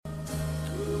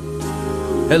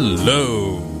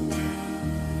Hello.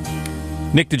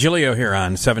 Nick Digilio here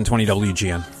on 720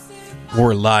 WGN.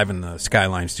 We're live in the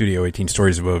Skyline Studio, 18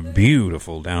 stories above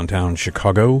beautiful downtown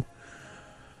Chicago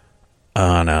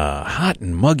on a hot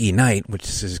and muggy night,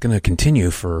 which is going to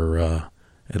continue for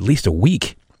at least a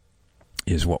week,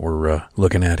 is what we're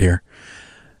looking at here.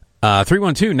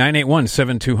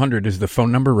 312-981-7200 is the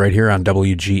phone number right here on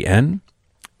WGN.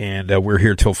 And we're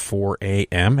here till 4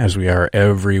 a.m., as we are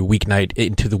every weeknight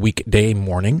into the weekday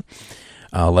morning,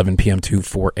 11 p.m. to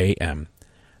 4 a.m.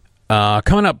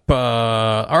 Coming up,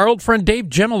 our old friend Dave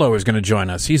Jemilo is going to join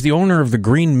us. He's the owner of the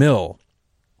Green Mill,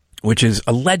 which is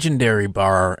a legendary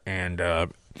bar and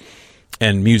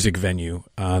music venue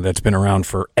that's been around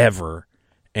forever.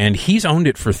 And he's owned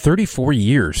it for 34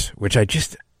 years, which I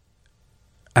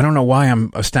don't know why I'm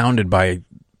astounded by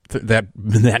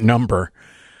that number.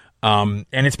 And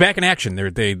it's back in action.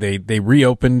 They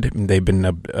reopened. And they've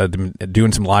been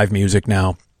doing some live music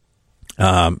now.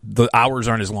 The hours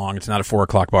aren't as long. It's not a 4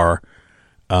 o'clock bar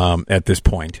at this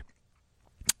point.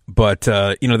 But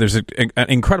there's an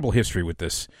incredible history with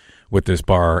this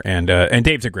bar, and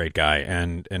Dave's a great guy,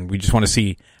 and we just want to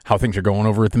see how things are going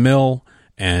over at the mill,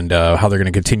 and how they're going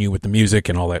to continue with the music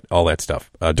and all that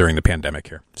stuff during the pandemic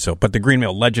here. So, but the Green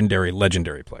Mill,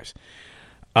 legendary place.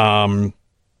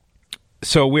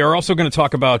 So we are also going to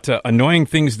talk about annoying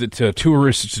things that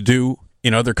tourists do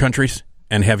in other countries.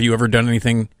 And have you ever done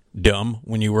anything dumb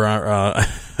when you were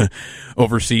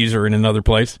overseas or in another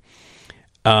place?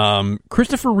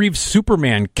 Christopher Reeve's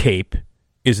Superman cape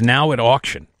is now at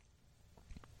auction.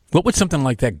 What would something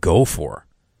like that go for?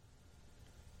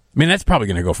 I mean, that's probably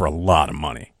going to go for a lot of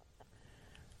money.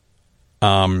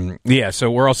 So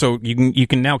we're also you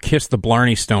can now kiss the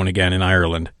Blarney Stone again in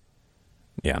Ireland.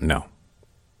 Yeah, no.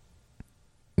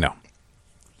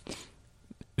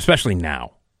 Especially now. I'm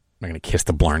not going to kiss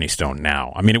the Blarney Stone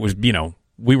now. I mean, it was, we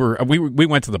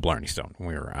went to the Blarney Stone when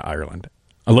we were in Ireland.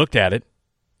 I looked at it,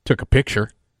 took a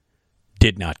picture,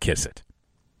 did not kiss it.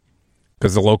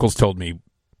 Because the locals told me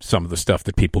some of the stuff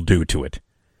that people do to it.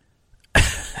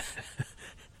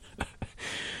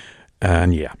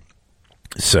 And yeah.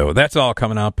 So that's all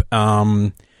coming up.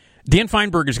 Dan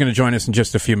Fienberg is going to join us in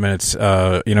just a few minutes.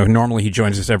 Normally he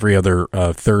joins us every other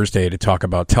Thursday to talk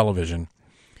about television.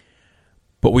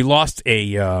 But we lost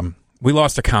a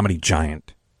comedy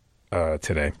giant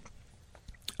today.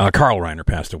 Carl Reiner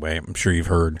passed away. I'm sure you've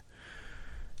heard.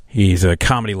 He's a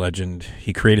comedy legend.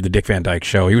 He created the Dick Van Dyke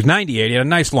Show. He was 98. He had a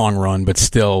nice long run, but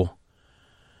still,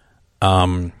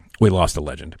 we lost a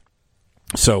legend.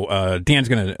 So Dan's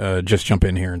going to just jump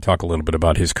in here and talk a little bit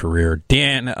about his career.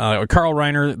 Carl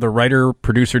Reiner, the writer,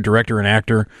 producer, director, and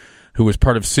actor, who was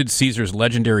part of Sid Caesar's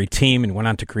legendary team and went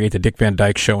on to create the Dick Van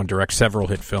Dyke Show and direct several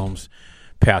hit films,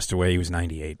 passed away. He was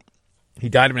 98. He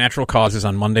died of natural causes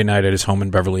on Monday night at his home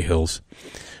in Beverly Hills.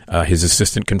 His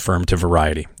assistant confirmed to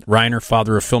Variety. Reiner,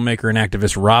 father of filmmaker and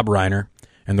activist Rob Reiner,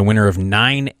 and the winner of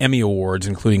 9 Emmy Awards,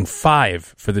 including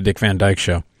 5 for the Dick Van Dyke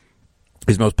Show.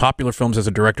 His most popular films as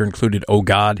a director included Oh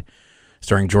God,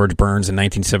 starring George Burns in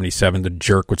 1977, The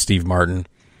Jerk with Steve Martin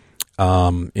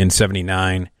in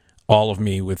 79, All of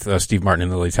Me with Steve Martin and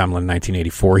Lily Tomlin in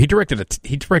 1984. He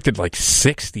directed like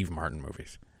 6 Steve Martin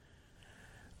movies.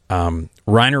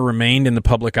 Reiner remained in the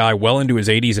public eye well into his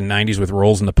 80s and 90s with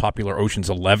roles in the popular Ocean's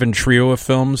 11 trio of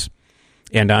films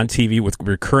and on TV with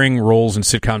recurring roles in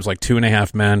sitcoms like Two and a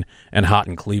Half Men and Hot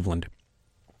in Cleveland.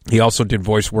 He also did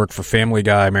voice work for Family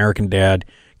Guy, American Dad,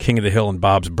 King of the Hill, and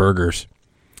Bob's Burgers.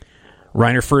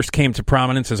 Reiner first came to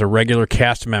prominence as a regular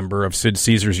cast member of Sid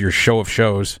Caesar's Your Show of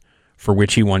Shows, for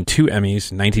which he won 2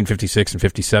 Emmys, 1956 and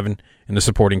 57, in the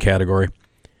supporting category.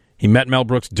 He met Mel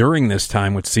Brooks during this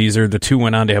time with Caesar. The two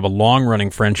went on to have a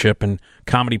long-running friendship and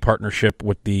comedy partnership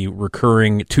with the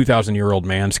recurring 2,000-Year-Old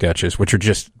Man sketches, which are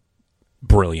just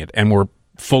brilliant and were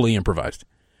fully improvised.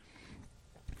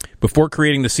 Before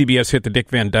creating the CBS hit The Dick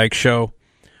Van Dyke Show,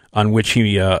 on which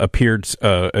he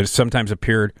sometimes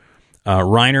appeared,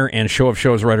 Reiner and Show of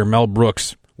Shows writer Mel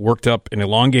Brooks worked up an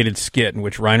elongated skit in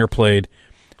which Reiner played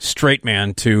straight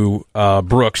man to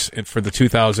Brooks for the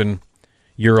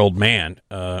 2,000-Year-Old Man.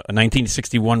 A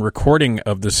 1961 recording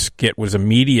of the skit was an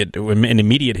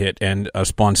immediate hit and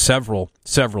spawned several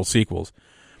sequels.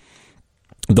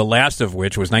 The last of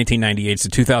which was 1998's The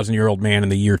 2,000-Year-Old Man in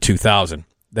the year 2000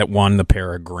 that won the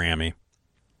pair a Grammy.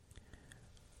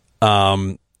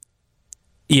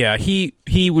 He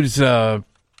was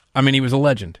he was a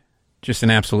legend. Just an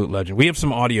absolute legend. We have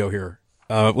some audio here.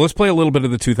 Let's play a little bit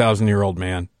of The 2,000-Year-Old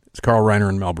Man. It's Carl Reiner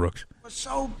and Mel Brooks.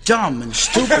 So dumb and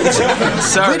stupid.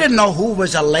 We didn't know who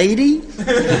was a lady.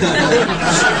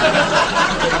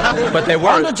 But they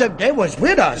were. They was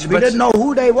with us. We didn't know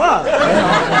who they were.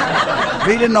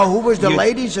 We didn't know who was the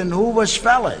ladies and who was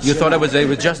fellas. You thought they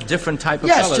were just different type of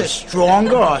fellas? Yes, just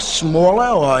stronger or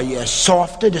smaller or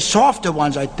softer. The softer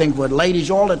ones, I think, were ladies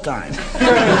all the time.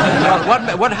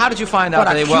 How did you find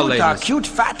out they were ladies? A cute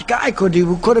fat guy could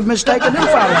have mistaken him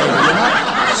for a lady, you know?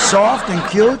 Soft and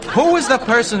cute. Who was the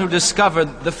person who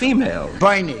discovered the female?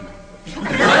 Bernie.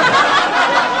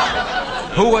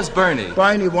 Who was Bernie?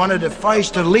 Bernie, one of the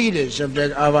first leaders of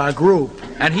our group.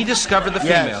 And he discovered the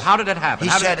female. Yes. How did it happen?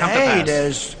 He said, hey,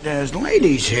 there's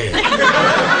ladies here.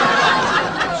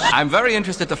 I'm very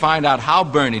interested to find out how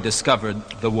Bernie discovered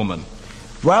the woman.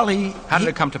 Well, How did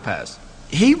it come to pass?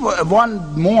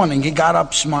 One morning, he got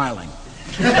up smiling.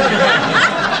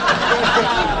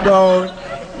 So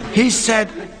he said,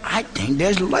 I think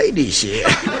there's ladies here.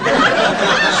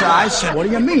 So I said, what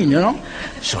do you mean, you know?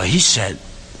 So he said,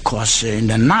 because in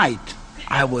the night,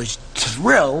 I was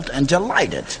thrilled and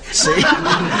delighted, see?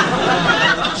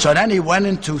 So then he went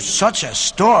into such a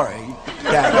story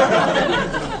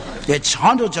that it's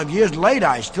hundreds of years later,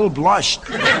 I still blushed.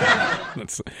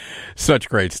 That's such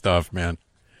great stuff, man.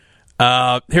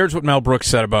 Here's what Mel Brooks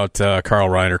said about Carl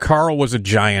Reiner. Carl was a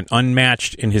giant,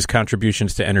 unmatched in his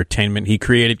contributions to entertainment. He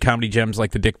created comedy gems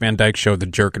like The Dick Van Dyke Show, The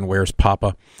Jerk, and Where's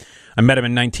Papa? I met him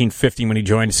in 1950 when he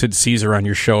joined Sid Caesar on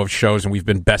your show of shows, and we've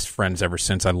been best friends ever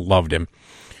since. I loved him.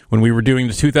 When we were doing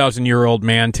the 2,000-year-old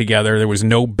man together, there was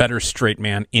no better straight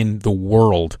man in the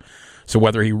world. So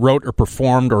whether he wrote or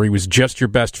performed or he was just your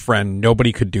best friend,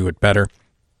 nobody could do it better.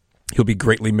 He'll be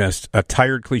greatly missed. A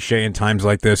tired cliche in times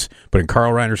like this, but in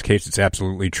Carl Reiner's case, it's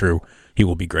absolutely true. He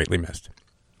will be greatly missed.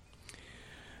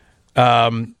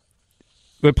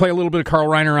 We'll play a little bit of Carl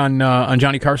Reiner on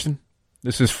Johnny Carson.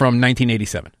 This is from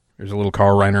 1987. There's a little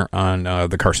Carl Reiner on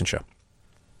The Carson Show.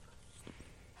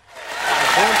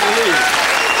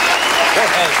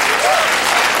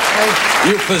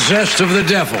 You're possessed of the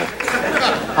devil.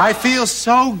 I feel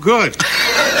so good.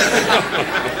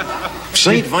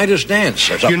 St. Vitus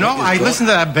Dance. You know, I listened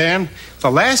to that band.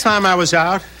 The last time I was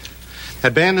out,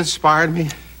 that band inspired me.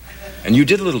 And you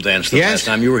did a little dance the last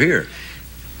time you were here.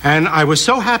 And I was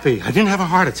so happy. I didn't have a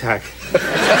heart attack.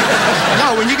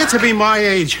 No, when you get to be my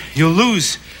age, you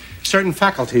lose certain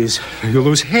faculties. You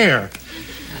lose hair.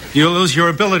 You lose your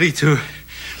ability to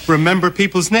remember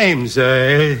people's names.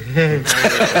 Meese.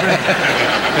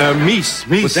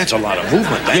 But that's a lot of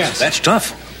movement. That's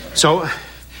tough. So,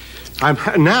 I'm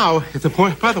now at the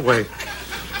point, by the way,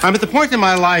 I'm at the point in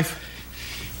my life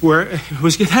where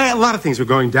a lot of things were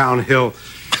going downhill.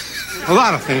 A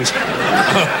lot of things.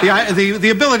 The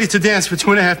ability to dance for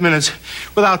 2.5 minutes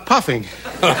without puffing.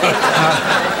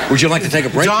 Would you like to take a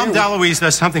break? Dom DeLuise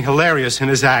does something hilarious in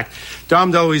his act.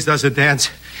 Dom DeLuise does a dance,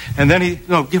 and then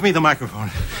give me the microphone.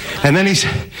 And then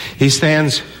he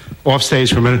stands off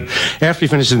stage for a minute. After he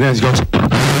finishes the dance, he goes...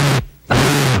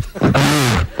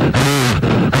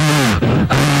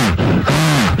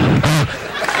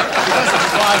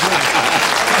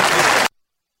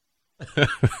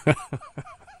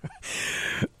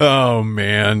 Oh,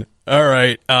 man. All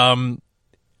right. Carl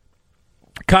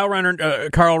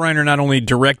Reiner not only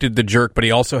directed The Jerk, but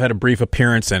he also had a brief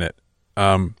appearance in it.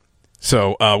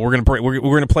 So we're gonna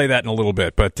play that in a little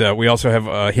bit. But we also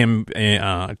have him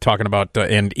talking about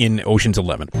and in Ocean's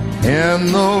 11.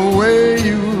 In the way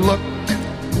you look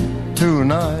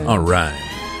tonight. All right.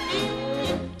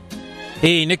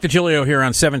 Hey, Nick Digilio here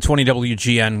on 720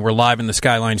 WGN. We're live in the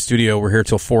Skyline studio. We're here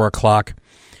till 4 o'clock.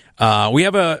 We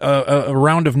have a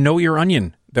round of Know Your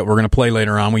Onion that we're going to play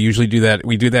later on. We usually do that.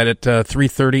 We do that at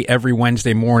 3:30 every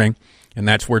Wednesday morning, and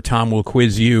that's where Tom will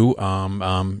quiz you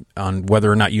on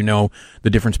whether or not you know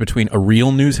the difference between a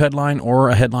real news headline or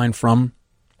a headline from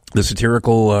the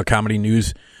satirical comedy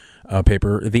news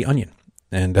paper, The Onion,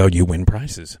 and you win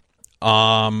prizes.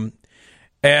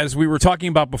 As we were talking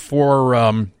about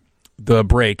before the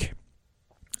break,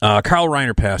 Carl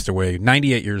Reiner passed away,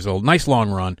 98 years old. Nice long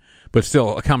run, but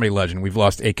still a comedy legend. We've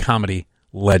lost a comedy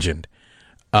legend.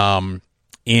 And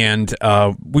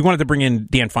we wanted to bring in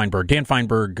Dan Fienberg. Dan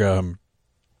Fienberg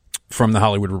from The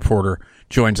Hollywood Reporter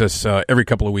joins us every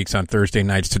couple of weeks on Thursday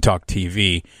nights to talk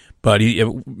TV. But he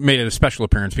made it a special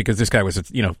appearance because this guy was,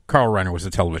 Carl Reiner was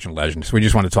a television legend. So we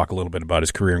just want to talk a little bit about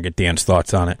his career and get Dan's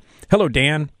thoughts on it. Hello,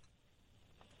 Dan.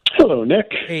 Hello,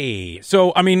 Nick. Hey.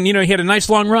 So, he had a nice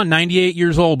long run, 98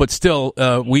 years old, but still,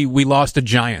 we lost a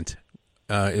giant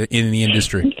in the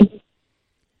industry.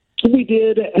 We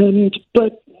did,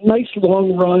 but nice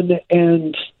long run,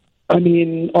 and on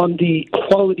the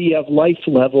quality of life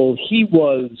level, he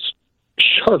was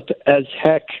sharp as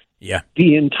heck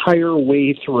the entire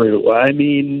way through. I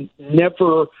mean,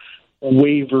 never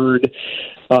wavered.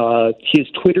 His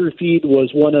Twitter feed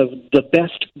was one of the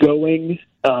best going.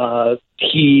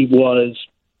 He was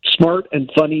smart and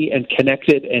funny and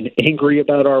connected and angry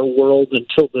about our world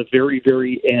until the very,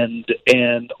 very end.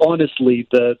 And honestly,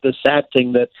 the sad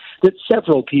thing that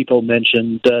several people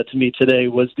mentioned to me today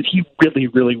was that he really,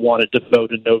 really wanted to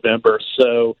vote in November.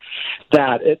 So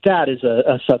that is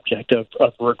a subject of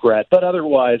regret. But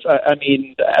otherwise, I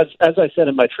mean, as I said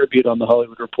in my tribute on The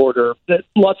Hollywood Reporter, that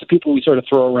lots of people we sort of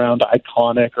throw around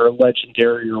iconic or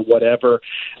legendary or whatever,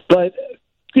 but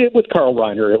with Carl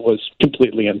Reiner, it was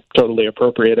completely and totally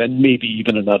appropriate, and maybe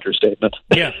even an understatement.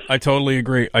 Yeah, I totally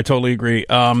agree. If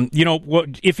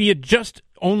he had just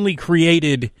only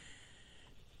created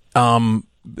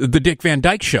the Dick Van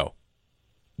Dyke Show,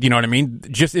 you know what I mean?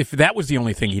 Just if that was the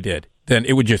only thing he did, then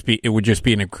it would just be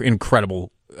an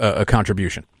incredible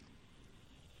contribution.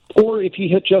 Or if he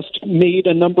had just made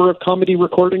a number of comedy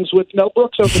recordings with Mel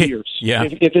Brooks over the years. Yeah.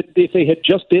 If they had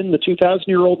just been the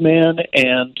 2,000-year-old man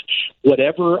and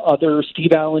whatever other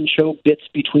Steve Allen show bits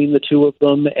between the two of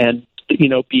them and, you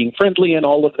know, being friendly and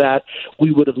all of that,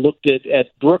 we would have looked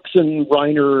at Brooks and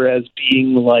Reiner as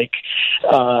being like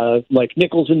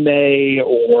Nichols and May,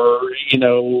 or, you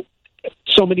know,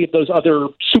 so many of those other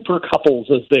super couples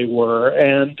as they were.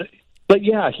 But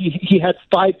yeah, he had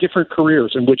 5 different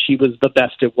careers in which he was the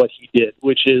best at what he did,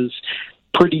 which is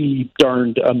pretty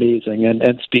darned amazing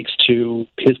and speaks to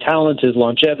his talent, his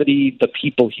longevity, the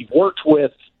people he worked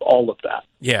with, all of that.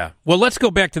 Yeah. Well, let's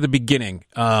go back to the beginning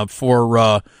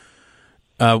for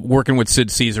working with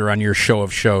Sid Caesar on your show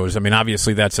of shows. I mean,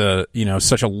 obviously that's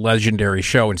such a legendary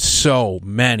show, and so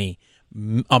many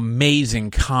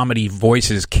amazing comedy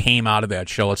voices came out of that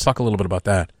show. Let's talk a little bit about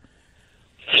that.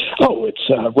 Oh, it's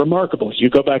remarkable. You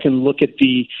go back and look at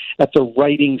the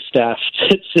writing staff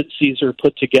that Sid Caesar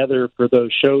put together for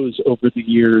those shows over the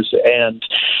years, and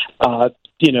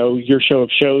your show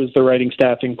of shows, the writing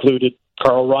staff included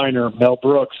Carl Reiner, Mel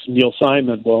Brooks, Neil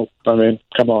Simon. Well, I mean,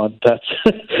 come on, that's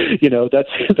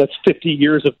that's 50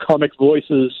 years of comic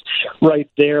voices right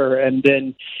there. And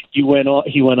then he went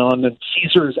on and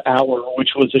Caesar's Hour,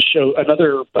 which was a show,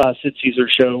 another Sid Caesar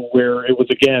show, where it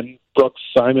was again Brooks,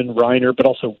 Simon, Reiner, but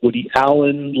also Woody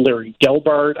Allen, Larry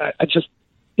Gelbart. I just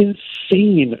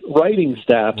insane writing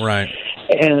staff, right?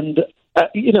 And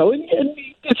and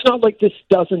it's not like this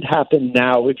doesn't happen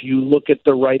now. If you look at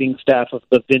the writing staff of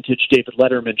the vintage David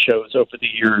Letterman shows over the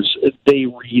years, they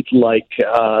read like,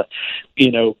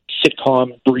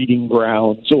 sitcom breeding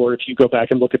grounds. Or if you go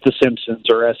back and look at The Simpsons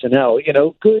or SNL,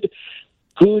 good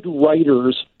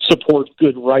writers support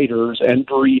good writers and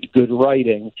breed good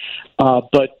writing.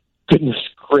 But goodness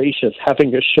gracious,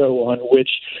 having a show on which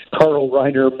Carl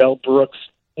Reiner, Mel Brooks,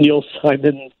 Neil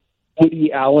Simon,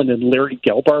 Woody Allen, and Larry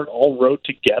Gelbart all wrote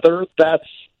together, that's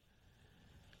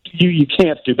you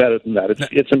can't do better than that.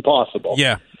 It's impossible.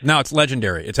 Yeah, no, it's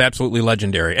legendary. It's absolutely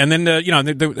legendary. And then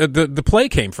the play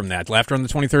came from that. Laughter on the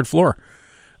 23rd Floor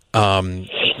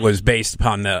was based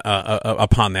upon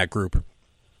that group.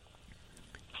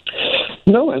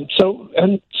 No, and so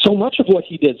much of what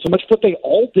he did, so much of what they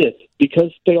all did,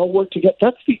 because they all worked together.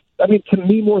 To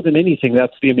me, more than anything,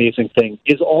 that's the amazing thing.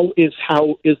 Is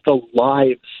the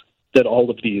lives that all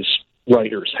of these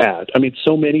writers had. I mean,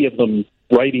 so many of them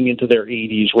writing into their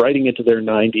 80s, writing into their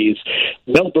 90s.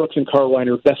 Mel Brooks and Carl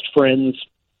Reiner, best friends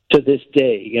to this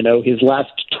day. His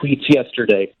last tweets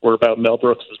yesterday were about Mel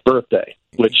Brooks' birthday,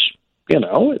 which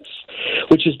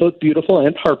is both beautiful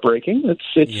and heartbreaking.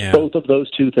 It's both of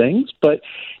those two things. But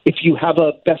if you have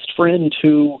a best friend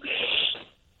who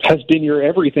has been your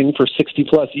everything for 60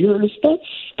 plus years,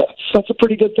 that's a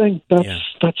pretty good thing.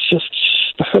 That's just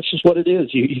what it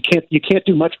is. You can't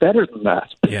do much better than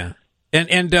that. Yeah.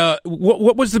 And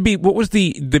what was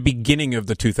the beginning of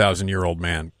the 2,000-year-old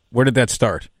man? Where did that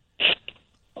start?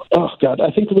 Oh God,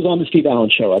 I think it was on the Steve Allen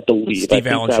show, I believe.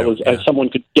 Someone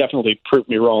could definitely prove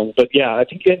me wrong, but yeah, I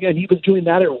think and he was doing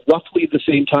that at roughly the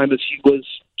same time as he was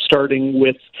starting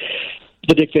with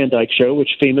the Dick Van Dyke Show,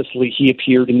 which famously he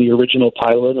appeared in the original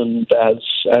pilot, and as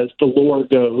the lore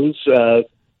goes,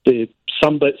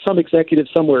 some executive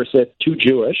somewhere said too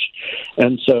Jewish,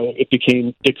 and so it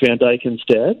became Dick Van Dyke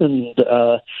instead. And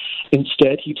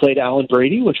instead, he played Alan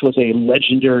Brady, which was a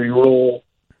legendary role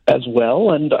as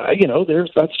well. And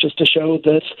that's just a show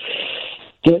that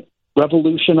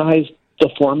revolutionized the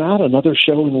format. Another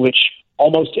show in which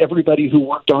almost everybody who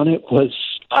worked on it was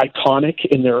iconic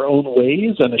in their own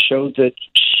ways, and a show that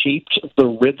shaped the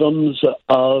rhythms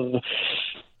of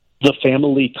the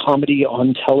family comedy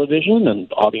on television.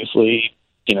 And obviously,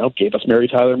 gave us Mary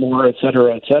Tyler Moore, et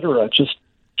cetera, et cetera. Just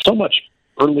so much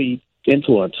early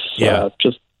influence.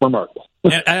 Just remarkable.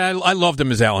 And I loved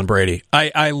him as Alan Brady.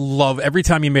 I love every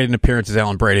time he made an appearance as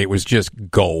Alan Brady. It was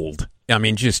just gold. I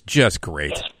mean, just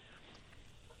great.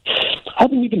 I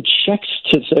haven't even checked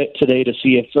today to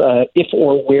see if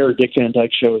or where Dick Van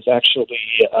Dyke Show is actually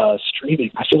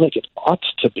streaming. I feel like it ought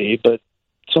to be, but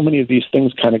so many of these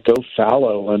things kind of go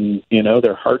fallow, and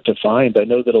they're hard to find. I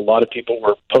know that a lot of people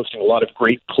were posting a lot of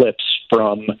great clips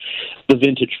from the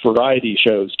vintage variety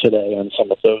shows today, and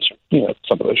some of those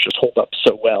just hold up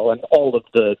so well, and all of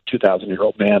the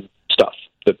 2,000-year-old man stuff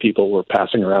that people were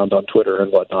passing around on Twitter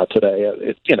and whatnot today.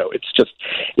 It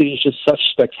is just such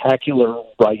spectacular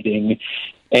writing,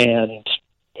 and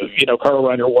Carl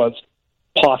Reiner was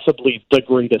possibly the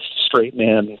greatest straight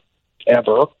man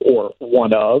ever, or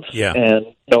one of. Yeah.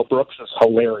 And Mel Brooks is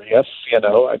hilarious.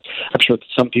 I'm sure that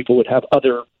some people would have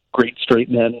other great straight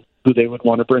men who they would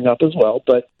want to bring up as well,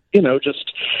 but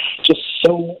just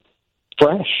so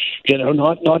fresh,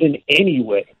 not in any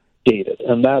way dated,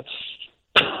 and that's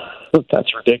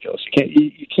ridiculous.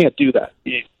 You can't do that.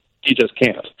 You just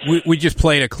can't. We just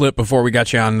played a clip before we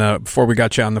got you on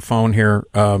the phone here,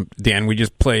 Dan. We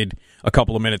just played a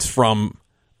couple of minutes from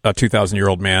a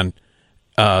 2,000-year-old man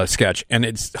sketch, and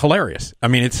it's hilarious. I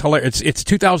mean, it's hilarious. It's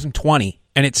 2020,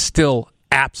 and it's still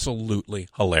absolutely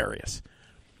hilarious.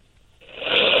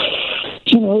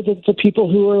 The people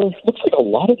who are, looks like a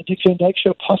lot of the Dick Van Dyke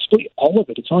Show, possibly all of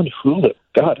it, it's on Hulu.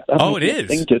 God, that it is.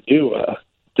 Thing to do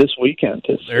this weekend.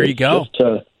 There you go.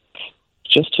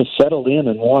 Just to settle in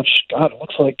and watch. God, it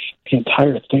looks like the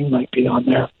entire thing might be on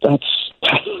there. That's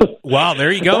wow.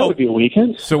 There you go. That would be a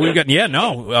weekend. So we've got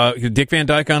Dick Van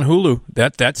Dyke on Hulu.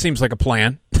 That seems like a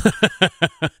plan.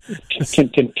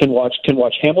 can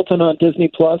watch Hamilton on Disney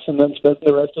Plus, and then spend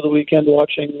the rest of the weekend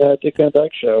watching Dick Van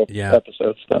Dyke Show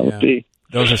episodes. That would be.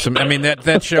 Those are some. I mean,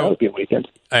 that show. That would be a weekend.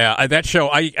 That show.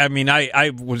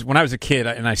 I was, when I was a kid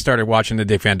and I started watching the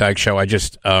Dick Van Dyke Show.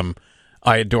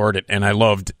 I adored it, and I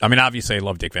loved. I mean, obviously, I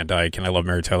love Dick Van Dyke, and I love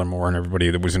Mary Tyler Moore and everybody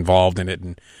that was involved in it,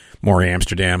 and Maury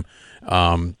Amsterdam.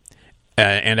 It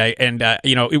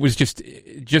was just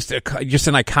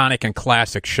an iconic and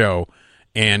classic show.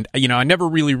 And I never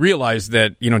really realized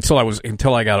that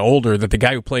until I got older that the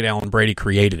guy who played Alan Brady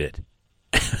created it.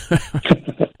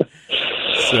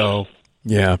 So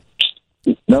yeah.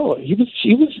 No, he was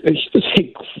a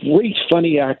great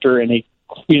funny actor, and he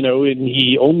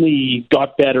only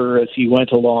got better as he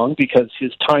went along because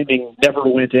his timing never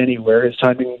went anywhere. His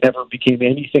timing never became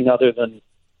anything other than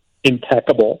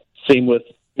impeccable. Same with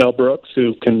Mel Brooks,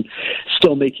 who can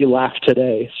still make you laugh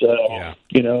today. So,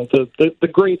 the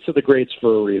greats are the greats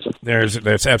for a reason.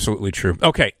 That's absolutely true.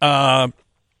 Okay. Dan,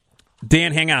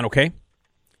 hang on, okay?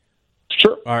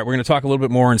 Sure. All right, we're going to talk a little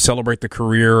bit more and celebrate the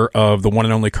career of the one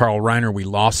and only Carl Reiner. We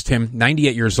lost him,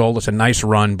 98 years old. It's a nice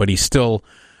run, but he's still,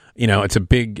 it's a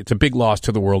big loss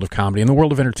to the world of comedy and the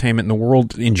world of entertainment and the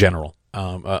world in general.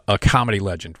 A comedy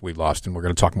legend we lost, and we're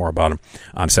going to talk more about him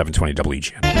on 720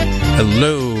 WGN.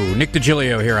 Hello, Nick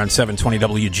Digilio here on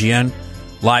 720 WGN,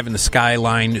 live in the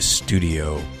Skyline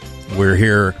studio. We're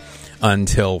here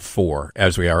until 4,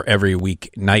 as we are every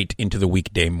week night into the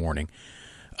weekday morning.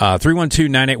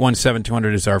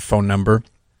 312-981-7200 is our phone number.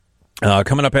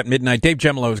 Coming up at midnight, Dave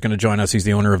Jemilo is going to join us. He's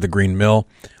the owner of the Green Mill,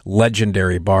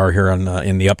 legendary bar here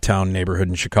in the Uptown neighborhood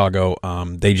in Chicago.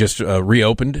 They just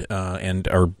reopened and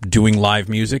are doing live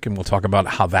music, and we'll talk about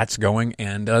how that's going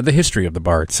and the history of the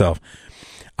bar itself.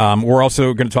 We're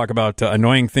also going to talk about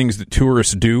annoying things that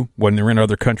tourists do when they're in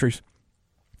other countries,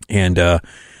 and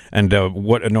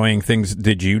what annoying things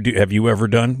did you do? Have you ever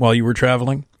done while you were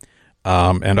traveling?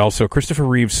 And also, Christopher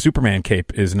Reeve's Superman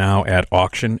cape is now at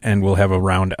auction, and we'll have a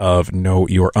round of Know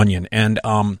Your Onion. And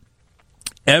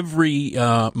every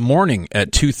morning at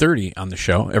 2:30 on the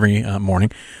show, every morning,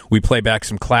 we play back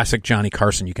some classic Johnny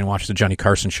Carson. You can watch the Johnny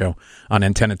Carson show on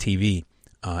Antenna TV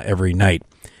every night.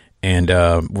 And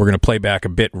we're going to play back a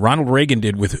bit Ronald Reagan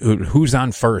did with Who's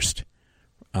On First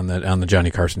on the Johnny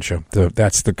Carson show.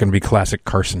 That's going to be classic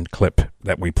Carson clip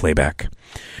that we play back.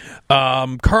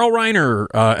 Carl Reiner,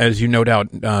 as you no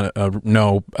doubt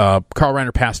know, Carl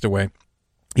Reiner passed away.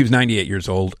 He was 98 years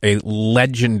old, a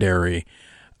legendary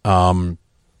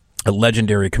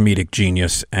comedic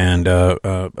genius, and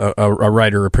a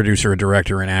writer, a producer, a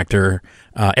director, an actor,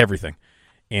 everything.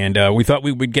 And we thought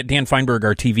we would get Dan Fienberg,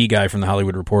 our TV guy from the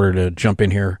Hollywood Reporter, to jump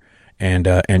in here and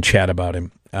chat about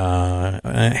him.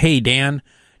 Hey, Dan.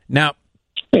 Now,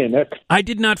 hey, Nick. I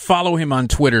did not follow him on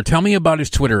Twitter. Tell me about his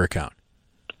Twitter account.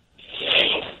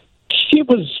 It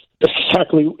was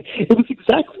exactly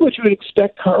what you would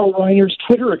expect Carl Reiner's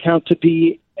Twitter account to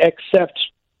be, except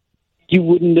you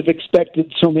wouldn't have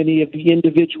expected so many of the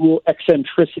individual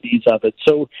eccentricities of it.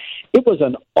 So it was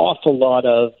an awful lot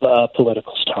of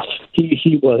political stuff.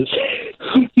 He was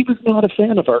not a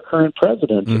fan of our current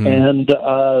president, and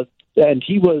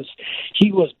he was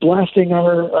blasting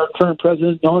our current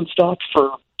president nonstop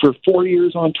for 4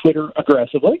 years on Twitter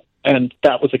aggressively, and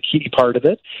that was a key part of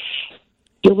it.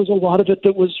 There was a lot of it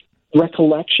that was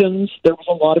recollections. There was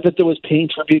a lot of it that was paying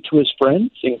tribute to his friends,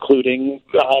 including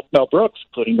Mel Brooks,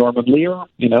 including Norman Lear,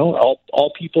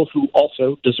 all people who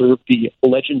also deserve the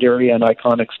legendary and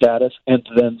iconic status, and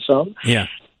then some. Yeah.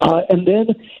 And then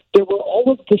there were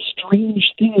all of the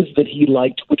strange things that he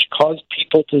liked, which caused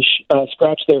people to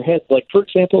scratch their heads. Like, for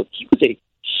example, he was a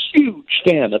huge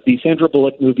fan of the Sandra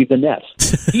Bullock movie The Net.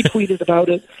 He tweeted about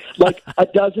it like a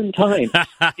dozen times.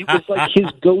 It was like his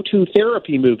go-to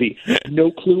therapy movie.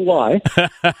 No clue why.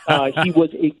 He was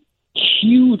a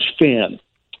huge fan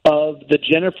of the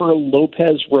Jennifer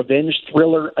Lopez revenge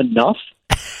thriller Enough.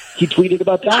 He tweeted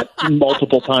about that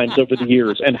multiple times over the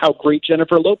years, and how great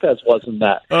Jennifer Lopez was in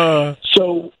that.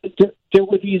 So there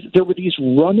were these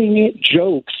running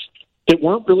jokes that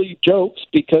weren't really jokes,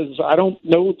 because I don't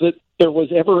know that there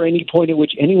was ever any point at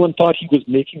which anyone thought he was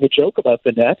making a joke about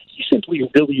the Net. He simply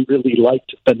really, really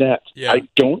liked the Net. Yeah. I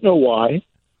don't know why,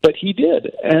 but he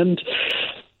did. And,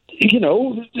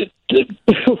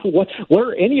 what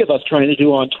are any of us trying to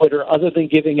do on Twitter other than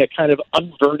giving a kind of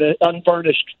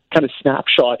unvarnished kind of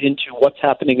snapshot into what's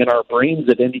happening in our brains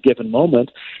at any given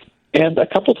moment? And a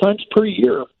couple times per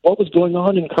year, what was going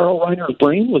on in Carl Reiner's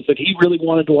brain was that he really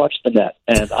wanted to watch the Net.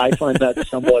 And I find that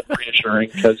somewhat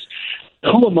reassuring, because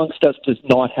who amongst us does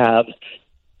not have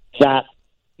that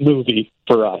movie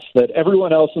for us? That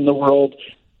everyone else in the world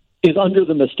is under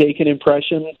the mistaken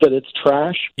impression that it's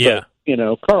trash. Yeah. But,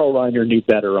 Carl Reiner knew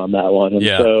better on that one. And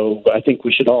so I think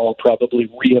we should all probably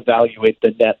reevaluate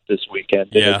the Net this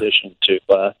weekend in addition to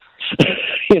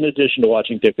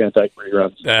watching Dick Van Dyke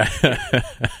reruns.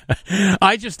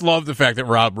 I just love the fact that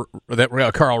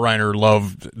Carl Reiner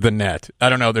loved the Net. I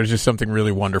don't know. There's just something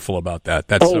really wonderful about that.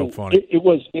 That's so funny. It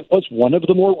was one of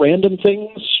the more random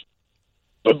things,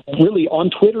 really, on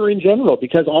Twitter in general,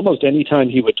 because almost any time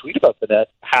he would tweet about the Net,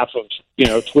 half of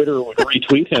Twitter would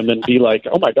retweet him and be like,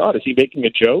 "Oh my God, is he making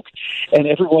a joke?" And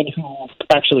everyone who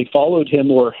actually followed him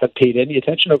or had paid any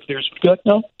attention over the years would be like,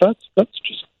 "No, that's the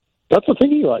thing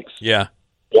he likes." Yeah.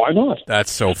 Why not?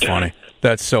 That's so funny.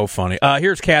 That's so funny.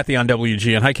 Here's Kathy on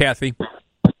WGN. Hi, Kathy.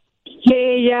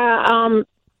 Hey, yeah.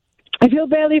 I feel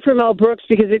badly for Mel Brooks,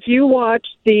 because if you watch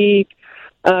the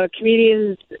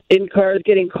comedians in cars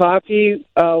getting coffee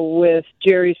with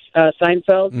Jerry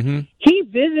Seinfeld, he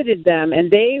visited them,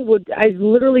 and I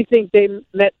literally think they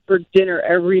met for dinner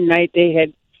every night. They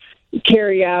had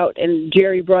carry out, and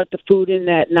Jerry brought the food in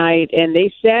that night, and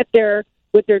they sat there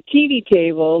with their TV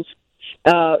tables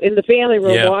in the family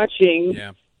room watching,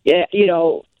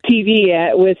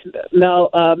 TV with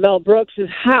Mel Brooks'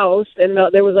 house, and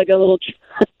there was like a little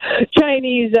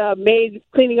Chinese maid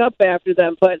cleaning up after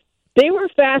them, but they were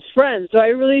fast friends. So I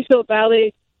really feel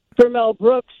badly for Mel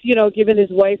Brooks, given his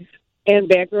wife Ann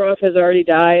Bancroft has already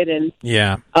died, and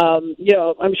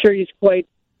I'm sure he's quite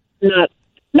not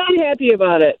happy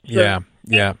about it. So,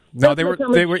 no, they were.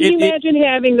 Can you imagine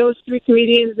having those three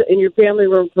comedians in your family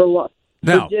room for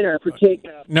dinner for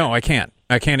takeout? No, I can't.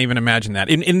 I can't even imagine that.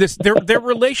 In this, their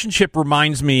relationship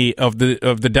reminds me of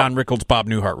the Don Rickles Bob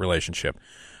Newhart relationship.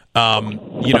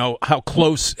 How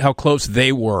close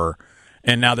they were,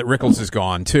 and now that Rickles is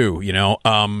gone too.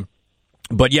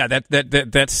 But yeah, that's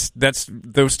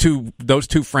those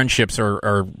two friendships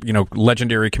are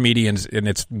legendary comedians, and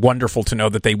it's wonderful to know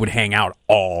that they would hang out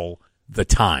all the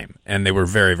time, and they were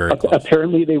very, very close.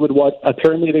 Apparently they would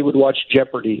watch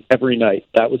Jeopardy every night.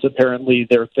 That was apparently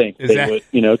their thing. They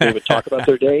would talk about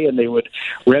their day, and they would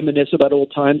reminisce about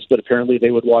old times, but apparently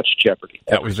they would watch Jeopardy.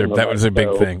 That was a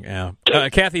big thing. Yeah.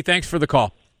 Kathy, thanks for the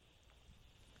call.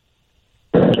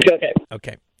 Okay.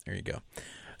 There you go.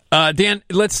 Dan,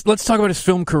 let's talk about his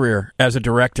film career as a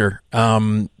director.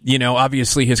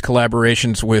 Obviously his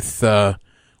collaborations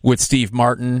with Steve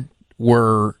Martin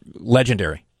were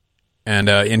legendary. And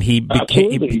he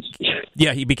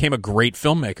became a great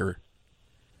filmmaker.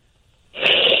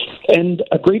 And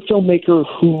a great filmmaker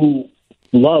who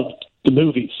loved the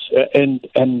movies. And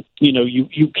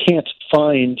you can't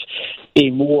find a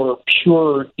more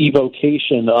pure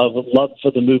evocation of love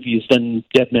for the movies than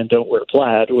Dead Men Don't Wear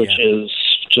Plaid, which is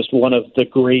just one of the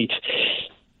great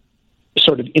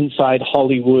sort of inside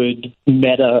Hollywood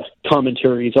meta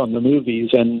commentaries on the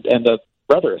movies, and a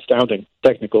rather astounding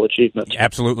technical achievement.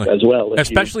 Absolutely. As well.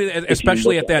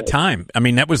 Especially at that time. I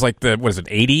mean, that was like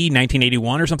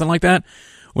 1981 or something like that,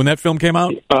 when that film came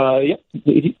out? Yeah,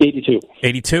 82.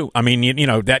 82. I mean, you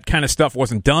know, that kind of stuff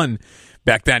wasn't done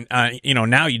back then. You know,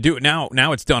 now you do it. Now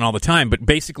it's done all the time. But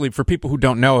basically, for people who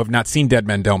don't know, have not seen Dead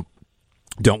Men Don't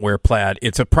Wear Plaid,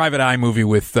 it's a private eye movie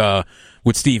with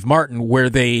Steve Martin where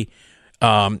they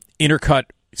intercut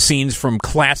scenes from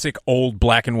classic old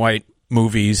black and white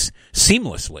movies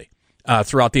seamlessly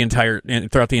throughout the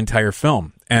entire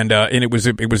film, and it was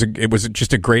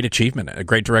just a great achievement, a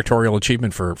great directorial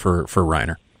achievement for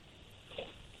Reiner,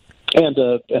 and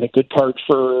a good part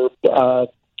for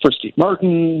Steve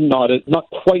Martin. Not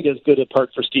quite as good a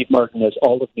part for Steve Martin as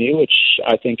All of Me, which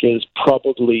I think is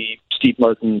probably Steve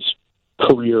Martin's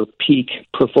career peak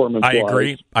performance. I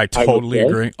agree. I totally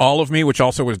agree. All of Me, which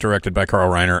also was directed by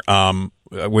Carl Reiner,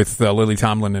 with Lily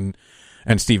Tomlin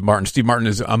and Steve Martin. Steve Martin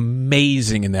is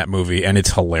amazing in that movie, and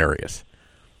it's hilarious.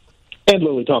 And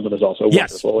Lily Tomlin is also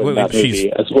wonderful in that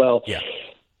movie as well. Yeah.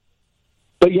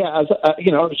 But yeah, as I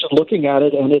was just looking at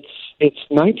it, and it's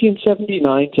 1979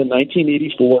 to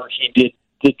 1984. He did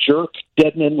The Jerk,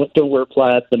 Dead Men Don't Wear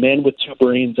Plaid, The Man with Two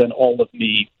Brains, and All of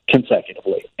Me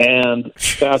consecutively, and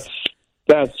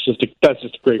that's just a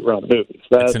great run of movies.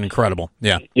 That's an incredible,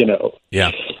 yeah. You know,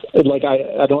 yeah. Like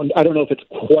I don't know if it's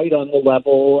quite on the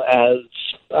level as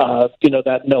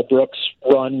that Mel Brooks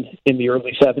run in the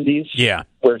early 70s, yeah,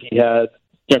 where he had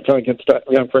Young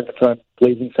Frankenstein,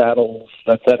 Blazing Saddles,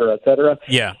 et cetera.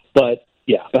 Yeah, but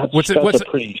yeah, that's a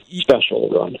pretty special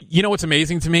run. You know what's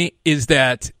amazing to me is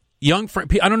that I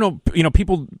don't know,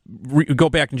 people go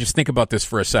back and just think about this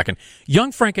for a second.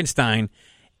 Young Frankenstein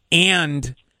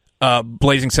and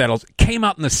Blazing Saddles came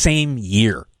out in the same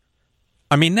year.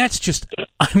 I mean,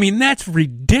 that's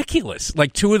ridiculous.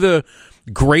 Like, two of the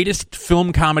greatest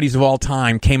film comedies of all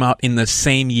time came out in the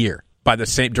same year,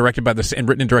 directed by the same, and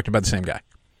written and directed by the same guy.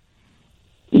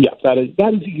 Yeah, that is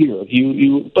a year.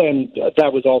 And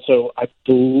that was also, I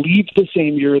believe, the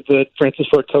same year that Francis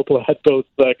Ford Coppola had both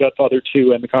Godfather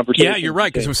 2 and The Conversation. Yeah, you're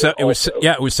right, because it was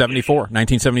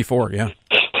 1974. Yeah.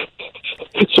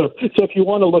 So if you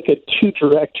want to look at two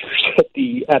directors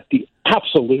at the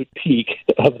absolute peak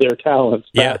of their talents,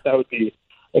 that would be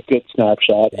a good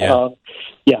snapshot. Yeah.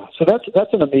 So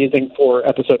that's an amazing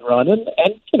 4-episode run, and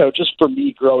just for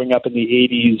me growing up in the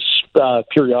 80s,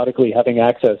 periodically having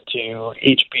access to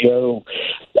HBO,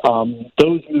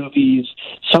 those movies,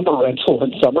 Summer Rental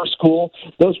and Summer School,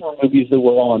 those were movies that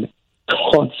were on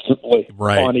constantly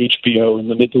on HBO in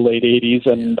the mid to late 80s,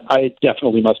 and I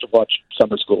definitely must have watched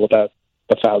Summer School about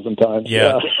 1,000 times.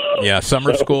 Yeah.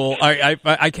 Summer School. I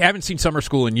haven't seen Summer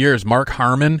School in years. Mark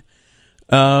Harmon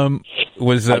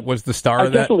was the star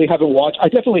of that. I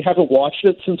definitely haven't watched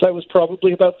it since I was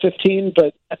probably about 15.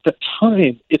 But at the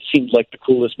time, it seemed like the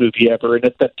coolest movie ever, and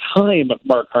at the time,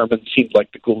 Mark Harmon seemed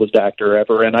like the coolest actor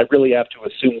ever. And I really have to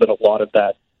assume that a lot of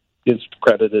that is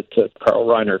credited to Carl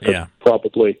Reiner. Yeah.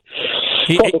 Probably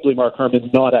Mark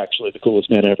Harmon's not actually the coolest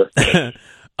man ever.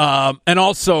 And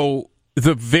also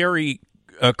the very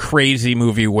crazy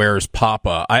movie Where's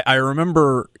Papa? I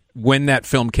remember when that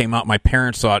film came out, my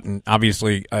parents saw it, and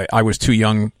obviously I was too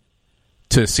young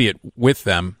to see it with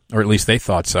them, or at least they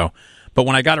thought so. But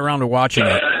when I got around to watching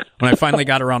it, when I finally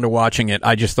got around to watching it,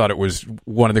 I just thought it was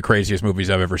one of the craziest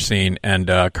movies I've ever seen, and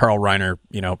Carl Reiner,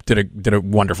 did a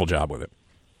wonderful job with it.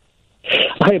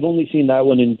 I have only seen that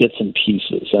one in bits and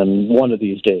pieces, and one of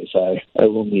these days I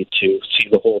will need to see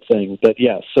the whole thing. But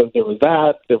yes, so there was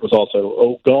that. There was also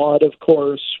Oh God, of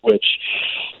course, which,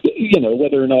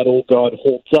 whether or not Oh God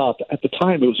holds up, at the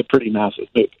time it was a pretty massive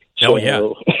movie. Oh, yeah.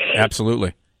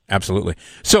 Absolutely.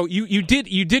 So you did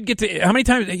get to, how many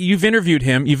times, you've interviewed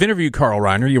him, you've interviewed Carl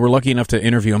Reiner, you were lucky enough to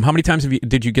interview him. How many times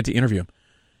did you get to interview him?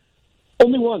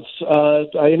 Only once.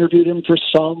 I interviewed him for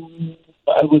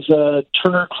it was a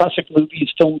Turner Classic Movies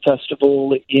Film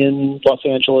Festival in Los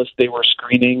Angeles. They were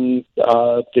screening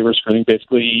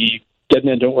basically Dead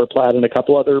Men Don't Wear Plaid and a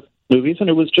couple other movies, and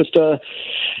it was just a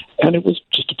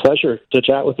pleasure to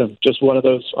chat with him. Just one of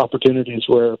those opportunities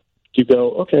where you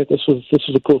go, okay, this was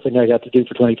a cool thing I got to do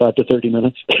for 25 to 30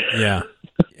 minutes. Yeah.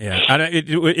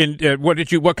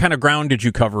 What kind of ground did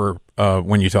you cover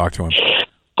when you talked to him?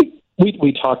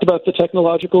 We talked about the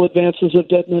technological advances of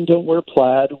Dead Men Don't Wear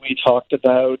Plaid. We talked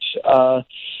about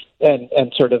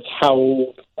and sort of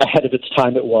how ahead of its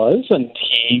time it was, and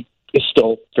he is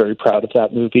still very proud of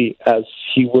that movie, as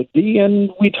he would be. And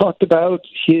we talked about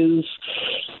his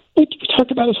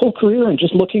whole career and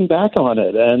just looking back on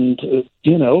it. And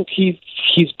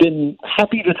he's been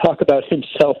happy to talk about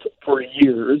himself for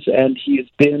years, and you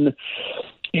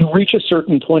reach a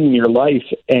certain point in your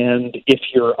life, and if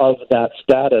you're of that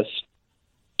status,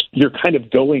 you're kind of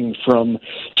going from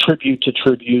tribute to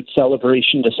tribute,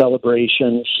 celebration to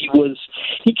celebration.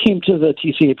 he came to the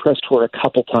TCA press tour a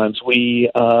couple times.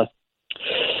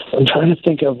 I'm trying to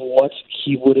think of what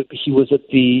he would have. He was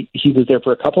there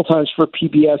for a couple times for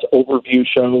PBS overview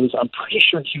shows. I'm pretty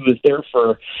sure he was there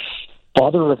for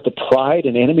Father of the Pride,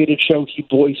 an animated show he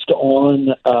voiced on.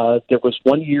 There was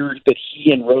one year that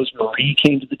he and Rose Marie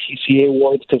came to the TCA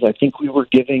Awards because I think we were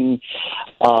giving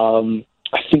the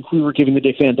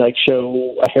Dick Van Dyke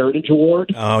Show a Heritage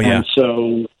Award. Oh yeah. And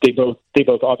so they both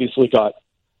obviously got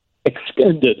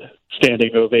extended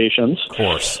standing ovations. Of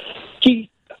course.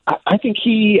 I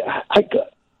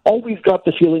always got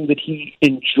the feeling that he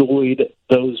enjoyed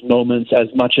those moments as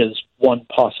much as one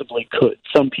possibly could.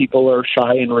 Some people are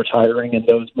shy and retiring in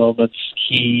those moments.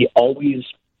 He always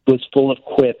was full of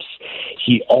quips.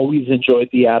 He always enjoyed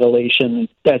the adulation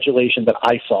that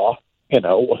I saw.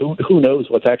 Who knows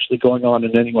what's actually going on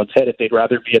in anyone's head if they'd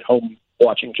rather be at home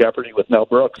watching Jeopardy with Mel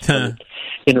Brooks than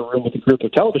in a room with a group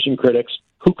of television critics.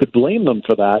 Who could blame them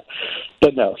for that?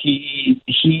 But no, he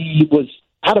was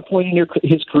at a point in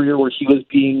his career where he was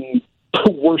being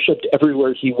worshipped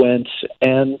everywhere he went,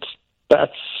 and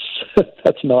that's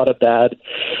not a bad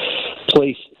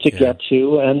place to get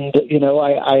to. And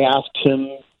I asked him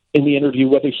in the interview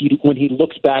whether when he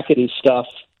looks back at his stuff,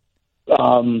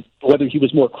 whether he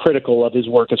was more critical of his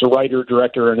work as a writer,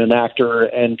 director, and an actor,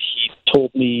 and he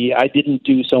told me, I didn't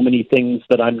do so many things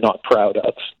that I'm not proud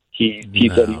of. He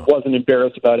said he wasn't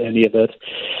embarrassed about any of it,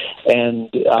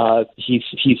 and he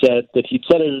said that he'd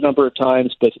said it a number of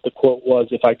times, but the quote was,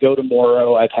 "If I go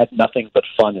tomorrow, I've had nothing but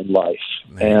fun in life."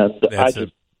 And I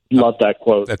just love that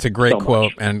quote. That's a great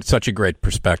quote and such a great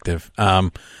perspective.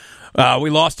 We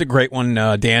lost a great one,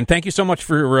 Dan. Thank you so much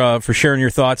for sharing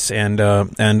your thoughts and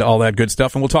all that good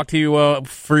stuff, and we'll talk to you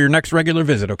for your next regular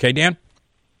visit. Okay, Dan?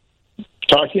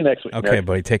 Talk to you next week. Okay,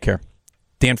 buddy. Take care.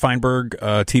 Dan Fienberg,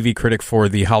 TV critic for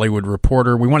The Hollywood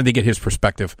Reporter. We wanted to get his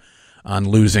perspective on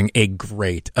losing a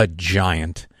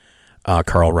giant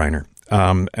Carl Reiner.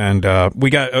 And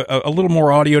we got a little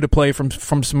more audio to play from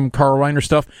some Carl Reiner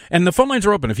stuff. And the phone lines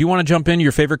are open. If you want to jump in,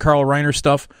 your favorite Carl Reiner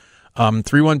stuff,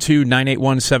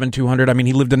 312-981-7200. I mean,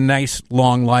 he lived a nice,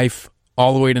 long life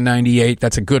all the way to 98.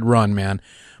 That's a good run, man.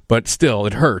 But still,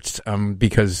 it hurts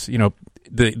because,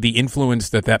 the influence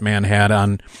that man had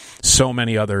on so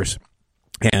many others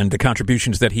and the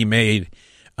contributions that he made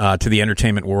to the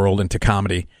entertainment world and to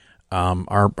comedy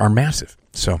are massive.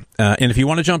 So, and if you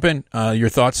want to jump in, your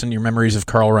thoughts and your memories of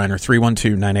Carl Reiner,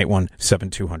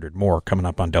 312-981-7200. More coming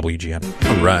up on WGN.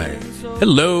 All right.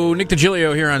 Hello, Nick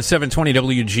Digilio here on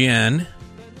 720 WGN.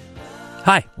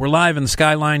 Hi, we're live in the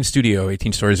Skyline Studio,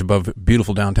 18 stories above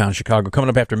beautiful downtown Chicago. Coming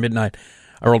up after midnight,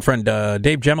 our old friend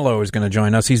Dave Jemilo is going to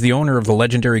join us. He's the owner of the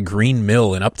legendary Green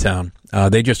Mill in Uptown.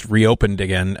 They just reopened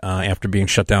again after being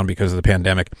shut down because of the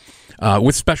pandemic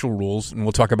with special rules, and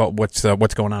we'll talk about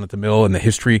what's going on at the mill and the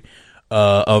history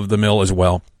of the mill as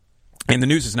well. And the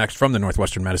news is next from the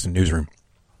Northwestern Medicine Newsroom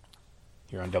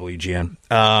here on WGN.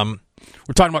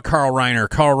 We're talking about Carl Reiner.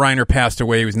 Carl Reiner passed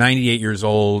away. He was 98 years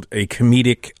old, a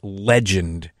comedic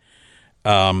legend.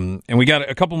 And we got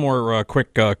a couple more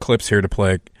quick clips here to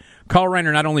play. Carl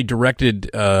Reiner not only directed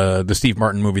the Steve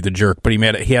Martin movie The Jerk, but he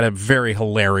had a very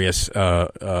hilarious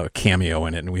cameo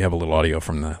in it, and we have a little audio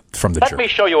from the Jerk. Let me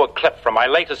show you a clip from my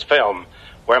latest film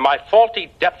where my faulty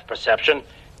depth perception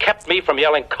kept me from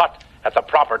yelling cut at the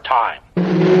proper time.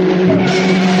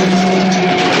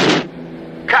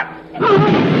 Cut!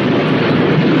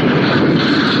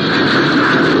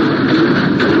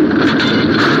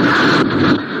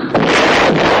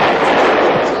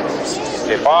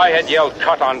 If I had yelled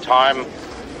cut on time,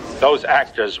 those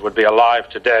actors would be alive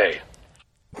today.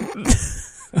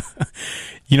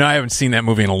 I haven't seen that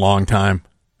movie in a long time.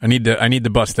 I need to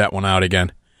bust that one out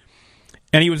again.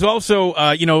 And he was also,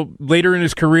 later in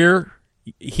his career,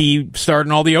 he starred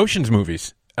in all the Ocean's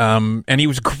movies. And he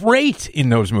was great in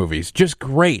those movies, just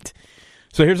great.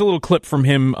 So here's a little clip from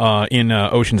him in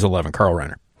Ocean's 11, Carl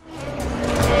Reiner.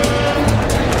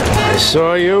 I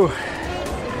saw you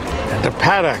at the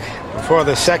paddock before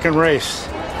the second race,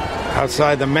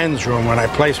 outside the men's room when I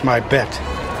placed my bet.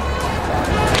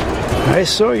 I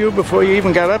saw you before you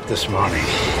even got up this morning.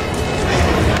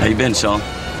 How you been, son?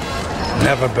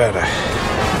 Never better.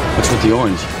 What's with the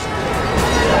orange?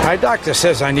 My doctor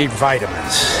says I need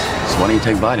vitamins. So why don't you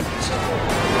take vitamins?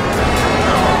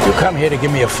 You come here to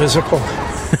give me a physical?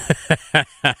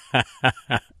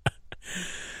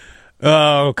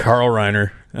 Oh, Carl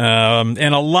Reiner.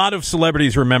 And a lot of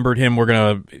celebrities remembered him. We're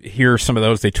going to hear some of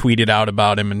those. They tweeted out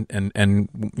about him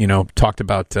and talked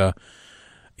about,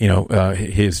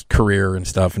 his career and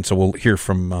stuff. And so we'll hear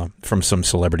from some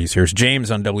celebrities. Here's James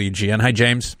on WGN. Hi,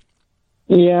 James.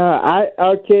 Yeah,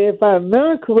 if I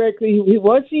remember correctly,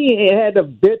 he had a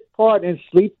bit part in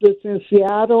Sleepless in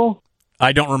Seattle.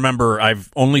 I don't remember.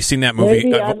 I've only seen that movie.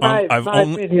 Maybe I've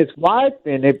only been his wife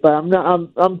in it, but I'm not.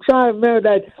 I'm trying to remember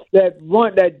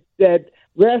that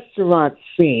restaurant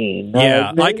scene. Yeah,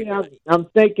 I'm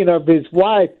thinking of his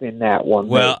wife in that one.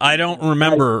 Well, I don't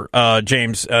remember,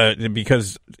 James,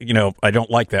 because I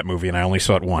don't like that movie, and I only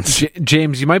saw it once.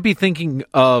 James, you might be thinking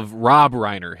of Rob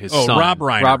Reiner, his son. Rob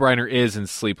Reiner. Rob Reiner is in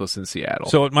Sleepless in Seattle.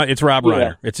 So it's Rob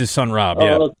Reiner. It's his son, Rob.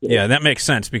 Yeah, okay. Yeah, that makes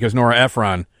sense because Nora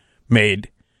Ephron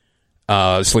made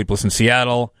Sleepless in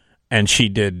Seattle, and she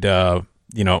did, of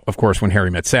course, When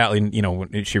Harry Met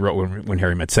Sally. She wrote When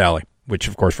Harry Met Sally, which,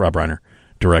 of course, Rob Reiner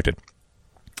directed.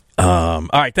 All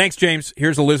right, thanks, James.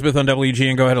 Here's Elizabeth on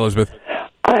WGN. Go ahead, Elizabeth.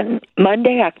 On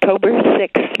Monday, October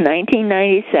 6th,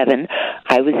 1997,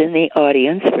 I was in the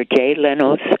audience for Jay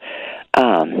Leno's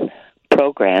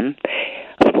program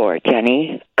for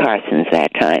Johnny Carson's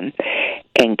that time.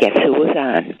 And guess who was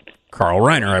on? Carl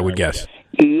Reiner, I would guess.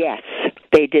 Yes.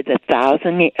 They did the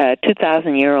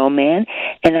 2,000-year-old man,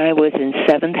 and I was in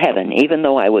seventh heaven. Even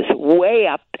though I was way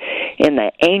up in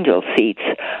the angel seats,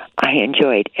 I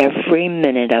enjoyed every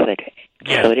minute of it.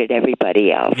 Yeah. So did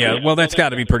everybody else. Yeah, well, that's got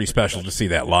to be pretty special to see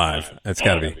that live. That's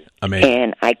got to be amazing.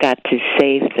 And I got to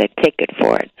save the ticket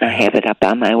for it. I have it up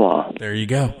on my wall. There you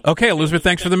go. Okay, Elizabeth,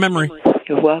 thanks for the memory.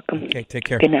 You're welcome. Okay, take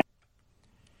care. Good night.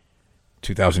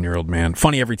 2,000-year-old man.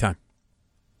 Funny every time.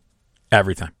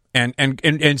 Every time.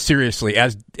 And seriously,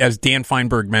 as Dan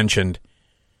Fienberg mentioned,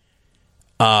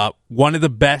 one of the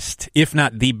best, if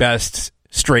not the best,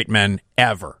 straight men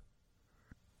ever,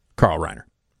 Carl Reiner.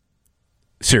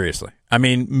 Seriously. I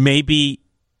mean, maybe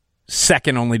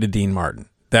second only to Dean Martin.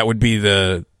 That would be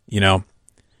but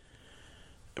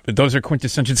those are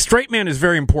quintessential. Straight man is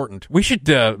very important. We should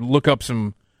look up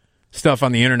some stuff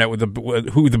on the internet with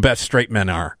who the best straight men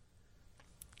are,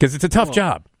 because it's a tough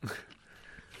job.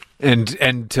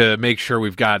 And to make sure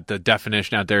we've got the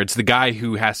definition out there, it's the guy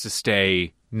who has to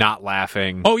stay not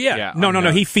laughing. Oh yeah, no.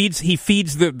 He feeds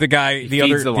the guy,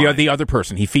 the other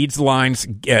person. He feeds the lines,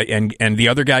 and the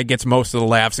other guy gets most of the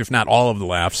laughs, if not all of the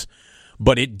laughs.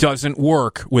 But it doesn't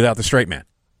work without the straight man.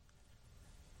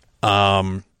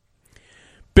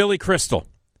 Billy Crystal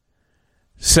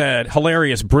said,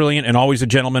 "Hilarious, brilliant, and always a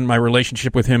gentleman. My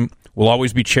relationship with him will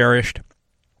always be cherished.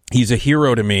 He's a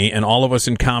hero to me, and all of us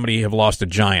in comedy have lost a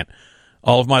giant.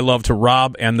 All of my love to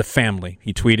Rob and the family."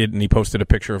 He tweeted, and he posted a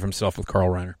picture of himself with Carl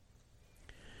Reiner.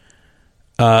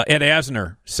 Ed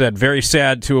Asner said, "Very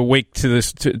sad to awake to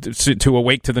this to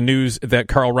awake to the news that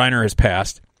Carl Reiner has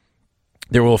passed.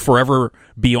 There will forever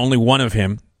be only one of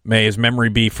him. May his memory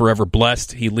be forever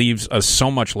blessed. He leaves us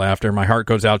so much laughter. My heart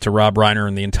goes out to Rob Reiner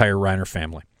and the entire Reiner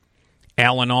family."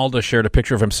 Alan Alda shared a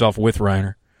picture of himself with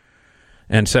Reiner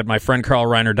and said, "My friend Carl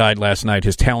Reiner died last night.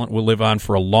 His talent will live on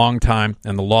for a long time,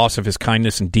 and the loss of his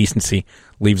kindness and decency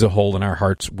leaves a hole in our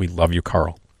hearts. We love you,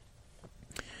 Carl."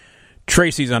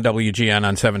 Tracy's on WGN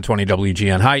on 720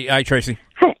 WGN. Hi, Tracy.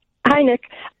 Hi, Nick.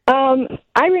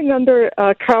 I remember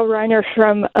Carl Reiner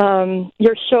from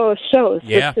your show of shows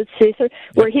with Sid Caesar,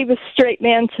 where he was straight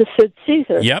man to Sid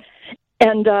Caesar. Yep.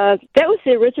 And that was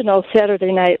the original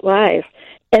Saturday Night Live.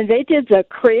 And they did the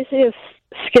craziest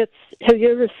skits. Have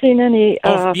you ever seen any?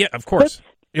 Yeah, of course. Clips?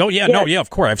 Oh yeah, yeah, no, yeah, of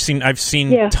course. I've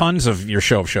seen tons of your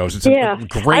show of shows. It's a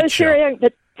great I was show. Very young,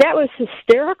 but that was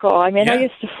hysterical. I mean, I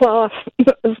used to fall off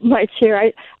my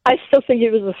chair. I still think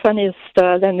it was the funniest.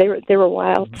 Then they were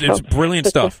wild. It's brilliant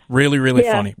stuff. Really, really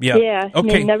funny. Yeah. Yeah.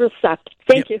 Okay. I mean, never stopped.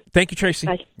 Thank you. Thank you, Tracy.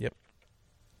 Bye. Yep.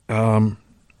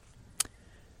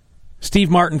 Steve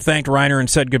Martin thanked Reiner and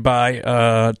said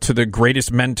goodbye to the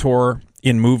greatest mentor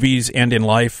in movies and in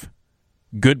life.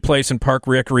 Good Place and Parks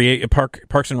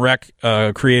and Rec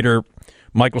creator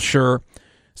Michael Schur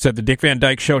said the Dick Van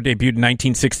Dyke Show debuted in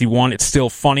 1961. It's still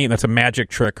funny, and that's a magic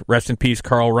trick. Rest in peace,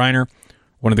 Carl Reiner,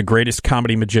 one of the greatest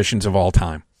comedy magicians of all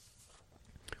time.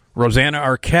 Rosanna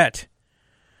Arquette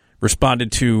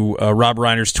responded to Rob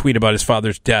Reiner's tweet about his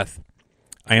father's death.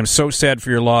 "I am so sad for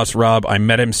your loss, Rob. I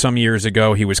met him some years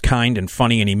ago. He was kind and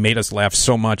funny, and he made us laugh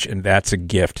so much, and that's a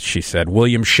gift," she said.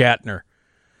 William Shatner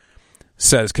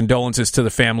says, "Condolences to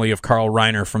the family of Carl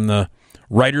Reiner. From the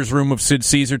writer's room of Sid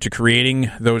Caesar to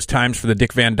creating those times for the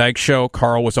Dick Van Dyke Show,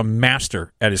 Carl was a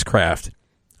master at his craft.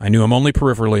 I knew him only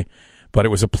peripherally, but it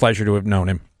was a pleasure to have known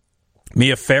him."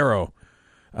 Mia Farrow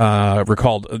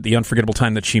recalled the unforgettable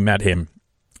time that she met him.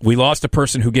 "We lost a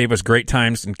person who gave us great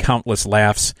times and countless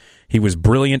laughs. He was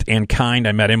brilliant and kind.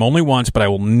 I met him only once, but I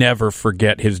will never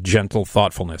forget his gentle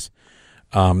thoughtfulness.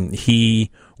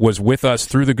 He was with us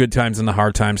through the good times and the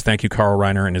hard times. Thank you, Carl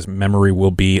Reiner, and his memory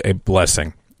will be a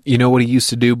blessing." You know what he used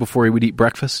to do before he would eat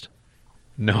breakfast?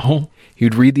 No.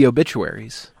 He'd read the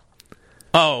obituaries.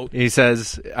 Oh. He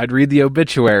says, I'd read the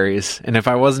obituaries, and if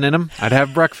I wasn't in them, I'd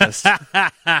have breakfast.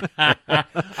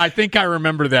 I think I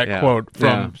remember that quote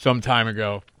from some time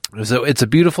ago. So it's a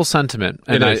beautiful sentiment.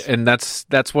 And It is. And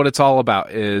that's what it's all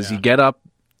about, is you get up,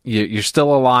 you're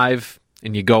still alive,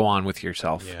 and you go on with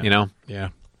yourself, you know? Yeah.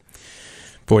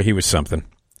 Boy, he was something.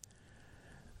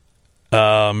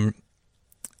 The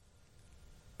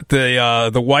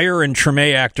Wire and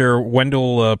Treme actor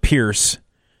Wendell Pierce,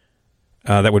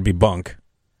 that would be Bunk,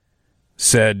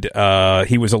 said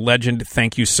he was a legend.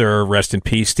 Thank you, sir. Rest in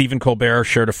peace. Stephen Colbert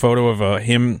shared a photo of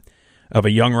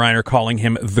a young Reiner, calling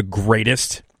him the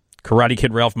greatest. Karate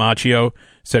Kid Ralph Macchio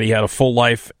said he had a full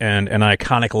life and an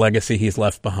iconic legacy he's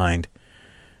left behind.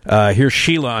 Here's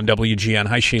Sheila on WGN.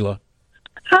 Hi, Sheila.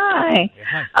 Hi.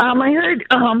 I heard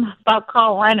about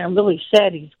Carl Reiner. I'm really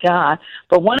sad he's gone.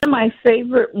 But one of my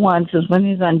favorite ones is when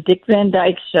he's on Dick Van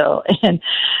Dyke's show, and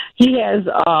he has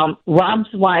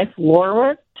Rob's wife,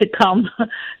 Laura, to come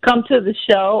to the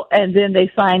show, and then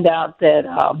they find out that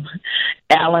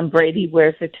Alan Brady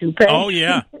wears a toupee. Oh,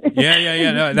 yeah.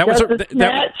 Yeah. No, that was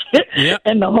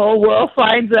and the whole world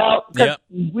finds out. Cause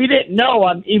we didn't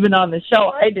know, even on the show,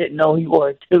 I didn't know he wore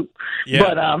a toupee. Yeah.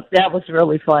 But that was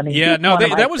really funny. Yeah, no,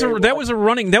 that was a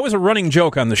running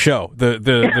joke on the show.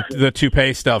 The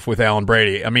toupee stuff with Alan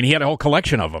Brady. I mean, he had a whole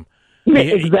collection of them.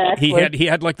 Exactly. He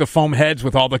had like the foam heads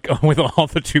with all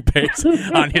the toupees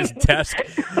on his desk.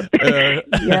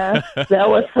 Yes, that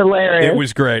was hilarious. It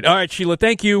was great. All right, Sheila,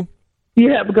 thank you.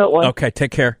 You have a good one. Okay,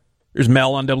 take care. There's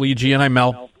Mel on WGN. Hi,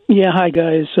 Mel. Yeah, hi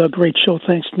guys. Great show.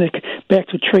 Thanks, Nick. Back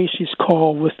to Tracy's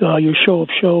call with your show of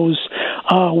shows.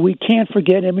 We can't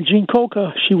forget Imogene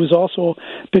Coca. She was also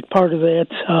a big part of that.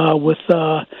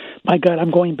 My God,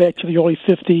 I'm going back to the early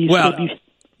 50s. Well,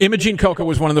 Imogene Coca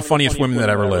was one of the funniest women that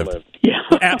ever lived. Yeah.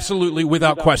 Absolutely,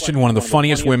 without question, one of the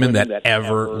funniest women that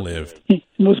ever lived.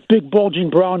 Those big bulging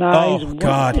brown eyes. Oh,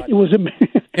 God. It was amazing.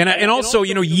 And also,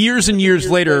 years and years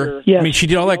later, I mean, she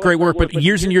did all that great work, but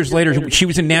years and years later, she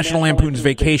was in National Lampoon's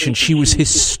Vacation. She was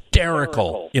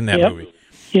hysterical in that movie.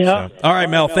 Yeah. So, all right,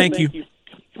 Mel, thank you.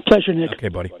 Pleasure, Nick. Okay,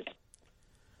 buddy.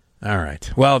 All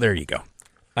right. Well, there you go.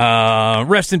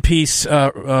 Rest in peace,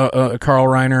 Carl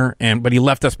Reiner, but he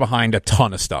left us behind a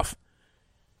ton of stuff.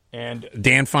 And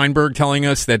Dan Fienberg telling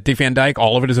us that Dick Van Dyke,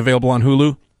 all of it is available on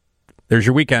Hulu. There's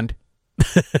your weekend.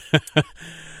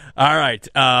 All right.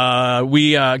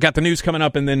 We got the news coming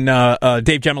up, and then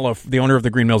Dave Jemilo, the owner of the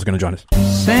Green Mill, is going to join us.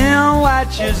 Sam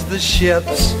watches the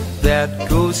ships that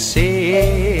go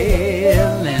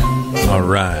sailing. All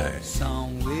right.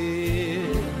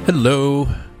 Hello.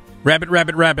 Rabbit,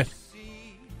 rabbit, rabbit.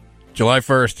 July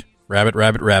 1st. Rabbit,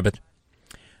 rabbit, rabbit.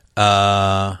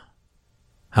 How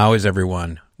is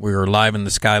everyone? We're live in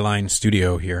the Skyline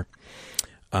studio here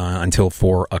until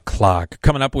 4 o'clock.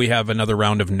 Coming up, we have another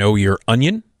round of Know Your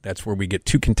Onion. That's where we get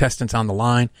two contestants on the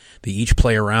line. They each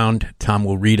play around. Tom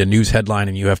will read a news headline,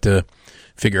 and you have to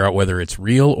figure out whether it's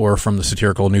real or from the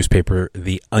satirical newspaper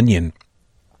The Onion.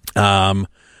 And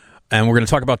we're going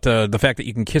to talk about the fact that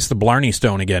you can kiss the Blarney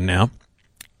Stone again now.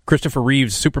 Christopher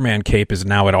Reeve's Superman cape is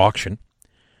now at auction.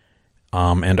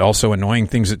 And also annoying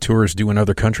things that tourists do in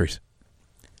other countries.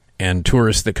 And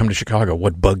tourists that come to Chicago,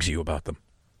 what bugs you about them?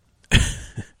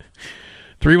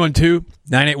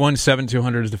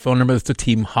 312-981-7200 is the phone number. That's the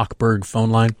Team Hochberg phone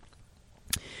line.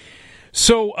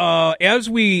 So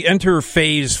as we enter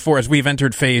phase 4, as we've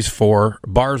entered phase 4,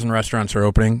 bars and restaurants are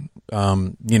opening.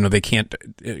 They can't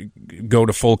go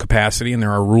to full capacity, and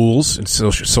there are rules and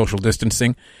social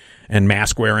distancing and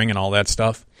mask wearing and all that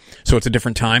stuff. So it's a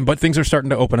different time, but things are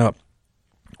starting to open up.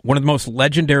 One of the most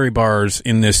legendary bars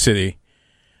in this city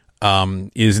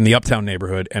is in the Uptown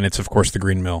neighborhood, and it's, of course, the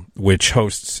Green Mill, which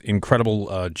hosts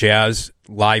incredible jazz,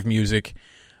 live music,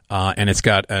 and it's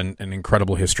got an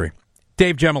incredible history.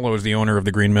 Dave Jemilo is the owner of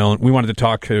the Green Mill. We wanted to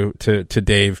talk to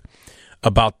Dave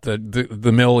about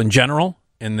the mill in general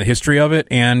and the history of it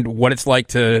and what it's like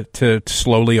to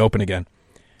slowly open again.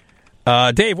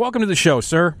 Dave, welcome to the show,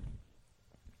 sir.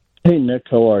 Hey, Nick,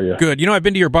 how are you? Good. I've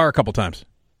been to your bar a couple times.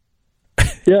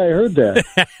 Yeah, I heard that.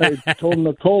 I told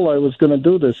Nicole I was going to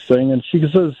do this thing, and she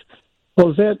says, well,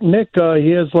 is that Nick?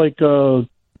 He has like a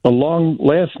long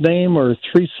last name or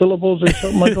 3 syllables or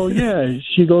something. I go, yeah.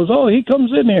 She goes, oh, he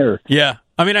comes in here. Yeah.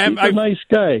 I mean, he's a nice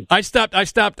guy. I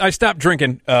stopped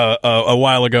drinking a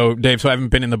while ago, Dave, so I haven't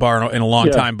been in the bar in a long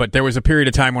time, but there was a period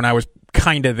of time when I was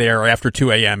kind of there after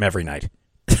 2 a.m. every night.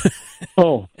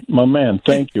 Oh, my man,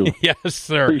 thank you. Yes,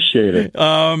 sir. Appreciate it.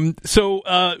 So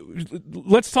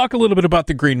let's talk a little bit about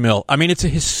the Green Mill. I mean, it's a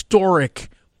historic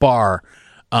bar.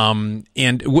 And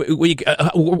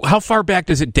how far back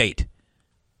does it date?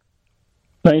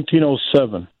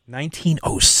 1907.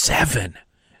 1907.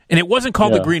 And it wasn't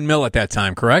called the Green Mill at that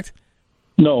time, correct?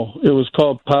 No, it was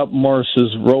called Pop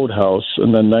Morse's Roadhouse,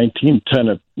 and then 1910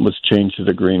 it was changed to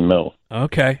the Green Mill.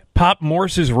 Okay. Pop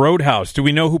Morse's Roadhouse. Do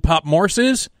we know who Pop Morse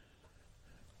is?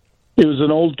 He was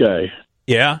an old guy.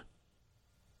 Yeah?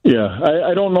 Yeah,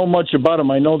 I don't know much about him.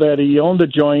 I know that he owned a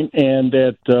joint and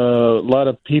that a lot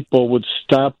of people would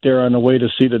stop there on the way to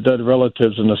see the dead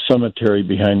relatives in the cemetery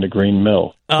behind the Green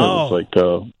Mill. Oh. It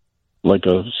was like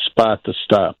a spot to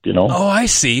stop, you know? Oh, I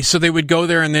see. So they would go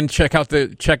there and then go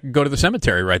to the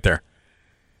cemetery right there.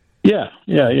 Yeah.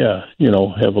 You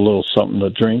know, have a little something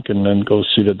to drink and then go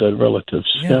see the dead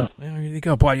relatives. Yeah. There you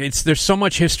go. Boy, there's so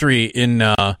much history in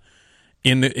the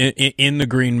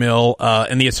Green Mill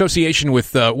and the association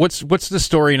with what's the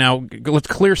story now? Let's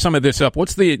clear some of this up.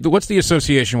 What's the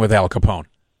association with Al Capone?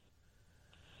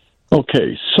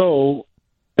 Okay, so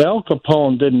Al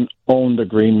Capone didn't own the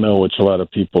Green Mill, which a lot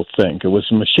of people think. It was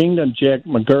Machine Gun Jack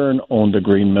McGurn owned the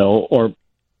Green Mill, or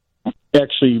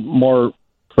actually more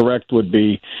correct would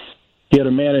be he had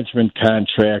a management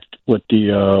contract with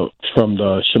from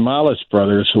the Jemilo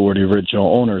brothers, who were the original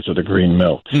owners of the Green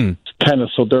Mill. Kind of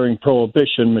so during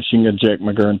Prohibition, Machine Gun Jack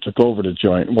McGurn took over the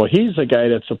joint. Well, he's the guy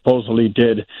that supposedly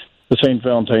did the St.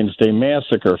 Valentine's Day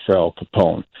Massacre for Al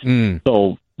Capone.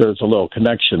 So there's a little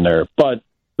connection there. But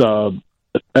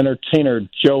entertainer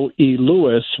Joe E.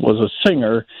 Lewis was a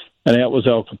singer, and that was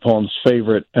Al Capone's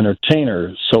favorite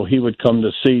entertainer. So he would come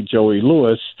to see Joey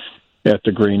Lewis at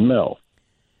the Green Mill.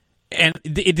 And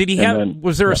did he have?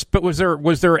 Was there Al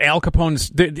Capone's?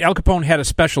 Al Capone had a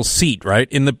special seat, right,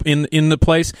 in the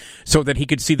place, so that he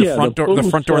could see the front door and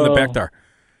the back door.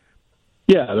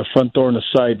 Yeah, the front door and the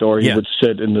side door. He would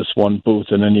sit in this one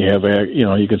booth, and then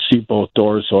you could see both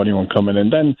doors, so anyone coming in.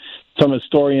 Then some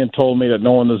historian told me that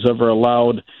no one was ever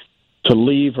allowed to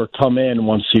leave or come in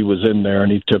once he was in there,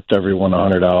 and he tipped everyone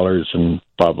 $100 and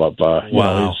blah blah blah.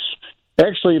 Wow, he's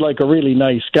actually like a really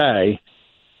nice guy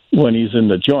when he's in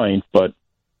the joint, but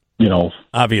you know,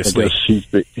 obviously I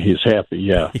guess he's happy.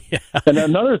 Yeah. And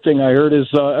another thing I heard is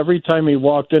every time he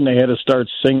walked in, they had to start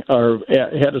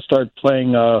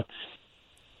playing.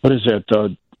 What is that?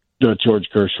 The George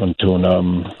Gershwin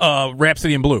tune?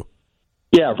 Rhapsody in Blue.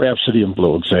 Yeah, Rhapsody in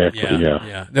Blue. Exactly.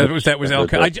 Yeah. That was Al.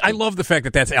 I love the fact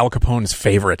that that's Al Capone's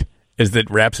favorite. Is that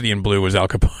Rhapsody in Blue was Al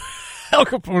Capone? Al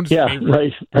Capone's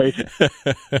favorite. Right.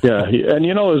 Yeah, and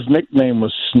you know his nickname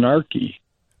was Snarky.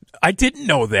 I didn't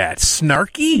know that.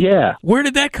 Snarky? Yeah. Where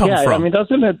did that come from? I mean,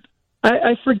 doesn't it?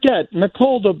 I forget.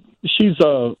 Nicole,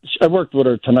 I worked with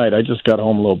her tonight. I just got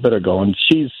home a little bit ago, and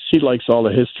she likes all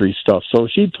the history stuff. So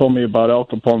she told me about Al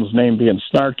Capone's name being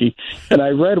Snarky, and I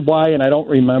read why, and I don't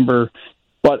remember.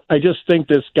 But I just think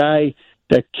this guy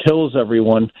that kills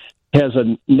everyone has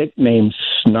a nickname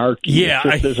Snarky. Yeah.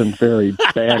 It just isn't very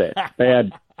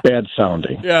bad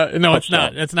sounding. Yeah, no, it's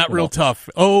not. It's not real tough.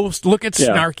 Oh, look at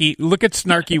Snarky. Look at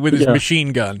Snarky with his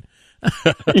machine gun.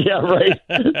 Yeah, right.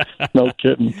 No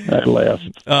kidding. I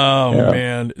laughed. Oh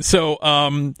man. So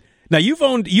now you've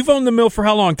owned the mill for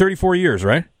how long? 34 years,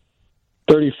 right?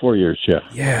 34 years, yeah.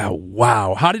 Yeah,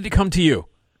 wow. How did it come to you?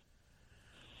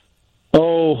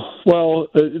 Oh, well,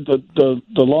 the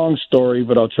long story,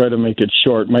 but I'll try to make it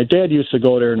short. My dad used to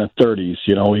go there in the 30s.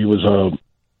 You know, he was a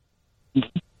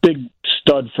big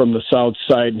stud from the South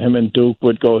Side, and him and Duke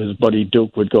would go, his buddy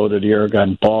Duke would go to the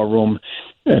Aragon Ballroom,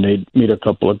 and they'd meet a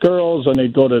couple of girls, and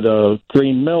they'd go to the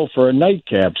Green Mill for a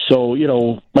nightcap. So, you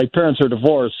know, my parents are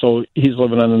divorced, so he's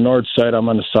living on the North Side, I'm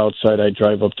on the South Side. I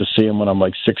drive up to see him when I'm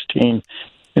like 16,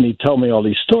 and he'd tell me all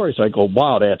these stories. I go,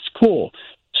 wow, that's cool.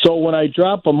 So when I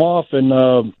drop him off in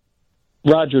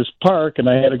Rogers Park, and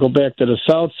I had to go back to the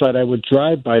South Side, I would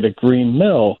drive by the Green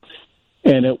Mill,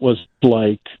 and it was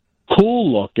like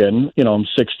cool looking. You know, I'm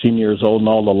 16 years old and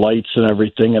all the lights and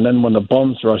everything. And then when the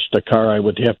bums rushed the car, I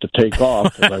would have to take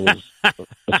off because I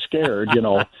was scared, you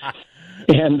know.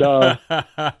 And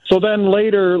so then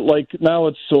later, like now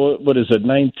it's, what is it,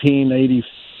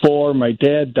 1984, my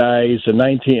dad dies in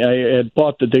I had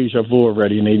bought the Deja Vu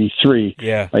already in 83.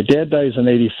 Yeah. My dad dies in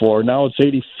 84. Now it's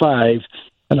 85.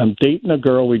 And I'm dating a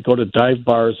girl. We go to dive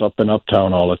bars up in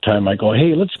Uptown all the time. I go,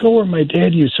 hey, let's go where my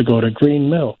dad used to go, to Green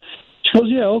Mill. She goes,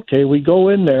 yeah, okay. We go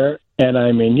in there, and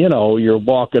I mean, you know, you're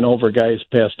walking over guys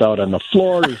passed out on the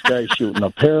floor. There's guys shooting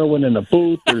up heroin in the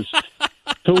booth. There's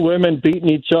two women beating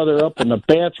each other up in the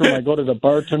bathroom. I go to the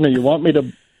bartender, you want me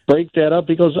to break that up?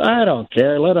 He goes, I don't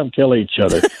care. Let them kill each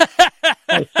other.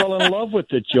 I fell in love with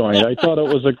the joint. I thought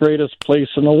it was the greatest place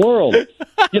in the world.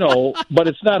 You know, but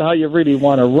it's not how you really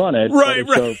want to run it. Right. It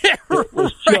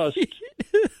was just,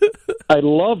 I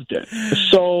loved it.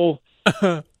 So,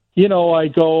 I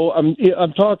go,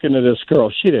 I'm talking to this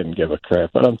girl. She didn't give a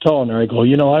crap, but I'm telling her, I go,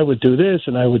 I would do this,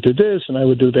 and I would do this, and I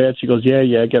would do that. She goes,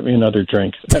 yeah, get me another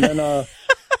drink. And then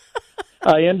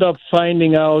I end up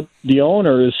finding out the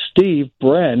owner is Steve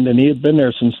Brend, and he had been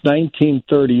there since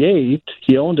 1938.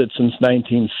 He owned it since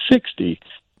 1960.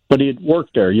 But he had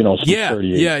worked there, since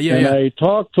 38. Yeah. And I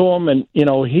talked to him, and,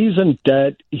 he's in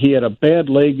debt. He had a bad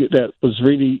leg that was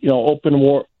really, open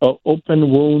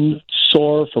wound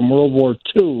sore from World War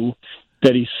II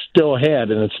that he still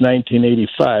had, and it's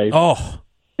 1985. Oh.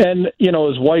 And,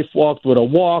 his wife walked with a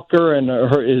walker, and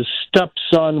his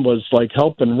stepson was,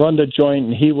 helping run the joint,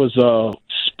 and he was a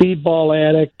speedball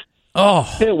addict. Oh,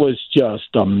 it was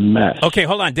just a mess. Okay,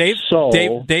 hold on, Dave.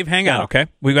 Dave, hang on. Okay,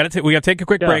 we got to take a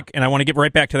quick break, and I want to get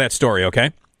right back to that story.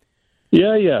 Okay.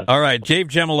 Yeah. All right, Dave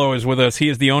Jemilo is with us. He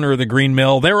is the owner of the Green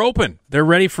Mill. They're open. They're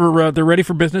ready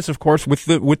for business, of course, with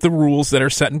the rules that are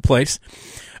set in place,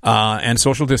 and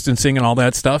social distancing and all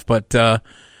that stuff. But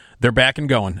they're back and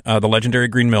going. The legendary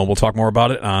Green Mill. We'll talk more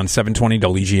about it on 720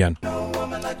 WGN.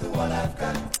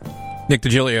 Nick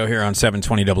Digilio here on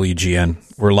 720 WGN.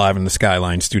 We're live in the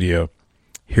Skyline studio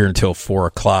here until 4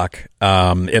 o'clock.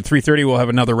 At 3:30, we'll have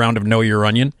another round of Know Your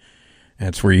Onion.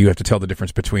 That's where you have to tell the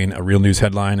difference between a real news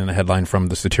headline and a headline from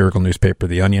the satirical newspaper,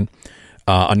 The Onion.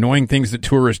 Annoying things that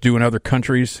tourists do in other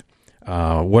countries.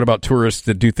 What about tourists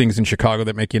that do things in Chicago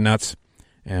that make you nuts?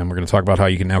 And we're going to talk about how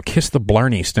you can now kiss the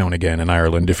Blarney Stone again in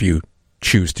Ireland if you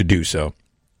choose to do so.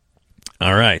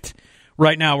 All right.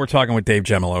 Right now, we're talking with Dave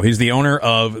Jemilo. He's the owner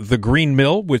of the Green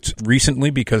Mill, which recently,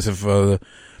 because of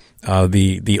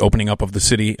the opening up of the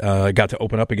city, got to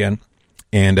open up again.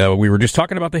 And we were just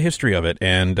talking about the history of it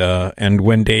and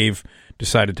when Dave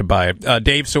decided to buy it.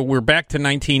 Dave, so we're back to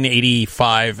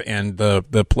 1985, and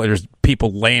there's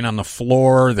people laying on the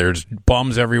floor. There's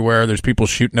bums everywhere. There's people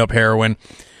shooting up heroin.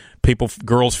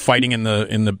 Girls fighting in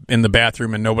the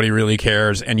bathroom, and nobody really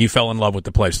cares. And you fell in love with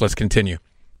the place. Let's continue.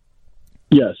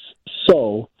 Yes.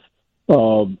 So,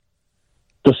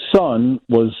 the son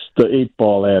was the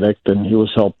 8-ball addict, and he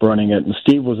was help running it, and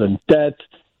Steve was in debt,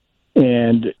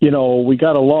 and, we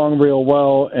got along real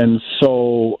well, and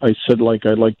so I said,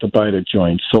 I'd like to buy the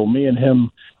joint. So me and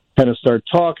him kind of started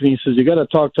talking. He says, you got to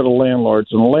talk to the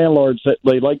landlords, and the landlords,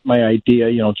 they liked my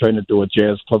idea, trying to do a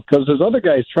jazz club, because there's other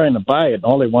guys trying to buy it, and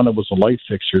all they wanted was the light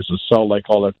fixtures to sell,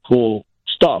 all that cool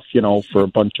stuff, for a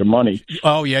bunch of money.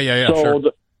 Oh, yeah, so sure.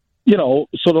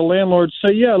 So the landlords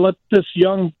say, yeah, let this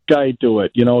young guy do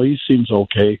it. He seems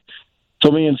okay.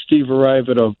 So me and Steve arrive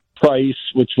at a price,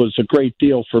 which was a great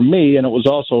deal for me, and it was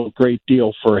also a great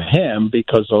deal for him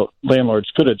because the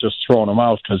landlords could have just thrown him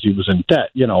out because he was in debt,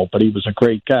 but he was a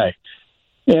great guy.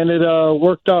 And it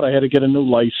worked out. I had to get a new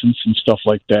license and stuff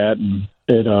like that, and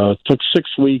it took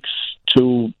 6 weeks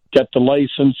to get the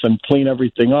license and clean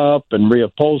everything up and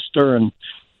reupholster and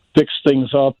fix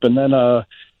things up, and then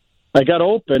I got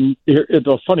open.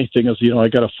 The funny thing is, I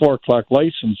got a 4 o'clock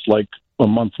license a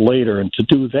month later, and to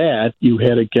do that, you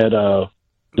had to get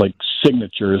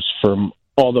signatures from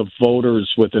all the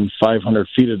voters within 500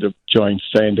 feet of the joint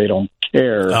saying they don't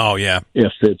care. Oh, yeah.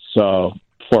 If it's 4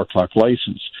 o'clock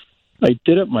license. I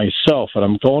did it myself, and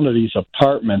I'm going to these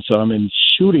apartments, and I'm in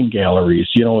shooting galleries.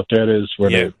 You know what that is,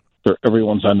 where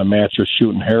everyone's on the mattress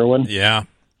shooting heroin? Yeah.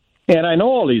 And I know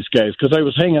all these guys because I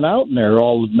was hanging out in there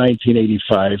all of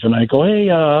 1985. And I go, hey,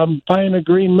 I'm buying a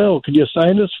Green Mill. Could you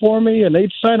sign this for me? And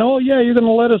they'd sign, oh, yeah, you're going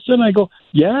to let us in? I go,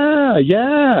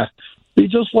 yeah. Be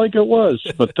just like it was.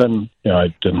 But then,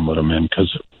 I didn't let them in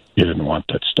because you didn't want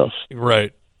that stuff.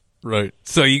 Right.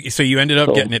 So you ended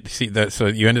up getting it. So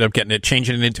you ended up getting it,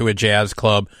 changing it into a jazz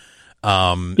club.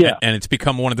 And it's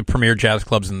become one of the premier jazz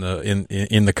clubs in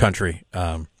the country,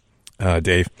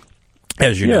 Dave.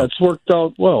 As you know. It's worked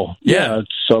out well. Yeah,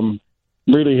 I'm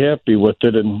really happy with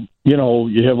it. And,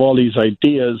 you have all these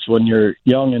ideas when you're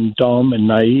young and dumb and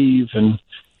naive, and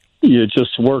you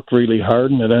just work really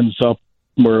hard, and it ends up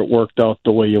where it worked out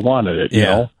the way you wanted it, you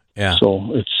know? Yeah.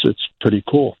 So it's pretty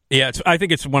cool. Yeah, I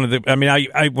think it's one of the. I mean,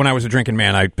 I when I was a drinking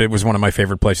man, it was one of my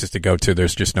favorite places to go to.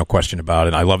 There's just no question about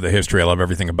it. I love the history. I love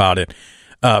everything about it.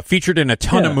 Featured in a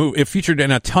ton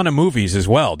of movies as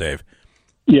well, Dave.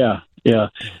 Yeah.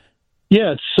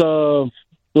 It's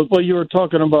well, you were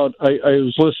talking about. I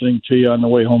was listening to you on the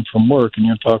way home from work, and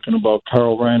you're talking about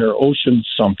Carl Reiner, Ocean's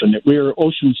something.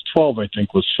 Ocean's 12, I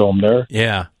think, was filmed there.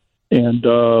 Yeah, and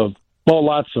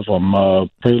lots of them.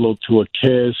 Prelude to a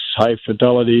Kiss, High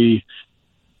Fidelity.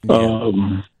 Yeah.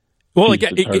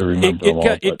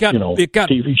 It got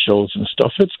TV shows and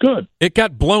stuff. It's good. It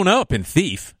got blown up in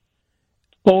Thief.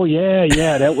 Oh,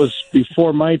 yeah, that was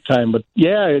before my time. But,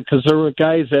 yeah, because there were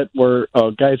guys that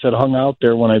hung out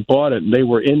there when I bought it, and they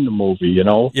were in the movie, you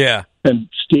know? Yeah. And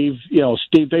Steve,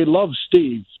 they love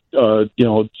Steve,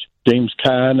 James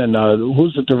Caan, and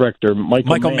who's the director?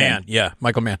 Michael Mann. Yeah,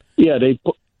 Michael Mann. Yeah, they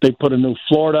put a new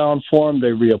floor down for him. They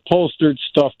reupholstered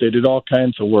stuff. They did all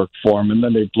kinds of work for him, and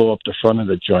then they blew up the front of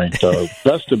the joint.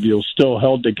 Vestibule still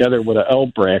held together with an L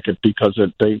bracket because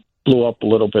they blew up a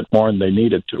little bit more than they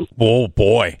needed to. Oh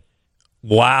boy!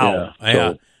 Wow.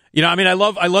 Yeah. So,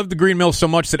 I love the Green Mill so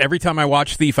much that every time I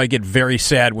watch Thief, I get very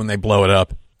sad when they blow it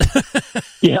up.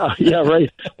 yeah,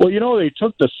 right. Well, they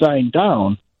took the sign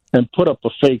down and put up a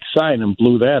fake sign and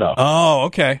blew that up. Oh,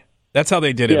 okay. That's how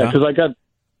they did it. Yeah, because I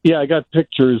got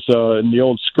pictures in the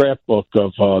old scrapbook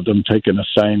of them taking a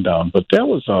sign down. But that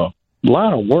was a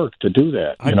lot of work to do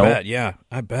that. I bet. Yeah,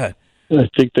 I bet. I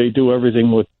think they do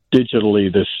everything with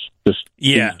digitally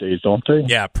these days, don't they?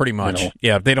 Yeah, pretty much.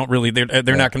 Yeah, they don't really. They're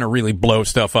not going to really blow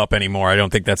stuff up anymore. I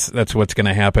don't think that's what's going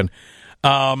to happen.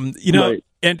 Right.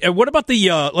 And what about the?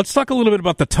 Let's talk a little bit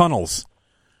about the tunnels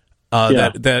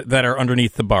that are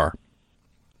underneath the bar.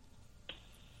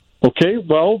 Okay,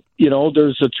 well,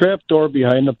 there's a trap door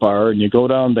behind the bar, and you go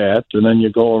down that, and then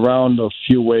you go around a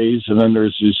few ways, and then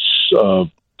there's these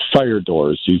fire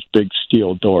doors, these big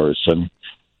steel doors, and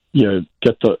you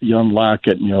unlock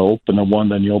it, and you open the one,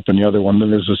 then you open the other one,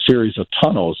 then there's a series of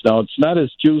tunnels. Now, it's not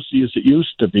as juicy as it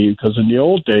used to be, because in the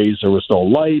old days, there was no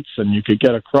lights, and you could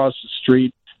get across the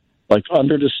street, like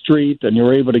under the street, and you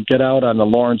were able to get out on the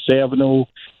Lawrence Avenue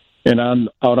and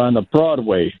out on the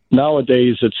Broadway.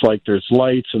 Nowadays, it's like there's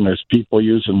lights and there's people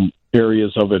using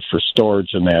areas of it for storage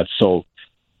and that. So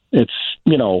it's,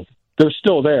 they're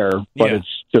still there, but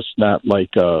it's just not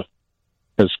like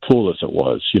as cool as it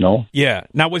was, Yeah.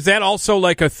 Now, was that also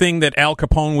like a thing that Al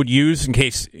Capone would use in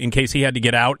case he had to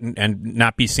get out and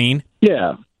not be seen?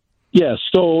 Yeah. Yeah.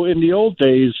 So in the old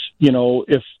days,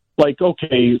 if,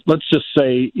 okay, let's just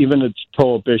say even it's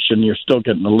prohibition, you're still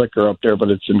getting the liquor up there, but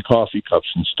it's in coffee cups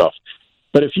and stuff.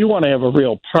 But if you want to have a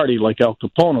real party like Al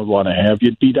Capone would want to have,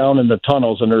 you'd be down in the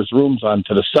tunnels and there's rooms on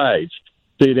to the sides.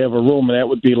 So you'd have a room, and that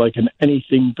would be like an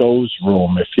anything goes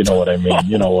room, if you know what I mean.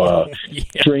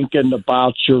 Drinking,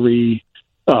 debauchery,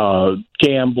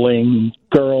 gambling,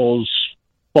 girls,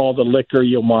 all the liquor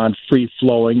you want, free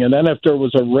flowing. And then if there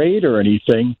was a raid or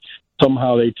anything,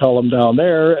 somehow they tell them down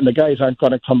there, and the guys aren't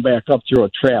going to come back up through a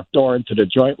trap door into the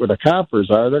joint where the coppers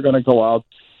are. They're going to go out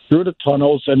through the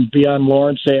tunnels and be on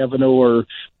Lawrence Avenue or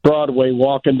Broadway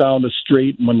walking down the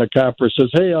street. And when the copper says,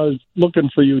 "Hey, I was looking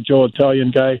for you, Joe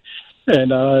Italian guy," and,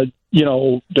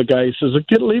 the guy says,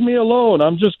 "Leave me alone.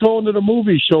 I'm just going to the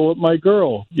movie show with my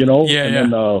girl,"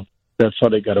 Then that's how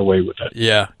they got away with it.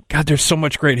 Yeah. God, there's so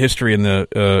much great history in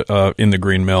the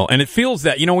Green Mill, and it feels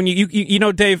that when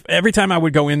you Dave, every time I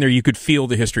would go in there, you could feel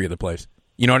the history of the place.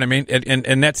 You know what I mean?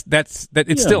 And that's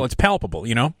it's still it's palpable.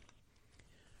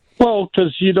 Well,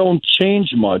 because you don't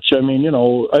change much. I mean,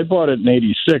 I bought it in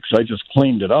 '86. I just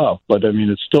cleaned it up, but I mean,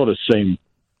 it's still the same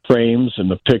frames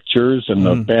and the pictures and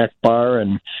the back bar,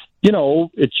 and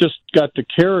it just got the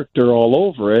character all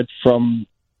over it from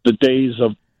the days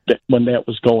of when that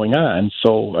was going on.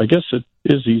 So I guess it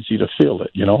is easy to feel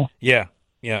it, Yeah,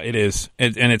 it is,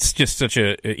 and it's just such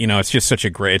a such a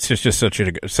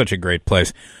great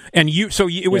place. And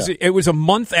it was a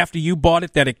month after you bought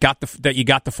it that you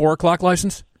got the 4 o'clock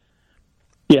license.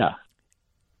 Yeah,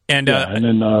 and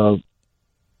then go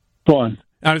on.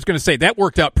 I was going to say that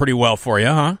worked out pretty well for you,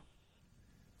 huh?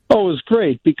 Oh, it was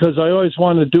great because I always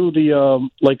wanted to do the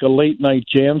like a late night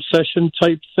jam session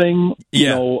type thing.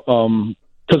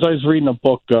 Because I was reading a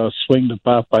book, Swing the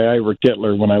Bop by Ira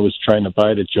Gittler, when I was trying to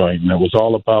buy the joint, and it was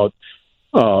all about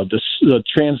the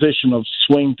transition of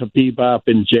swing to bebop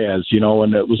and jazz,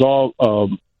 and it was all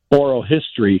oral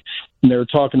history. And they were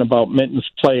talking about Minton's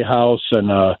Playhouse and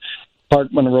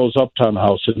Park Monroe's Uptown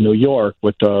House in New York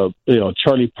with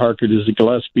Charlie Parker, Dizzy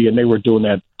Gillespie, and they were doing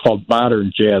that called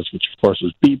modern jazz, which of course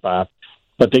was bebop,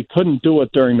 but they couldn't do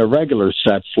it during the regular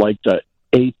sets like the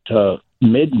 8 to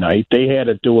midnight. They had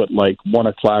to do it like 1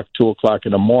 o'clock, 2 o'clock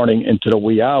in the morning into the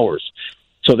wee hours.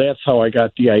 So that's how I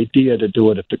got the idea to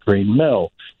do it at the Green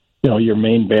Mill. Your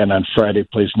main band on Friday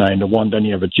plays 9 to 1, then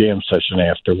you have a jam session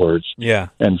afterwards. Yeah.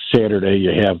 And Saturday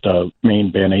you have the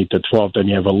main band 8 to 12, then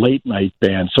you have a late night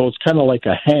band. So it's kind of like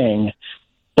a hang,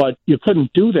 but you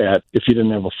couldn't do that if you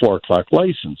didn't have a 4 o'clock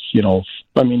license.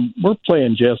 I mean, we're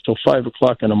playing jazz till 5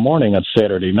 o'clock in the morning on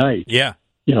Saturday night. Yeah.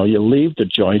 You leave the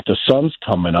joint, the sun's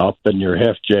coming up, and you're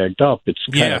half jagged up. It's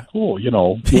kind of cool.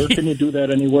 Where can you do that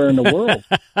anywhere in the world?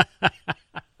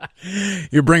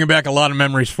 You're bringing back a lot of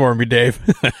memories for me, Dave.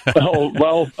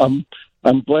 Well, I'm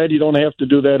I'm glad you don't have to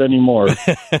do that anymore.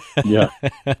 Yeah.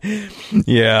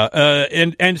 Yeah.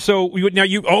 And so, now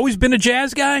you've always been a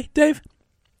jazz guy, Dave?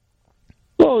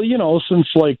 Well, since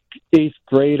like 8th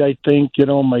grade, I think,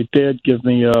 my dad gave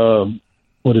me, the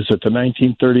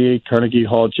 1938 Carnegie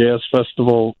Hall Jazz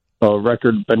Festival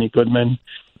record, Benny Goodman.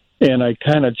 And I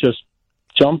kind of just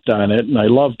jumped on it, and I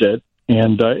loved it.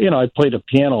 And, I played a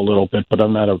piano a little bit, but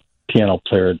I'm not a piano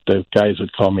player. The guys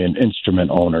would call me an instrument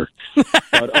owner.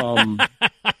 But,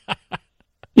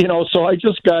 so I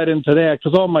just got into that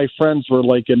because all my friends were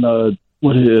like in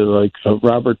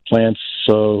Robert Plant's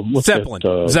Zeppelin,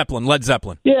 Led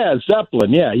Zeppelin. Yeah,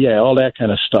 Zeppelin. Yeah, all that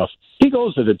kind of stuff. He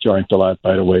goes to the joint a lot,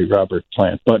 by the way, Robert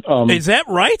Plant. But is that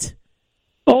right?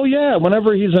 Oh yeah,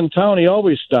 whenever he's in town, he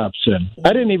always stops in.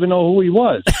 I didn't even know who he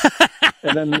was,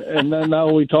 and then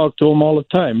now we talk to him all the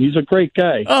time. He's a great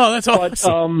guy. Oh, that's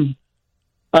awesome.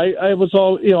 But, I was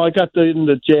all I got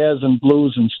into jazz and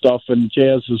blues and stuff, and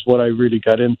jazz is what I really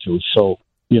got into. So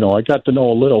I got to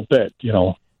know a little bit.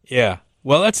 Yeah.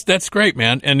 Well, that's great,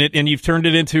 man, and you've turned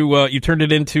it into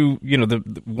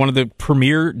the one of the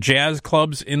premier jazz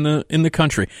clubs in the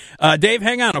country. Dave,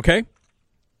 hang on, okay?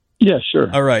 Yeah, sure.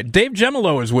 All right, Dave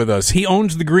Jemilo is with us. He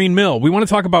owns the Green Mill. We want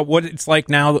to talk about what it's like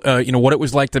now. What it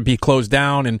was like to be closed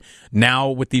down, and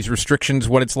now with these restrictions,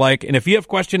 what it's like. And if you have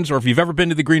questions, or if you've ever been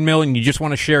to the Green Mill and you just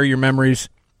want to share your memories,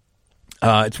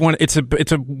 it's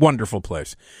a wonderful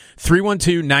place.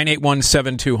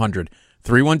 312-981-7200.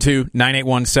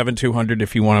 312-981-7200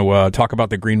 if you want to talk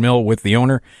about the Green Mill with the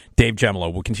owner, Dave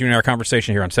Jemilo. We'll continue our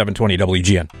conversation here on 720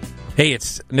 WGN. Hey,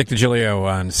 it's Nick Digilio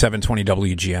on 720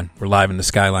 WGN. We're live in the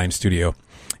Skyline studio,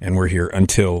 and we're here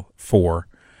until 4,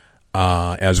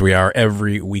 as we are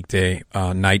every weekday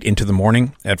night into the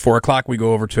morning. At 4 o'clock, we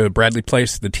go over to Bradley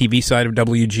Place, the TV side of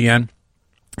WGN,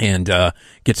 and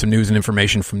get some news and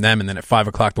information from them. And then at 5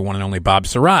 o'clock, the one and only Bob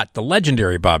Surratt, the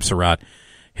legendary Bob Surratt,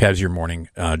 has your morning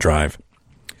drive.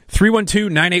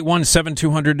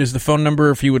 312-981-7200 is the phone number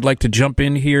if you would like to jump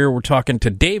in here. We're talking to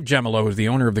Dave Jemilo, who's the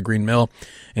owner of the Green Mill.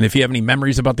 And if you have any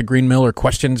memories about the Green Mill or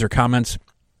questions or comments,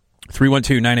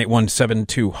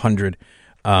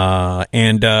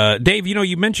 312-981-7200. Dave,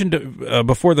 you mentioned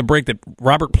before the break that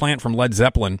Robert Plant from Led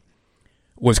Zeppelin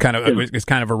is kind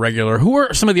of a regular. Who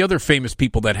are some of the other famous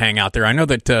people that hang out there? I know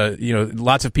that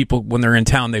lots of people, when they're in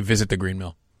town, they visit the Green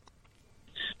Mill.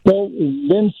 Well,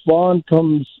 Vince Vaughn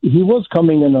he was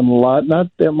coming in a lot, not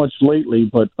that much lately,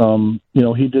 but,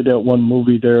 he did that one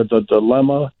movie there, The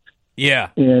Dilemma. Yeah.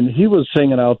 And he was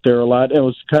hanging out there a lot. It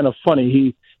was kind of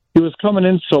funny. He was coming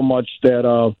in so much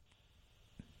that,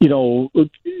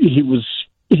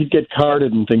 he'd get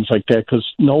carded and things like that because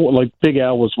Big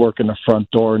Al was working the front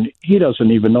door and he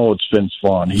doesn't even know it's Vince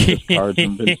Vaughn. He just cards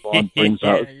and Vince Vaughn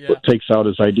takes out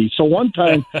his ID. So one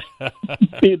time,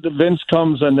 Vince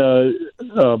comes and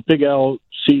Big Al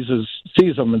sees him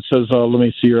and says, "Let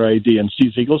me see your ID." And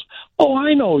he goes, "Oh,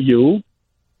 I know you.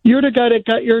 You're the guy that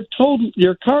got your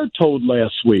car towed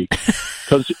last week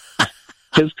because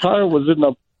his car was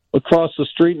across the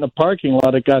street in the parking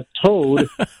lot. It got towed,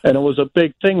 and it was a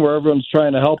big thing where everyone's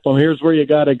trying to help him. Here's where you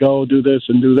got to go, do this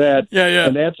and do that." Yeah.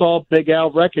 And that's all Big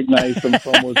Al recognized him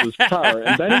from was his car.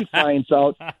 And then he finds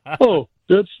out, oh,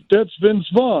 that's Vince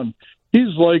Vaughn.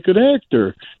 He's like an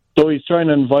actor. So he's trying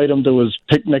to invite him to his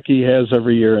picnic he has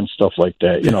every year and stuff like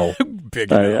that.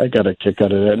 I got a kick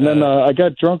out of that. And then I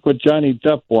got drunk with Johnny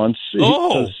Depp once.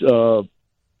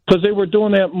 Because they were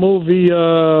doing that movie,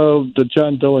 the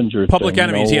John Dillinger Public thing,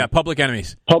 Enemies, yeah, Public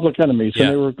Enemies. Public Enemies, yeah.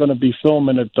 And they were going to be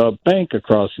filming at the bank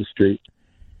across the street.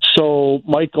 So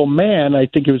Michael Mann, I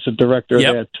think he was the director of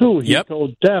that too, he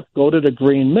told Depp, go to the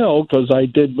Green Mill because I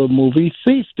did the movie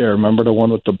Thief there. Remember the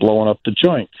one with the blowing up the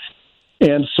joint?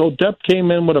 And so Depp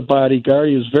came in with a bodyguard.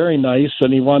 He was very nice,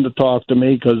 and he wanted to talk to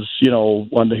me because,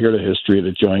 wanted to hear the history of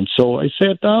the joint. So I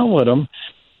sat down with him.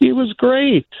 He was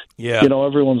great. Yeah.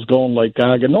 Everyone's going like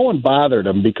gaga. No one bothered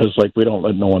him because, we don't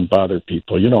let no one bother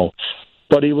people,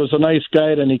 But he was a nice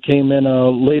guy, and he came in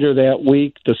later that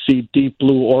week to see Deep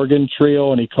Blue Organ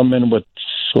Trio, and he come in with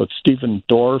Stephen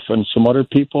Dorff and some other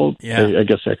people. Yeah. I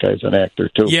guess that guy's an actor,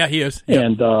 too. Yeah, he is. Yeah.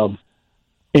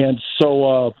 And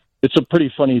so it's a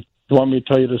pretty funny... You want me to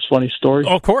tell you this funny story?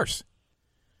 Oh, of course.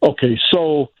 Okay,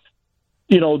 so,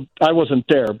 I wasn't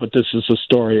there, but this is a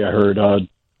story I heard.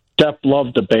 Depp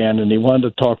loved the band, and he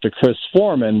wanted to talk to Chris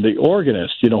Foreman, the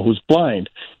organist, who's blind.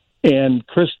 And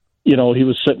Chris, he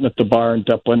was sitting at the bar, and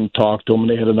Depp went and talked to him, and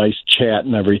they had a nice chat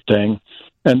and everything.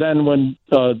 And then when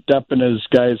Depp and his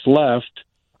guys left,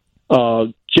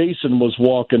 Jason was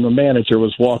walking, the manager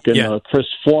was walking Chris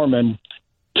Foreman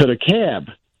to the cab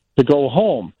to go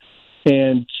home.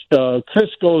 And Chris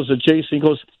goes to Jason, he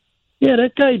goes, yeah,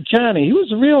 that guy Johnny, he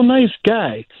was a real nice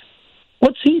guy.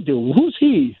 What's he do? Who's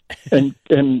he? And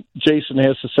Jason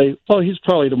has to say, well, he's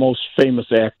probably the most famous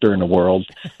actor in the world.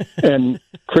 And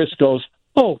Chris goes,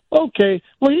 oh, okay,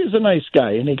 well, he's a nice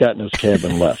guy. And he got in his cab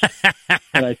and left.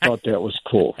 And I thought that was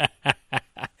cool.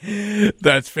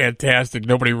 That's fantastic.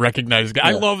 Nobody recognized. Yeah.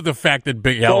 I love the fact that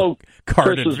Big Al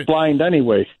Chris is blind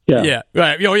anyway. Yeah,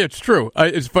 right. Oh, yeah, it's true.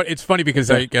 It's funny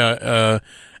because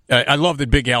I love that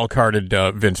Big Al carded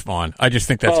Vince Vaughn. I just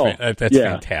think that's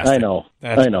fantastic. I know.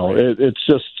 It's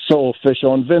just so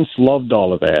official, and Vince loved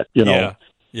all of that. You know,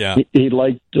 he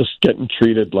liked just getting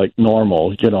treated like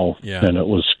normal. You know, and it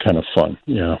was kind of fun.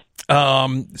 Yeah.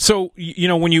 So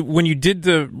when you did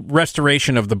the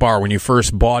restoration of the bar when you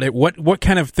first bought it, what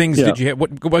kind of things did you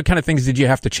what kind of things did you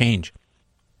have to change?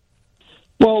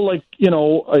 Well,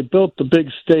 I built the big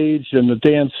stage and the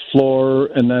dance floor,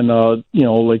 and then,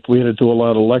 we had to do a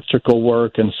lot of electrical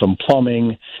work and some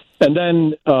plumbing, and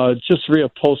then just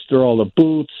reupholster all the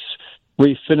booths,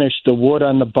 refinish the wood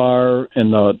on the bar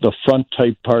and the front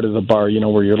type part of the bar,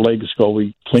 where your legs go.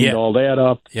 We cleaned all that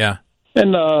up. Yeah.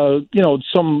 And,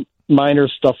 some minor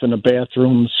stuff in the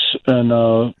bathrooms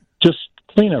and just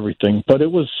clean everything. But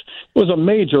it was a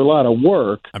lot of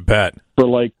work. I bet.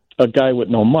 For, a guy with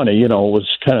no money, it was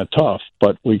kind of tough,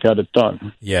 but we got it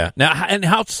done. Yeah. Now, and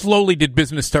how slowly did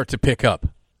business start to pick up?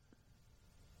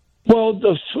 Well,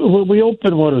 we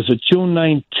opened, June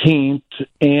 19th,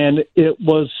 and it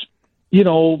was,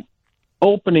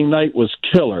 opening night was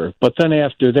killer, but then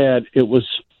after that, it was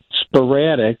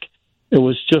sporadic. It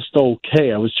was just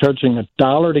okay. I was charging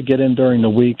 $1 to get in during the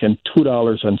week and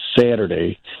 $2 on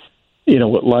Saturday.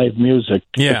 With live music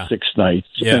for 6 nights.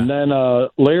 Yeah. And then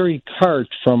Larry Cart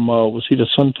from, was he the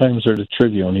Sun-Times or the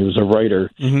Tribune? He was a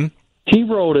writer. Mm-hmm. He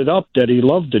wrote it up that he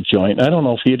loved the joint. I don't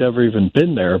know if he'd ever even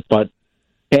been there, but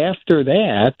after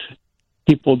that,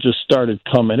 people just started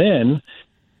coming in,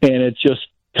 and it just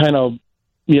kind of,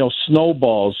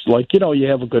 snowballs. You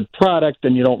have a good product,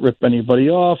 and you don't rip anybody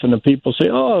off, and the people say,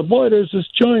 oh, boy, there's this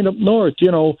joint up north,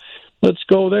 let's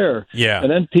go there. Yeah.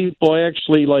 And then people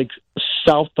actually,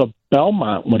 south of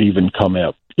Belmont would even come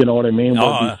up. You know what I mean?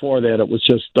 Well, before that, it was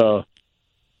just,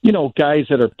 guys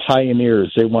that are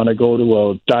pioneers. They want to go to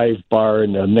a dive bar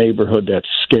in a neighborhood that's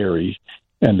scary,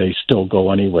 and they still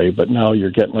go anyway. But now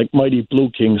you're getting, Mighty Blue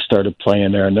King started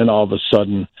playing there, and then all of a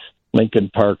sudden,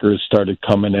 Lincoln Parkers started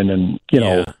coming in, and,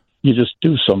 you just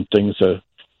do some things to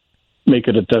make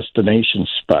it a destination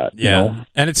spot. Yeah,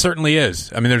 and it certainly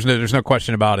is. I mean, there's no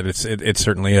question about it. It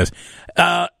certainly is.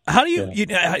 How do you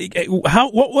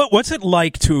what's it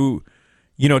like to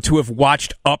have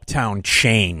watched Uptown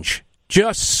change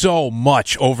just so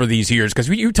much over these years? Because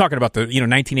you were talking about the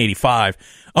 1985,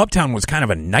 Uptown was kind of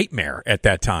a nightmare at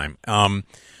that time.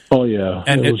 Oh yeah,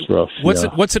 and it was rough.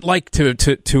 What's it like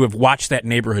to have watched that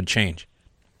neighborhood change?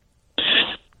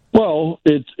 Well,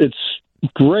 it's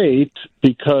great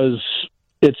because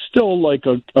it's still like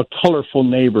a colorful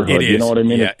neighborhood. You know what I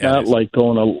mean? Yeah, it's not like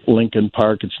going to Lincoln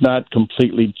Park. It's not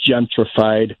completely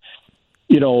gentrified,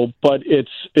 but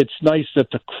it's nice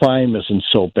that the crime isn't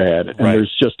so bad. And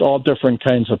there's just all different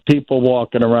kinds of people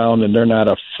walking around, and they're not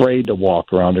afraid to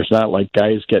walk around. There's not like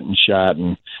guys getting shot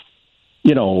and,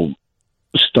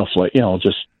 stuff like,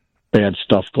 just bad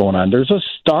stuff going on. There's a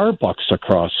Starbucks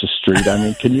across the street. I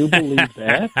mean, can you believe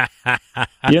that?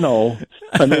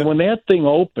 When that thing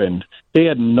opened, they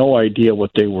had no idea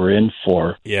what they were in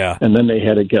for. Yeah. And then they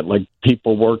had to get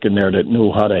people working there that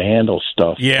knew how to handle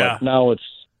stuff. Yeah. But now it's,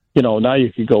 now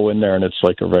you could go in there and it's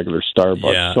like a regular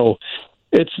Starbucks. Yeah. So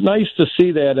it's nice to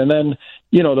see that. And then,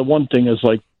 the one thing is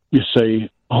you say,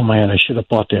 oh man, I should have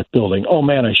bought that building. Oh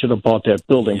man, I should have bought that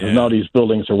building, because now these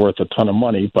buildings are worth a ton of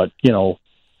money, but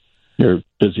you're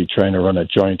busy trying to run a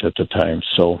joint at the time.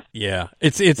 So yeah,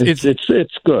 it's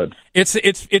good.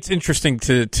 It's interesting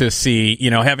to see,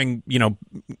 having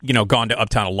gone to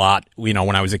Uptown a lot. When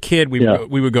I was a kid, we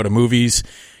would go to movies,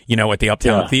 at the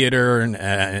Uptown Theater and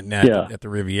at the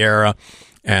Riviera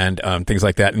and things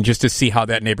like that, and just to see how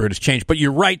that neighborhood has changed. But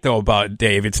you're right though about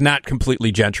Dave. It's not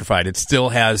completely gentrified. It still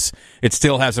has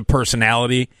a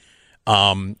personality,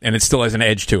 and it still has an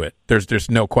edge to it. There's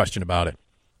no question about it.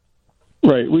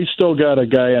 Right. We still got a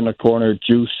guy in the corner,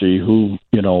 Juicy, who,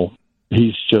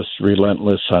 he's just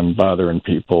relentless on bothering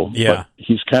people. Yeah. But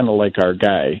he's kind of like our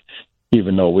guy,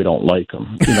 even though we don't like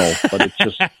him, but it's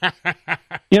just,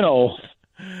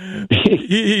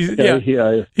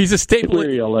 he's a staple. We're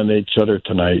yelling at each other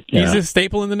tonight. He's a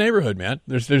staple in the neighborhood, man.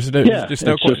 There's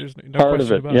no question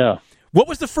about it. What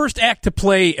was the first act to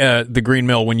play the Green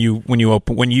Mill when you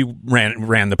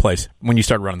ran the place, when you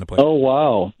started running the place? Oh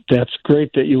wow, that's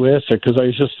great that you asked it, because I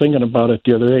was just thinking about it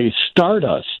the other day.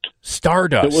 Stardust.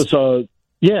 Stardust. It was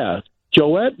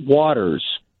Joette Waters.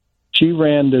 She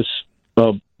ran this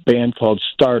band called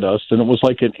Stardust, and it was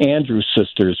like an Andrews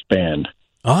Sisters band.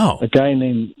 Oh. A guy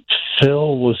named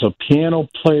Phil was a piano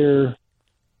player,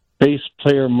 bass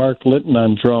player, Mark Litton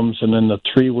on drums, and then the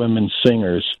three women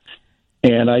singers.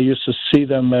 And I used to see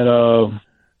them at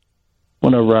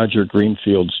one of Roger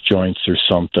Greenfield's joints or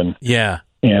something. Yeah.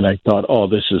 And I thought, oh,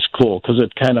 this is cool, because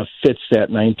it kind of fits that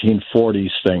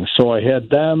 1940s thing. So I had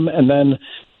them, and then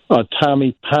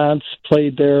Tommy Ponce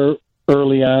played there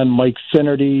early on, Mike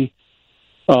Finnerty,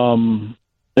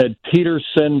 Ed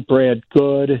Peterson, Brad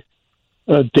Good,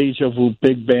 Deja Vu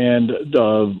Big Band,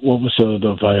 what was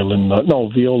the violin?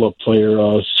 Viola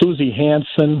player, Susie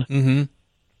Hansen. Mm-hmm.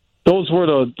 Those were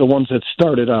the ones that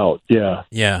started out, yeah.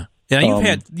 Yeah.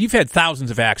 Yeah, you've had thousands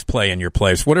of acts play in your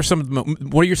place. What are some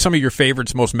of your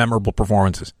favorites, most memorable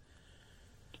performances?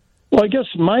 Well, I guess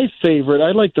my favorite,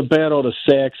 I like the Battle of the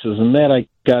Saxes, and that I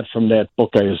got from that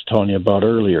book I was telling you about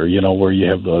earlier, where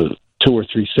you have the 2 or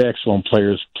 3 saxophone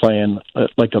players playing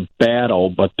like a battle,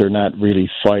 but they're not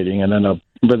really fighting, and then a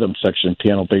rhythm section,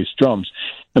 piano, bass, drums.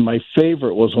 And my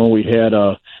favorite was when we had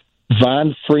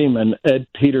Von Freeman, Ed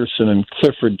Peterson, and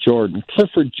Clifford Jordan.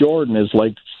 Clifford Jordan is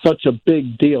like such a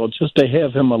big deal. Just to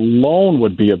have him alone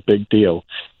would be a big deal.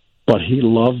 But he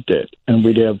loved it. And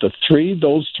we'd have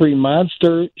those three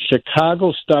monster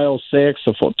Chicago-style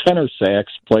saxophone, tenor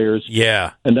sax players.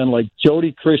 Yeah. And then like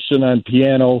Jody Christian on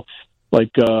piano,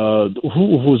 like who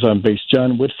was on bass?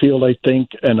 John Whitfield, I think,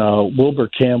 and Wilbur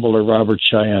Campbell or Robert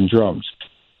Shai on drums.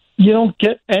 You don't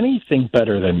get anything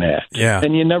better than that. Yeah.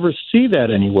 And you never see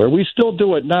that anywhere. We still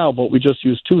do it now, but we just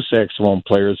use 2 saxophone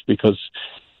players because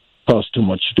it costs too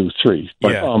much to do 3.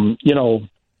 But,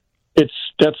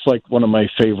 that's like one of my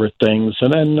favorite things.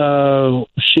 And then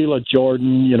Sheila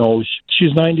Jordan,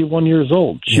 she's 91 years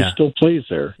old. She still plays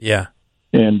there. Yeah.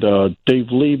 And Dave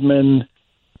Liebman,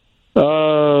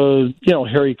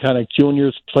 Harry Connick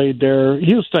Jr.'s played there.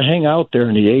 He used to hang out there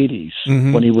in the 80s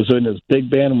when he was in his big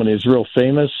band, when he was real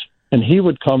famous. And he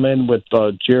would come in with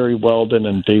Jerry Weldon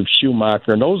and Dave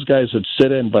Schumacher, and those guys would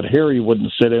sit in, but Harry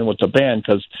wouldn't sit in with the band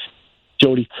because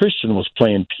Jody Christian was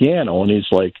playing piano, and he's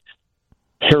like,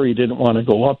 Harry didn't want to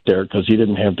go up there because he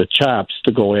didn't have the chops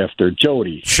to go after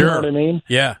Jody. Sure. You know what I mean?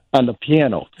 Yeah. On the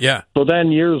piano. Yeah. So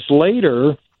then years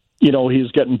later,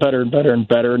 he's getting better and better and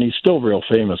better, and he's still real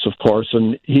famous, of course.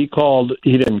 And he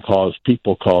didn't call,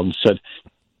 people called and said,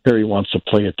 Harry wants to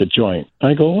play at the joint.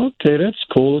 I go, okay, that's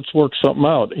cool. Let's work something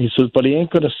out. He says, but he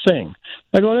ain't going to sing.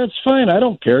 I go, that's fine. I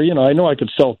don't care. I know I could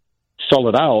sell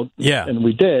it out. Yeah. And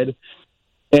we did.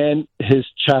 And his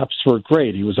chops were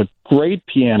great. He was a great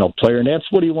piano player, and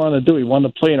that's what he wanted to do. He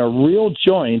wanted to play in a real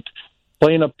joint,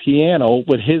 playing a piano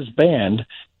with his band,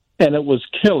 and it was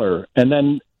killer. And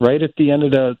then right at the end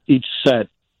of each set,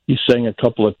 he sang a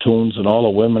couple of tunes, and all the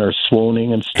women are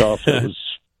swooning and stuff.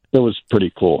 It was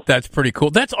pretty cool. That's pretty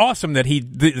cool. That's awesome that he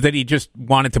just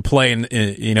wanted to play in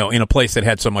a place that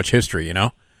had so much history.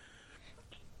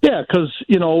 Yeah, because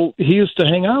he used to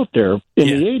hang out there in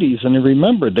the 80s, and he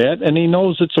remembered that, and he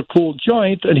knows it's a cool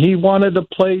joint, and he wanted to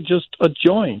play just a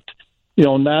joint.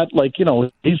 Not like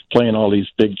he's playing all these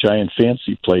big giant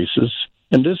fancy places,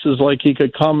 and this is like he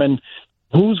could come and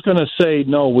who's going to say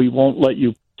no? We won't let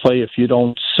you play if you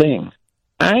don't sing.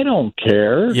 I don't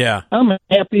care. Yeah. I'm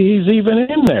happy he's even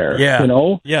in there. Yeah.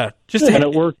 Yeah. And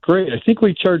it worked great. I think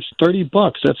we charged $30.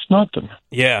 That's nothing.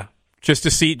 Yeah. Just to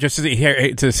see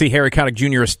Harry Connick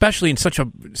Jr., especially in such a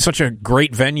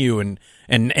great venue and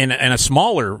a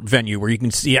smaller venue where you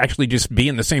can actually just be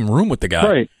in the same room with the guy.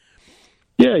 Right.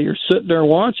 Yeah, you're sitting there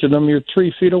watching him. You're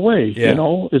 3 feet away. Yeah.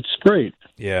 It's great.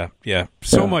 Yeah, yeah.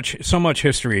 So much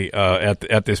history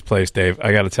at this place, Dave.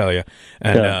 I got to tell you,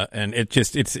 and it's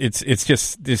just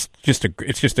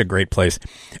a great place.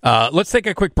 Let's take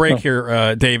a quick break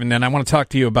here, Dave, and then I want to talk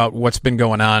to you about what's been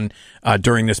going on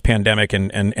during this pandemic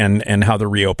and how the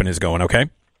reopen is going. Okay.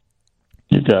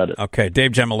 You got it. Okay,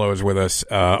 Dave Jemilo is with us,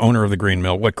 owner of the Green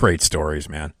Mill. What great stories,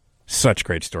 man! Such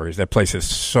great stories. That place has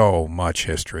so much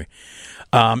history.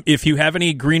 If you have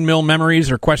any Green Mill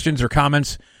memories or questions or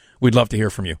comments, we'd love to hear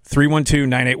from you.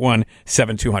 312-981-7200.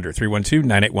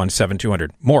 312-981-7200.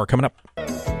 More coming up.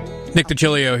 Nick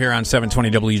Digilio here on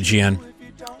 720 WGN.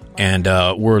 And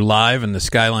we're live in the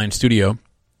Skyline studio.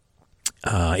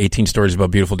 18 stories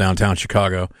above beautiful downtown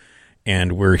Chicago.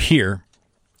 And we're here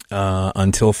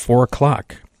until 4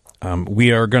 o'clock.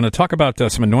 We are going to talk about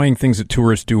some annoying things that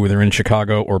tourists do when they're in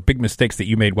Chicago or big mistakes that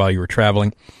you made while you were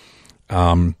traveling.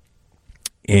 And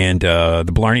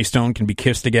the Blarney Stone can be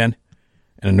kissed again.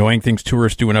 And annoying things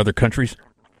tourists do in other countries.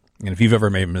 And if you've ever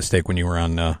made a mistake when you were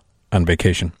on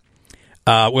vacation.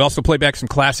 We also play back some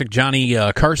classic Johnny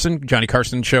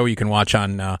Carson show you can watch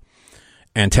on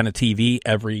Antenna TV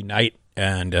every night,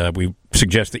 and we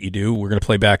suggest that you do. We're going to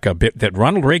play back a bit that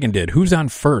Ronald Reagan did. Who's on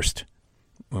first?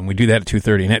 When we do that at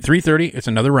 2:30. And at 3:30, it's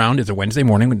another round. It's a Wednesday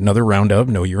morning with another round of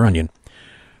Know Your Onion.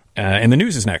 And the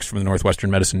news is next from the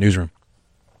Northwestern Medicine Newsroom.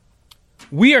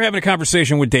 We are having a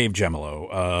conversation with Dave Jemilo,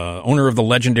 owner of the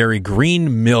legendary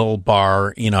Green Mill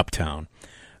Bar in Uptown.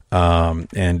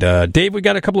 And Dave, we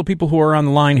got a couple of people who are on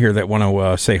the line here that want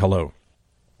to say hello.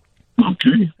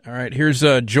 Okay. All right, here's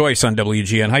Joyce on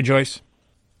WGN. Hi, Joyce.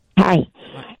 Hi,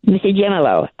 Mr.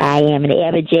 Jemilo. I am an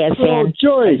avid jazz fan. Oh,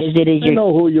 Joyce, I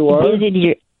know who you are. Do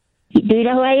you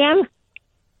know who I am?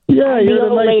 Yeah, you're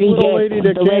the nice little lady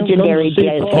that the legendary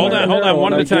jazz. Hold on,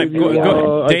 one at a time. Go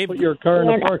ahead, Dave. I put your car in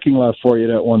the parking lot for you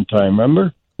that one time,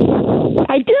 remember?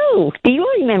 I do. Do you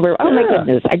remember? Oh, my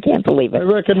goodness, I can't believe it. I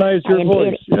recognize your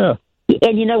voice, yeah.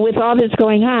 And, with all this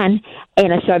going on,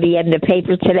 and I saw the ad in the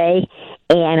paper today,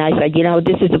 and I said,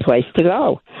 this is the place to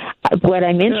go. What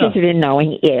I'm interested in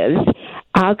knowing is,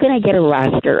 how can I get a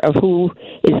roster of who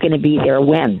is going to be there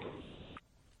when?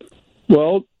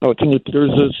 Well, there's a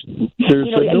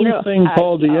new thing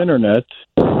called the Internet.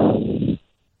 The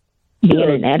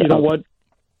Internet? You know what?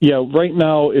 Yeah, right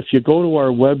now, if you go to our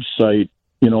website,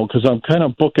 because I'm kind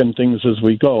of booking things as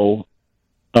we go,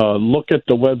 look at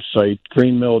the website,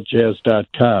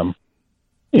 greenmilljazz.com,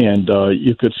 and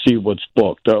you could see what's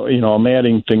booked. I'm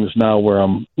adding things now where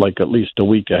I'm like at least a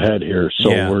week ahead here,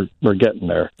 so we're getting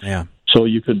there. Yeah. So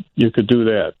you could do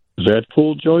that. Is that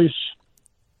cool, Joyce?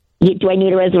 Do I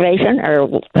need a reservation, or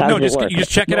no? You just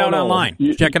check it out online.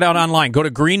 Check it out online. Go to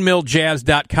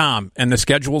greenmilljazz.com, and the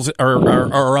schedules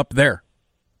are up there.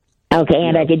 Okay,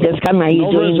 and I could just come. Are you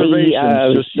doing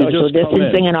the social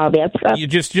distancing and all that stuff?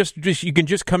 You can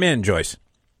just come in, Joyce.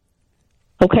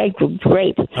 Okay,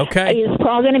 great. Okay, is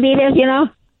Paul going to be there?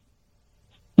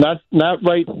 Not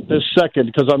right this second,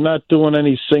 because I'm not doing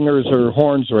any singers or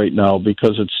horns right now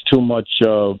because it's too much.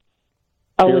 With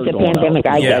the pandemic,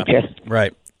 I got you.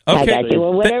 Right. Okay. I got you.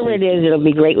 Well, whatever it is, it'll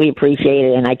be greatly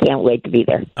appreciated, and I can't wait to be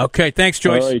there. Okay, thanks,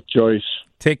 Joyce. All right, Joyce.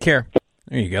 Take care.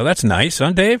 There you go. That's nice,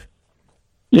 huh, Dave?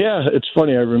 Yeah, it's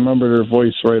funny. I remembered her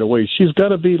voice right away. She's got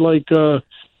to be like,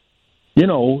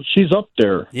 she's up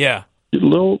there. Yeah.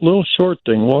 Little short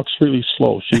thing, walks really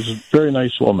slow. She's a very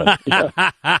nice woman. Yeah.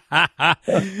 I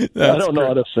don't know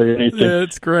how to say anything.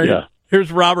 That's great. Yeah.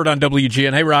 Here's Robert on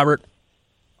WGN. Hey, Robert.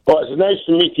 Well, it's nice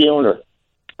to meet the owner.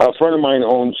 A friend of mine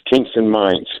owns Kingston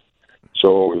Mines.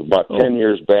 So about 10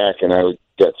 years back, and I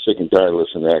got sick and tired of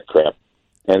listening to that crap.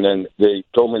 And then they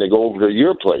told me to go over to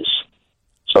your place.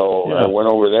 So I went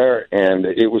over there, and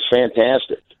it was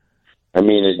fantastic. I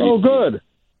mean, good.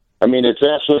 I mean, it's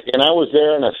absolutely. And I was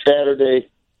there on a Saturday,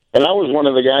 and I was one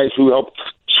of the guys who helped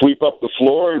sweep up the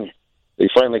floor. And they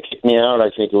finally kicked me out.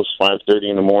 I think it was 5:30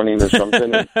 in the morning or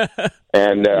something. But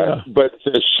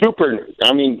the super.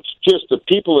 I mean, just the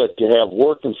people that you have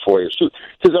working for you.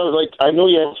 Because I was like, I know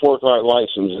you have a 4-car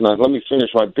license, and let me finish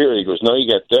my beer. He goes, no,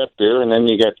 you got that beer, and then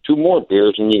you got 2 more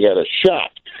beers, and you got a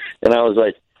shot. And I was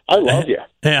like, I love you.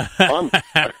 Yeah.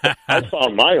 I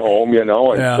found my home, And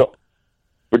so,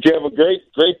 but you have a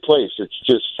great place. It's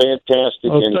just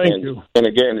fantastic. Thank you. And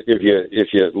again,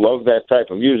 if you love that type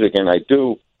of music, and I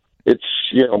do, it's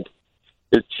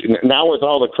it's now with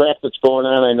all the crap that's going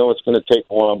on. I know it's going to take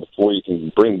a while before you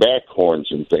can bring back horns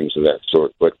and things of that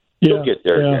sort. But you'll get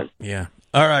there again. Yeah.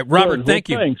 All right, Robert. Thank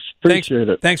you. Thanks. Appreciate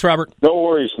it. Thanks, Robert. No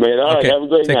worries, man. All right. Have a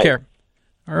great night. Take care.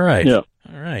 All right. Yeah.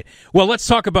 All right. Well, let's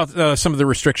talk about some of the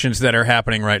restrictions that are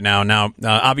happening right now. Now,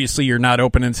 obviously, you're not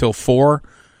open until 4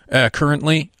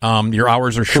 currently. Your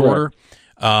hours are shorter,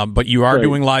 but you are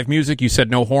doing live music. You said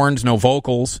no horns, no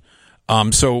vocals.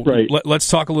 Let's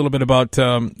talk a little bit about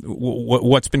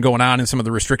what's been going on and some of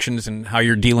the restrictions and how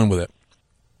you're dealing with it.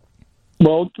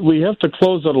 Well, we have to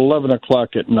close at 11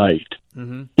 o'clock at night,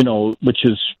 which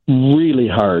is really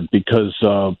hard because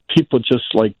people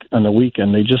just like on the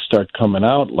weekend, they just start coming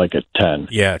out like at 10.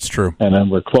 Yeah, it's true. And then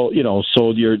we're close,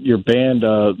 so your band,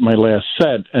 my last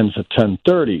set ends at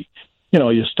 10:30.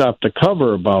 You stop the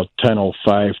cover about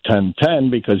 10:05,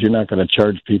 10:10 because you're not going to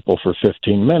charge people for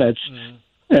 15 minutes.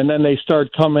 And then they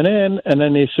start coming in, and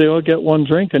then they say, oh, get one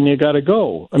drink, and you got to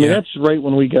go. I mean, that's right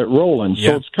when we get rolling.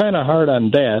 So it's kind of hard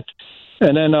on that.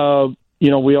 And then,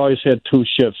 we always had 2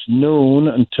 shifts, noon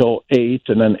until 8,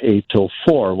 and then 8 till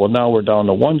 4. Well, now we're down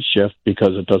to 1 shift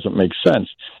because it doesn't make sense.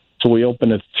 So we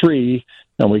open at 3,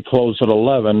 and we close at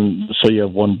 11, so you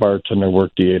have 1 bartender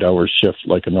work the 8-hour shift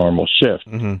like a normal shift.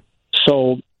 Mm-hmm.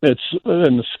 So it's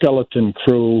in the skeleton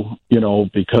crew,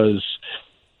 because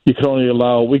we could only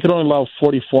allow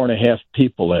 44 and a half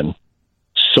people in.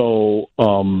 So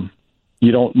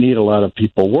you don't need a lot of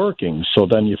people working. So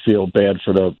then you feel bad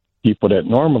for the people that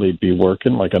normally be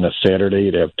working. Like on a Saturday,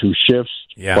 you'd have 2 shifts,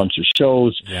 a bunch of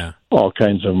shows, all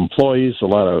kinds of employees, a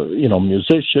lot of,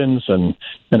 musicians and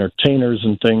entertainers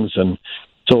and things. And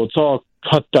so it's all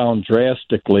cut down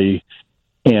drastically,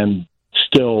 and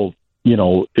still,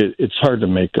 it's hard to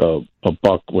make a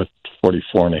buck with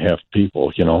 44 and a half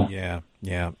people, Yeah.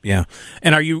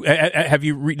 And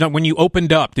when you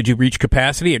opened up, did you reach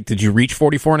capacity? Did you reach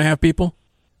 44 and a half people?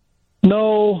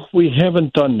 No, we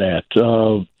haven't done that.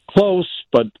 Close,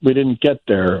 but we didn't get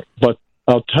there. But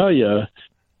I'll tell you,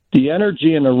 the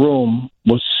energy in the room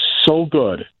was so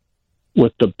good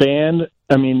with the band.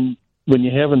 I mean, when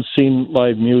you haven't seen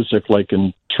live music like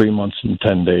in 3 months and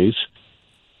 10 days,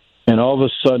 and all of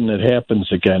a sudden it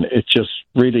happens again, it just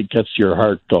really gets your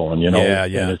heart going, Yeah.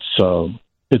 And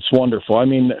it's wonderful. I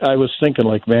mean, I was thinking,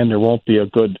 like, man, there won't be a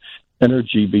good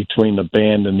energy between the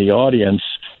band and the audience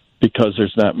because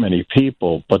there's not many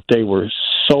people, but they were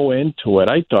so into it.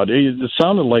 I thought it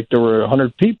sounded like there were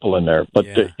 100 people in there, but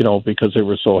because they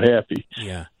were so happy.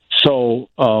 Yeah. So,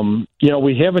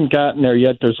 we haven't gotten there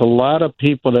yet. There's a lot of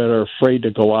people that are afraid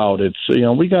to go out. It's,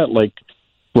 we got like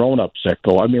grown-ups that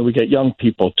go. I mean, we get young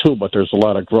people too, but there's a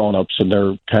lot of grown-ups, and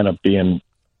they're kind of being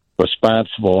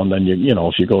responsible. And then,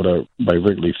 if you go by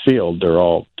Wrigley Field,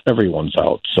 everyone's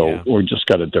out. So we just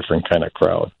got a different kind of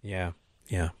crowd. Yeah.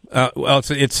 Well,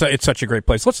 it's such a great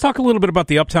place. Let's talk a little bit about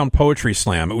the Uptown Poetry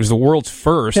Slam. It was the world's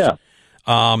first,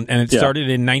 and it started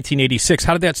in 1986.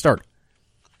 How did that start?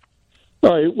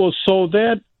 All right. Well, so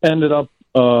that ended up,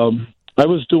 I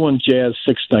was doing jazz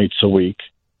 6 nights a week,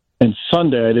 and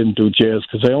Sunday I didn't do jazz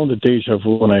because I owned a Deja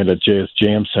Vu and I had a jazz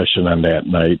jam session on that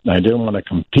night, and I didn't want to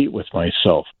compete with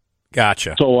myself.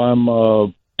 Gotcha. So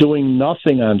I'm doing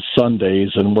nothing on Sundays,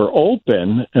 and we're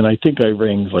open, and I think I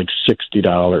rang like $60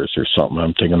 or something.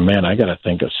 I'm thinking, man, I got to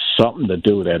think of something to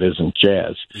do that isn't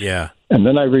jazz. Yeah. And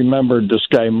then I remembered this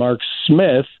guy, Mark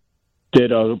Smith,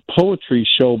 did a poetry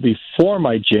show before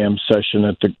my jam session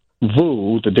at the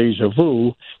Vu, the Deja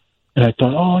Vu, and I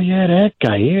thought, oh, yeah, that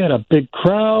guy, he had a big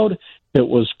crowd. It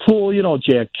was cool,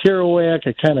 Jack Kerouac.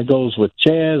 It kind of goes with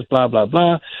jazz, blah, blah,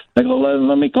 blah. I go,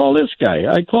 let me call this guy.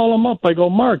 I call him up. I go,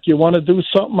 Mark, you want to do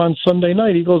something on Sunday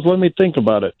night? He goes, let me think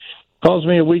about it. Calls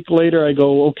me a week later. I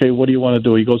go, okay, what do you want to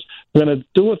do? He goes, we're going to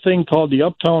do a thing called the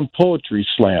Uptown Poetry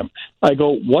Slam. I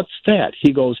go, what's that?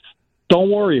 He goes,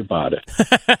 don't worry about it.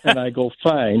 And I go,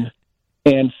 fine.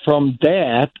 And from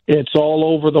that, it's all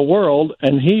over the world.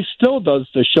 And he still does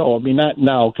the show. I mean, not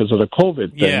now because of the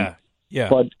COVID thing. Yeah.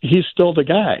 But he's still the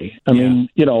guy. I mean,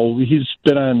 he's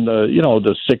been on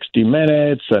the 60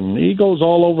 Minutes, and he goes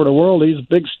all over the world. He's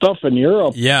big stuff in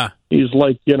Europe. Yeah. He's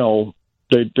like,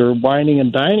 they're whining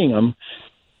and dining him.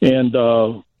 And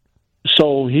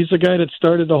so he's the guy that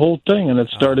started the whole thing, and it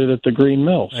started at the Green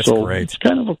Mill. That's so great. It's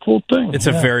kind of a cool thing. It's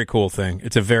a very cool thing.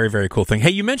 It's a very, very cool thing.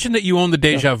 Hey, you mentioned that you own the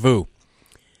Deja Vu.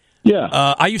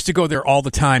 Yeah. I used to go there all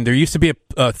the time. There used to be a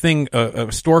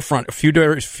storefront a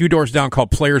few doors down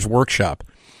called Players Workshop.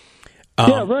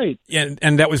 Yeah, right.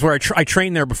 And that was where I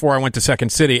trained there before I went to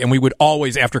Second City, and we would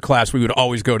always, after class, we would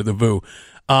always go to the Vu.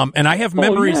 And I have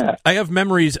memories. Oh, yeah. I have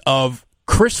memories of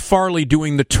Chris Farley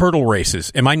doing the turtle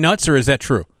races. Am I nuts, or is that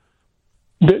true?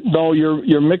 No,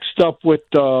 you're mixed up with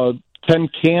Ken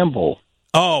Campbell.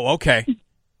 Oh, okay.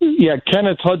 Yeah,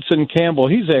 Kenneth Hudson Campbell.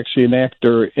 He's actually an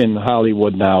actor in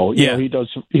Hollywood now. Yeah,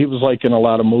 he was like in a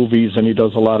lot of movies, and he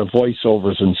does a lot of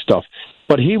voiceovers and stuff.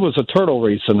 But he was a turtle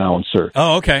race announcer.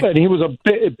 Oh, okay. And he was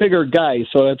a bigger guy,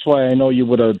 so that's why I know you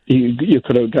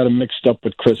could have got him mixed up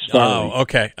with Chris Farley. Oh,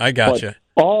 okay, I gotcha.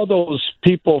 But all those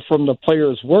people from the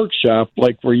Players Workshop,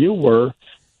 like where you were,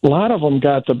 a lot of them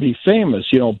got to be famous.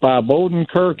 Bob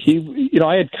Odenkirk.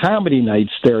 I had comedy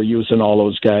nights there using all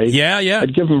those guys. Yeah.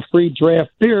 I'd give them free draft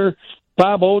beer.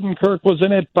 Bob Odenkirk was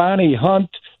in it. Bonnie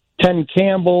Hunt, Ken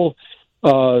Campbell,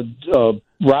 Rob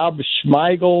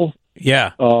Schmeigel.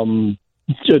 Yeah. Tom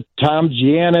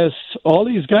Giannis. All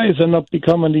these guys end up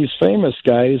becoming these famous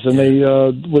guys, and they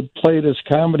would play this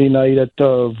comedy night at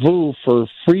Vu for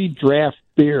free draft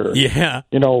beer. Yeah.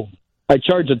 I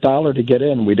charged $1 to get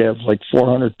in. We'd have like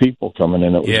 400 people coming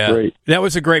in. It was great. That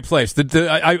was a great place.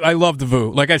 I love the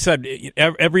Vu. Like I said,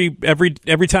 every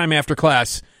time after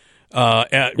class,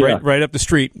 right up the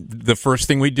street, the first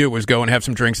thing we do was go and have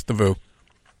some drinks at the Vu.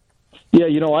 Yeah,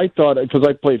 I thought, because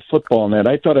I played football and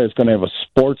that, I thought I was going to have a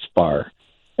sports bar.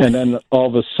 And then all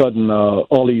of a sudden,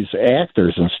 all these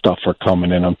actors and stuff are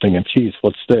coming in. I'm thinking, geez,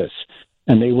 what's this?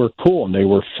 And they were cool and they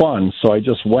were fun. So I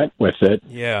just went with it.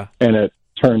 Yeah. And it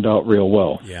turned out real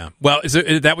well. Yeah. Well,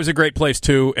 that was a great place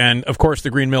too, and of course the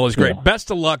Green Mill is great. Yeah.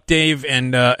 Best of luck, Dave,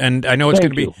 and I know it's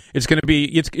going to be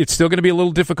it's still going to be a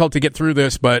little difficult to get through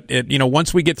this, but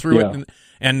once we get through it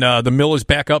and the mill is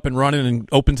back up and running and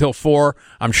open till 4,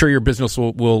 I'm sure your business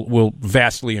will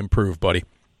vastly improve, buddy.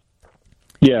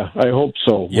 Yeah, I hope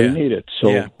so. Yeah. We need it. So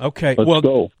yeah. Okay. Let's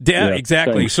go. Yeah,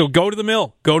 exactly. Thanks. So go to the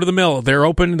mill. They're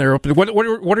open.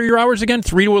 What are your hours again?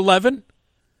 3 to 11?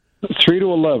 3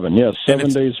 to 11, yes. 7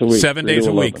 days a week. 7 days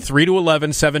a week. 3 to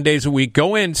 11, 7 days a week.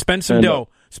 Go in, spend some dough.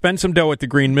 Spend some dough at the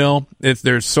Green Mill.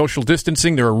 There's social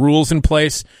distancing. There are rules in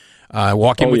place.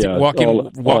 Walk in with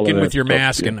your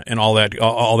mask and all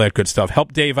that good stuff.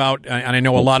 Help Dave out. And I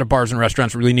know a lot of bars and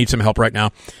restaurants really need some help right now.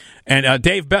 And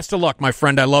Dave, best of luck, my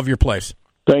friend. I love your place.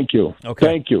 Thank you. Okay.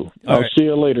 Thank you. I'll see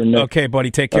you later, Nick. Okay, buddy.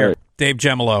 Take care. Right. Dave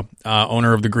Jemilo,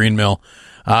 owner of the Green Mill.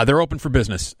 They're open for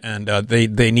business, and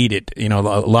they need it. A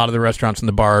lot of the restaurants and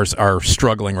the bars are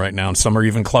struggling right now, and some are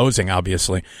even closing,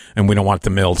 obviously, and we don't want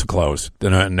the mill to close.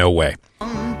 No way.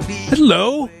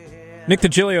 Hello. Nick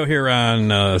Digilio here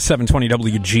on 720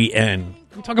 WGN.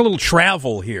 We talk a little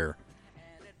travel here.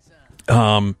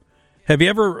 Have you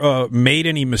ever made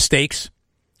any mistakes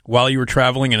while you were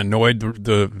traveling and annoyed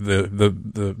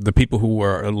the people who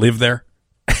live there?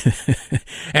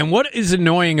 And what is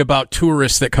annoying about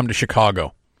tourists that come to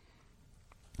Chicago?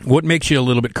 What makes you a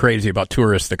little bit crazy about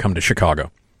tourists that come to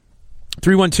Chicago?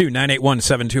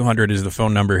 312-981-7200 is the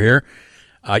phone number here.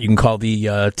 You can call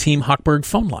the Team Hochberg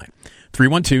phone line.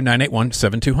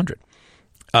 312-981-7200.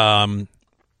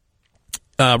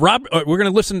 Rob, we're going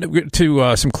to listen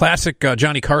to some classic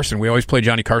Johnny Carson. We always play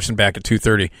Johnny Carson back at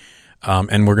 2:30.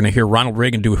 And we're going to hear Ronald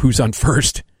Reagan do Who's on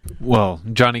First. Well,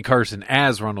 Johnny Carson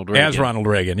as Ronald Reagan. As Ronald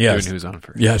Reagan, yes. Doing Who's on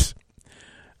First. Yes.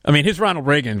 I mean, his Ronald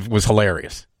Reagan was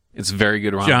hilarious. It's very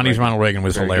good. Johnny's Ronald Reagan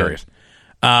was very hilarious.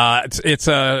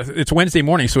 It's Wednesday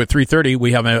morning, so at 3:30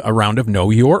 we have a round of Know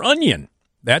Your Onion.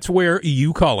 That's where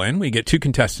you call in. We get 2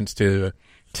 contestants to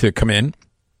come in,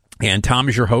 and Tom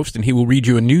is your host, and he will read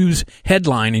you a news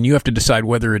headline, and you have to decide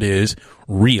whether it is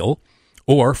real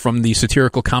or from the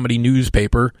satirical comedy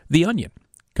newspaper, The Onion.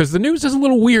 Because the news is a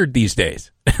little weird these days.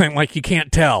 Like, you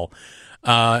can't tell.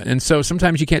 And so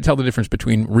sometimes you can't tell the difference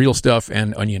between real stuff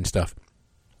and Onion stuff.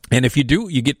 And if you do,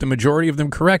 you get the majority of them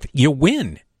correct, you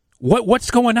win. What's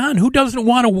going on? Who doesn't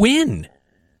want to win?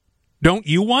 Don't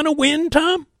you want to win,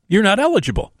 Tom? You're not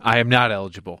eligible. I am not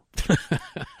eligible.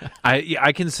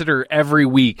 I consider every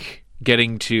week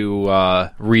getting to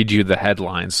read you the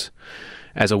headlines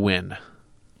as a win.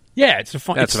 Yeah, it's a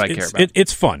fun. That's what I care about.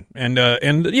 It's fun, and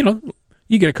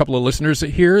you get a couple of listeners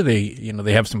here. They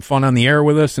have some fun on the air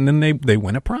with us, and then they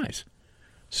win a prize.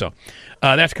 So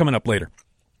that's coming up later.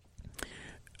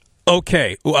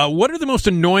 Okay, what are the most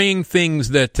annoying things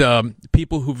that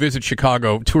people who visit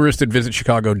Chicago, tourists that visit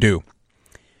Chicago, do?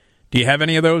 Do you have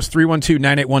any of those?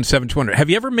 312-981-7200. Have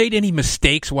you ever made any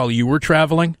mistakes while you were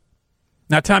traveling?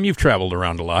 Now, Tom, you've traveled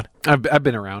around a lot. I've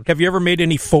been around. Have you ever made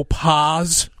any faux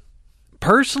pas?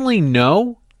 Personally,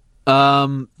 no,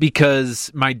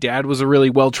 because my dad was a really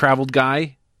well-traveled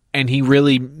guy, and he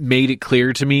really made it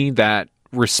clear to me that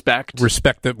respect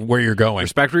where you're going.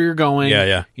 Respect where you're going.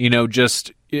 Yeah.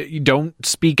 Just you don't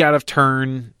speak out of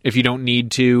turn if you don't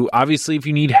need to. Obviously, if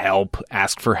you need help,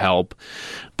 ask for help,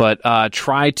 but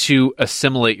try to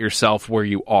assimilate yourself where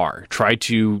you are. Try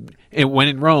to, when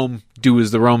in Rome, do as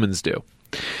the Romans do.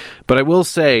 But I will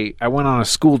say, I went on a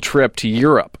school trip to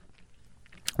Europe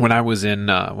when I was in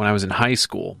high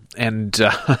school, and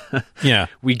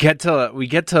we get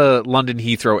to London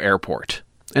Heathrow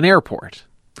Airport,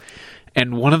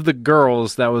 and one of the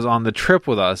girls that was on the trip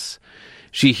with us,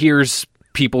 she hears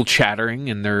people chattering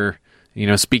and they're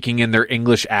speaking in their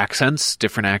English accents,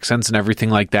 different accents and everything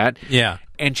like that. Yeah,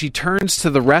 and she turns to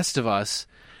the rest of us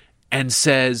and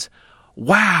says,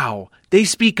 "Wow, they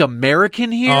speak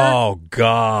American here." Oh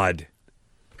God.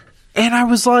 And I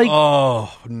was like,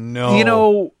 oh,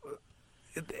 no.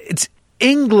 It's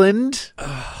England,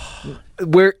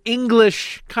 where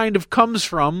English kind of comes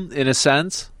from, in a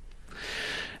sense.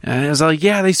 And I was like,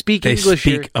 yeah, they speak English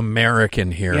here. They speak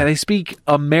American here. Yeah, they speak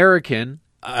American.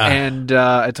 And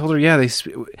I told her, yeah, they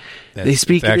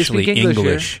speak English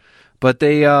here. But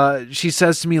she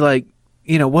says to me, like,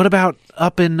 what about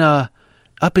up in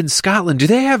Scotland? Do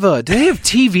they have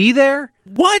TV there?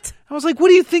 What? I was like, what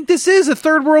do you think this is? A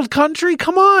third world country?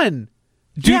 Come on.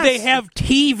 Do they have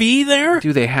TV there?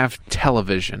 Do they have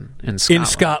television in Scotland? In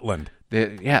Scotland.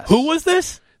 Yes. Who was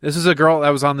this? This is a girl that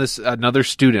was on another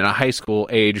student, a high school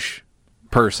age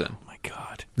person. Oh my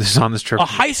God. This is on this trip. A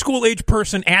high school age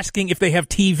person asking if they have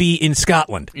TV in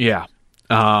Scotland. Yeah.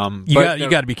 You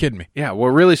got to be kidding me. Yeah, what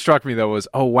really struck me though was,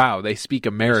 oh wow, they speak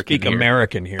American.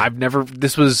 American here. I've never.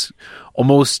 This was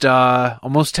almost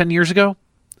 10 years ago.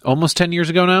 Almost 10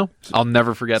 years ago now. I'll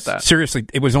never forget that. Seriously,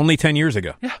 it was only 10 years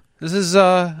ago. Yeah, this is.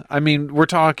 We're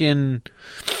talking.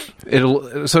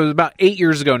 So about 8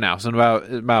 years ago now. So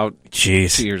about 2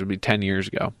 years would be 10 years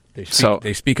ago.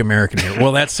 They speak American here.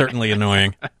 Well, that's certainly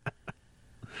annoying.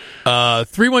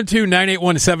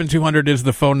 312-981-7200 is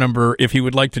the phone number if you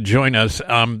would like to join us.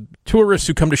 Tourists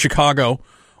who come to Chicago,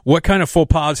 what kind of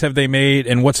faux pas have they made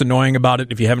and what's annoying about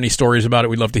it? If you have any stories about it,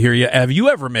 we'd love to hear you. Have you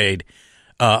ever made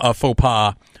a faux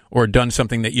pas or done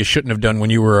something that you shouldn't have done when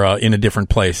you were in a different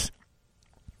place?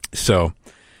 So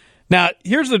now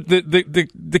here's the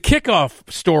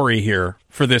kickoff story here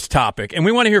for this topic, and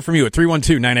we want to hear from you at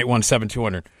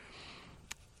 312-981-7200.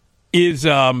 Is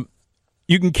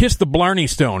you can kiss the Blarney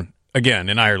Stone again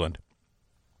in Ireland.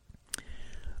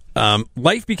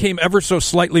 Life became ever so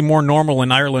slightly more normal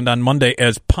in Ireland on Monday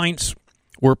as pints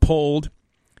were pulled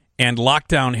and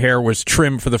lockdown hair was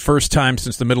trimmed for the first time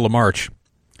since the middle of March.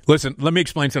 Listen, let me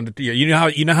explain something to you.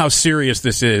 You know how serious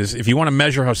this is. If you want to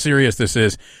measure how serious this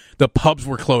is, the pubs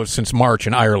were closed since March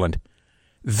in Ireland.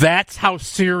 That's how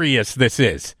serious this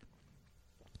is.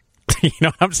 You know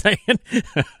what I'm saying?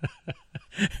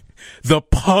 The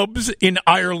pubs in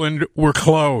Ireland were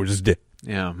closed.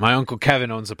 Yeah, my Uncle Kevin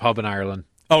owns a pub in Ireland.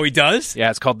 Oh, he does? Yeah,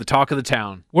 it's called the Talk of the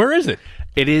Town. Where is it?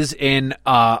 It is in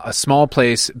a small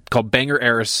place called Bangor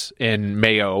Erris in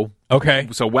Mayo. Okay.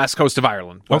 So west coast of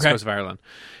Ireland. West coast of Ireland.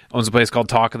 Owns a place called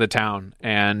Talk of the Town.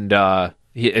 And,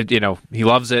 he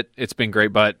loves it. It's been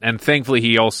great. And thankfully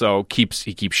he also keeps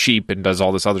sheep and does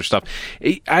all this other stuff.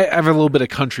 I have a little bit of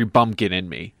country bumpkin in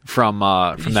me from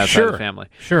that side of the family.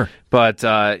 Sure.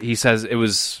 But he says it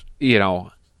was, it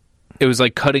was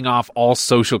like cutting off all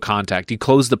social contact. He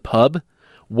closed the pub.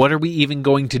 What are we even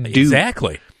going to do?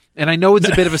 Exactly. And I know it's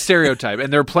a bit of a stereotype,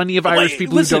 and there are plenty of Irish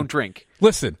people who don't drink.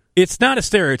 Listen, it's not a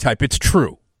stereotype. It's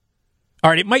true. All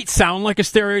right, it might sound like a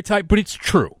stereotype, but it's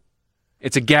true.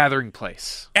 It's a gathering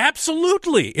place.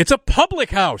 Absolutely. It's a public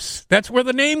house. That's where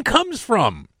the name comes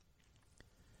from.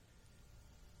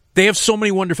 They have so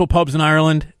many wonderful pubs in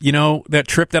Ireland. You know, that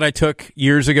trip that I took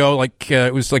years ago,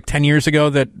 it was 10 years ago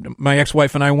that my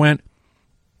ex-wife and I went.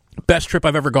 Best trip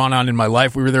I've ever gone on in my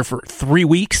life. We were there for 3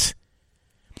 weeks.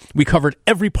 We covered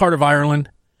every part of Ireland,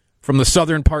 from the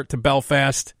southern part to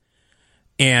Belfast,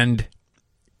 and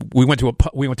we went to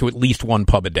at least one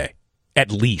pub a day.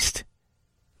 At least.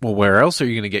 Well, where else are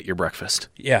you going to get your breakfast?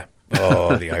 Yeah.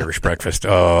 Oh, the Irish breakfast.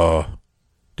 Oh,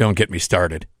 don't get me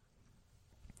started.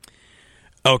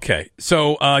 Okay,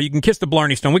 so you can kiss the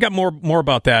Blarney Stone. We got more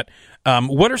about that.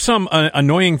 What are some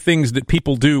annoying things that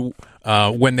people do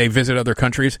when they visit other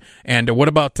countries? And what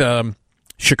about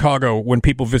Chicago, when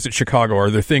people visit Chicago?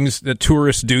 Are there things that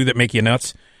tourists do that make you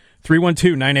nuts?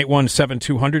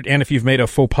 312-981-7200. And if you've made a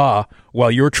faux pas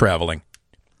while you're traveling.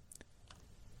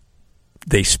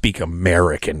 They speak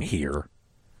American here.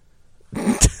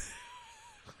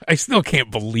 I still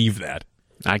can't believe that.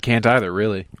 I can't either,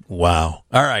 really. Wow.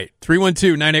 All right.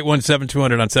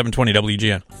 312-981-7200 on 720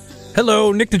 WGN.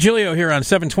 Hello, Nick Digilio here on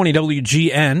 720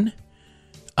 WGN.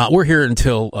 We're here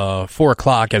until 4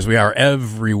 o'clock, as we are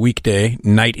every weekday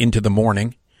night into the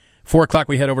morning. 4 o'clock,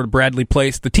 we head over to Bradley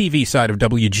Place, the TV side of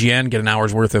WGN, get an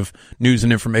hour's worth of news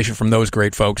and information from those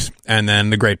great folks. And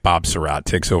then the great Bob Surratt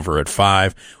takes over at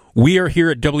 5. We are here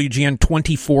at WGN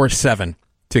 24/7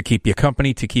 to keep you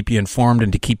company, to keep you informed,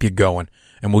 and to keep you going.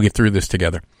 And we'll get through this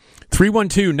together.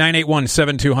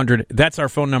 312-981-7200. That's our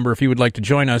phone number if you would like to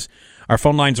join us. Our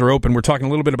phone lines are open. We're talking a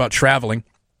little bit about traveling.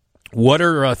 What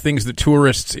are things that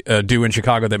tourists do in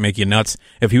Chicago that make you nuts?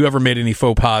 If you ever made any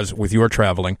faux pas with your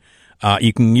traveling,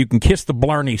 you can kiss the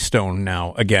Blarney Stone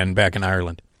now, again, back in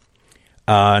Ireland.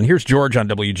 And here's George on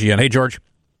WGN. Hey, George.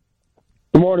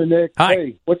 Good morning, Nick. Hi.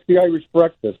 Hey, what's the Irish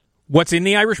breakfast? What's in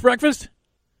the Irish breakfast?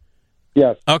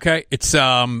 Yes. Okay, it's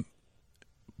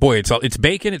it's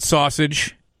bacon, it's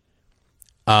sausage,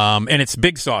 and it's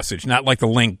big sausage, not like the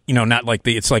link,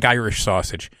 it's like Irish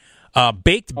sausage.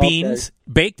 Baked beans,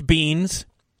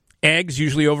 eggs,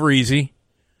 usually over easy,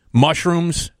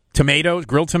 mushrooms, tomatoes,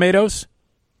 grilled tomatoes,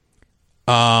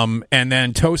 and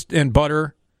then toast and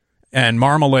butter and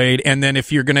marmalade. And then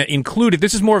if you're going to include it,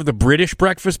 this is more of the British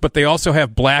breakfast, but they also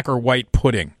have black or white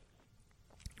pudding.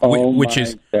 Which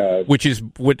is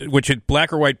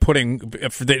black or white pudding.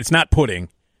 It's not pudding.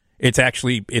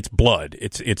 It's blood.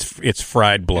 It's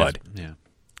fried blood. Yeah.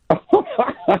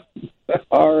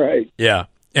 All right. Yeah,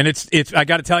 and it's I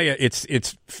got to tell you, it's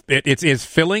as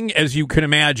filling as you can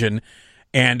imagine,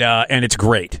 and it's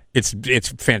great. It's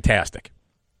fantastic.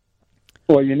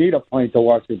 Well, you need a pint to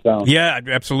wash it down. Yeah,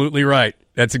 absolutely right.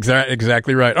 That's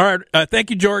exactly right. All right, thank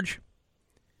you, George.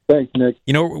 Thanks, Nick.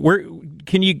 You know,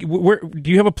 do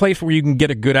you have a place where you can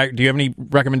get a good? Do you have any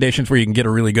recommendations where you can get a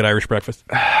really good Irish breakfast?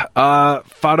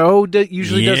 Fado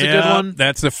usually does a good one.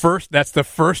 That's the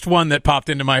first one that popped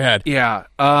into my head. Yeah.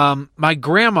 My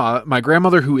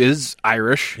grandmother who is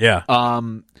Irish. Yeah.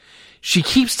 She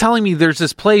keeps telling me there's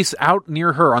this place out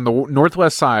near her on the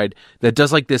northwest side that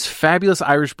does like this fabulous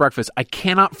Irish breakfast. I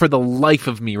cannot for the life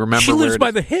of me remember. She lives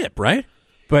by the Hip, right?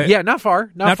 But yeah, not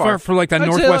far for like the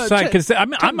northwest side, because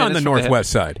I'm on the northwest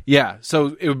side. Yeah,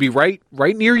 so it would be right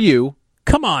near you.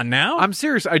 Come on now, I'm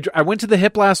serious. I went to the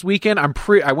Hip last weekend.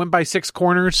 I went by Six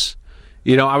Corners.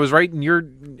 You know, I was right in your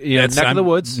neck of the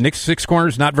woods. Nick's Six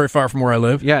Corners, not very far from where I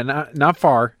live. Yeah, not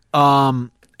far.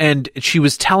 And she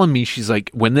was telling me, she's like,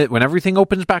 when everything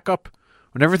opens back up,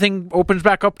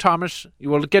 Thomas,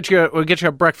 we'll get you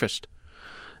a breakfast.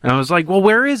 And I was like, well,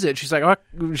 where is it? She's like,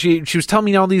 oh, she was telling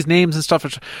me all these names and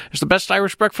stuff. It's the best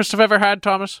Irish breakfast I've ever had,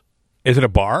 Thomas. Is it a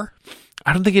bar?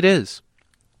 I don't think it is.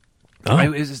 Oh.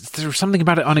 There's something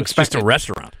about it unexpected. It's just a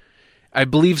restaurant. I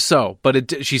believe so,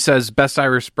 but she says best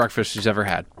Irish breakfast she's ever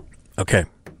had. Okay.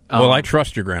 Well, I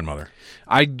trust your grandmother.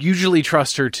 I usually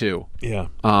trust her too. Yeah.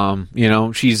 You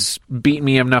know, she's beaten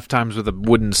me enough times with a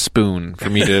wooden spoon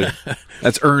for me to.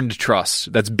 That's earned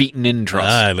trust. That's beaten in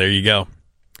trust. There you go.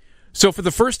 So for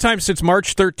the first time since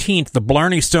March 13th, the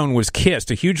Blarney Stone was kissed,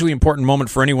 a hugely important moment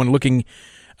for anyone looking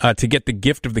to get the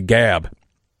gift of the gab.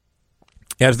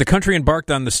 As the country embarked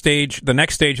on the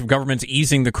next stage of government's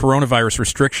easing the coronavirus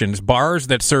restrictions, bars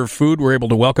that serve food were able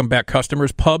to welcome back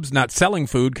customers. Pubs not selling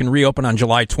food can reopen on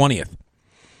July 20th.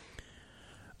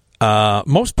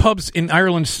 Most pubs in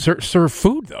Ireland serve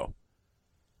food, though.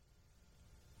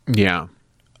 Yeah.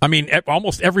 I mean,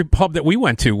 almost every pub that we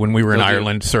went to when we were in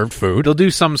Ireland served food. They'll do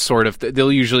some sort of.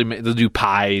 They'll do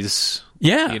pies.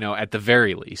 Yeah, you know, at the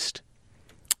very least.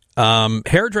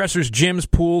 Hairdressers,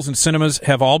 gyms, pools, and cinemas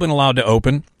have all been allowed to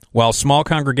open, while small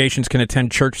congregations can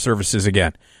attend church services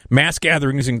again. Mass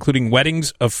gatherings, including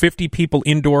weddings of 50 people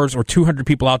indoors or 200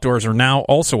 people outdoors, are now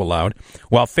also allowed,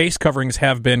 while face coverings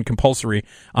have been compulsory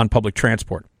on public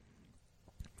transport.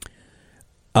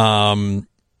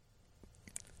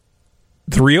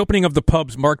 The reopening of the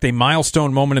pubs marked a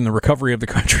milestone moment in the recovery of the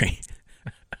country.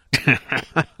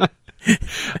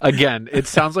 Again, it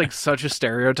sounds like such a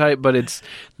stereotype, but it's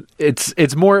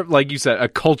more, like you said, a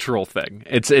cultural thing.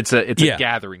 It's a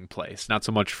gathering place, not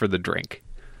so much for the drink,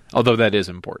 although that is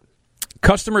important.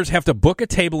 Customers have to book a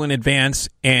table in advance,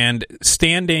 and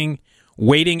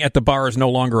waiting at the bar is no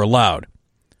longer allowed,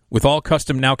 with all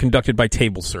custom now conducted by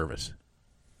table service.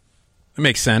 That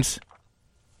makes sense.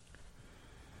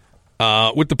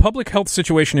 With the public health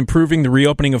situation improving, the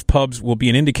reopening of pubs will be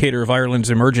an indicator of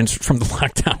Ireland's emergence from the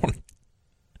lockdown,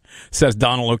 says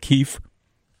Donald O'Keefe.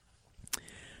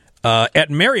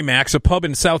 At Merrimack's, a pub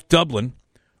in South Dublin,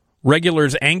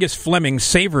 regulars Angus Fleming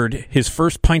savored his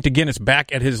first pint of Guinness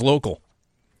back at his local.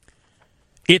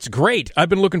 It's great. I've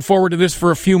been looking forward to this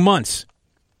for a few months.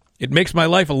 It makes my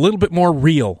life a little bit more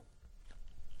real.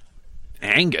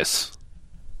 Angus.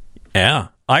 Yeah.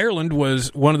 Ireland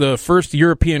was one of the first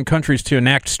European countries to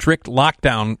enact strict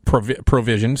lockdown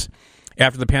provisions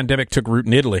after the pandemic took root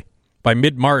in Italy. By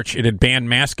mid-March, it had banned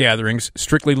mass gatherings,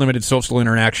 strictly limited social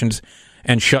interactions,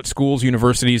 and shut schools,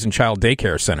 universities, and child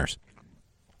daycare centers.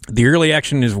 The early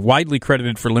action is widely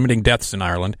credited for limiting deaths in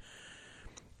Ireland.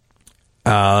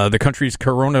 The country's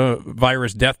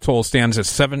coronavirus death toll stands at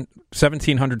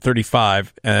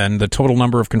 1,735, and the total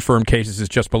number of confirmed cases is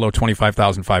just below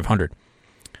 25,500.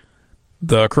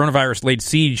 The coronavirus laid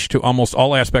siege to almost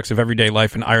all aspects of everyday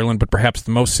life in Ireland, but perhaps the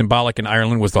most symbolic in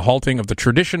Ireland was the halting of the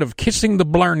tradition of kissing the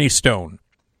Blarney Stone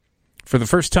for the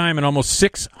first time in almost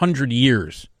 600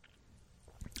 years.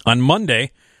 On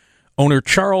Monday, owner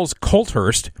Charles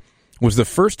Colthurst was the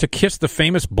first to kiss the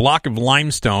famous block of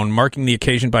limestone, marking the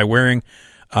occasion by wearing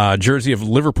a jersey of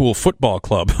Liverpool Football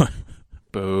Club.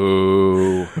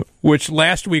 Boo. Which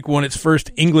last week won its first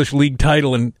English league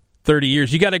title in 30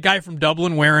 years. You got a guy from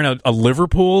Dublin wearing a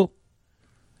Liverpool?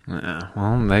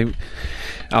 Well, they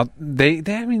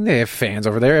have fans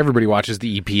over there. Everybody watches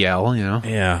the EPL, you know.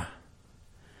 Yeah.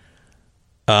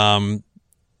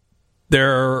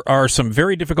 There are some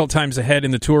very difficult times ahead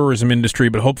in the tourism industry,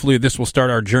 but hopefully this will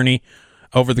start our journey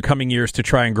over the coming years to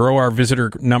try and grow our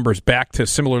visitor numbers back to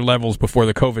similar levels before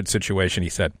the COVID situation, he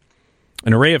said.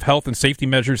 An array of health and safety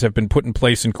measures have been put in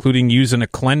place, including using a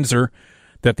cleanser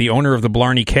that the owner of the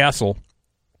Blarney Castle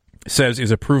says is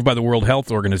approved by the World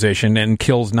Health Organization and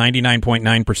kills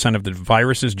 99.9% of the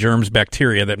viruses, germs,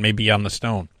 bacteria that may be on the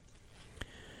stone.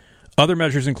 Other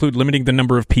measures include limiting the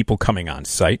number of people coming on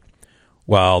site,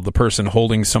 while the person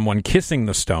holding someone kissing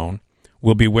the stone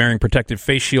will be wearing protective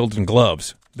face shields and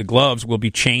gloves. The gloves will be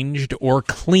changed or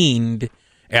cleaned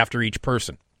after each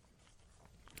person.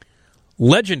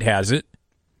 Legend has it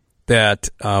that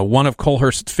one of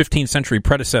Colehurst's 15th century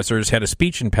predecessors had a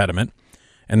speech impediment,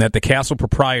 and that the castle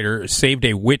proprietor saved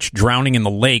a witch drowning in the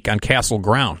lake on castle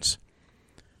grounds.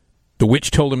 The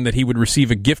witch told him that he would receive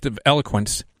a gift of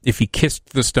eloquence if he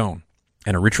kissed the stone,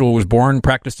 and a ritual was born,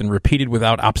 practiced, and repeated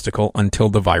without obstacle until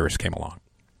the virus came along.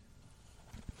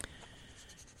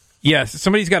 Yes,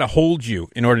 somebody's got to hold you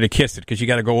in order to kiss it, because you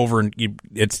got to go over and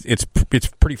it's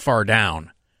pretty far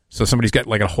down. So somebody's got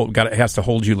has to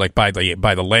hold you like by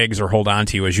the legs or hold on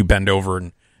to you as you bend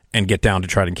over and get down to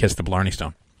try to kiss the Blarney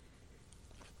Stone.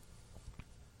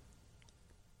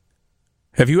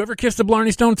 Have you ever kissed the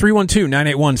Blarney Stone?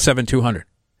 312-981-7200.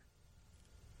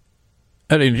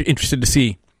 I'm interested to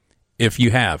see if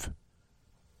you have.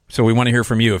 So we want to hear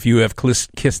from you if you have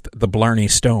kissed the Blarney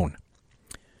Stone.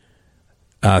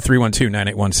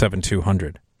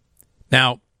 312-981-7200.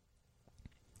 Now,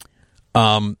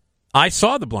 I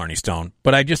saw the Blarney Stone,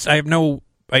 but I have no.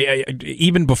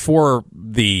 Even before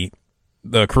the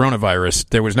coronavirus,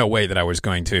 there was no way that I was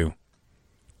going to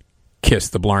kiss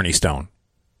the Blarney Stone,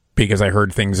 because I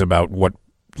heard things about what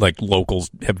locals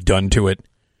have done to it,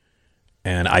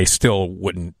 and I still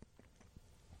wouldn't.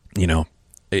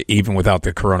 Even without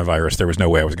the coronavirus, there was no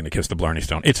way I was going to kiss the Blarney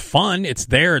Stone. It's fun. It's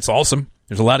there. It's awesome.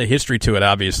 There's a lot of history to it,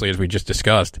 obviously, as we just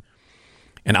discussed.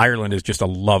 And Ireland is just a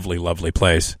lovely, lovely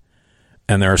place.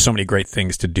 And there are so many great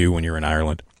things to do when you're in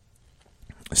Ireland.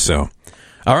 So,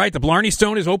 all right, the Blarney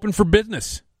Stone is open for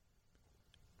business.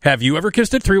 Have you ever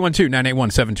kissed it?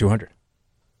 312-981-7200.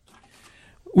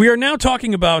 We are now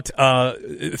talking about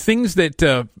things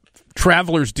that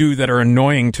travelers do that are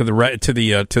annoying to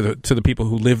the people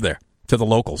who live there, to the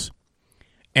locals.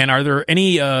 And are there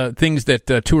any things that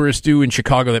tourists do in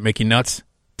Chicago that make you nuts?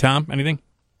 Tom, anything?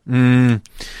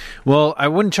 Well, I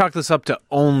wouldn't chalk this up to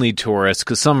only tourists,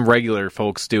 because some regular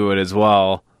folks do it as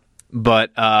well.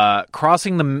 But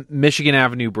crossing the Michigan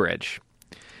Avenue Bridge,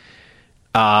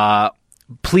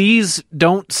 please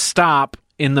don't stop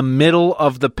in the middle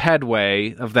of the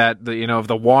pedway of of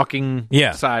the walking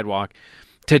sidewalk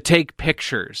to take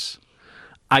pictures.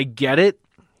 I get it.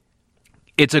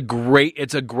 It's a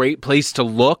great place to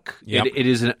look. Yep. It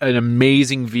is an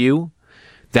amazing view.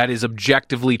 That is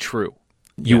objectively true.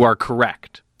 You are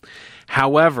correct.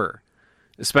 However,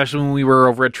 especially when we were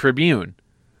over at Tribune,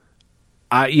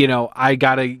 I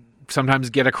gotta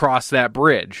sometimes get across that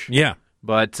bridge. Yeah,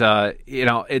 but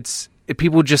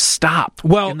people just stop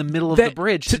in the middle of the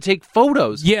bridge to take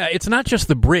photos. Yeah, it's not just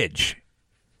the bridge;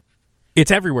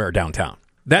 it's everywhere downtown.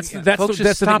 That's stop the thing.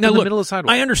 Now, in the middle of the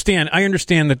sidewalk. I understand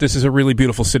that this is a really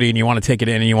beautiful city, and you want to take it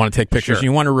in, and you want to take pictures, and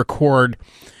you want to record,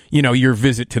 your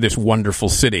visit to this wonderful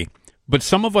city. But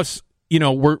some of us,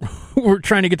 we're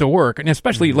trying to get to work, and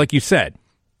especially like you said,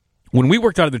 when we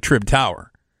worked out of the Trib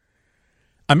Tower,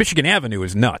 on Michigan Avenue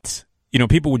is nuts.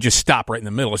 People would just stop right in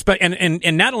the middle,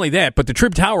 and not only that, but the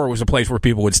Trib Tower was a place where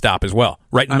people would stop as well,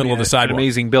 right in the middle of the sidewalk. An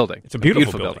amazing building. It's a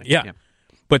beautiful building. Yeah,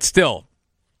 but still.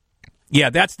 Yeah,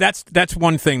 that's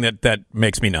one thing that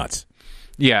makes me nuts.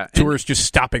 Yeah. Tourists just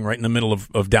stopping right in the middle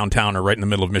of downtown or right in the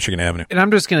middle of Michigan Avenue. And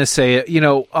I'm just going to say,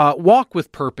 walk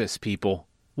with purpose, people.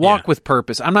 Walk with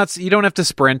purpose. You don't have to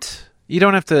sprint. You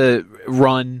don't have to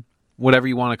run, whatever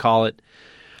you want to call it.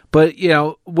 But,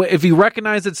 if you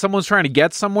recognize that someone's trying to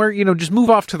get somewhere, just move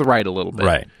off to the right a little bit.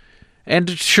 Right. And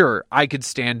sure, I could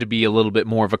stand to be a little bit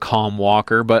more of a calm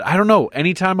walker, but I don't know.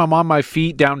 Anytime I'm on my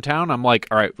feet downtown, I'm like,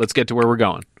 all right, let's get to where we're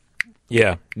going.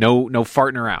 Yeah. No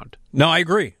farting around. No, I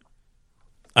agree.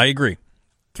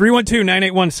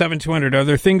 312-981-7200. Are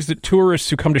there things that tourists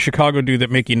who come to Chicago do that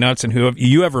make you nuts, and have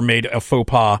you ever made a faux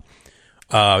pas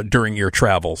during your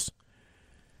travels?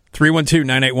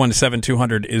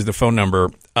 312-981-7200 is the phone number.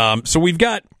 So we've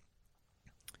got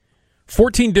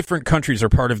 14 different countries are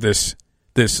part of this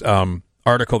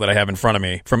article that I have in front of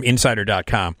me from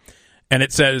Insider.com. And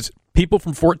it says, people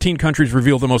from 14 countries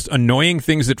reveal the most annoying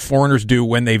things that foreigners do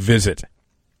when they visit.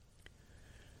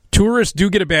 Tourists do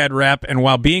get a bad rap, and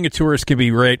while being a tourist can be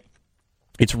great,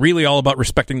 it's really all about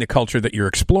respecting the culture that you're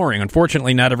exploring.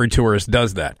 Unfortunately, not every tourist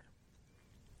does that.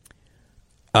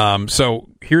 So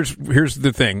here's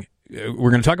the thing.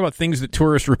 We're going to talk about things that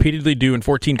tourists repeatedly do in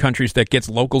 14 countries that gets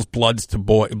locals' blood to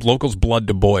boil.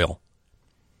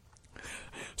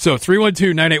 So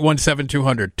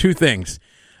 312-981-7200. Two things.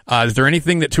 Is there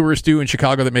anything that tourists do in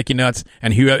Chicago that make you nuts?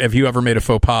 And have you ever made a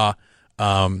faux pas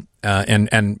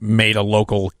and made a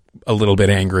local a little bit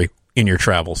angry in your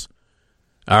travels?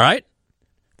 All right?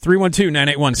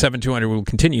 312-981-7200. We'll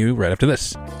continue right after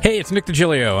this. Hey, it's Nick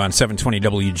Digilio on 720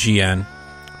 WGN.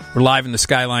 We're live in the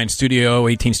Skyline studio,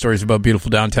 18 stories above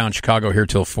beautiful downtown Chicago, here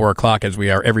till 4 o'clock, as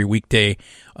we are every weekday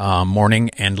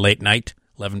morning and late night,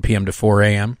 11 p.m. to 4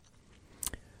 a.m.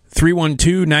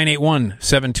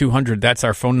 312-981-7200. That's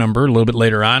our phone number. A little bit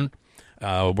later on,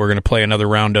 we're going to play another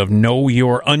round of Know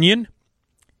Your Onion.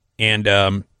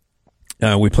 And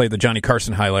we played the Johnny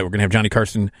Carson highlight. We're going to have Johnny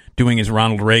Carson doing his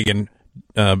Ronald Reagan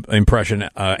impression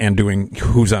and doing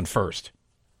Who's on First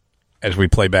as we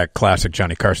play back classic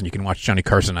Johnny Carson. You can watch Johnny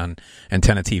Carson on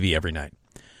Antenna TV every night.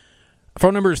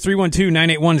 Phone number is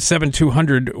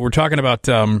 312-981-7200. We're talking about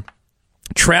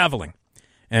traveling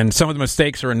and some of the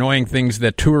mistakes or annoying things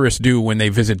that tourists do when they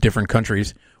visit different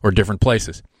countries or different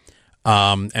places.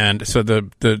 And so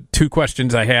the two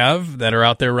questions I have that are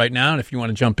out there right now, and if you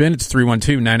want to jump in, it's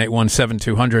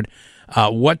 312-981-7200.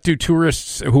 What do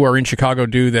tourists who are in Chicago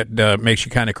do that makes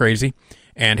you kind of crazy?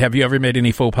 And have you ever made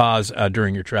any faux pas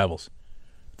during your travels?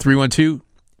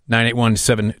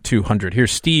 312-981-7200.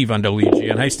 Here's Steve on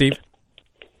WGN. Hi, Steve.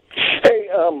 Hey,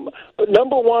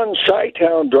 number one,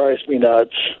 Chi-Town drives me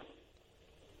nuts.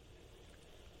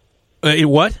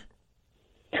 What?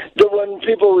 When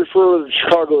people refer to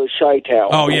Chicago as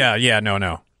Chi-Town. Oh, yeah, no.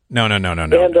 And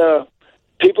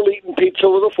people eating pizza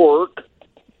with a fork.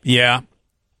 Yeah.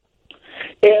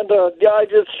 And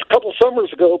just a couple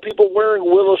summers ago, people wearing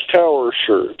Willis Tower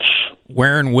shirts.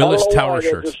 Wearing Willis Tower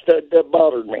shirts. That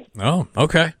bothered me. Oh,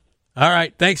 okay. All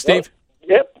right. Thanks, Steve.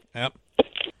 Yep.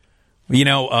 You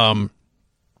know,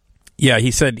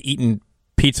 he said eating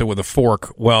pizza with a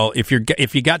fork. Well, if you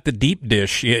got the deep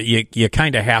dish, you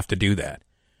kind of have to do that.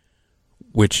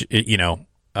 Which,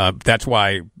 that's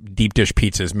why deep dish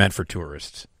pizza is meant for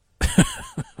tourists.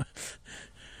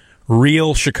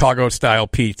 Real Chicago-style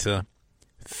pizza.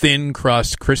 Thin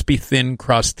crust, crispy thin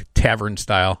crust, tavern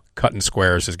style, cut in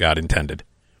squares as God intended.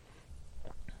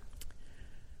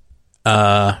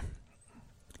 So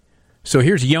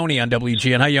here's Yoni on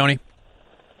WGN. Hi, Yoni.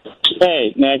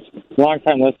 Hey, Nick.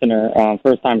 Long-time listener,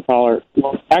 first-time caller.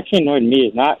 What actually annoyed me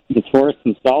is not the tourists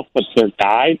themselves, but their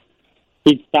guide.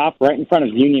 He'd stop right in front of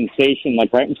Union Station,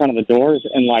 like right in front of the doors,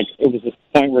 and it was this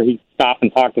point where he'd stop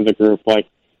and talk to the group, like,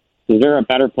 is there a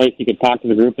better place you could talk to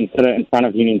the group instead of in front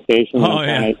of Union Station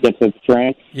and get to the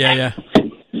train? Yeah.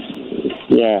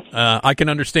 Yeah. I can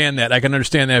understand that. I can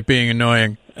understand that being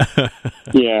annoying.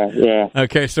 Yeah.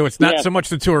 Okay, so it's not so much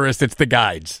the tourists, it's the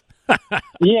guides.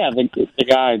 Yeah, the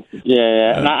guides.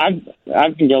 Yeah. And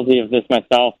I've been guilty of this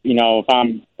myself. If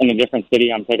I'm in a different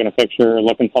city, I'm taking a picture or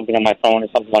looking something on my phone or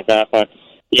something like that. But,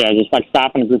 yeah, just like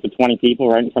stopping a group of 20 people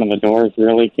right in front of the doors,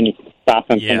 really? Can you stop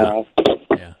them somewhere else?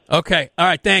 Yeah. Okay. All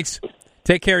right. Thanks.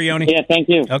 Take care, Yoni. Yeah, thank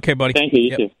you. Okay, buddy. Thank you.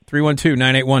 You too.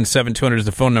 312-981-7200 is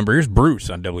the phone number. Here's Bruce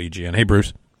on WGN. Hey,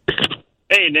 Bruce.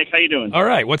 Hey, Nick. How you doing? All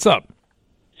right. What's up?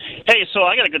 Hey, so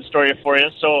I got a good story for you.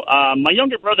 So my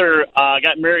younger brother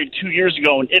got married 2 years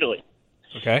ago in Italy.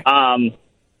 Okay. And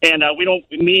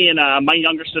me and my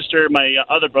younger sister, my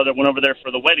other brother, went over there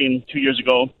for the wedding 2 years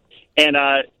ago. And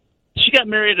she got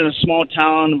married in a small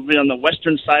town on the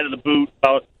western side of the boot,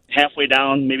 about halfway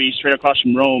down, maybe straight across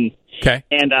from Rome. Okay.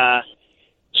 And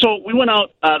so we went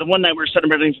out the one night we were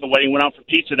setting everything for the wedding, went out for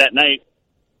pizza that night.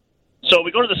 So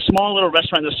we go to the small little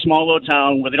restaurant in this small little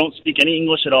town where they don't speak any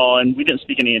English at all, and we didn't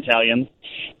speak any Italian.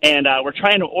 And we're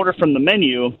trying to order from the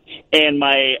menu, and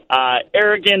my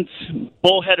arrogant,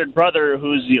 bullheaded brother,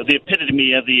 who's the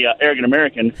epitome of the arrogant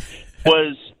American,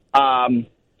 was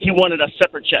he wanted a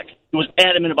separate check. He was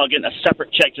adamant about getting a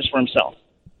separate check just for himself.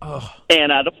 Oh.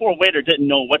 And the poor waiter didn't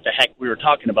know what the heck we were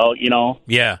talking about,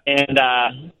 Yeah. And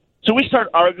so we started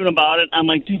arguing about it. I'm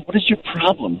like, dude, what is your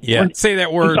problem? Yeah. Say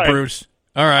that word, Bruce.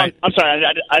 All right. I'm sorry.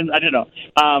 I didn't know.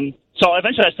 So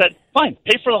eventually I said, fine,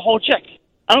 pay for the whole check.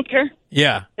 I don't care.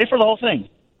 Yeah. Pay for the whole thing.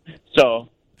 So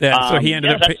so he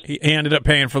ended up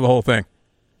paying for the whole thing.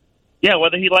 Yeah,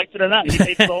 whether he liked it or not, he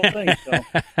paid for the whole thing. So.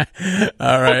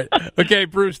 All right. Okay,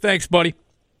 Bruce, thanks, buddy.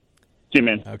 See you,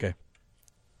 man. Okay.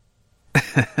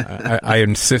 I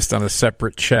insist on a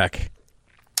separate check.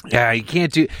 Yeah, you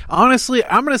can't do... Honestly,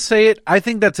 I'm going to say it. I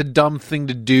think that's a dumb thing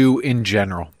to do in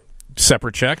general.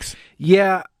 Separate checks?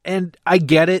 Yeah, and I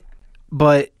get it,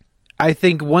 but I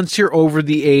think once you're over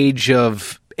the age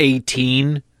of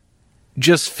 18,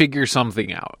 just figure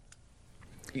something out.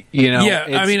 Yeah,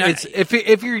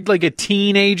 if you're like a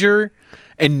teenager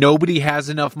and nobody has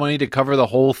enough money to cover the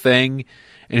whole thing,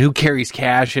 and who carries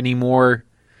cash anymore,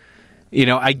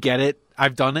 I get it.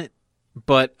 I've done it.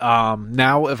 But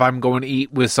now if I'm going to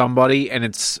eat with somebody and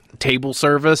it's table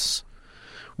service,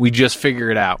 we just figure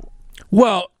it out.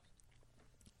 Well,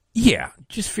 yeah,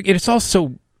 just forget. It's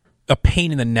also a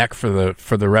pain in the neck for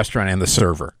the restaurant and the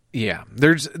server. Yeah,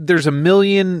 there's a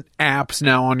million apps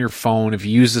now on your phone if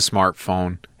you use a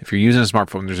smartphone. If you're using a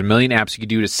smartphone, there's a million apps you can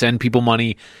do to send people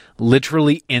money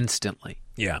literally instantly.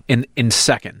 Yeah. In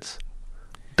seconds.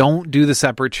 Don't do the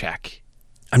separate check.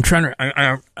 I'm trying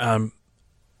to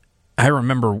I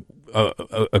remember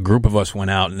a group of us went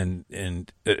out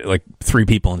and like 3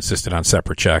 people insisted on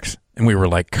separate checks, and we were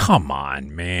like, "Come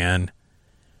on, man.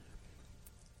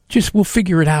 We'll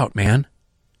figure it out, man.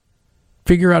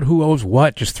 Figure out who owes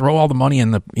what. Just throw all the money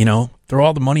in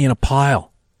a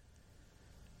pile."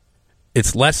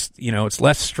 It's less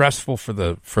stressful for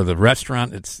the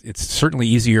restaurant. It's certainly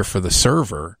easier for the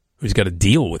server who's got to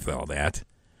deal with all that.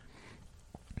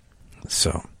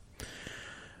 So,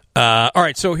 all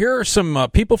right. So here are some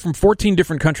people from 14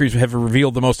 different countries who have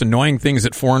revealed the most annoying things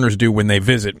that foreigners do when they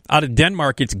visit. Out of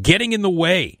Denmark, it's getting in the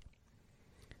way.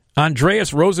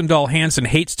 Andreas Rosendahl Hansen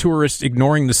hates tourists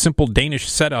ignoring the simple Danish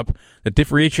setup that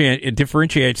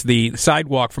differentiates the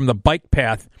sidewalk from the bike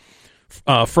path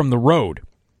from the road.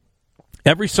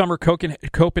 Every summer,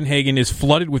 Copenhagen is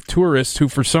flooded with tourists who,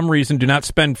 for some reason, do not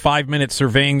spend 5 minutes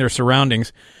surveying their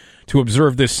surroundings to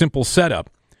observe this simple setup.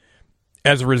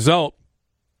 As a result,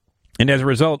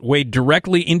 wade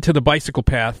directly into the bicycle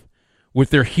path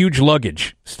with their huge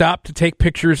luggage, stop to take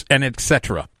pictures, and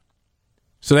etc.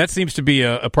 So that seems to be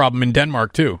a problem in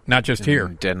Denmark, too, not just here.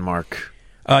 Denmark.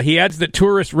 He adds that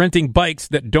tourists renting bikes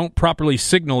that don't properly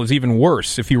signal is even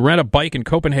worse. If you rent a bike in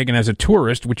Copenhagen as a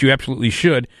tourist, which you absolutely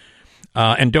should,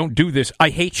 and don't do this, I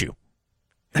hate you.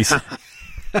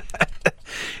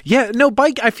 Yeah, no,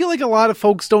 bike. I feel like a lot of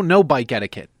folks don't know bike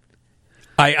etiquette.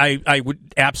 I would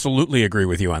absolutely agree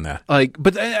with you on that.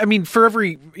 But I mean, for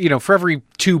every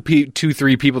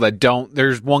 2-3 people that don't,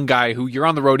 there's one guy who you're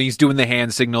on the road and he's doing the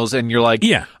hand signals, and you're like,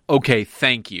 yeah, okay,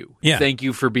 thank you, thank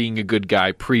you for being a good guy,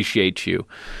 appreciate you.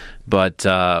 But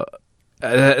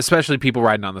especially people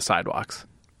riding on the sidewalks.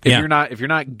 If you're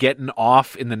not getting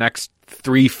off in the next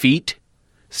 3 feet,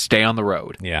 stay on the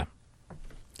road. Yeah.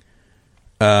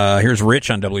 Here's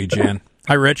Rich on WGN.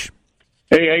 Hi, Rich.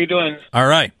 Hey, how you doing? All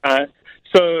right.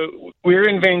 So we were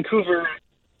in Vancouver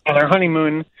on our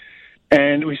honeymoon,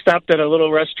 and we stopped at a little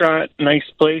restaurant, nice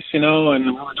place, and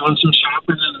we were doing some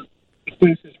shopping, and the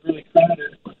place is really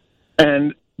crowded.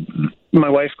 And my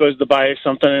wife goes to buy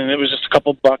something, and it was just a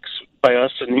couple bucks by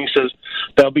us, and he says,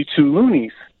 "That'll be 2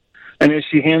 loonies." And as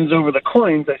she hands over the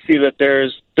coins, I see that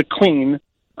there's the Queen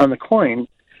on the coin.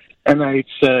 And I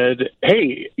said,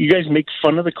 "Hey, you guys make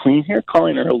fun of the Queen here,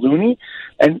 calling her a loony?"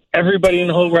 And everybody in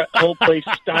the whole place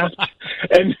stopped,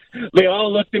 and they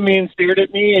all looked at me and stared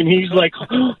at me. And he's like,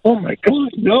 "Oh my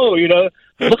God, no!"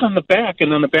 Look on the back,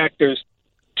 and on the back there's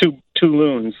two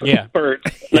loons, birds.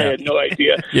 And I had no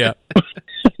idea. Yeah,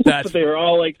 so they were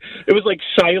all like, it was like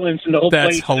silence in the whole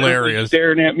place. That's hilarious.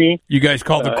 Staring at me. You guys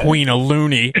called the Queen a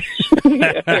loony.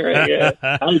 Yeah.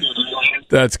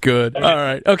 That's good. All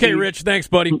right. Okay, Rich. Thanks,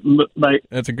 buddy. Bye.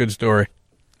 That's a good story.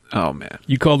 Oh, man.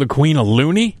 You call the Queen a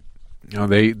loony? No,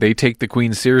 they take the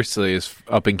Queen seriously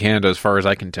up in Canada, as far as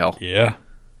I can tell. Yeah.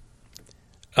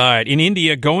 All right. In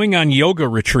India, going on yoga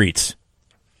retreats.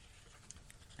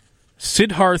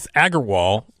 Siddharth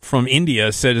Agarwal from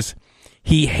India says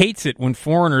he hates it when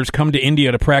foreigners come to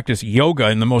India to practice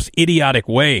yoga in the most idiotic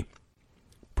way,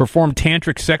 perform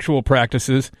tantric sexual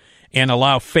practices, and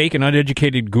allow fake and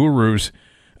uneducated gurus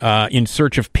in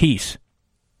search of peace.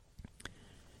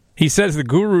 He says the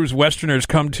gurus Westerners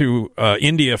come to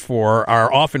India for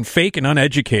are often fake and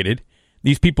uneducated.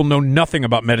 These people know nothing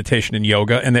about meditation and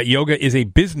yoga, and that yoga is a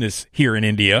business here in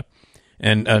India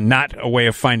and not a way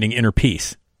of finding inner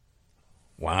peace.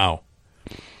 Wow.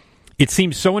 It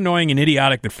seems so annoying and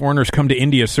idiotic that foreigners come to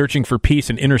India searching for peace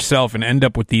and inner self and end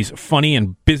up with these funny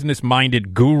and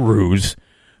business-minded gurus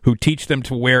who teach them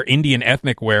to wear Indian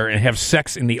ethnic wear and have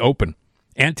sex in the open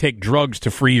and take drugs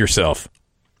to free yourself.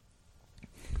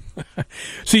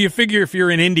 So you figure if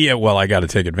you're in India, well, I got to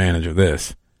take advantage of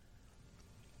this.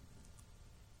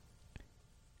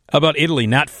 How about Italy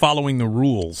not following the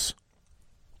rules?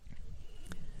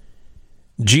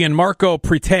 Gianmarco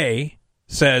Prete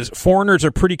says foreigners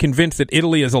are pretty convinced that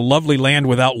Italy is a lovely land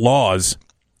without laws,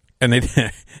 and they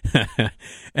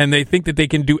and they think that they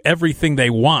can do everything they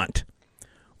want.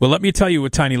 Well, let me tell you a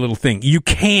tiny little thing. You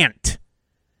can't.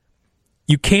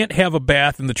 You can't have a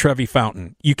bath in the Trevi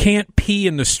Fountain. You can't pee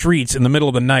in the streets in the middle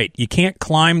of the night. You can't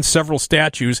climb several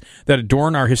statues that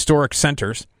adorn our historic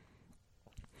centers.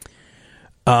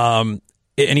 And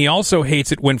he also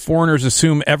hates it when foreigners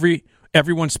assume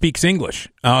everyone speaks English.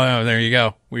 Oh, there you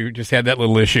go. We just had that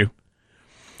little issue.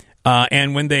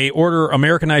 And when they order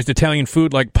Americanized Italian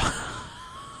food like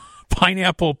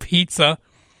pineapple pizza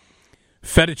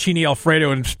fettuccine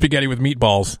Alfredo and spaghetti with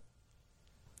meatballs.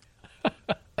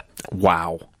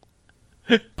 Wow.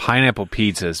 Pineapple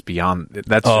pizza is beyond.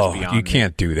 That's just beyond. You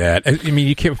can't do that. I mean,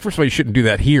 you can't. First of all, you shouldn't do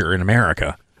that here in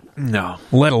America. No.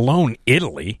 Let alone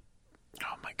Italy.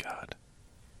 Oh my God.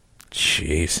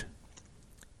 Jeez.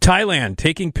 Thailand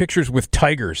taking pictures with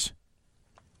tigers.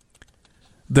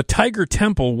 The Tiger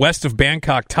Temple west of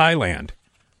Bangkok, Thailand.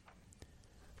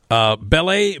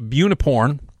 Bele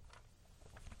Buniporn,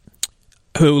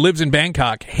 who lives in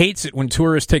Bangkok, hates it when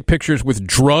tourists take pictures with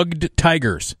drugged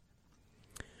tigers.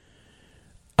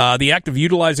 The act of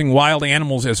utilizing wild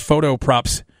animals as photo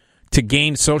props to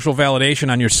gain social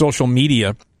validation on your social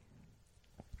media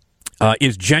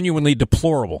is genuinely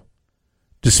deplorable,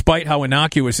 despite how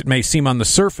innocuous it may seem on the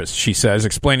surface, she says,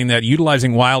 explaining that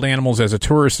utilizing wild animals as a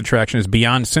tourist attraction is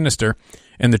beyond sinister,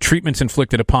 and the treatments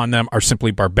inflicted upon them are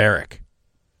simply barbaric.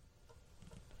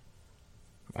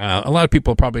 A lot of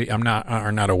people probably are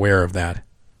not aware of that.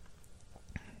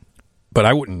 But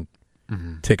I wouldn't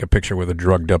take a picture with a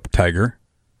drugged-up tiger.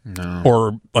 No.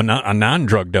 Or a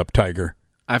non-drugged-up tiger.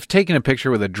 I've taken a picture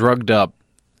with a drugged-up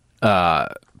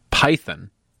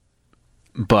python,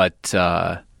 but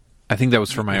I think that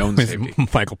was for my own safety.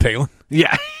 Michael Palin?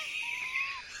 Yeah.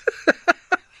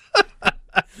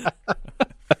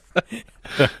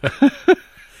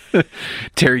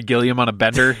 Terry Gilliam on a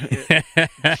bender.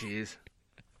 Jeez.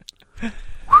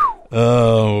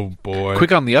 Oh, boy.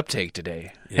 Quick on the uptake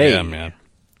today. Yeah, hey, man.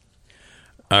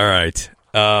 All right.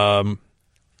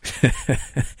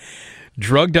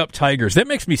 Drugged up tigers. That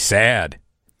makes me sad.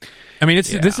 I mean,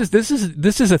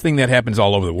 this is a thing that happens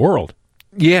all over the world.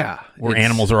 Yeah. Where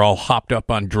animals are all hopped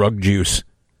up on drug juice.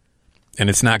 And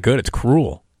it's not good. It's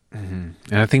cruel. Mm-hmm.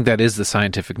 And I think that is the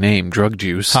scientific name, drug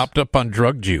juice. Hopped up on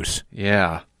drug juice.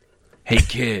 Yeah. Hey,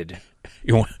 kid.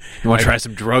 You want to try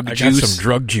some drug juice? I got some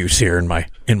drug juice here in my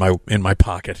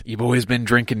pocket. You've always been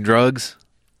drinking drugs?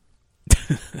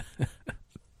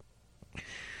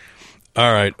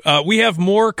 All right. We have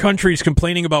more countries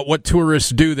complaining about what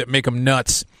tourists do that make them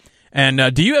nuts.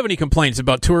 And do you have any complaints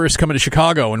about tourists coming to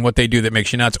Chicago and what they do that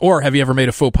makes you nuts? Or have you ever made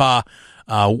a faux pas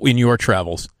in your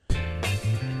travels?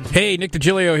 Hey, Nick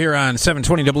Digilio here on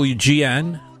 720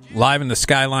 WGN, live in the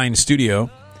Skyline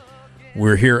studio.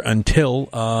 We're here until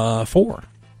 4.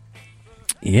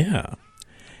 Yeah.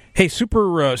 Hey,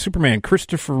 Superman,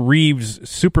 Christopher Reeve's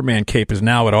Superman cape is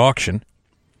now at auction.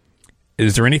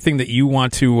 Is there anything that you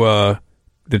want to,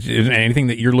 anything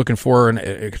that you're looking for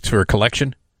a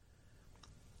collection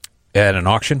at an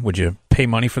auction? Would you pay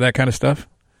money for that kind of stuff?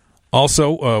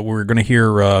 Also, we're going to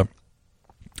hear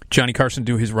Johnny Carson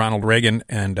do his Ronald Reagan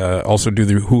and also do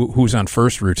the Who's on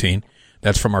First routine.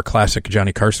 That's from our classic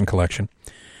Johnny Carson collection.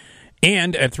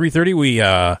 And at 3:30, we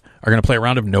are going to play a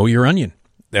round of Know Your Onion.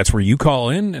 That's where you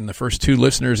call in, and the first 2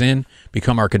 listeners in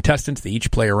become our contestants. They each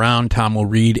play a round. Tom will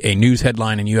read a news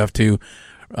headline, and you have to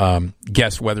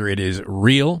guess whether it is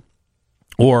real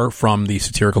or from the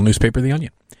satirical newspaper, The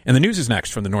Onion. And the news is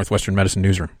next from the Northwestern Medicine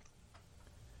Newsroom.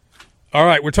 All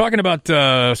right, we're talking about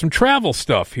some travel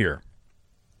stuff here.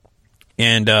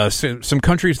 And some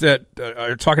countries that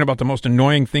are talking about the most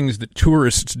annoying things that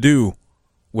tourists do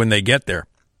when they get there.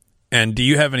 And do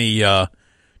you have any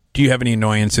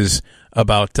annoyances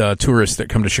about tourists that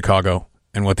come to Chicago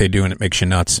and what they do and it makes you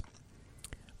nuts?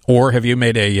 Or have you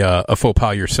made a faux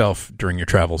pas yourself during your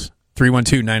travels?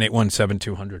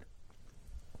 312-981-7200.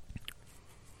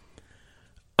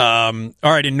 All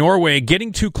right, in Norway,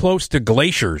 getting too close to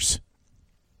glaciers.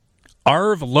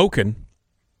 Arv Loken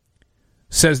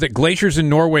says that glaciers in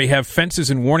Norway have fences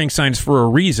and warning signs for a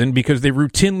reason, because they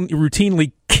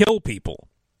routinely kill people.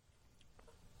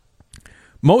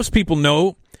 Most people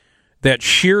know that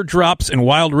sheer drops and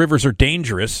wild rivers are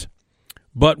dangerous,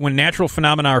 but when natural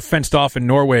phenomena are fenced off in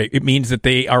Norway, it means that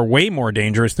they are way more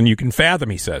dangerous than you can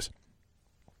fathom, he says.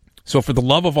 So for the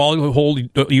love of all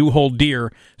you hold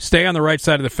dear, stay on the right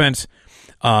side of the fence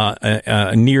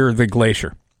near the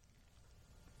glacier.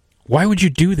 Why would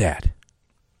you do that?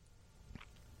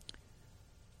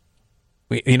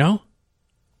 You know?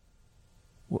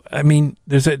 I mean,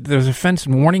 there's a fence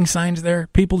and warning signs there.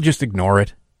 People just ignore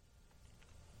it.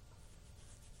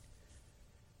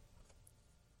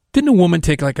 Didn't a woman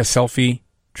take like a selfie?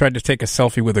 Tried to take a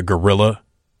selfie with a gorilla,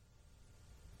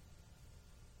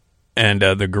 and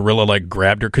the gorilla like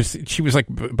grabbed her because she was like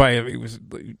I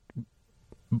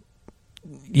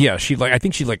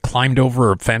think she like climbed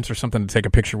over a fence or something to take a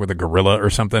picture with a gorilla or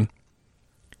something.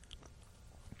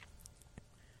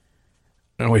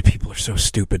 I don't know why people are so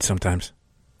stupid sometimes.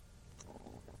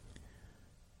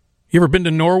 You ever been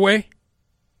to Norway?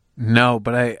 No,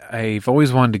 but I've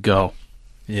always wanted to go.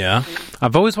 Yeah.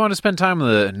 I've always wanted to spend time in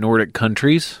the Nordic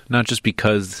countries, not just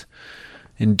because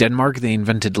in Denmark they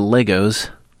invented Legos.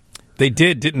 They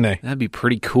did, didn't they? That'd be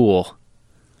pretty cool.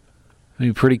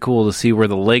 It'd be pretty cool to see where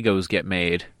the Legos get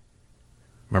made.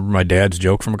 Remember my dad's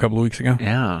joke from a couple of weeks ago?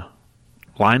 Yeah.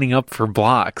 Lining up for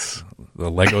blocks. The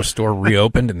Lego store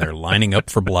reopened, and they're lining up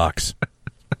for blocks.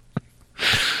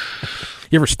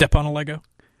 You ever step on a Lego?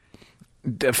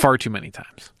 Far too many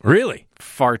times. Really?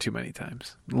 Far too many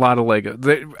times. A lot of Lego.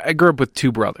 I grew up with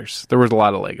two brothers. There was a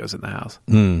lot of Legos in the house.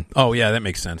 Oh, yeah, that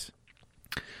makes sense.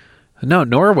 No,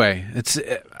 Norway.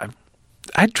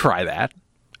 I'd try that.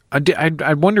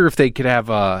 I wonder if they could have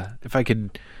if I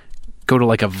could go to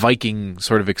like a Viking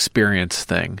sort of experience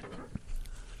thing.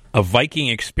 A Viking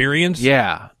experience?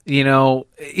 Yeah. You know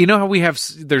how we have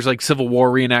there's like Civil War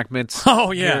reenactments.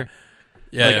 Oh yeah. Here?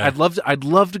 Yeah, like, yeah. I'd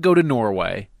love to go to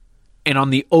Norway and on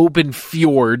the open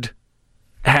fjord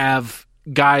have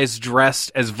guys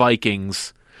dressed as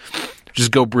Vikings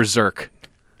just go berserk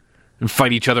and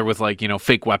fight each other with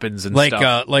fake weapons and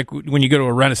stuff. Like when you go to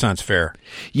a Renaissance fair.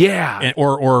 Yeah.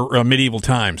 Or medieval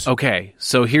times. Okay,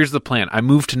 so here's the plan. I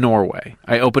move to Norway.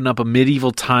 I open up a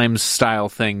medieval times style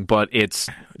thing, but it's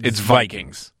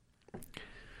Vikings.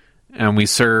 And we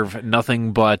serve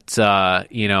nothing but,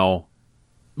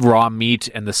 raw meat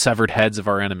and the severed heads of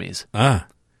our enemies.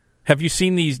 Have you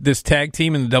seen this tag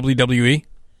team in the WWE?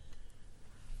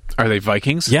 Are they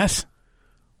Vikings? Yes.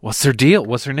 What's their deal?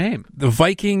 What's their name? The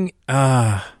Viking,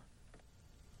 the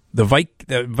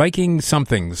Viking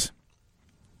somethings.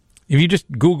 If you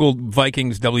just Google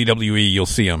Vikings WWE, you'll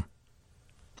see them.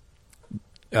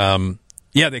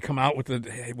 Yeah, they come out with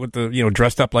the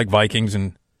dressed up like Vikings,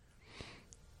 and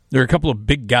there are a couple of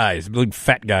big guys, big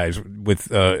fat guys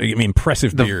with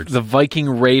impressive beards. The Viking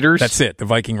Raiders. That's it. The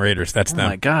Viking Raiders. That's them. Oh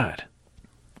my God!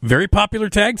 Very popular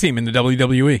tag team in the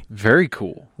WWE. Very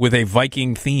cool. With a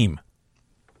Viking theme.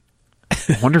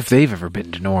 I wonder if they've ever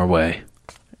been to Norway.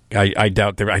 I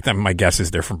doubt they're. My guess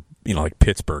is they're from like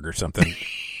Pittsburgh or something.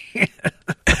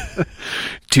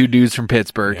 Two dudes from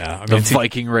Pittsburgh. Yeah, the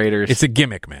Viking Raiders. It's a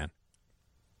gimmick, man.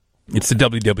 It's the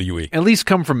WWE. At least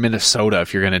come from Minnesota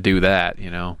if you're going to do that.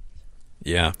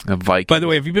 Yeah. A Viking. By the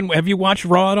way, have you watched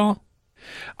Raw at all?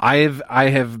 I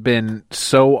have been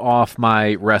so off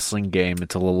my wrestling game.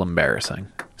 It's a little embarrassing.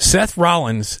 Seth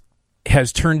Rollins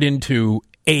has turned into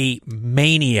a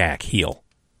maniac heel.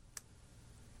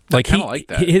 Like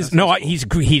that.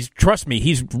 He's trust me,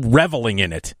 he's reveling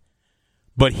in it.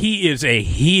 But he is a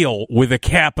heel with a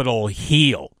capital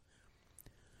heel.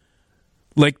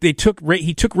 Like he took Rey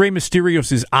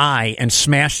Mysterio's eye and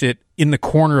smashed it in the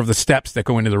corner of the steps that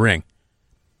go into the ring.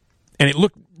 And it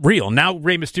looked real. Now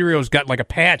Rey Mysterio's got like a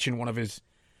patch in one of his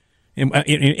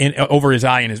over his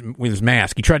eye with his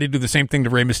mask. He tried to do the same thing to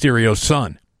Rey Mysterio's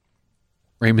son.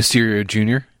 Rey Mysterio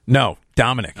Jr.? No,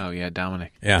 Dominic. Oh yeah,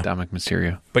 Dominic. Yeah, Dominic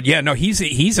Mysterio. But yeah, no, he's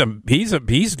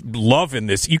loving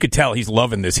this. You could tell he's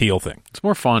loving this heel thing. It's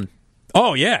more fun.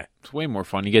 Oh yeah, it's way more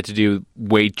fun. You get to do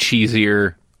way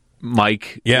cheesier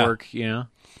mic work.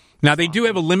 Now they do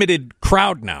have a limited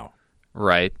crowd now,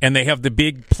 right? And they have the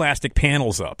big plastic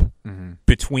panels up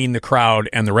between the crowd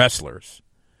and the wrestlers.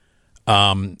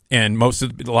 And a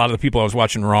lot of the people I was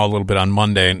watching Raw a little bit on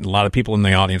Monday, and a lot of people in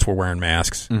the audience were wearing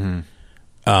masks.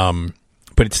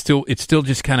 But it still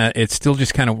just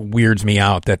kind of weirds me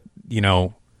out that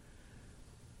like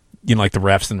the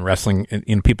refs and wrestling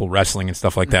and people wrestling and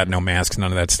stuff like that, no masks,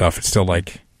 none of that stuff. It's still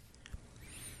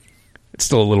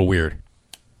a little weird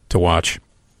to watch.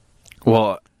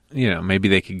 Well, maybe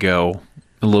they could go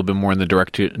a little bit more in the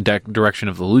direction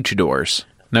of the luchadors.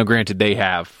 Now, granted, they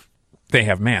have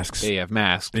masks. They have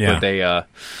masks, yeah. But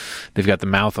they've got the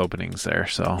mouth openings there.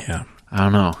 So yeah, I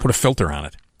don't know. Put a filter on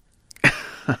it.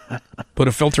 Put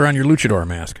a filter on your luchador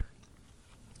mask.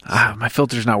 My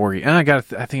filter's not working. I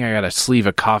think I got a sleeve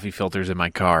of coffee filters in my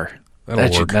car.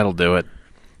 That'll do it.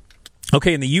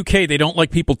 Okay, in the UK, they don't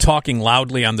like people talking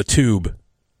loudly on the tube.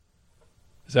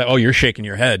 Is that? Oh, you're shaking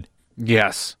your head.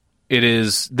 Yes, it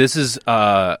is. This is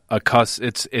a cuss.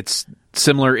 It's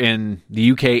similar in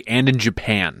the UK and in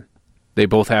Japan. They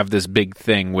both have this big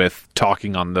thing with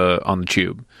talking on the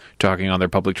tube, talking on their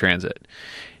public transit.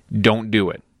 Don't do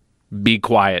it. Be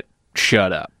quiet.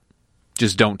 Shut up.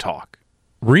 Just don't talk.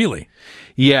 Really?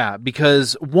 Yeah,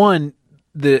 because one,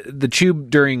 the tube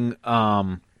during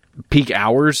peak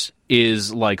hours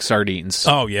is like sardines.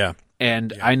 Oh yeah.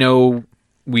 And I know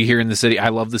we here in the city, I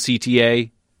love the CTA.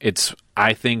 It's,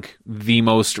 I think, the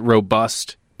most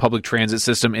robust public transit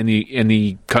system in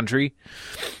the country.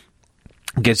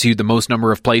 Gets you the most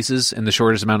number of places in the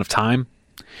shortest amount of time.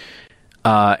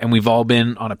 And we've all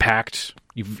been on a packed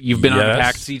You've been on the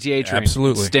packed CTA train.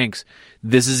 Absolutely. It stinks.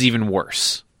 This is even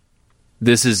worse.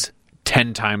 This is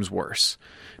 10 times worse.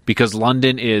 Because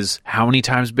London is how many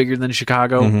times bigger than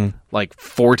Chicago? Mm-hmm. Like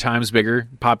 4 times bigger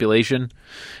population.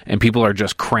 And people are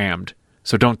just crammed.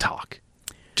 So don't talk.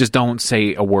 Just don't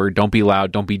say a word. Don't be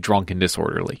loud. Don't be drunk and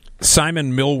disorderly.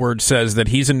 Simon Millward says that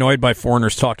he's annoyed by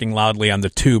foreigners talking loudly on the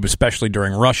tube, especially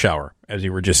during rush hour, as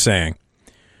you were just saying.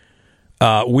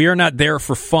 We are not there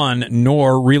for fun,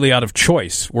 nor really out of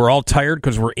choice. We're all tired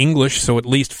because we're English, so at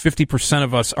least 50%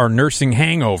 of us are nursing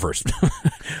hangovers.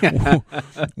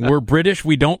 We're British.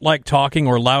 We don't like talking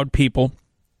or loud people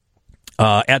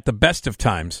at the best of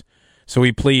times. So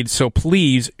we plead, so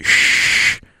please,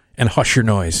 shh, and hush your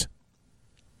noise.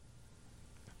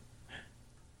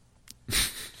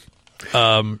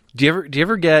 Have you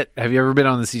ever been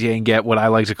on the CTA and get what I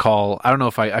like to call, I don't know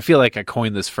if I feel like I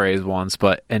coined this phrase once,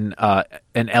 but an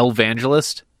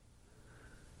evangelist?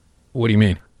 What do you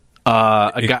mean?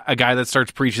 A guy that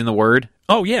starts preaching the word.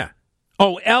 Oh yeah.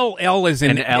 Oh, L is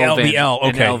in L.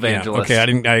 Okay, evangelist. Yeah,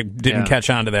 okay. I didn't catch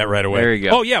on to that right away. There you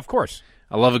go. Oh yeah, of course.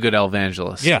 I love a good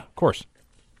evangelist. Yeah, of course.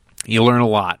 You learn a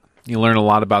lot. You learn a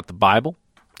lot about the Bible.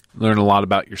 You learn a lot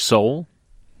about your soul.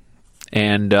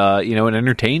 And, it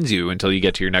entertains you until you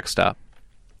get to your next stop.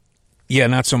 Yeah,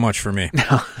 not so much for me.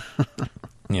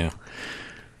 Yeah.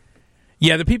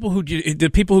 Yeah, the people who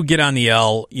get on the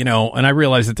L, and I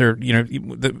realize that they're,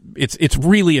 it's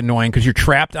really annoying because you're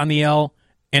trapped on the L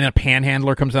and a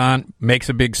panhandler comes on, makes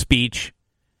a big speech,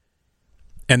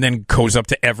 and then goes up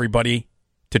to everybody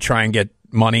to try and get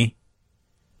money.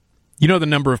 You know the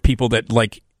number of people that,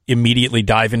 immediately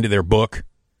dive into their book?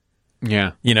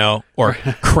 Yeah, or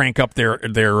crank up their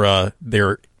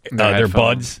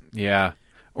buds. Yeah,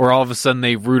 or all of a sudden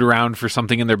they root around for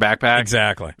something in their backpack.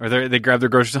 Exactly. Or they grab their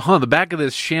groceries. The back of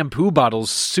this shampoo bottle is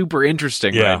super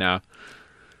interesting right now.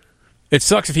 It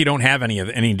sucks if you don't have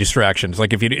any distractions.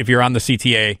 Like if you're on the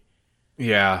CTA,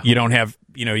 yeah, you don't have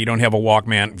a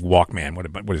Walkman. What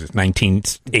is this?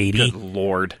 1980. Good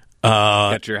Lord.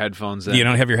 Get your headphones in. You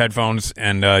don't have your headphones,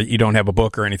 and you don't have a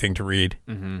book or anything to read.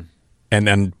 Mm-hmm. And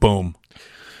then, boom.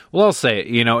 Well, I'll say,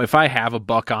 if I have a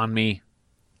buck on me,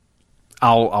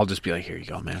 I'll just be like, here you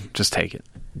go, man. Just take it.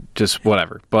 Just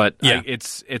whatever. But yeah.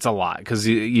 It's a lot because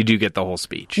you do get the whole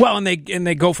speech. Well, and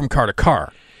they go from car to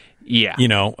car. Yeah.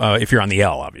 If you're on the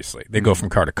L, obviously. They go from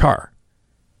car to car.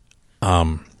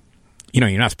 You're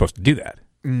not supposed to do that.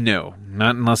 No,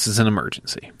 not unless it's an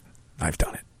emergency. I've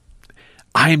done it.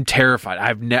 I am terrified.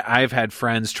 I've had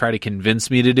friends try to convince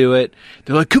me to do it.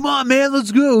 They're like, "Come on, man, let's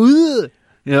go."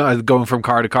 Going from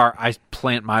car to car, I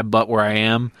plant my butt where I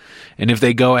am, and if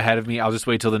they go ahead of me, I'll just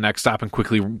wait till the next stop and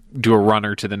quickly do a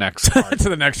runner to the next car. To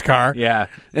the next car. Yeah,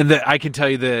 and I can tell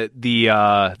you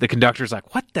the conductor's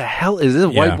like, "What the hell is this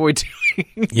white boy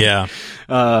doing?" Yeah.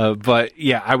 But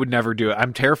yeah, I would never do it.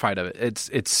 I'm terrified of it.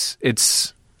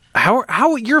 It's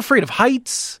how you're afraid of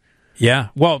heights. Yeah,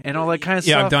 well, and all that kind of stuff.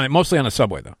 Yeah, I've done it mostly on the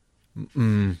subway though.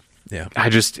 Yeah,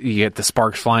 you get the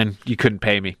sparks flying. You couldn't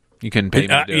pay me. You couldn't pay me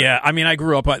to do it. I mean, I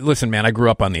grew up. Listen, man, I grew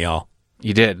up on the L.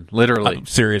 You did, literally.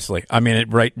 Seriously, I mean,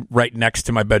 right next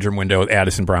to my bedroom window,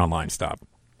 Addison Brown line stop.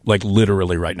 Like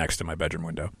literally right next to my bedroom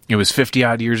window. It was 50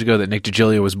 odd years ago that Nick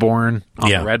Digilio was born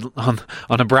on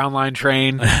a Brown line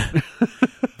train.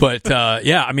 But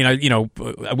I mean, I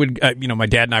would, my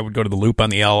dad and I would go to the Loop on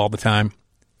the L all the time.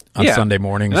 On Sunday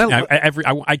mornings,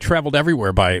 I traveled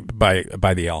everywhere by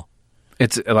the L.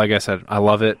 It's like I said, I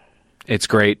love it. It's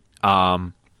great,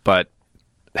 but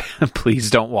please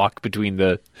don't walk between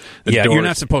the doors. You're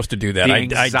not supposed to do that. The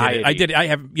anxiety. I did. I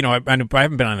have. I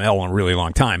haven't been on an L in a really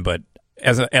long time, but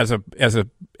as an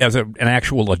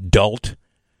actual adult,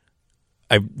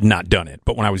 I've not done it.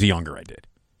 But when I was younger, I did.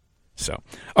 So,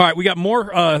 all right, we got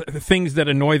more things that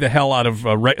annoy the hell out of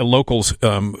locals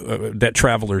that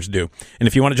travelers do. And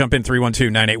if you want to jump in,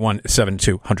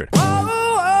 312-981-7200.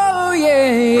 Oh,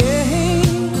 yeah.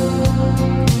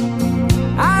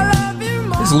 I love you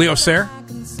more. This is Leo Sayre?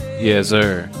 Yes,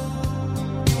 sir.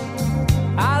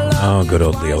 Oh, good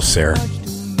old Leo Sayre.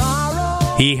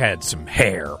 He had some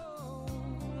hair.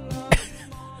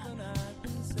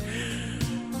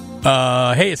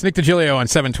 Hey, it's Nick Digilio on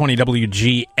 720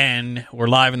 WGN. We're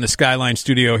live in the Skyline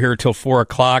studio here till 4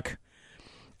 o'clock.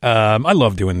 I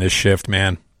love doing this shift,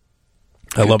 man.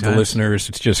 I love the listeners.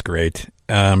 It's just great.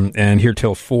 And here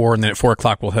till 4, and then at 4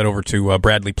 o'clock we'll head over to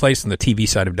Bradley Place on the TV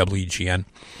side of WGN.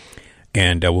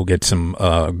 And we'll get some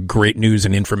great news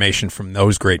and information from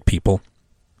those great people.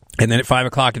 And then at 5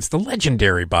 o'clock, it's the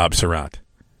legendary Bob Surratt.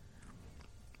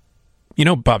 You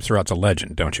know Bob Surratt's a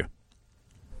legend, don't you?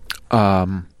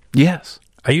 Yes.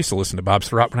 I used to listen to Bob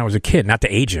Surratt when I was a kid, not to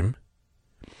age him.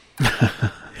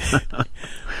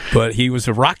 But he was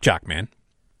a rock jock, man,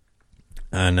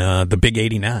 on the Big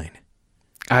 89.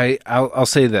 I'll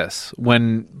say this.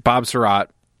 When Bob Surratt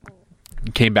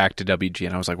came back to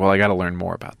WGN, I was like, well, I got to learn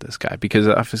more about this guy, because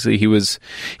obviously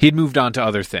he'd moved on to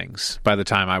other things by the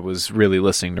time I was really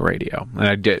listening to radio. And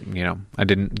I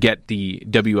didn't get the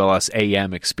WLS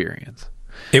AM experience.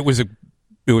 It was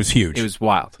huge. It was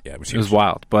wild. Yeah, it was huge. It was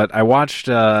wild. But I watched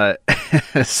some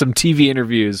TV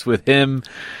interviews with him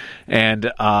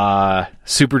and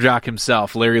Super Jock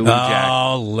himself, Larry Lujak.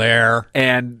 Oh, Lair.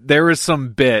 And there was some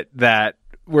bit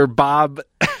where Bob...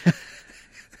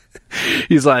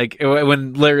 He's like,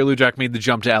 when Larry Lujak made the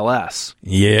jump to LS.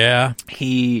 Yeah.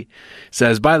 He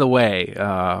says, by the way,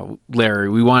 Larry,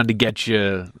 we wanted to get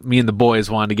you, me and the boys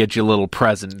wanted to get you a little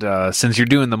present. Since you're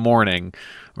doing the morning,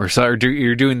 or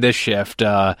you're doing this shift,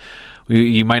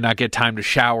 you might not get time to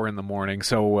shower in the morning,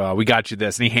 so we got you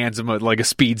this. And he hands him a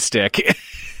speed stick.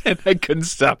 And I couldn't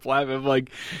stop laughing. I'm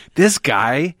like, this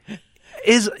guy,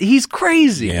 he's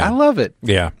crazy. Yeah. I love it.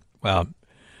 Yeah. Well,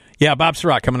 yeah, Bob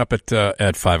Surratt coming up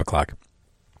at 5 o'clock.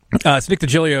 It's Nick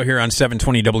Digilio here on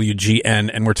 720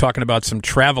 WGN, and we're talking about some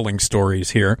traveling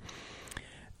stories here.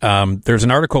 There's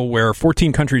an article where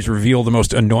 14 countries reveal the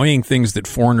most annoying things that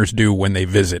foreigners do when they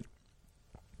visit.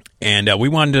 And we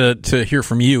wanted to hear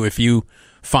from you if you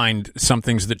find some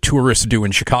things that tourists do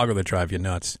in Chicago that drive you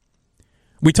nuts.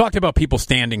 We talked about people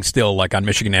standing still, like on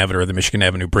Michigan Avenue or the Michigan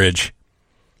Avenue Bridge,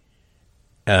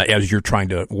 as you're trying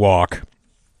to walk,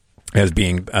 as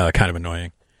being kind of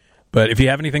annoying. But if you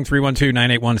have anything,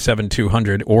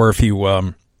 312-981-7200, or if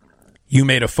you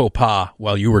made a faux pas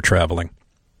while you were traveling.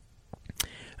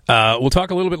 We'll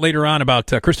talk a little bit later on about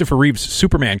Christopher Reeve's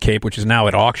Superman cape, which is now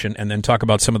at auction, and then talk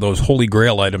about some of those holy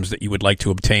grail items that you would like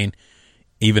to obtain,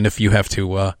 even if you have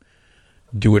to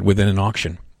do it within an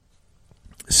auction.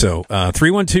 So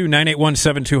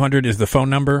 312-981-7200 is the phone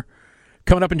number.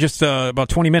 Coming up in just about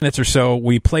 20 minutes or so,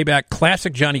 we play back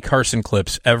classic Johnny Carson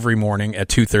clips every morning at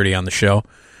 2:30 on the show.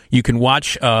 You can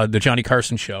watch the Johnny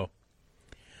Carson show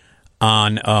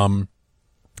on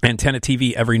Antenna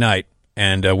TV every night,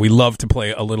 and we love to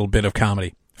play a little bit of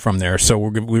comedy from there. So we're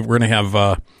going to have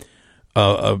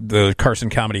the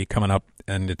Carson comedy coming up,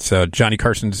 and it's Johnny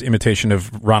Carson's imitation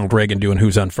of Ronald Reagan doing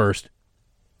Who's on First.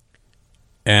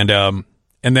 And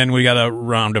then we got a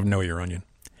round of Know Your Onion.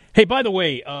 Hey, by the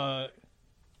way...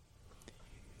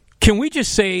 can we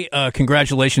just say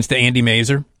congratulations to Andy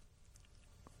Mazer?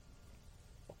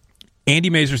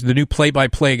 Andy Mazer's the new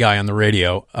play-by-play guy on the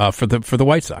radio for the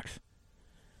White Sox.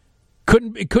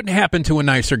 It couldn't happen to a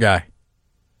nicer guy.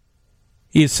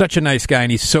 He is such a nice guy,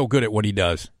 and he's so good at what he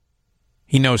does.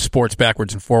 He knows sports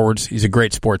backwards and forwards. He's a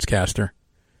great sportscaster,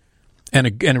 and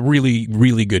a really,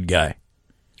 really good guy.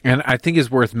 And I think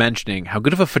it's worth mentioning how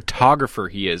good of a photographer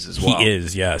he is as well. He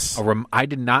is, yes. I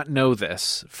did not know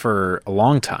this for a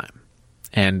long time.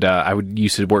 And I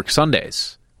used to work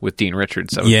Sundays with Dean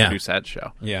Richards. I would produce that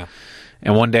show. Yeah.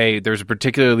 And one day, there was a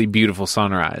particularly beautiful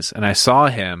sunrise. And I saw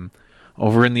him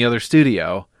over in the other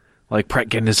studio, like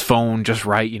getting his phone just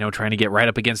right, trying to get right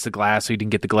up against the glass so he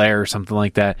didn't get the glare or something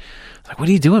like that. I was like, what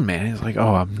are you doing, man? He's like,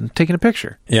 oh, I'm taking a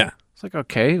picture. Yeah. It's like,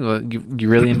 okay, well, you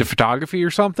really into photography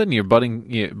or something? You're budding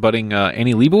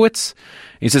Annie Leibovitz?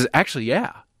 He says, actually,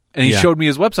 yeah. And he showed me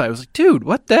his website. I was like, dude,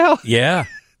 what the hell? Yeah.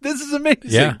 This is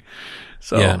amazing. Yeah.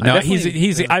 So yeah. No,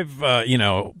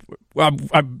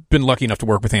 I've been lucky enough to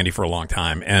work with Andy for a long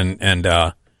time,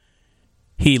 and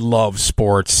he loves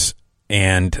sports,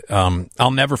 and I'll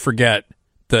never forget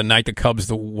the night the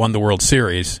Cubs won the World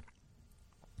Series.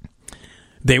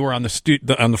 They were on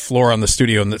the floor on the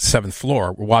studio on the 7th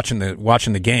floor, watching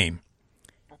the game,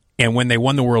 and when they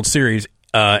won the World Series,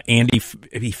 Andy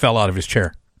he fell out of his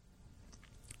chair.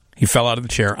 He fell out of the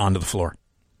chair onto the floor.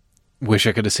 Wish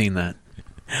I could have seen that.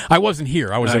 I wasn't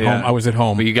here. I was at home. I was at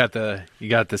home. But you got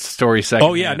the story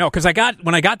segment. Oh yeah, no, because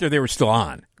when I got there, they were still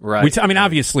on. Right.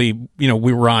 Obviously,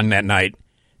 we were on that night,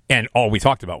 and all we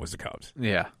talked about was the Cubs.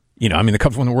 Yeah. The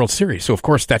Cubs won the World Series, so of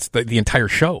course that's the entire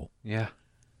show. Yeah.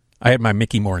 I had my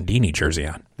Mickey Morandini jersey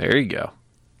on. There you go.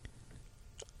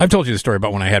 I've told you the story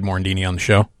about when I had Morandini on the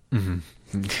show.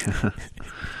 Mm-hmm.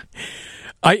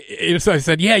 I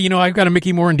said, yeah, I've got a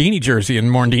Mickey Morandini jersey,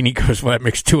 and Morandini goes, well, that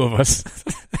makes two of us.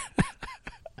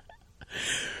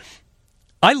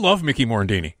 I love Mickey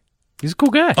Morandini. He's a cool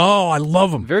guy. Oh, I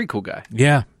love him. Very cool guy.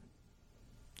 Yeah.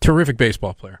 Terrific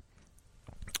baseball player.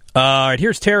 All right,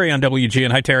 here's Terry on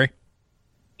WGN. Hi, Terry.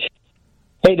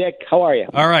 Hey, Dick. How are you?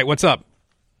 All right, what's up?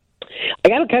 I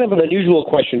got a kind of an unusual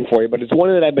question for you, but it's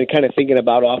one that I've been kind of thinking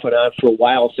about off and on for a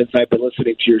while since I've been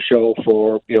listening to your show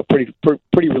for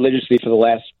pretty religiously for the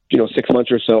last 6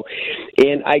 months or so.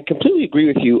 And I completely agree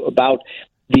with you about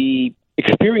the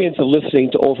experience of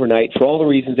listening to Overnight for all the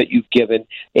reasons that you've given,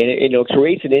 and it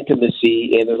creates an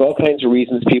intimacy, and there's all kinds of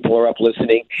reasons people are up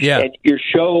listening. Yeah. And your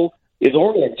show is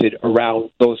oriented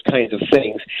around those kinds of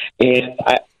things, and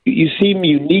you seem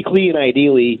uniquely and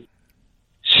ideally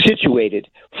situated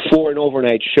for an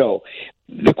overnight show.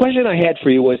 The question I had for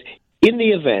you was, in the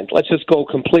event, let's just go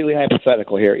completely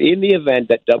hypothetical here, in the event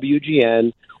that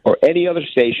WGN or any other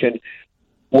station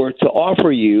were to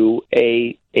offer you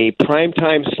a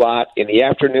primetime slot in the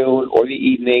afternoon or the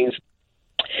evenings,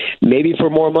 maybe for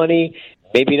more money,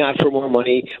 maybe not for more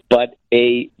money, but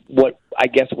what I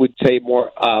guess would say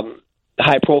more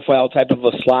high profile type of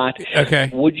a slot. Okay.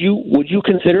 Would you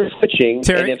consider switching?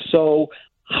 Terry? And if so,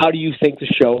 how do you think the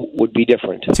show would be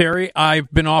different? Terry,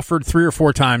 I've been offered 3 or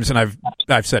 4 times, and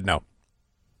I've said no.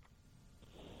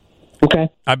 Okay.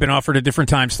 I've been offered a different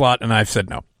time slot, and I've said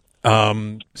no.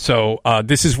 So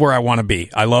this is where I want to be.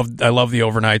 I love the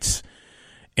overnights,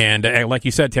 and like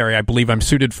you said, Terry, I believe I'm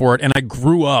suited for it. And I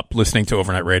grew up listening to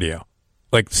overnight radio.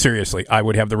 Like, seriously, I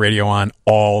would have the radio on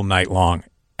all night long,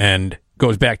 and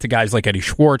goes back to guys like Eddie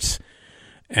Schwartz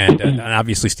and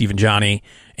obviously Stephen Johnny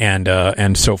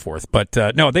and so forth. But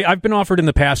no, I've been offered in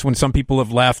the past when some people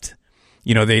have left.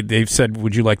 They've said,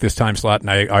 "Would you like this time slot?" And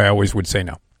I always would say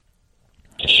no.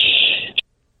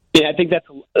 Yeah, I think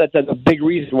that's a big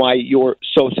reason why you're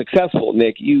so successful,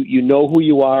 Nick. You know who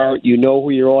you are, you know who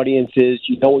your audience is,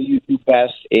 you know what you do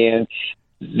best, and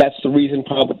that's the reason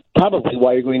probably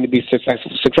why you're going to be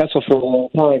successful for a long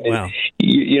time. And wow.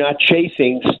 You're not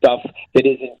chasing stuff that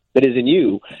isn't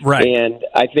you. Right. And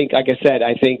I think, like I said,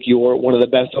 I think you're one of the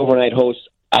best overnight hosts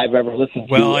I've ever listened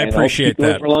to. Well, I appreciate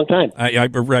that for a long time. I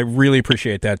really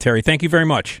appreciate that, Terry. Thank you very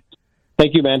much.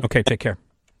 Thank you, man. Okay, take care.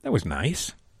 That was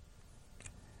nice.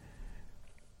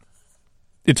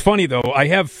 It's funny, though. I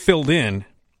have filled in.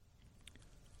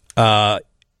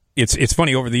 It's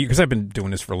funny over the years, because I've been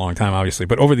doing this for a long time, obviously.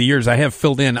 But over the years, I have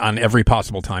filled in on every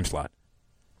possible time slot.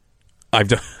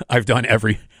 I've done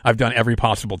every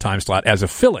possible time slot as a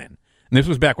fill-in. And this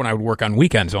was back when I would work on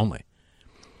weekends only.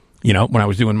 When I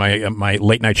was doing my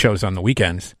late night shows on the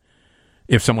weekends.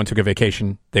 If someone took a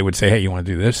vacation, they would say, "Hey, you want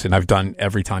to do this?" And I've done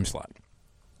every time slot.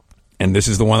 And this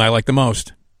is the one I like the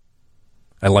most.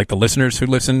 I like the listeners who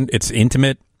listen. It's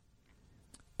intimate.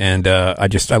 And I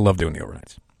love doing the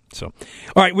overnights. So,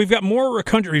 all right, we've got more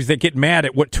countries that get mad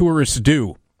at what tourists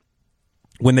do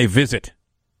when they visit,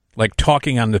 like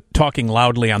talking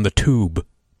loudly on the tube.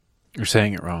 You're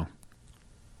saying it wrong.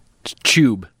 It's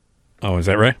tube. Oh, is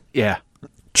that right? Yeah.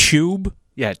 Tube?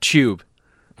 Yeah, tube.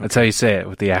 That's how you say it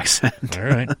with the accent. All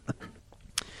right.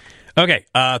 Okay,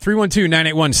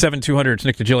 312-981-7200. It's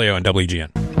Nick Digilio on WGN.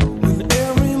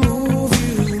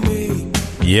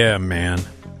 Yeah, man.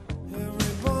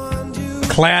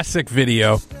 Classic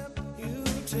video.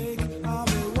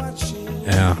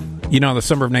 Yeah. The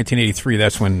summer of 1983,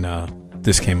 that's when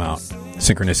this came out.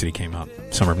 Synchronicity came out.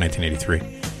 Summer of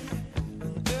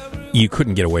 1983. You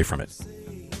couldn't get away from it.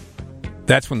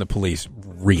 That's when the police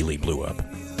really blew up.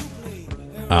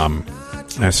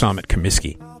 And I saw them at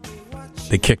Comiskey.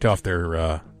 They kicked off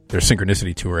their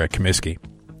Synchronicity tour at Comiskey.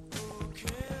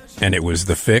 And it was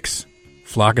The Fix,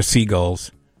 Flock of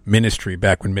Seagulls, Ministry,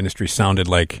 back when Ministry sounded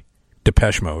like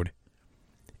Depeche Mode,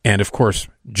 and of course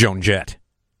Joan Jett,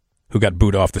 who got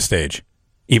booed off the stage,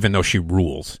 even though she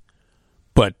rules.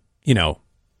 But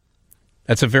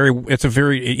it's a very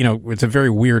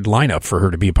weird lineup for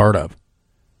her to be a part of.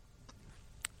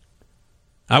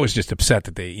 I was just upset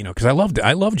that they, because I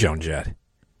love Joan Jett.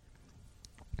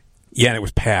 Yeah, and it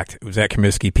was packed. It was at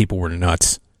Comiskey. People were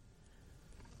nuts.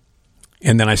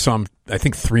 And then I saw him, I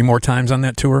think, 3 more times on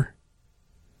that tour.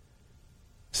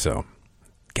 So,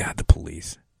 God, the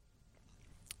Police.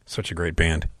 Such a great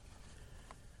band.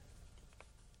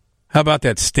 How about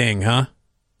that Sting, huh?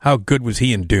 How good was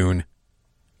he in Dune?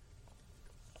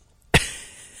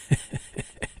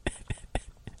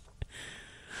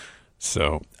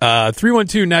 So,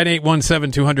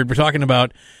 312-981-7200. We're talking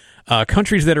about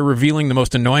countries that are revealing the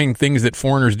most annoying things that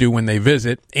foreigners do when they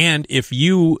visit. And if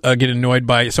you get annoyed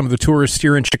by some of the tourists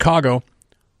here in Chicago,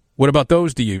 what about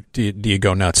those? Do you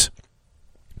go nuts?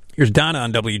 Here's Donna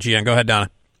on WGN. Go ahead, Donna.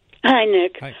 Hi,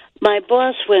 Nick. Hi. My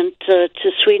boss went to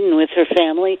Sweden with her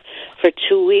family for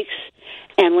 2 weeks,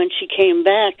 and when she came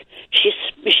back, she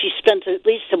spent at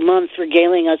least a month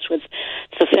regaling us with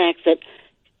the fact that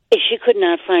she could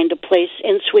not find a place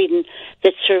in Sweden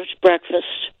that served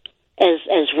breakfast.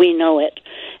 as we know it.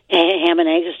 Ham and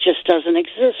eggs just doesn't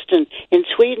exist in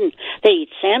Sweden. They eat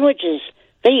sandwiches.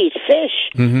 They eat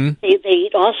fish. Mm-hmm. They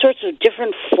eat all sorts of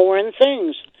different foreign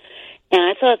things. And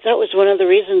I thought that was one of the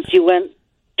reasons you went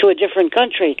to a different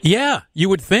country. Yeah, you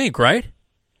would think, right?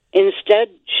 Instead,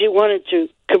 she wanted to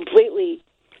completely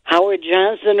Howard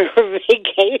Johnson her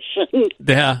vacation.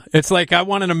 Yeah, it's like, I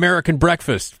want an American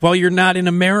breakfast. Well, you're not in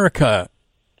America.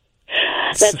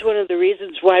 That's one of the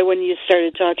reasons why when you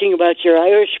started talking about your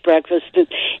Irish breakfast,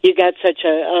 you got such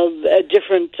a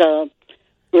different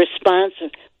response.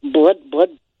 Blood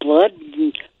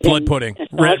pudding. And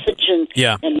sausage and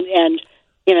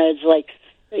you know, it's like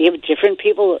you have different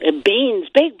people. Beans,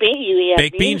 baked beans. You have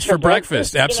baked beans for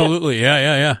breakfast. Absolutely. You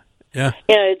know? Yeah.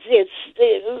 You know,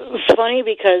 it's funny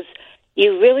because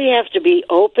you really have to be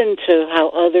open to how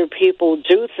other people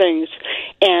do things,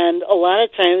 and a lot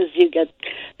of times you get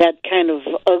that kind of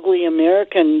ugly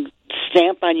American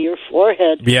stamp on your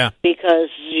forehead. Yeah. Because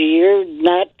you're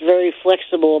not very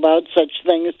flexible about such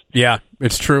things. Yeah,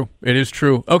 it's true. It is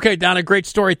true. Okay, Donna, great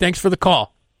story. Thanks for the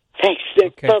call. Thanks,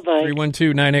 Nick. Okay. Bye-bye.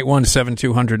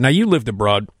 312-981-7200. Now, you lived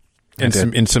abroad in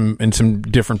some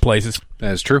different places.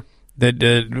 That is true.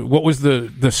 What was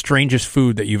the strangest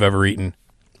food that you've ever eaten?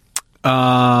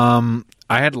 I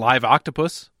had live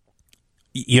octopus.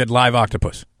 You had live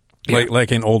octopus? Yeah.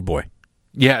 Like in Old Boy?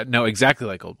 Yeah, no, exactly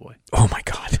like Old Boy. Oh, my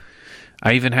God.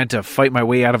 I even had to fight my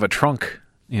way out of a trunk,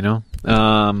 you know?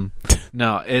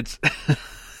 No, it's...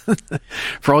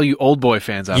 for all you Old Boy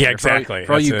fans out there. Exactly.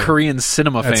 For all you Korean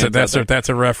cinema fans out there. That's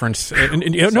a reference.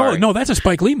 No, that's a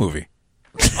Spike Lee movie.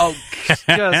 Oh,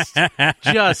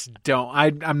 just don't.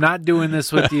 I'm not doing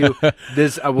this with you.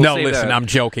 I will say listen, that. I'm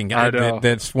joking. I know.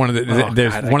 That's one of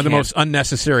the one of the most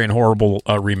unnecessary and horrible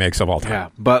remakes of all time. Yeah,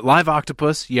 but live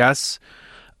octopus, yes.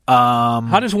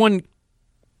 How does one?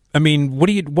 I mean,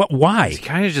 why? It's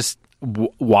kind of just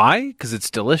why? Because it's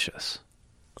delicious.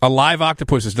 A live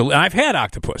octopus is delicious. I've had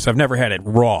octopus. I've never had it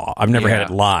raw. I've never had it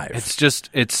live.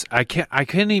 I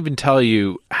couldn't even tell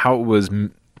you how it was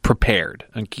prepared.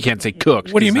 You can't say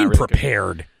cooked. What do you mean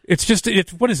prepared? It's just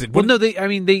what is it? Well, no, they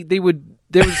would.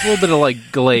 There was a little bit of like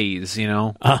glaze, you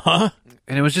know. And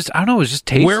it was just, I don't know, it was just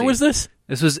tasty. Where was this?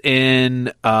 This was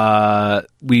in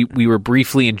we were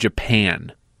briefly in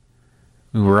Japan.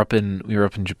 We were up in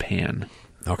Japan.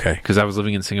 Okay. Because I was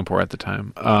living in Singapore at the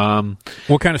time.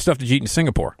 What kind of stuff did you eat in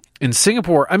Singapore? In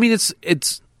Singapore, I mean,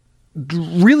 it's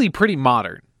really pretty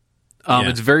modern.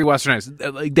 It's very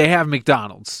westernized. Like, they have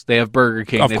McDonald's, they have Burger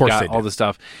King, they've got all this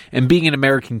stuff. And being an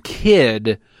American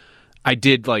kid, I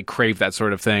did like crave that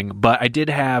sort of thing. But I did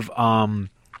have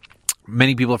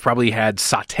many people have probably had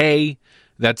satay.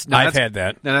 I've had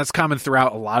that. Now that's common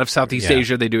throughout a lot of Southeast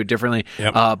Asia. They do it differently.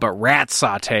 Yep. But rat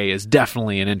satay is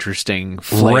definitely an interesting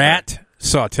flavor. Rat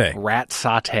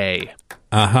satay.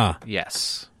 Uh-huh.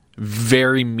 Yes.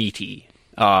 Very meaty.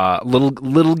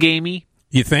 Little gamey.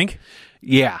 You think?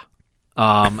 Yeah.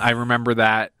 I remember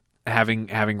that having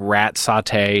rat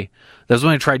satay. That was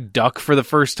when I tried duck for the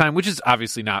first time, which is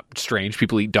obviously not strange.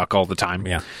 People eat duck all the time.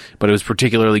 Yeah. But it was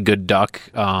particularly good duck.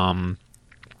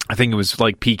 I think it was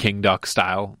like Peking duck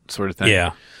style sort of thing.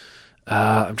 Yeah.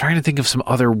 I'm trying to think of some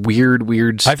other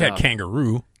weird stuff. I've had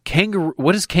kangaroo.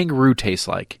 What does kangaroo taste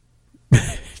like?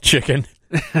 Chicken.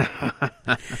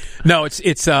 No, it's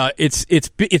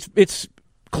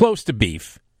close to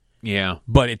beef. Yeah.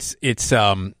 But it's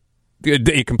a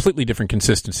completely different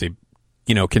consistency,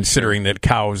 you know, considering that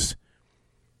cows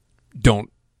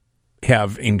don't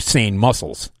have insane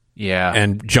muscles. Yeah.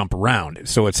 And jump around.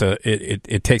 So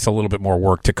it takes a little bit more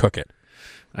work to cook it.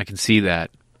 I can see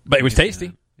that. But it was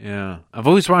tasty. Yeah. I've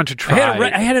always wanted to try.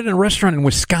 I had it in a restaurant in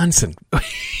Wisconsin.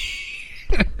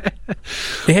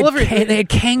 They had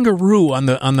kangaroo on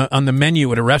the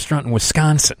menu at a restaurant in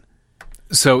Wisconsin.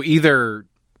 So either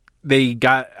there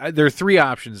are three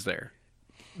options there.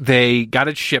 They got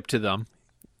it shipped to them.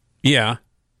 Yeah.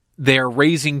 They're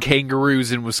raising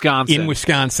kangaroos in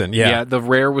Wisconsin. Yeah, the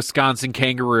rare Wisconsin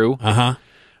kangaroo. Uh-huh.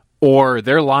 Or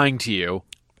they're lying to you.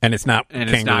 And it's not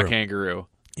kangaroo. It's not kangaroo.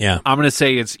 Yeah. I'm going to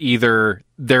say it's either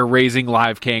they're raising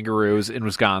live kangaroos in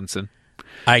Wisconsin.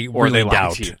 I really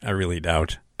doubt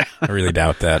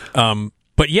that.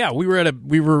 But yeah, we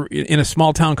were in a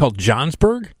small town called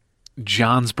Johnsburg.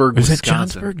 Wisconsin. Was it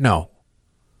Johnsburg? No.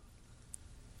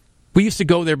 We used to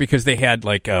go there because they had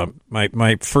like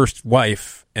my first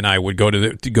wife and I would go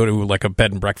to like a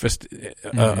bed and breakfast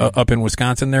up in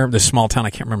Wisconsin. There, this small town. I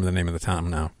can't remember the name of the town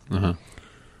now. Uh-huh.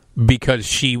 Because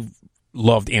she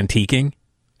loved antiquing.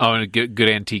 Oh, and a good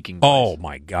antiquing place. Oh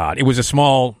my God! It was just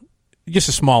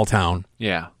a small town.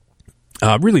 Yeah.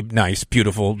 Really nice,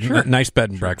 beautiful, nice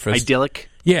bed and breakfast. Idyllic.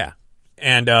 Yeah.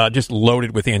 and just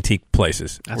loaded with antique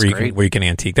places where you can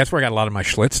antique. That's where I got a lot of my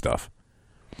Schlitz stuff.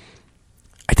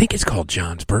 I think it's called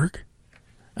Johnsburg.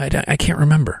 I can't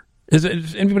remember.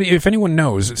 If anyone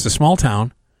knows, it's a small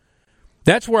town.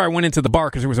 That's where I went into the bar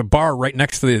because there was a bar right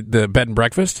next to the bed and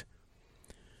breakfast.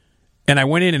 And I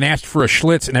went in and asked for a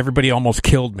Schlitz, and everybody almost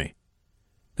killed me.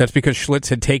 That's because Schlitz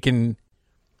had taken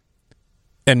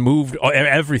and moved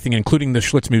everything, including the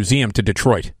Schlitz Museum, to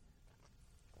Detroit.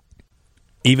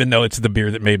 Even though it's the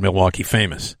beer that made Milwaukee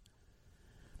famous.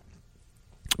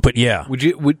 But yeah.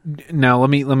 Now let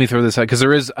me throw this out because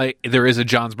there is a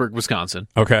Johnsburg, Wisconsin.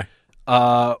 Okay.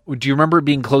 Do you remember it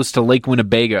being close to Lake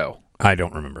Winnebago? I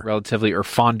don't remember. Relatively, or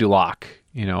Fond du Lac.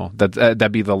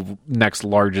 That'd be the next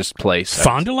largest place.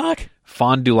 Fond du Lac?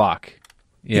 Fond du Lac.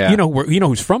 Yeah. You know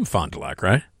who's from Fond du Lac,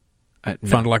 right? No.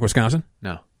 Fond du Lac, Wisconsin?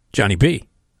 No. Johnny B.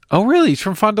 Oh, really? He's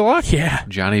from Fond du Lac? Yeah.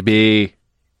 Johnny B.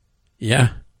 Yeah.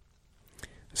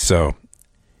 So,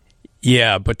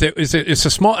 yeah, but it's a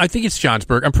small. I think it's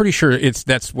Johnsburg. I'm pretty sure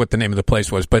that's what the name of the place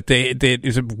was. But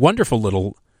it's a wonderful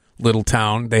little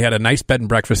town. They had a nice bed and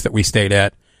breakfast that we stayed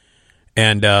at,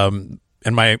 and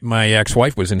my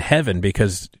ex-wife was in heaven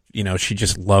because she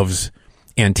just loves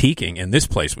antiquing, and this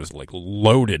place was like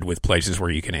loaded with places where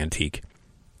you can antique.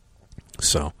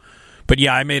 So, but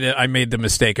yeah, I made the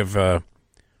mistake of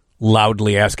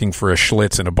loudly asking for a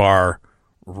Schlitz in a bar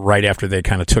right after they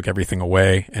kind of took everything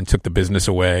away and took the business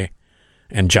away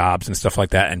and jobs and stuff like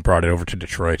that and brought it over to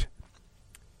Detroit.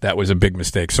 That was a big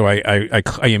mistake. So I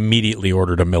immediately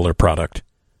ordered a Miller product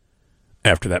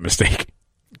after that mistake.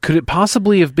 Could it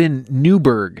possibly have been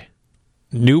Newburgh?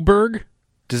 Newburgh?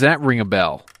 Does that ring a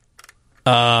bell?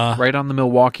 Right on the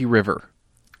Milwaukee River.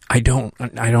 I don't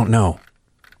know.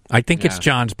 I think it's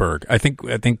Johnsburg. I think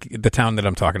the town that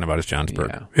I'm talking about is Johnsburg.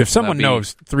 Yeah. If someone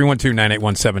knows,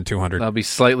 312-981-7200. That'll be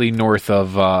slightly north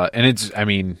of, and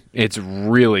it's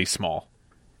really small.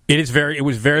 It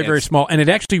was very small, and it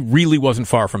actually really wasn't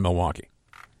far from Milwaukee.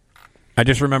 I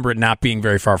just remember it not being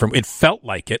very far from. It felt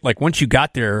like it. Like once you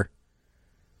got there,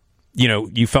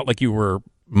 you felt like you were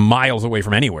miles away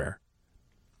from anywhere.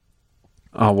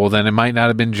 Oh well, then it might not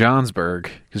have been Johnsburg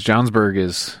because Johnsburg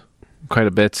is quite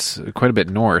a bit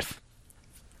north.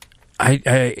 I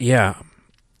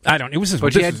don't. It was.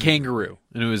 But you had kangaroo,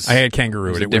 and it was. I had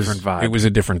kangaroo. It was a different vibe. It was a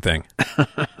different thing.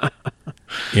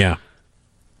 Yeah.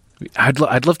 I'd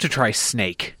love to try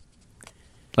snake,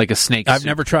 like a snake. I've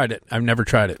never tried it.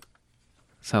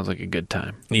 Sounds like a good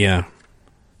time. Yeah.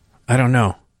 I don't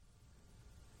know.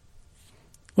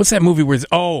 What's that movie where?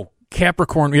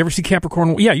 Capricorn. You ever see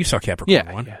Capricorn? Yeah, you saw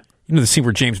Capricorn 1. Yeah. You know the scene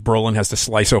where James Brolin has to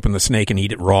slice open the snake and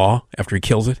eat it raw after he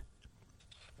kills it?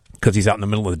 Because he's out in the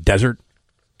middle of the desert.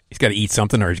 He's got to eat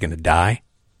something or he's going to die.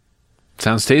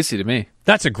 Sounds tasty to me.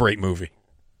 That's a great movie.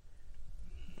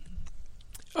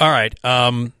 All right.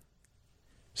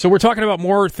 So we're talking about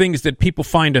more things that people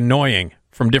find annoying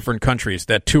from different countries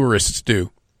that tourists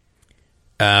do.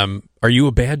 Are you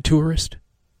a bad tourist?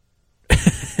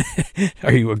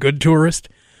 Are you a good tourist?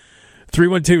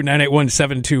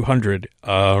 312-981-7200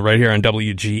 right here on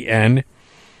WGN.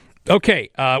 Okay,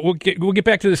 we'll get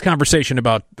back to this conversation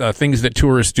about things that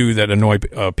tourists do that annoy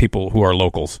people who are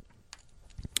locals.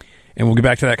 And we'll get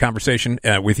back to that conversation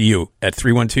with you at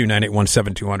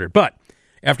 312-981-7200. But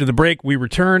after the break, we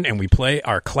return and we play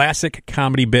our classic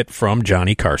comedy bit from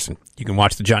Johnny Carson. You can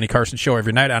watch the Johnny Carson Show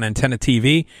every night on Antenna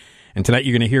TV. And tonight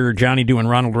you're going to hear Johnny doing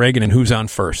Ronald Reagan and Who's On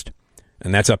First.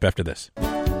 And that's up after this.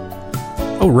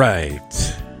 All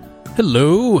right.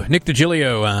 Hello, Nick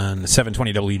Digilio on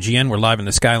 720 WGN. We're live in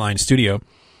the Skyline studio.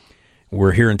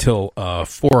 We're here until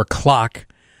 4 o'clock.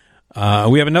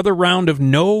 We have another round of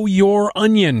Know Your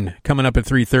Onion coming up at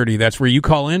 3:30. That's where you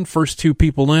call in. First two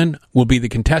people in will be the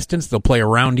contestants. They'll play a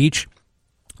round each.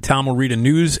 Tom will read a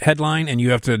news headline, and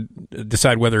you have to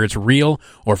decide whether it's real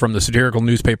or from the satirical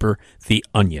newspaper The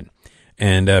Onion.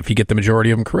 And if you get the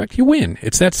majority of them correct, you win.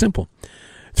 It's that simple.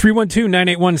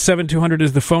 312-981-7200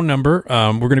 is the phone number.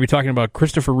 We're going to be talking about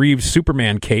Christopher Reeve's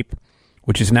Superman cape,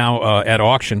 which is now at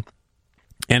auction.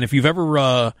 And if you've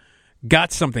ever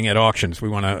got something at auctions, we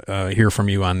want to hear from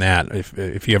you on that,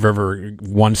 if you have ever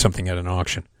won something at an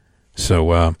auction.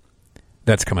 So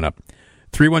that's coming up.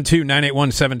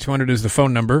 312-981-7200 is the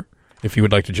phone number if you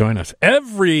would like to join us.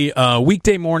 Every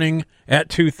weekday morning at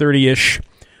 2:30-ish,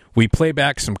 we play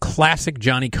back some classic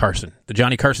Johnny Carson. The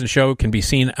Johnny Carson Show can be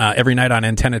seen every night on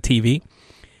Antenna TV,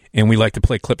 and we like to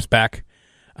play clips back.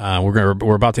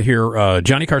 We're about to hear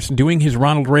Johnny Carson doing his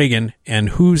Ronald Reagan and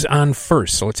Who's On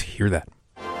First. So let's hear that.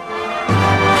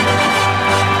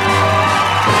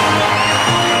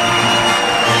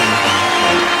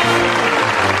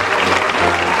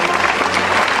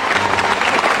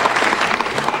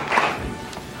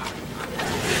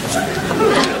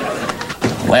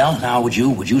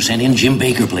 now, would you send in Jim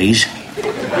Baker, please?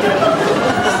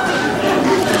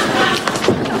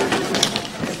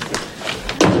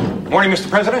 Morning, Mr.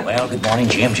 President. Well, good morning,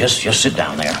 Jim. Just sit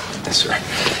down there. Yes, sir.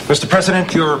 Mr.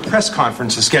 President, your press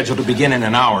conference is scheduled to begin in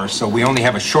an hour, so we only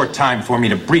have a short time for me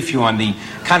to brief you on the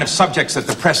kind of subjects that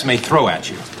the press may throw at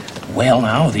you. Well,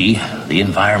 now, the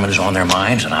environment is on their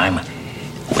minds, and I'm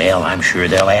sure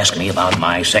they'll ask me about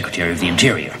my Secretary of the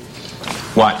Interior.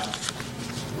 What?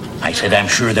 I said I'm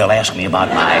sure they'll ask me about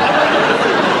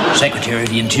my Secretary of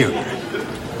the Interior.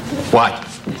 What?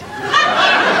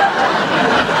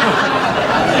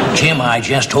 Jim, I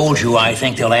just told you I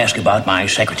think they'll ask about my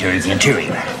Secretary of the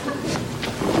Interior.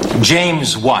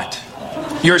 James what?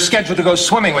 You're scheduled to go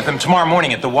swimming with him tomorrow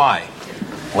morning at the Y.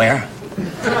 Where?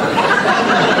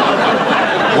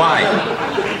 Why?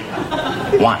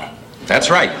 Why? That's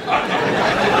right.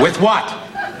 With what?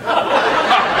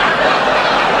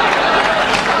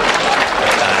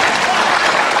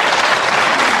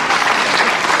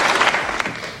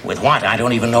 With what? I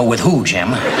don't even know with who, Jim.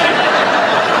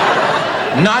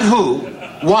 Not who,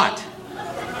 what?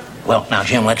 Well, now,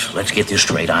 Jim, let's get this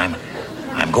straight. I'm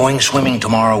going swimming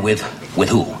tomorrow with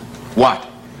who? What?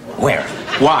 Where?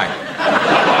 Why?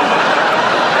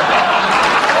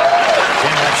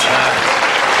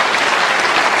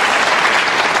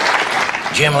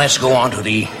 Jim, let's go on to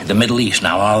the Middle East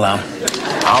now.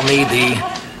 I'll need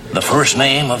the first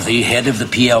name of the head of the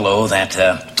PLO,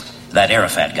 that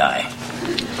Arafat guy.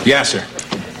 Yes, sir.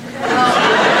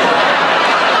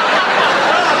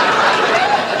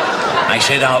 I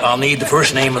said I'll need the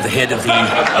first name of the head of the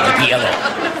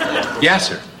PLO. Yes,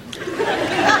 sir.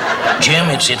 Jim,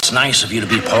 it's nice of you to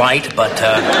be polite, but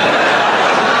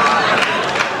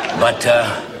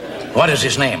what is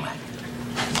his name?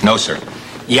 No, sir.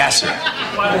 Yes, sir.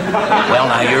 Well,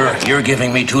 now you're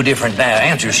giving me two different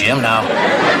answers, Jim. Now,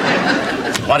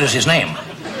 what is his name?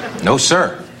 No,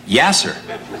 sir. Yes, sir.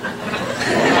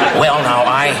 Well, now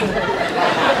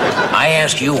I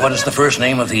ask you what is the first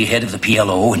name of the head of the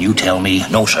PLO, and you tell me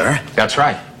no, sir. That's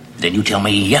right. Then you tell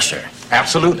me yes, sir.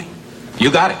 Absolutely.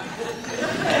 You got it.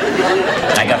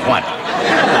 I got what?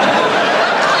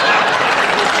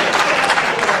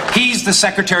 He's the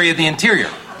Secretary of the Interior.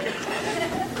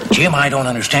 Jim, I don't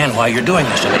understand why you're doing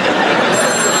this to me.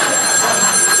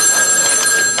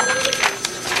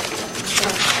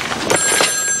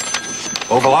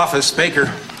 Oval Office,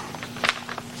 Baker.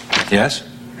 Yes?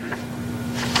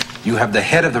 You have the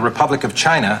head of the Republic of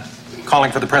China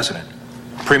calling for the president.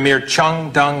 Premier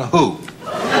Chung Dong-hu.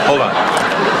 Hold on.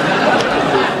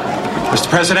 Mr.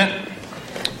 President,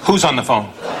 who's on the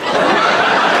phone?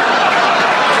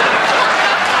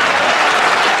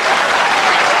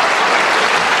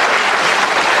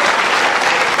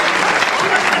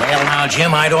 Well, now,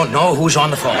 Jim, I don't know who's on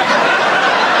the phone.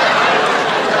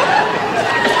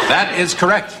 That is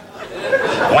correct.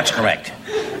 What's correct?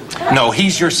 No,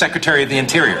 he's your Secretary of the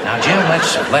Interior. Now, Jim,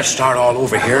 let's start all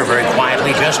over here very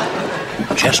quietly.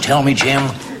 Just tell me, Jim,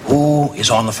 who is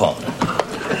on the phone?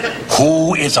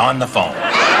 Who is on the phone?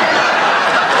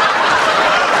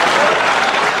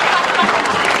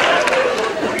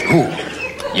 Who?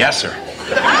 Yes, sir.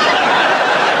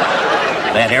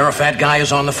 That Arafat guy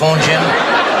is on the phone, Jim?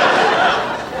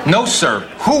 No, sir.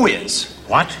 Who is?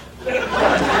 What?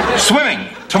 Swimming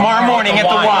tomorrow morning at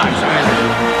the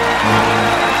Y.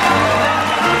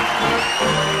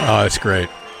 Oh, that's great.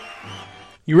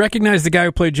 You recognize the guy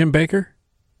who played Jim Baker?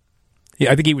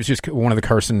 Yeah, I think he was just one of the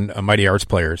Carson Mighty Arts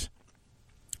players.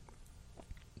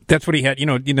 That's what he had. You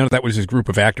know, that was his group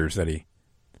of actors that he...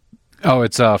 Oh,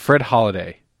 it's Fred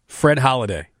Holiday. Fred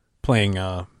Holiday playing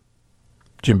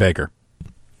Jim Baker.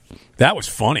 That was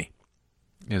funny.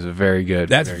 It was very good.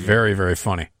 That's very, very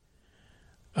funny.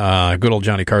 Good old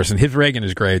Johnny Carson. His Reagan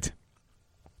is great.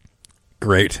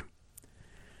 Great.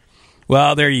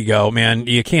 Well, there you go, man.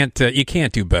 You can't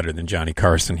do better than Johnny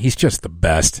Carson. He's just the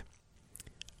best.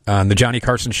 The Johnny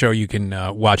Carson Show you can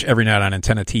watch every night on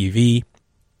Antenna TV,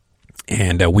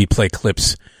 and we play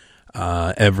clips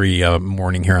every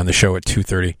morning here on the show at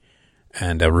 2:30.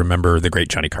 And remember the great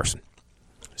Johnny Carson.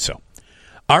 So,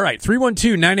 all right,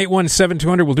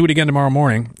 312-981-7200. We'll do it again tomorrow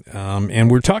morning, and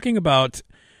we're talking about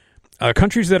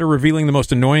countries that are revealing the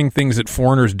most annoying things that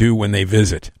foreigners do when they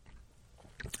visit.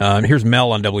 Here's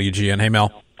Mel on WGN. Hey,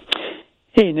 Mel.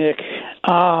 Hey, Nick.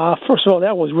 First of all,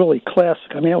 that was really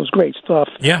classic. I mean, that was great stuff.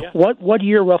 Yeah. What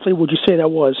year roughly would you say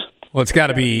that was? Well, it's got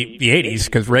to be the 80s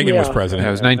because Reagan was president.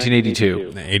 That was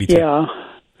 1982. 82. Yeah.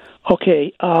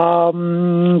 Okay.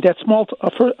 That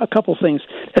for a couple things.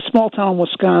 That small town,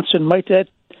 Wisconsin, might that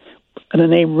the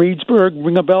name Reedsburg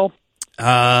ring a bell?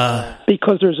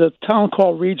 Because there's a town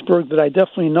called Reedsburg that I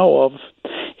definitely know of,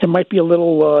 it might be a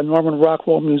little Norman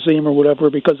Rockwell Museum or whatever,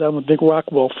 because I'm a big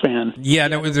Rockwell fan. Yeah,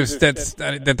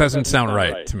 that doesn't sound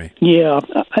right to me. Yeah,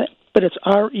 but it's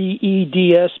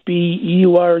REEDSBEURG.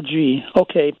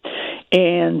 Okay.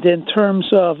 And in terms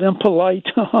of impolite,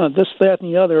 this, that,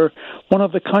 and the other, one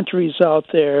of the countries out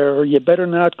there, you better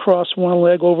not cross one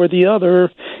leg over the other.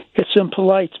 It's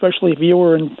impolite, especially if you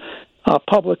were in a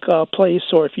public place,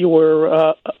 or if you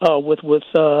were with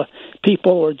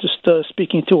people, or just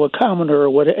speaking to a commoner or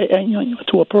what,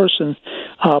 to a person.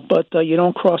 But you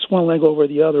don't cross one leg over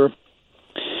the other.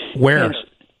 Where? And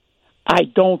I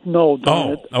don't know.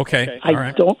 Okay.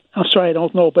 I'm sorry, I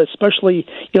don't know, but especially,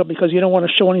 because you don't want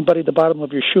to show anybody the bottom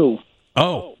of your shoe.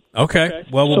 Oh, okay.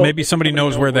 Well, So- maybe somebody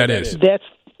knows where that is. That's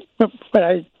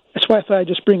why I thought I'd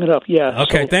just bring it up. Yeah.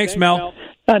 Okay, So, thanks, Mel.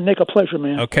 Nick, a pleasure,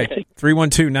 man. Okay,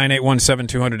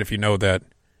 312-981-7200 if you know that.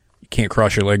 You can't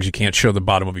cross your legs, you can't show the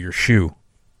bottom of your shoe.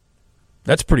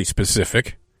 That's pretty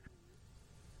specific.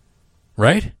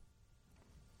 Right?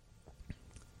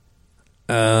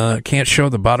 Can't show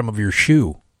the bottom of your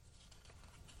shoe.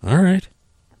 All right.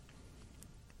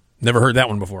 Never heard that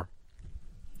one before.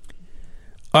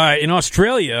 All right, in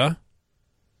Australia,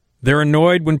 they're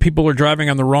annoyed when people are driving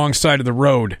on the wrong side of the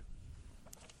road.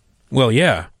 Well,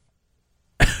 yeah.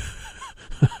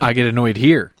 I get annoyed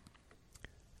here.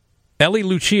 Ellie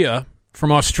Lucia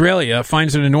from Australia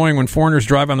finds it annoying when foreigners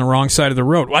drive on the wrong side of the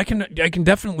road. Well, I can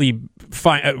definitely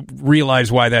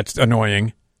realize why that's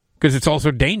annoying, because it's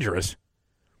also dangerous.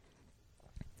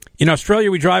 In Australia,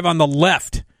 we drive on the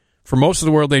left. For most of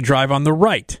the world, they drive on the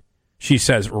right, she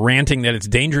says, ranting that it's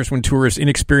dangerous when tourists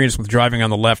inexperienced with driving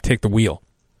on the left take the wheel.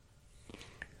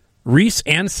 Reese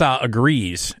Ansah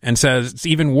agrees and says it's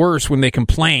even worse when they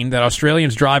complain that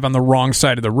Australians drive on the wrong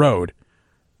side of the road.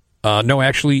 No,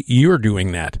 actually, you're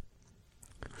doing that.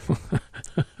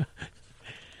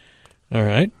 All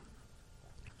right.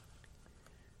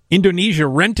 Indonesia,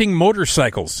 renting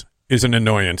motorcycles is an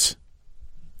annoyance.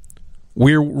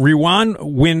 Riwan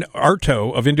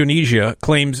Winarto of Indonesia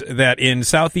claims that in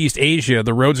Southeast Asia,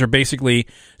 the roads are basically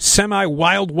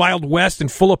semi-wild, wild west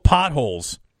and full of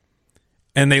potholes,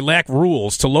 and they lack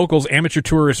rules. To locals, amateur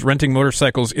tourists renting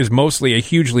motorcycles is mostly a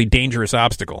hugely dangerous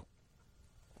obstacle.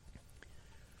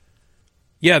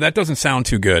 Yeah, that doesn't sound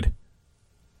too good.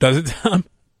 Does it, Tom?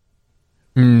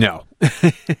 No.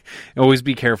 Always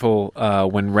be careful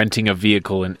when renting a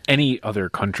vehicle in any other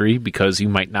country, because you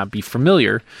might not be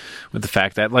familiar with the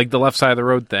fact that, like the left side of the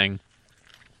road thing,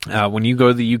 when you go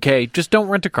to the UK, just don't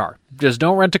rent a car. Just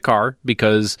don't rent a car,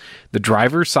 because the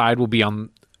driver's side will be on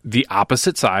the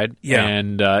opposite side. Yeah.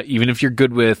 And even if you're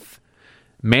good with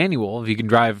manual, if you can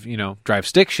drive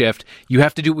stick shift, you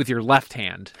have to do it with your left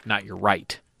hand, not your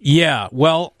right. Yeah,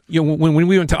 well, when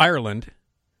we went to Ireland,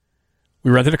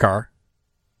 we rented a car.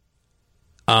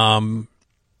 And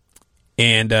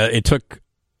it took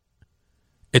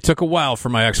a while for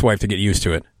my ex-wife to get used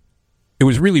to it. It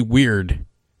was really weird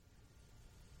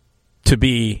to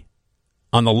be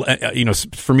on the,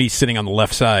 for me sitting on the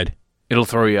left side. It'll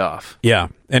throw you off. Yeah,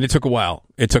 and it took a while.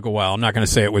 I'm not going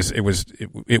to say it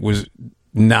was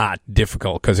not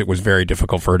difficult, because it was very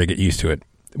difficult for her to get used to it.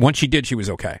 Once she did, she was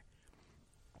okay.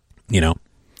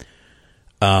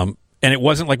 And it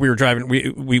wasn't like we were driving.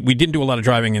 We didn't do a lot of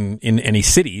driving in any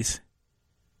cities.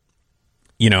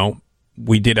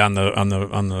 We did on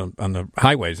the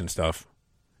highways and stuff,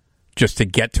 just to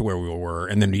get to where we were,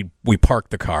 and then we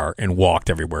parked the car and walked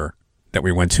everywhere that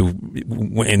we went to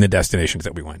in the destinations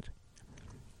that we went.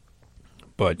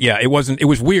 But yeah, it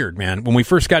was weird, man. When we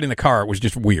first got in the car, it was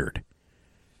just weird.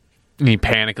 And you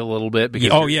panic a little bit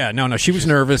because no, she was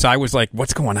nervous. I was like,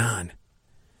 "What's going on?"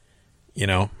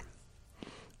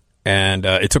 And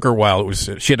it took her a while.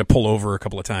 She had to pull over a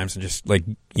couple of times and just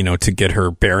to get her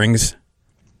bearings.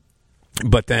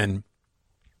 But then,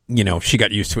 she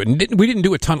got used to it. And we didn't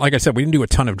do a ton. Like I said, we didn't do a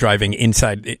ton of driving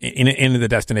inside into the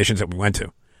destinations that we went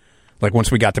to. Like once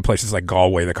we got to places like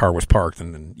Galway, the car was parked,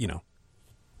 and then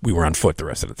we were on foot the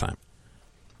rest of the time.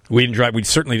 We didn't drive. We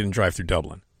certainly didn't drive through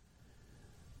Dublin.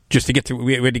 Just to get to,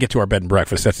 we had to get to our bed and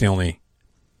breakfast. That's the only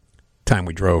time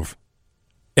we drove.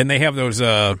 And they have those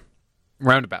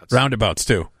roundabouts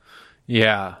too.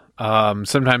 Yeah.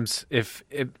 Sometimes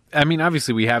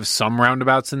obviously we have some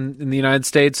roundabouts in the United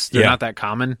States. They're not that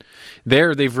common.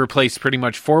 There, they've replaced pretty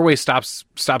much four-way stops.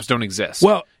 Stops don't exist.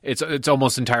 Well, it's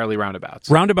almost entirely roundabouts.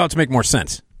 Roundabouts make more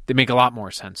sense. They make a lot more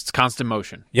sense. It's constant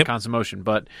motion. Yep. Constant motion.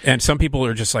 And some people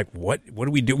are just like, what do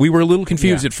we do? We were a little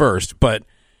confused at first, but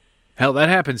hell, that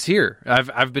happens here.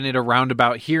 I've been at a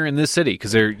roundabout here in this city,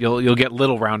 because you'll get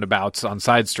little roundabouts on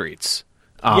side streets.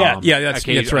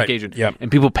 That's right. Occasion. Yep.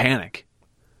 And people panic.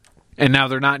 And now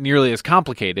they're not nearly as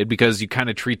complicated because you kind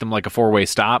of treat them like a four-way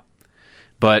stop.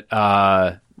 But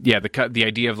the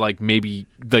idea of like maybe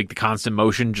like the constant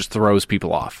motion just throws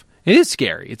people off. It is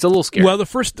scary. It's a little scary. Well, the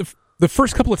first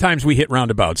couple of times we hit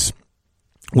roundabouts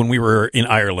when we were in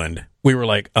Ireland, we were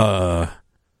like,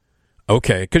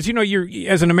 okay, because you're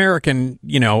as an American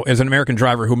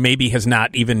driver who maybe has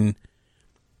not even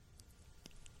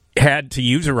had to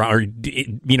use or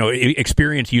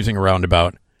experience using a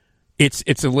roundabout.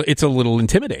 It's a little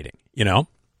intimidating,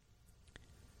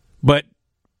 But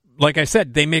like I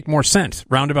said, they make more sense.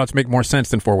 Roundabouts make more sense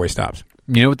than four-way stops.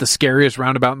 You know what the scariest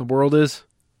roundabout in the world is?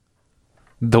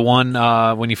 The one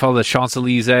when you follow the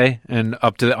Champs-Élysées and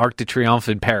up to the Arc de Triomphe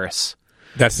in Paris.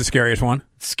 That's the scariest one?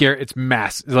 It's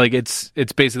mass. Like it's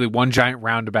basically one giant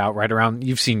roundabout right around.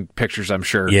 You've seen pictures, I'm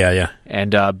sure. Yeah.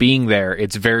 And being there,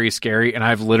 it's very scary. And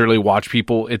I've literally watched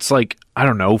people. It's like, I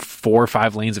don't know, 4 or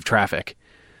 5 lanes of traffic.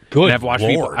 Good and I've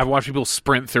watched people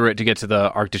sprint through it to get to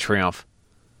the Arc de Triomphe.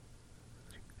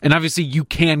 And obviously, you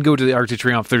can go to the Arc de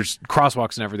Triomphe. There's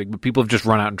crosswalks and everything, but people have just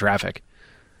run out in traffic.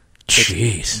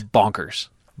 Jeez. It's bonkers.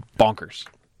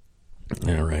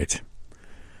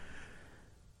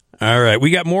 All right. We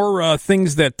got more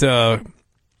things that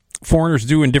foreigners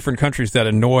do in different countries that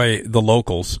annoy the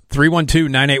locals.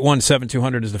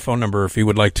 312-981-7200 is the phone number if you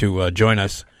would like to join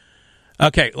us.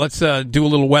 Okay, let's do a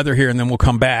little weather here, and then we'll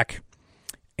come back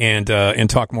and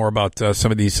talk more about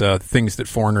some of these things that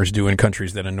foreigners do in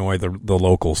countries that annoy the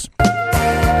locals.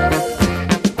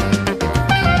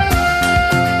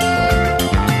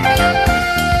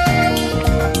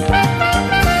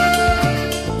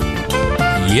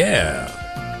 Yeah.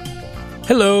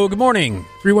 Hello, good morning.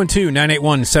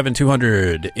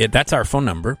 312-981-7200. That's our phone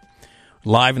number.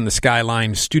 Live in the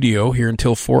Skyline studio here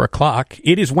until 4 o'clock.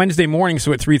 It is Wednesday morning,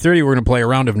 so at 3:30 we're going to play a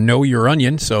round of Know Your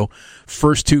Onion. So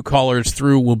first 2 callers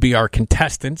through will be our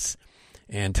contestants.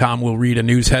 And Tom will read a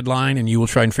news headline, and you will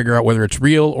try and figure out whether it's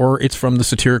real or it's from the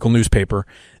satirical newspaper,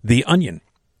 The Onion.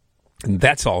 And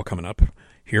that's all coming up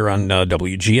here on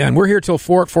WGN. We're here till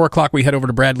 4. At 4 o'clock, we head over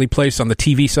to Bradley Place on the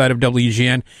TV side of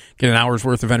WGN, get an hour's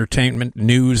worth of entertainment,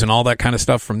 news, and all that kind of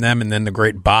stuff from them. And then the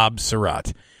great Bob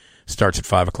Surratt starts at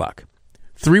 5 o'clock.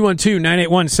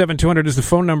 312-981-7200 is the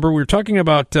phone number. We were talking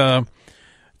about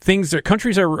things that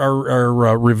countries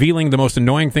are revealing the most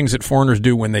annoying things that foreigners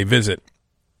do when they visit.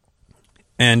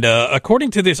 And according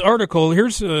to this article,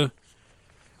 here's what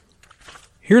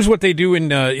they do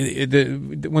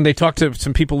when they talk to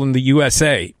some people in the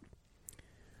USA.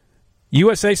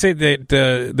 USA say that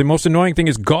the most annoying thing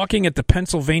is gawking at the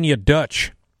Pennsylvania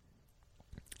Dutch.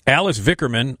 Alice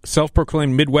Vickerman,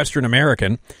 self-proclaimed Midwestern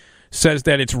American, says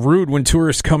that it's rude when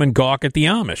tourists come and gawk at the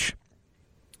Amish.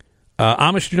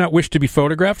 Amish do not wish to be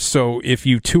photographed, so if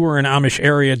you tour an Amish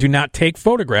area, do not take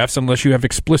photographs unless you have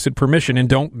explicit permission, and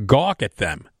don't gawk at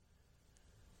them.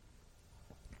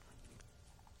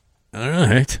 All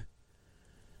right.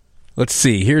 Let's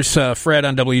see. Here's Fred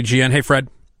on WGN. Hey, Fred.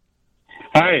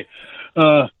 Hi.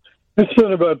 I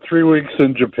spent about 3 weeks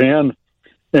in Japan,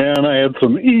 and I had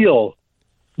some eel,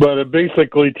 but it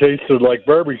basically tasted like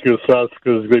barbecue sauce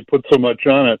because they put so much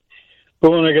on it.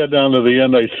 But when I got down to the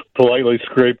end, I politely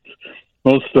scraped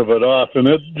most of it off, and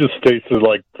it just tasted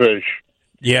like fish.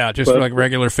 Yeah, just like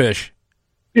regular fish.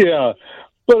 Yeah,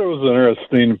 but it was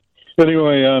interesting.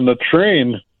 Anyway, on the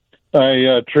train, all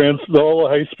the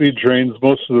high-speed trains,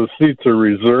 most of the seats are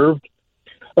reserved.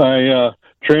 I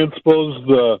transposed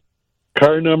the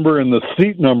car number and the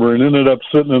seat number and ended up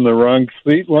sitting in the wrong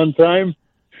seat one time.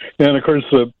 And, of course,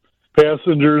 the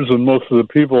passengers and most of the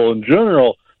people in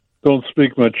general don't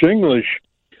speak much English,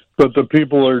 but the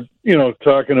people are,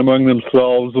 talking among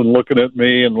themselves and looking at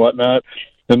me and whatnot,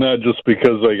 and not just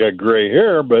because I got gray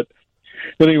hair. But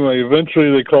anyway,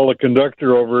 eventually they call the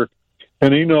conductor over,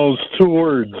 and he knows 2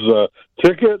 words,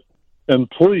 ticket and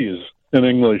please in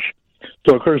English.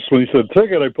 So, of course, when he said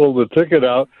ticket, I pulled the ticket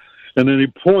out, and then he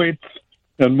points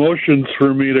and motions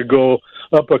for me to go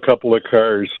up a couple of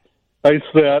cars. I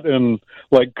sat in,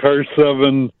 like, car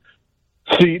 7,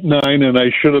 seat 9, and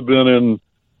I should have been in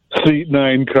seat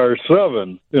 9, car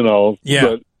 7,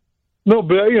 Yeah. But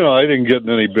I didn't get in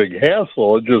any big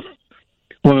hassle. It's just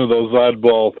one of those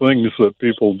oddball things that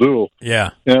people do. Yeah.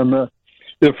 And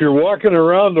if you're walking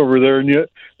around over there and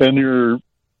you're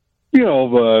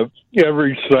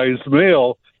average sized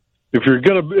male, if you're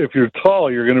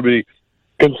tall, you're gonna be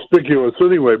conspicuous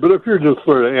anyway. But if you're just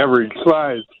sort of average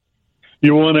size,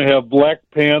 you want to have black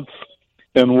pants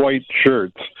and white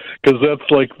shirts, because that's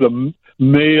like the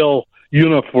male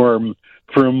uniform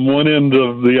from one end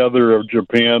of the other of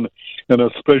Japan, and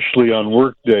especially on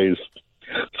work days.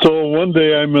 So one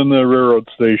day I'm in the railroad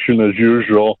station as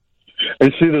usual, I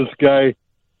see this guy.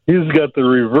 He's got the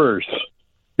reverse.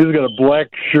 He's got a black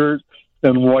shirt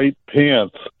and white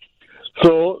pants.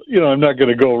 So, I'm not going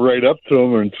to go right up to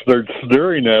him and start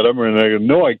staring at him, and I go,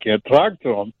 no, I can't talk to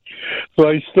him. So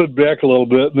I stood back a little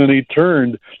bit, and then he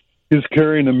turned. He's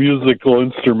carrying a musical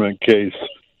instrument case.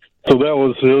 So that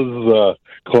was his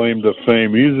claim to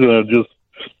fame. He's going to just,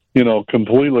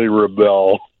 completely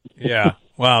rebel. Yeah.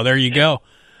 Wow, there you go.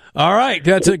 All right.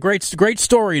 That's a great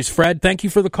stories, Fred. Thank you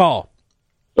for the call.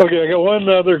 Okay, I got one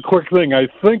other quick thing. I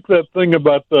think that thing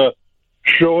about the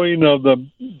showing of the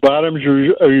bottoms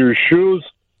of your shoes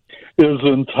is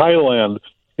in Thailand.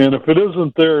 And if it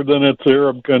isn't there, then it's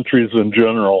Arab countries in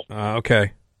general.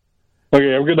 Okay.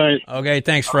 Okay, have a good night. Okay,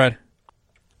 thanks, Fred.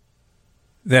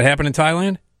 That happened in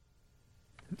Thailand?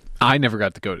 I never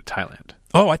got to go to Thailand.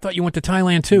 Oh, I thought you went to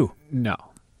Thailand too. No,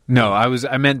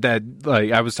 I meant that,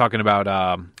 like, I was talking about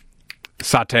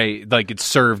satay, like it's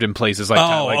served in places like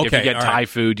Thailand. Like, if you get Thai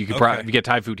food, you could if you get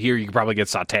Thai food here, you could probably get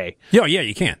satay. Yeah,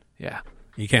 you can. Yeah,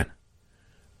 you can.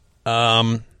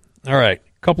 All right.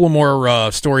 A couple of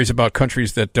more stories about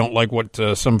countries that don't like what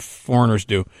some foreigners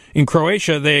do. In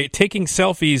Croatia, they're taking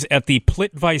selfies at the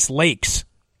Plitvice Lakes.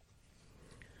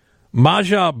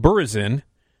 Maja Burazin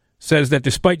says that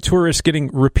despite tourists getting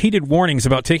repeated warnings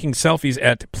about taking selfies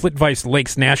at Plitvice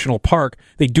Lakes National Park,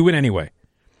 they do it anyway.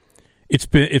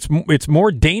 It's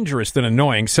more dangerous than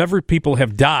annoying. Several people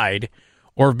have died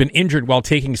or have been injured while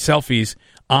taking selfies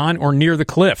on or near the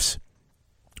cliffs.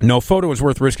 No photo is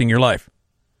worth risking your life.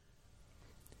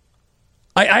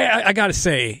 I got to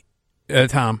say,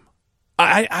 Tom,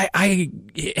 I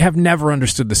have never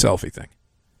understood the selfie thing.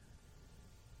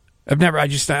 I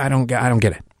don't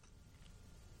get it.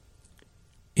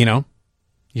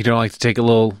 You don't like to take a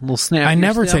little snap. I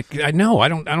never take. I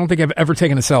don't think I've ever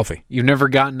taken a selfie. You've never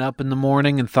gotten up in the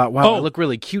morning and thought, "Wow, I look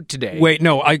really cute today." Wait,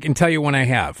 no, I can tell you when I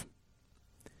have.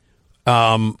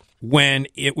 When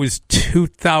it was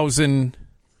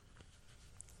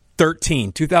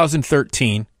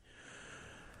 2013,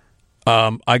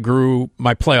 I grew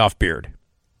my playoff beard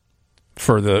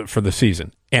for the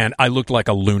season. And I looked like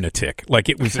a lunatic.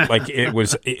 It was.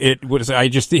 I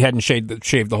just hadn't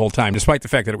shaved the whole time, despite the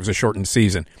fact that it was a shortened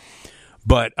season.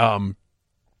 But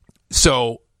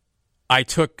so I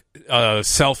took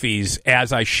selfies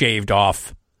as I shaved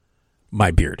off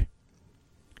my beard,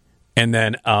 and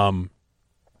then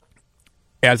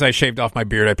as I shaved off my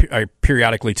beard, I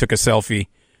periodically took a selfie.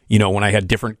 When I had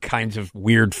different kinds of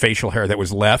weird facial hair that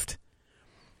was left,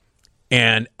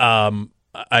 and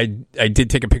I did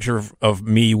take a picture of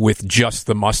me with just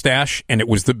the mustache, and it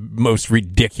was the most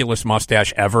ridiculous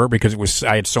mustache ever because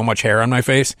I had so much hair on my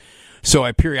face. So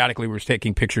I periodically was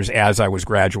taking pictures as I was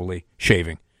gradually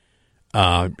shaving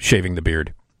the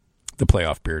beard, the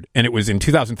playoff beard, and it was in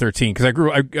 2013 because I grew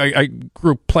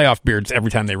playoff beards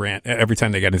every time they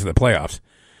got into the playoffs.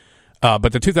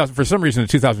 But for some reason the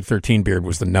 2013 beard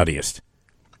was the nuttiest.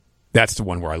 That's the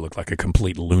one where I looked like a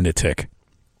complete lunatic.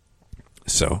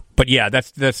 So, but yeah,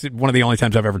 that's one of the only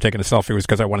times I've ever taken a selfie was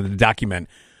because I wanted to document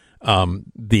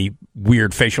the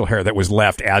weird facial hair that was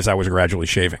left as I was gradually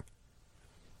shaving.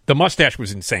 The mustache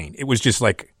was insane. It was just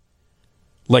like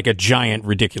a giant,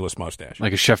 ridiculous mustache,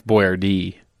 like a Chef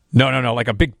Boyardee. No, like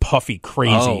a big, puffy,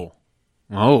 crazy.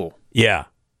 Oh, yeah.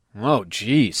 Oh,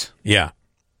 jeez. Yeah.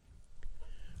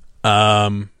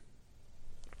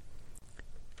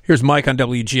 Here's Mike on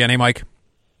WGNA. Mike.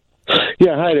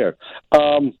 Yeah, hi there.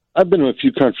 I've been to a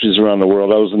few countries around the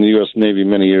world. I was in the U.S. Navy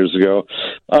many years ago.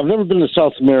 I've never been to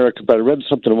South America, but I read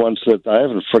something once that I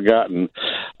haven't forgotten.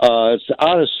 It's the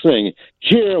oddest thing.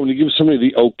 Here, when you give somebody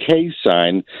the okay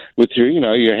sign with your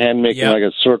hand making like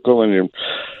a circle, and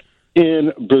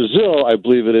in Brazil, I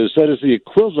believe it is, that is the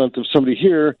equivalent of somebody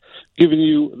here giving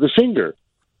you the finger.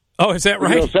 Oh, is that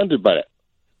right? You're offended by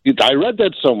it. I read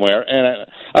that somewhere, and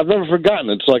I've never forgotten.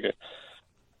 It's like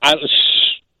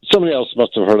somebody else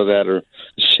must have heard of that, or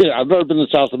shit. I've never been to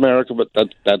South America, but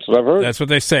that's what I've heard. That's what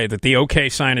they say, that the okay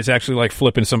sign is actually like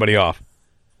flipping somebody off.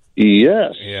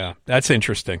 Yes. Yeah, that's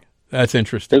interesting. That's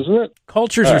interesting, isn't it?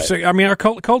 Cultures are so. I mean, our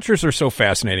cultures are so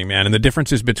fascinating, man, and the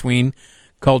differences between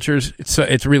cultures.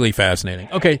 It's really fascinating.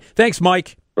 Okay, thanks,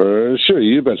 Mike. Sure,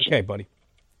 you bet. Okay, buddy.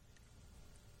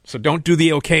 So don't do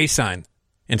the okay sign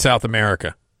in South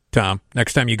America, Tom.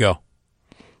 Next time you go.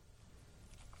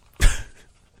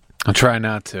 I'll try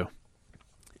not to.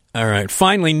 All right.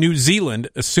 Finally, New Zealand,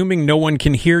 assuming no one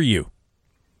can hear you,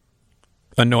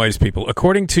 annoys people.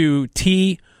 According to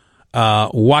T.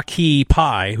 Waki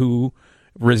Pai, who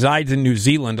resides in New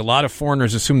Zealand, a lot of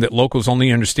foreigners assume that locals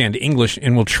only understand English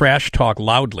and will trash talk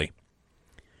loudly.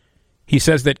 He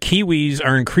says that Kiwis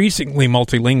are increasingly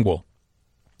multilingual.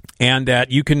 and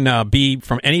that you can be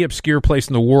from any obscure place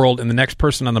in the world, and the next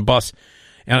person on the bus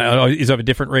is of a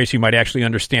different race. You might actually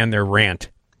understand their rant.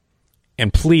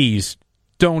 And please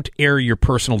don't air your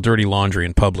personal dirty laundry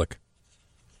in public.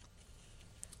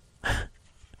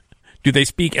 Do they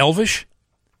speak Elvish?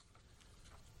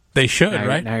 They should,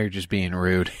 right? Now you're just being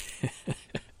rude.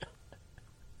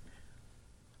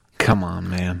 Come on,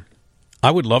 man. I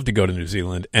would love to go to New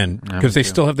Zealand, and because they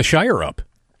still have the Shire up.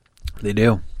 They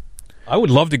do. I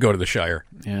would love to go to the Shire.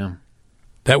 Yeah.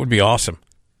 That would be awesome.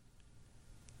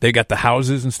 They got the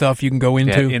houses and stuff you can go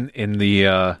into.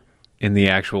 Yeah, in the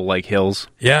actual like hills.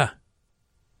 Yeah.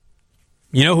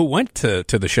 You know who went to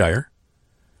the Shire?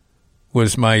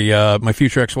 Was my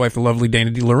future ex-wife, the lovely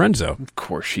Dana DiLorenzo. Of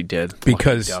course she did.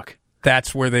 Because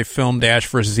that's where they filmed Ash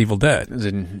vs. Evil Dead.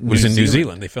 It was in New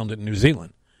Zealand. They filmed it in New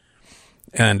Zealand.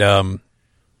 And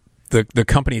the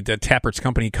company, the Tappert's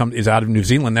company, is out of New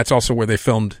Zealand. That's also where they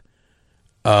filmed,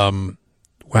 why am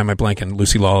I blanking?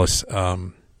 Lucy Lawless,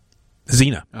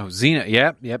 Xena. Oh, Xena.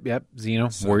 Yep.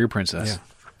 Xena, Warrior Princess.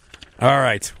 Yeah. All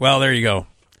right. Well, there you go.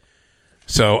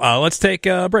 So let's take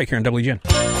a break here on WGN.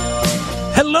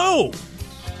 Hello!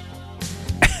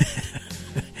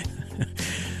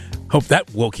 Hope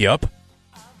that woke you up.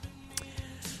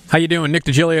 How you doing? Nick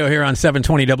Digilio here on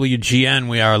 720 WGN.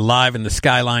 We are live in the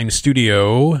Skyline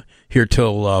studio here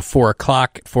till 4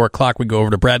 o'clock. 4 o'clock we go over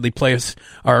to Bradley Place.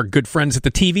 Our good friends at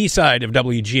the TV side of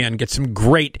WGN get some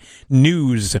great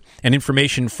news and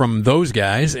information from those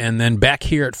guys. And then back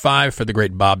here at 5 for the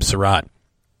great Bob Surratt.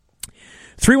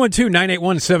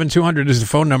 312-981-7200 is the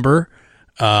phone number.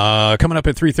 Coming up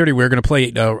at 3:30, we're going to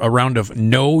play a round of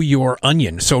Know Your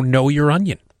Onion. So know your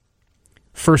onion.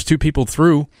 First two people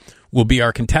through will be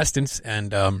our contestants,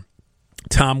 and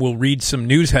Tom will read some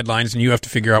news headlines, and you have to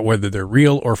figure out whether they're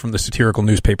real or from the satirical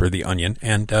newspaper The Onion.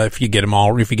 And if you get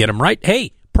them right,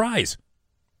 hey, prize.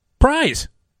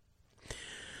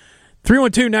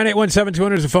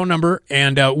 312-981-7200 is the phone number,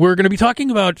 and we're going to be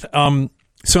talking about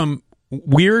some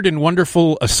weird and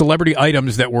wonderful celebrity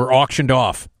items that were auctioned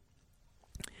off.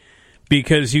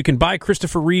 Because you can buy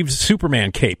Christopher Reeve's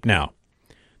Superman cape now.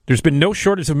 There's been no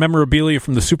shortage of memorabilia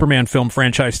from the Superman film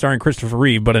franchise starring Christopher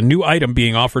Reeve, but a new item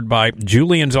being offered by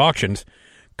Julian's Auctions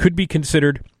could be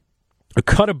considered a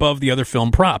cut above the other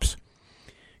film props.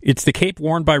 It's the cape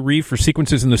worn by Reeve for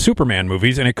sequences in the Superman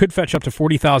movies, and it could fetch up to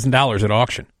 $40,000 at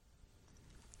auction.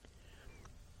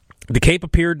 The cape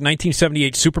appeared in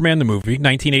 1978 Superman the movie,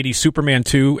 1980 Superman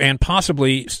 2, and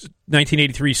possibly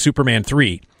 1983 Superman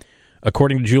 3.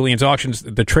 According to Julian's Auctions,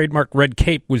 the trademark red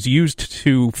cape was used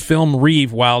to film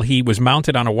Reeve while he was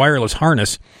mounted on a wireless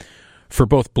harness for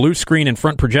both blue screen and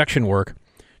front projection work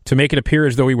to make it appear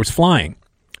as though he was flying.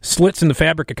 Slits in the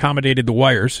fabric accommodated the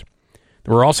wires.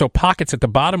 There were also pockets at the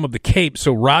bottom of the cape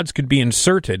so rods could be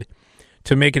inserted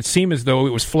to make it seem as though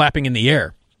it was flapping in the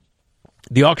air.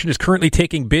 The auction is currently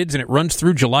taking bids, and it runs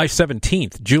through July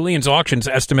 17th. Julian's Auctions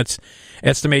estimates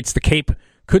the cape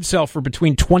could sell for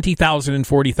between $20,000 and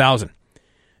 $40,000.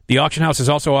 The auction house is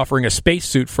also offering a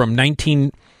spacesuit from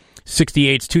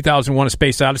 1968's 2001: A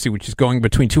Space Odyssey, which is going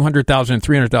between $200,000 and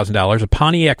 $300,000. A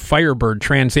Pontiac Firebird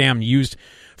Trans Am used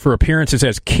for appearances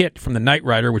as Kit from the Knight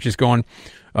Rider, which is going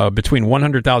between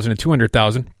 $100,000 and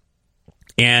 $200,000.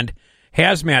 And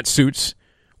hazmat suits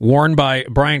worn by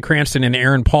Bryan Cranston and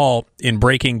Aaron Paul in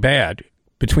Breaking Bad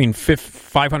between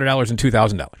 $500 and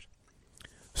 $2,000.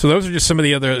 So those are just some of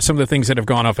the things that have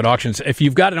gone off at auctions. If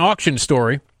you've got an auction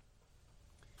story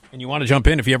and you want to jump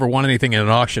in, if you ever won anything in an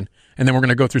auction, and then we're going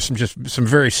to go through some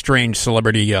very strange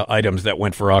celebrity items that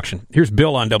went for auction. Here's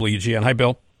Bill on WGN. Hi,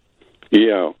 Bill.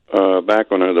 Yeah,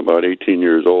 back when I was about 18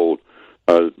 years old,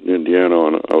 I was in Indiana,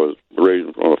 and I was raised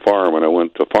on a farm, and I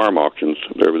went to farm auctions.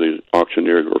 These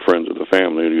auctioneers were friends of the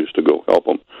family and used to go help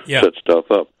them set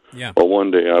stuff up. Yeah. Well,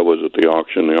 one day I was at the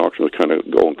auction. The auction was kind of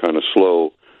going kind of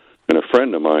slow. And a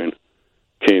friend of mine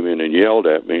came in and yelled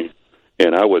at me,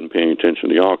 and I wasn't paying attention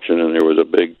to the auction, and there was a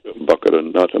big bucket of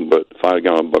nothing but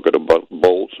 5-gallon bucket of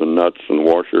bolts and nuts and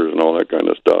washers and all that kind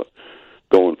of stuff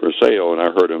going for sale, and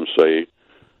I heard him say,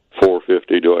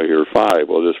 $450, do I hear $5?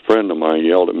 Well, this friend of mine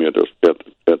yelled at me at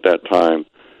that time,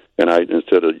 and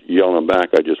instead of yelling back,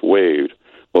 I just waved.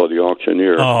 Well, the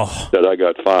auctioneer said, I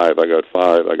got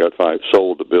 $5,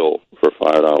 sold the bill for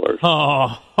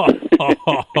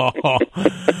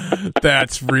 $5.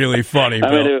 That's really funny, Bill.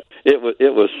 I mean,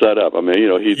 it was set up. I mean,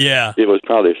 it was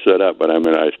probably set up, but I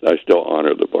mean, I still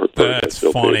honor the person. That's I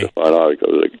still funny. paid the $5 because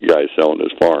the guy selling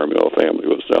his farm, family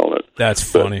was selling it. That's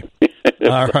funny.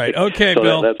 All right, okay, so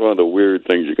Bill. That's one of the weird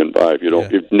things you can buy if you don't.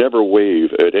 You never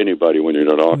wave at anybody when you're in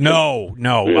an auction. No,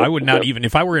 I would not even.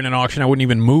 If I were in an auction, I wouldn't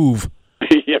even move.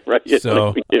 Yeah, right. Yeah,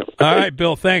 So, all right,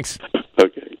 Bill, thanks.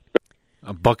 Okay.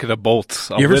 A bucket of bolts.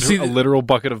 A literal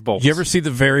bucket of bolts. You ever see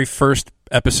the very first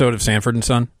episode of Sanford and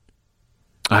Son?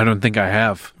 I don't think I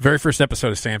have. Very first episode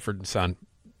of Sanford and Son.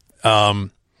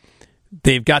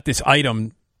 They've got this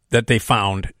item that they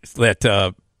found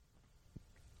that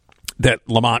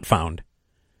Lamont found,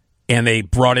 and they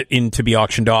brought it in to be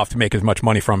auctioned off to make as much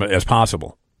money from it as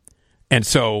possible. And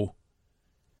so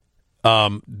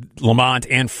Lamont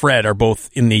and Fred are both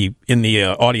in the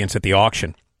audience at the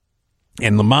auction,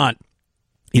 and Lamont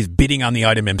is bidding on the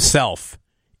item himself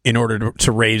in order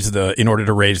to raise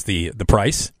the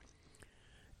price.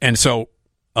 And so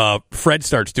Fred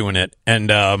starts doing it,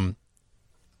 and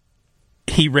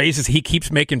he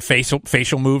keeps making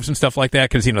facial moves and stuff like that,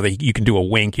 because you can do a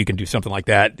wink, you can do something like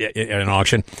that at an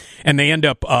auction, and they end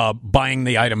up buying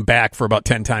the item back for about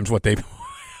 10 times what they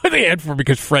had for,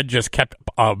 because Fred just kept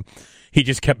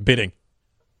bidding.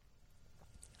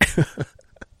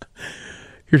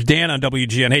 Here's Dan on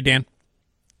WGN. Hey, Dan.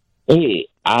 Hey,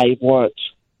 I bought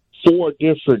 4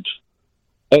 different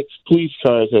ex-police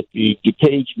cars at the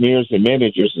DuPage Mayors and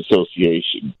Managers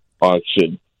Association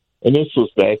auction, and this was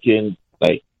back in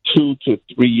like 2 to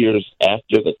 3 years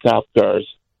after the cop cars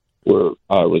were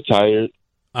retired.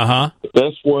 Uh-huh. The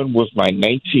best one was my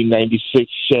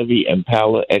 1996 Chevy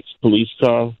Impala ex-police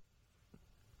car.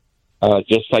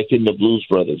 Just like in the Blues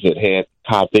Brothers, it had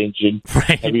cop engine,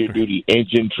 heavier duty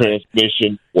engine,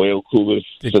 transmission, oil coolers,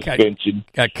 suspension.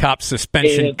 Got cop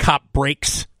suspension, and cop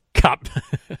brakes, cop.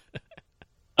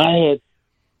 I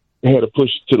had to push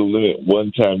it to the limit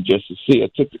one time just to see. I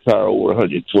took the car over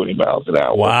 120 miles an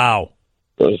hour. Wow.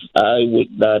 Because I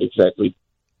would not exactly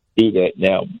do that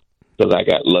now, because I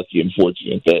got lucky and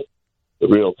fortunate that the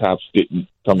real cops didn't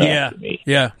come after me.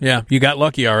 Yeah. You got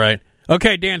lucky, all right.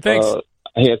 Okay, Dan, thanks.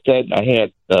 I had that, and I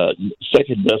had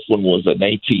second best one was a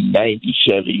 1990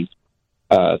 Chevy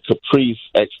Caprice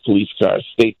ex-police car,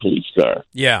 state police car.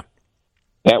 Yeah.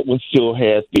 That one still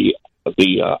had the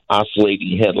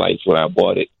oscillating headlights when I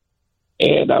bought it.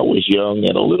 And I was young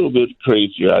and a little bit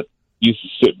crazier. I used to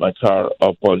sit my car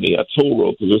up on the toll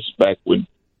road, because this is back when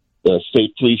the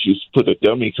state police used to put a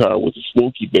dummy car with a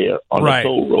Smokey Bear on the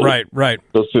toll road. Right.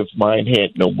 So since mine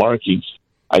had no markings,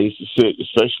 I used to sit,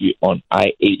 especially on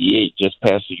I-88, just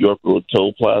past the York Road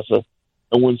Toll Plaza.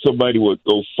 And when somebody would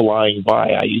go flying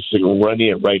by, I used to run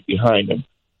in right behind them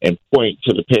and point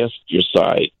to the passenger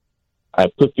side. I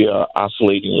put the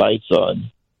oscillating lights on,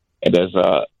 and as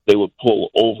they would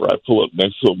pull over, I'd pull up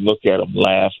next to them, look at them,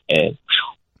 laugh, and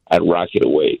I'd rocket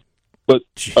away. But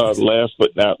last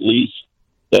but not least,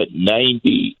 that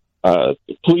 90, the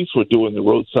police were doing the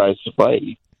roadside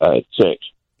sobriety check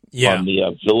on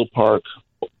the Villa Park,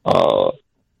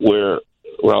 where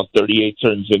Route 38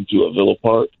 turns into a Villa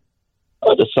Park.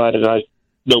 I decided I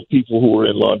know people who were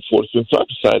in law enforcement, so I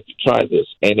decided to try this,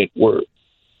 and it worked.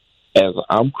 As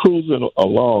I'm cruising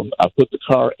along, I put the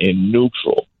car in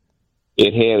neutral.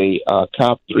 It had a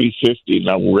Cop 350, and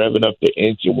I'm revving up the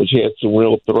engine, which had some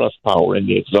real thrust power in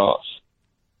the exhaust.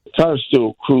 The car's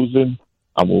still cruising.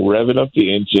 I'm revving up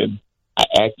the engine. I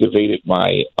activated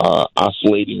my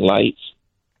oscillating lights.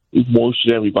 He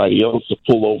motioned everybody else to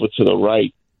pull over to the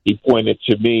right. He pointed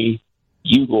to me,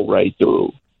 you go right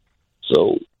through.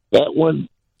 So that one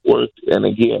worked, and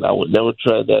again, I would never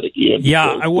try that again.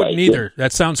 Yeah, I wouldn't either.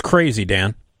 That sounds crazy,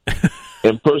 Dan.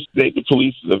 Impersonate the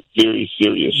police is a very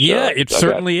serious job. It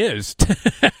certainly is.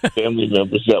 Family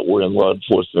members that were in law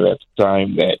enforcement at the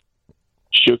time that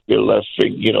shook their left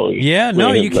finger, Yeah,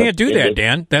 no, you can't do that,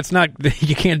 Dan. That's not,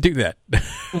 you can't do that.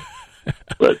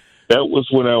 But that was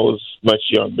when I was much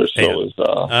younger, so it was,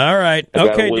 all right. I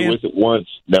got okay, away Dan. with it once,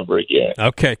 never again.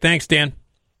 Okay, thanks, Dan.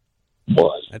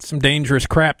 What? That's some dangerous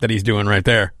crap that he's doing right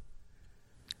there.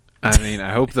 I mean,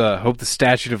 I hope the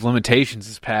statute of limitations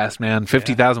is passed, man.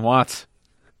 50,000 watts.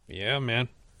 Yeah, man.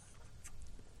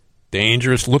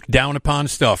 Dangerous, look down upon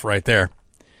stuff right there.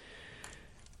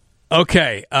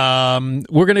 Okay,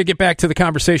 we're going to get back to the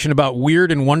conversation about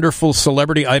weird and wonderful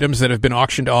celebrity items that have been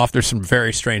auctioned off. There's some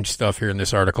very strange stuff here in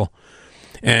this article.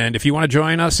 And if you want to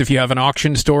join us, if you have an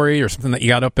auction story or something that you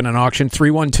got up in an auction,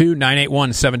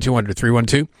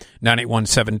 312-981-7200,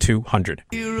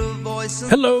 312-981-7200.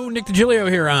 Hello, Nick Digilio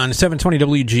here on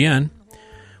 720 WGN.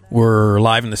 We're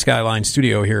live in the Skyline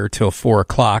studio here till 4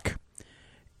 o'clock.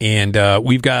 And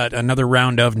we've got another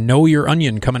round of Know Your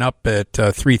Onion coming up at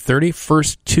 3:30.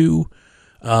 First 2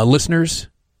 listeners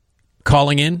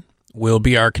calling in will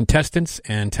be our contestants,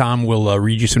 and Tom will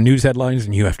read you some news headlines,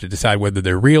 and you have to decide whether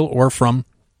they're real or from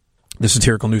the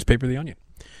satirical newspaper, The Onion.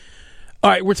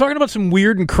 All right, we're talking about some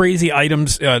weird and crazy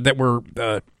items that were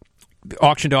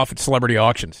auctioned off at celebrity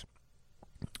auctions.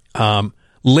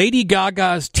 Lady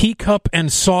Gaga's Teacup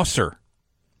and Saucer.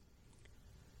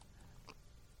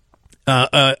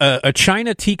 A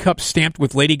China teacup stamped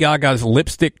with Lady Gaga's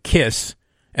lipstick kiss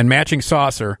and matching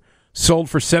saucer sold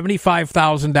for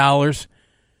 $75,000,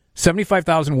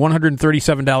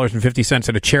 $75,137.50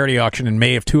 at a charity auction in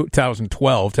May of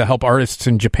 2012 to help artists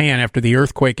in Japan after the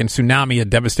earthquake and tsunami had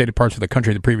devastated parts of the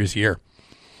country the previous year.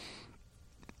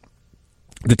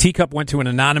 The teacup went to an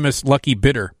anonymous lucky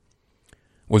bidder.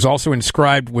 Was also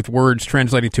inscribed with words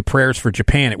translated to prayers for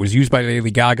Japan. It was used by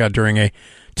Lady Gaga during a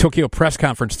Tokyo press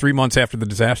conference 3 months after the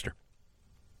disaster.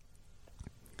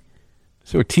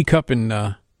 So a teacup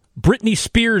and Britney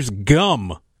Spears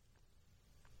gum.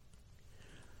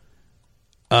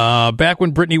 Back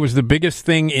when Britney was the biggest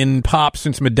thing in pop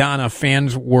since Madonna,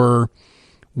 fans were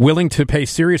willing to pay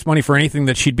serious money for anything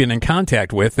that she'd been in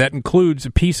contact with. That includes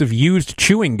a piece of used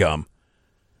chewing gum,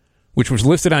 which was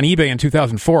listed on eBay in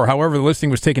 2004. However, the listing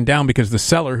was taken down because the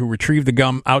seller, who retrieved the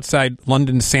gum outside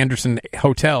London's Sanderson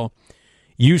Hotel,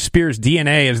 used Spears'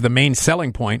 DNA as the main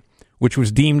selling point, which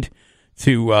was deemed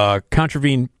to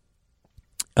contravene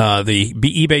the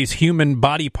eBay's human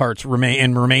body parts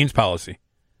remains policy.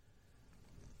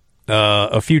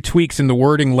 A few tweaks in the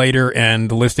wording later, and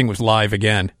the listing was live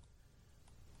again.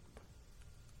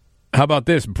 How about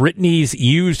this? Britney's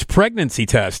used pregnancy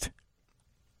test.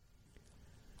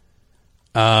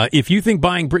 If you think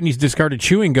buying Britney's discarded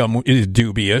chewing gum is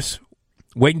dubious,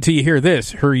 wait until you hear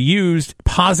this. Her used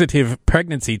positive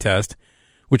pregnancy test,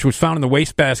 which was found in the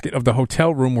wastebasket of the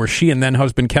hotel room where she and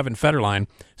then-husband Kevin Federline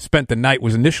spent the night,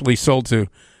 was initially sold to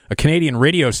a Canadian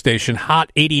radio station,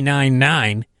 Hot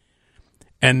 89.9,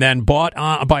 and then bought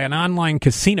by an online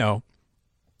casino,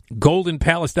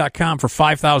 GoldenPalace.com, for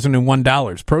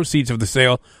 $5,001. Proceeds of the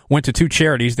sale went to two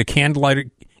charities, the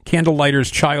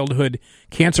Candlelighters Childhood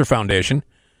Cancer Foundation,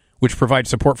 which provides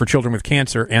support for children with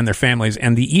cancer and their families,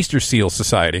 and the Easter Seal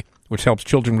Society, which helps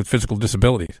children with physical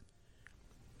disabilities.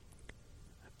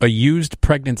 A used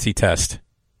pregnancy test.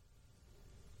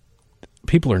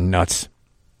 People are nuts.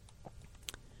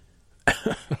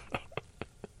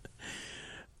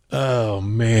 Oh,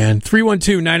 man.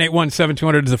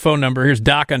 312-981-7200 is the phone number. Here's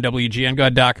Doc on WGN. Go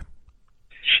ahead, Doc.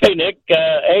 Hey, Nick.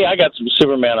 I got some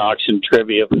Superman auction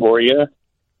trivia for you.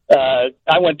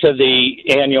 I went to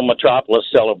the annual Metropolis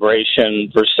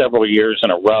celebration for several years in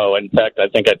a row. In fact, I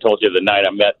think I told you the night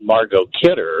I met Margot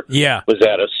Kidder was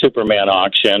at a Superman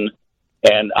auction.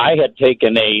 And I had a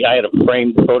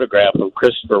framed photograph of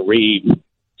Christopher Reeve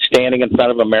standing in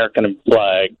front of American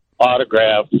flag,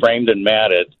 autographed, framed and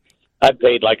matted. I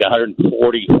paid like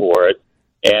 $140 for it,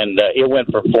 and it went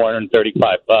for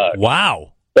 $435.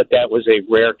 Wow. But that was a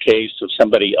rare case of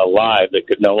somebody alive that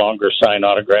could no longer sign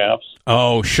autographs.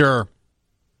 Oh, sure.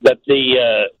 But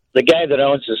the guy that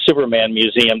owns the Superman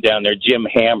Museum down there, Jim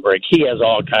Hambrick, he has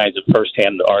all kinds of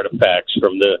first-hand artifacts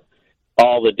from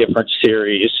all the different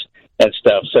series and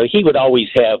stuff. So he would always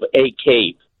have a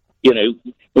cape. You know,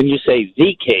 when you say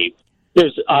the cape,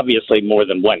 there's obviously more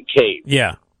than one cape.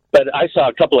 Yeah. But I saw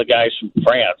a couple of guys from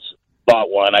France bought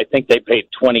one. I think they paid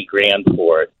 $20,000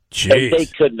 for it. Jeez. And they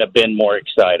couldn't have been more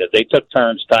excited. They took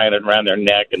turns tying it around their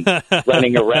neck and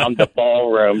running around the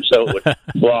ballroom so it would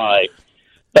fly.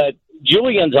 But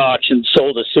Julian's auction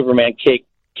sold a Superman cape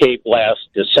last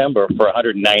December for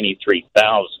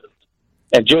 $193,000.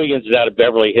 And Julian's is out of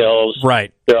Beverly Hills.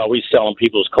 Right. They're always selling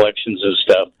people's collections and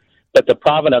stuff. But the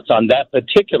provenance on that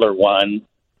particular one,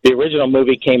 the original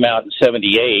movie came out in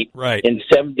 78. Right. In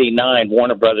 79,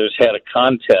 Warner Brothers had a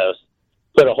contest,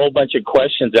 put a whole bunch of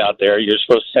questions out there. You're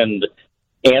supposed to send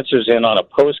answers in on a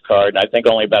postcard, and I think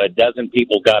only about a dozen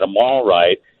people got them all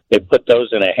right. They put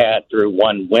those in a hat, drew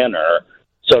one winner.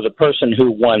 So the person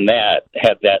who won that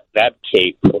had that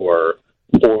cape for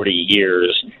 40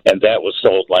 years, and that was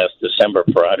sold last December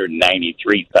for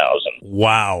 $193,000.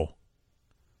 Wow.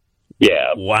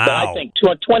 Yeah. Wow. So I think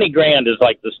 $20,000 is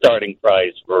like the starting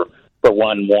price for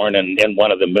one worn in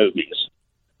one of the movies.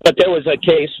 But there was a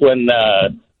case when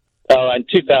in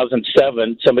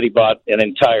 2007 somebody bought an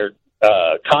entire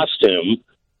costume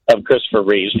of Christopher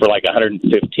Reeves for like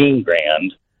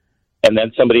 $115,000, and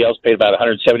then somebody else paid about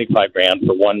 $175,000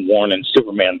 for one worn in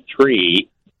Superman 3.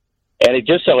 And it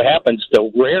just so happens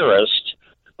the rarest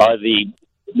are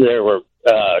there were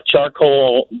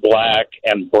charcoal, black,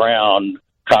 and brown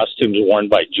costumes worn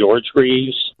by George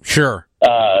Reeves. Sure.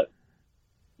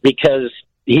 Because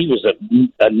he was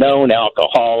a known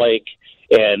alcoholic,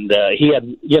 and he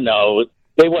had,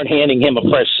 they weren't handing him a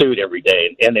fresh suit every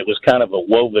day, and it was kind of a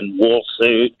woven wool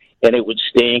suit, and it would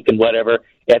stink and whatever.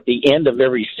 At the end of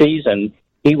every season,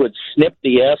 he would snip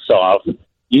the S off,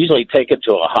 usually take it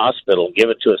to a hospital, give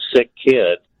it to a sick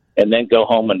kid, and then go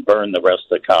home and burn the rest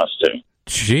of the costume.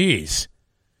 Jeez.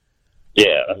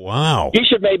 Yeah. Wow. You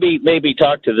should maybe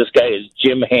talk to this guy, is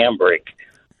Jim Hambrick,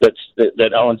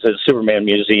 that owns a Superman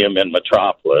museum in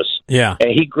Metropolis. Yeah. And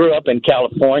he grew up in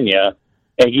California,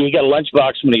 and he got a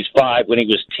lunchbox when he's 5. When he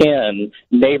was 10,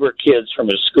 neighbor kids from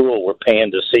his school were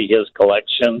paying to see his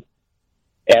collection.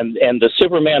 And the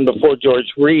Superman before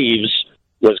George Reeves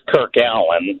was Kirk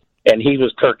Allen, and he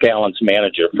was Kirk Allen's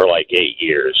manager for like 8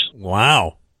 years.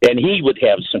 Wow. And he would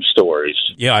have some stories.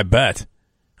 Yeah, I bet.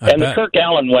 The Kirk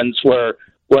Allen ones were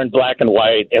in black and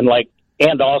white,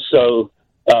 and also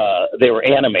they were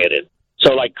animated.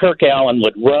 So like Kirk Allen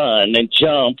would run and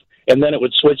jump, and then it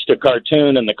would switch to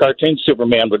cartoon, and the cartoon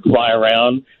Superman would fly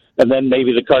around, and then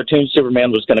maybe the cartoon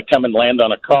Superman was going to come and land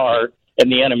on a car,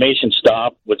 and the animation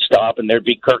would stop, and there'd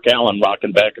be Kirk Allen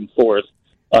rocking back and forth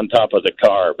on top of the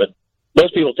car. But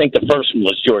most people think the first one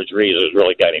was George Reeves. It was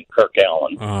really a guy named Kirk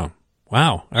Allen. Oh,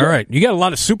 wow. All right. You got a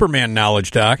lot of Superman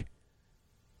knowledge, Doc.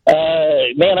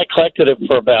 Man, I collected it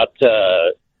for about,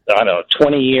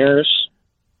 20 years.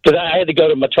 Because I had to go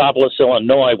to Metropolis,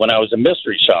 Illinois when I was a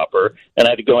mystery shopper, and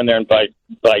I had to go in there and buy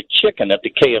chicken at the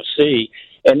KFC.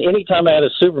 And anytime I had a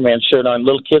Superman shirt on,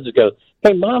 little kids would go,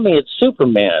 "Hey, Mommy, it's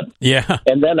Superman." Yeah.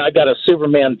 And then I got a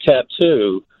Superman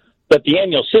tattoo. But the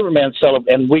annual Superman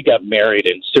celebration, and we got married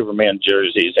in Superman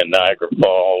jerseys in Niagara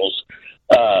Falls.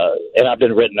 And I've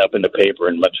been written up in the paper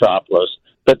in Metropolis.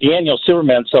 But the annual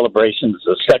Superman celebration is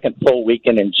the second full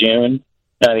weekend in June.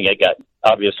 I think it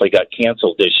obviously got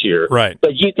canceled this year. Right.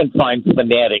 But you can find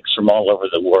fanatics from all over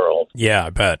the world. Yeah,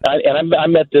 I bet. I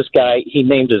met this guy. He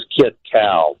named his kid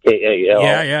Kal, K-A-L.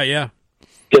 Yeah.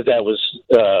 Because that was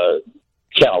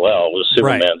Kal-El was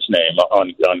Superman's name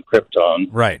on Krypton.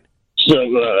 Right.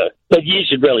 So, but you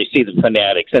should really see the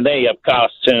fanatics. And they have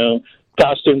costume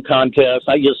contests.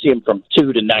 You'll see them from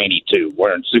 2 to 92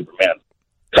 wearing Superman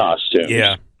costumes.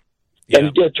 Yeah.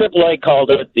 And AAA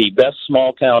called it the best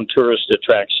small-town tourist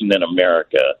attraction in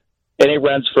America. And it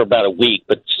runs for about a week,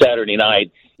 but Saturday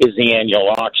night is the annual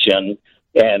auction,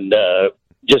 and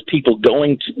just people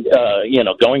going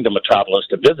to Metropolis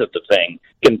to visit the thing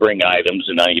can bring items,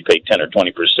 and now you pay 10 or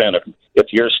 20%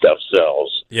 if your stuff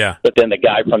sells. Yeah. But then the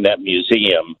guy from that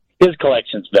museum, his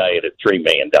collection's valued at $3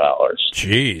 million.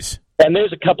 Jeez. And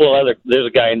there's a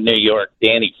guy in New York,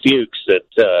 Danny Fuchs,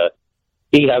 that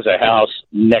he has a house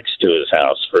next to his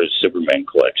house for his Superman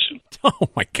collection. Oh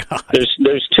my God! There's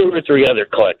 2 or 3 other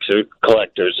collectors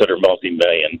that are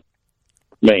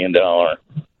 $million.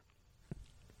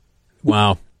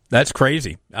 Wow, that's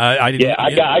crazy. I didn't. Yeah,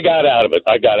 I got out of it.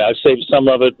 I saved some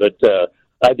of it, but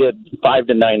I did $500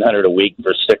 to $900 a week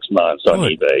for 6 months on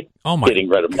eBay. Oh my! Getting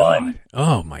rid of mine.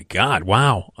 Oh my God!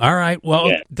 Wow. All right.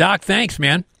 Well, Doc, thanks,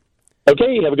 man.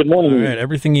 Okay. Have a good morning. All right.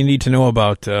 Everything you need to know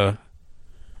about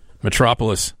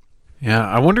Metropolis. Yeah,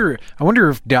 I wonder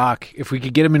if Doc, if we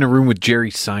could get him in a room with Jerry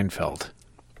Seinfeld,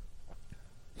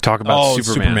 talk about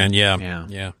Superman.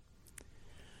 Yeah.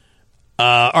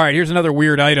 All right, here's another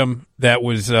weird item that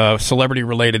was celebrity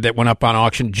related that went up on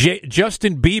auction.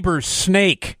 Justin Bieber's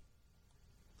snake.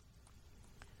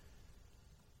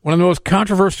 One of the most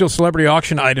controversial celebrity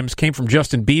auction items came from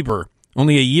Justin Bieber.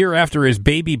 Only a year after his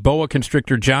baby boa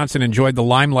constrictor Johnson enjoyed the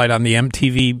limelight on the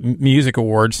MTV Music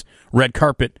Awards red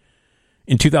carpet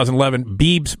in 2011,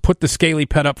 Biebs put the scaly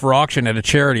pet up for auction at a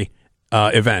charity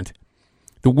event.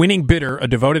 The winning bidder, a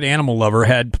devoted animal lover,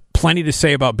 had plenty to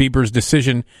say about Bieber's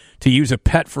decision to use a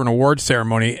pet for an awards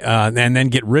ceremony and then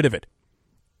get rid of it.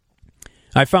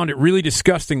 I found it really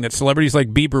disgusting that celebrities like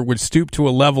Bieber would stoop to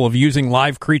a level of using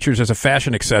live creatures as a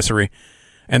fashion accessory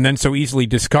and then so easily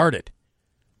discard it.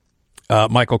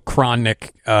 Michael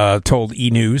Kronick told E!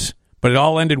 News. But it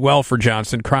all ended well for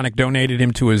Johnson. Kronick donated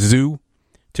him to a zoo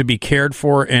to be cared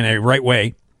for in a right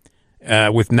way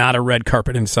with not a red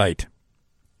carpet in sight.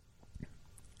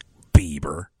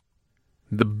 Bieber.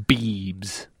 The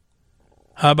Biebs.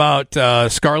 How about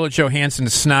Scarlett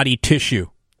Johansson's snotty tissue?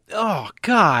 Oh,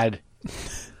 God.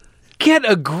 Get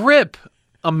a grip,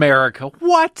 America.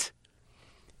 What?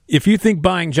 If you think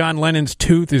buying John Lennon's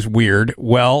tooth is weird,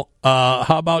 well,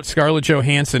 how about Scarlett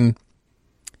Johansson?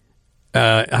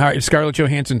 Scarlett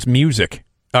Johansson's music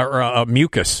or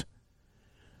mucus.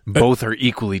 Both are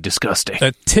equally disgusting.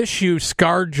 A tissue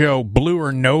ScarJo blew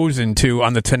her nose into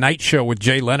on The Tonight Show with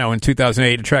Jay Leno in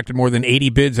 2008 attracted more than 80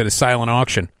 bids at a silent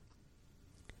auction.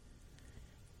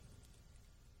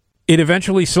 It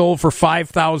eventually sold for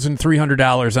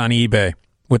 $5,300 on eBay,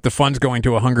 with the funds going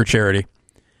to a hunger charity,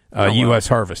 U.S.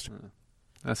 Harvest.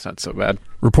 That's not so bad.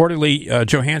 Reportedly,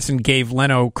 Johansson gave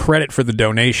Leno credit for the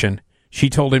donation. She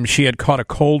told him she had caught a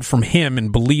cold from him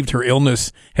and believed her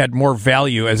illness had more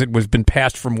value as it was been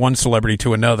passed from one celebrity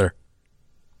to another.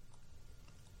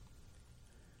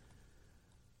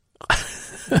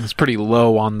 It's pretty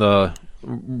low on the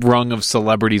rung of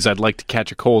celebrities I'd like to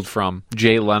catch a cold from.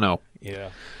 Jay Leno. Yeah.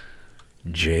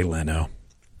 Jay Leno.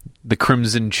 The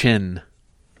Crimson Chin.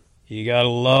 You gotta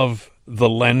love the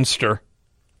Lenster.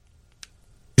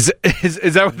 Is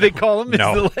that what they call him?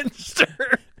 No. Is the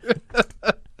Lenster?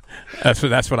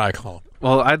 That's what I call him.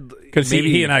 Well, because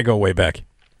he and I go way back.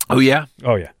 Oh yeah.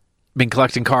 Oh yeah. Been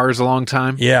collecting cars a long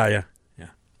time. Yeah.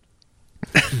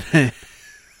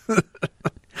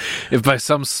 If by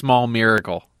some small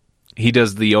miracle he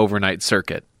does the overnight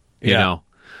circuit, you know,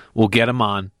 we'll get him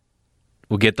on.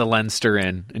 We'll get the Lenster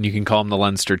in, and you can call him the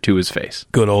Lenster to his face.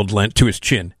 Good old to his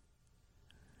chin.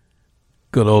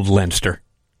 Good old Lenster.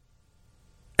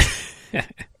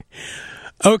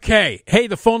 Okay. Hey,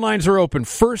 the phone lines are open.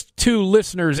 First 2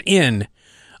 listeners in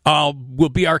will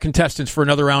be our contestants for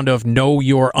another round of Know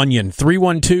Your Onion.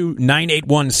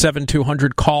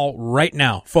 312-981-7200. Call right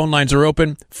now. Phone lines are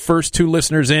open. First 2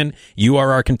 listeners in, you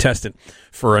are our contestant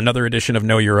for another edition of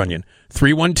Know Your Onion.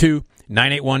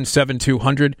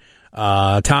 312-981-7200.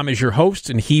 Tom is your host,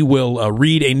 and he will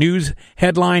read a news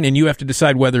headline, and you have to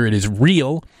decide whether it is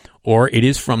real or it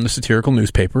is from the satirical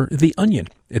newspaper, The Onion.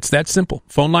 It's that simple.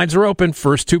 Phone lines are open.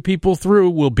 First 2 people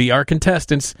through will be our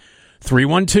contestants.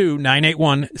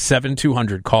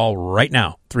 312-981-7200. Call right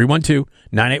now.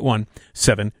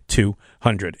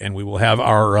 312-981-7200. And we will have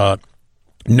our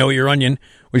Know Your Onion.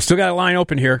 We still got a line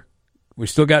open here. We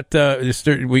still got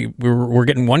we're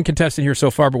getting one contestant here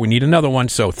so far, but we need another one.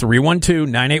 So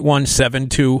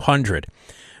 312-981-7200.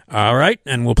 All right,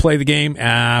 and we'll play the game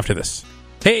after this.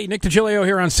 Hey, Nick Digilio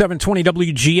here on 720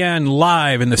 WGN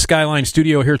live in the Skyline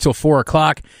studio here till 4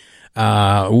 o'clock.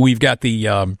 We've got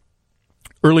the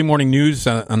early morning news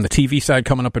on the TV side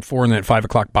coming up at 4, and then at 5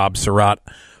 o'clock, Bob Surratt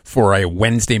for a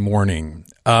Wednesday morning.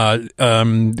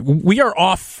 We are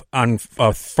off on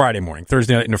Friday morning,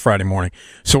 Thursday night into Friday morning.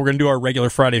 So we're going to do our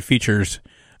regular Friday features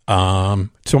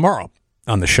tomorrow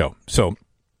on the show. So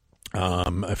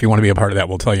if you want to be a part of that,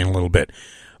 we'll tell you in a little bit.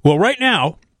 Well, right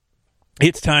now,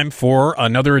 it's time for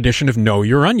another edition of Know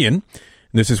Your Onion.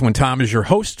 This is when Tom is your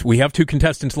host. We have 2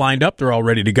 contestants lined up. They're all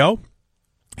ready to go.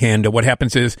 And what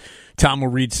happens is Tom will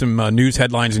read some news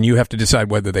headlines, and you have to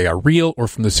decide whether they are real or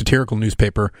from the satirical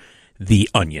newspaper, The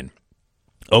Onion.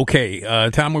 Okay,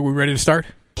 Tom, are we ready to start?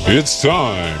 It's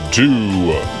time to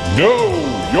Know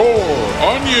Your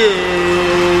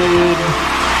Onion!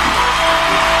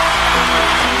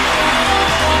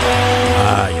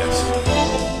 Ah,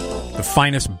 yes. The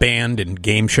finest band in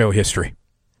game show history.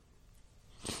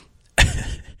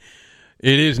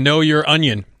 It is Know Your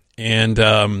Onion, and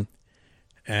Tom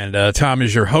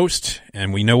is your host,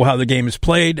 and we know how the game is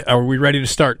played. Are we ready to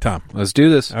start, Tom? Let's do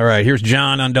this. All right, here's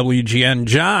John on WGN.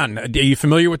 John, are you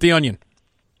familiar with The Onion?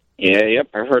 Yeah, yep,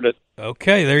 I've heard it.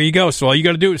 Okay, there you go. So all you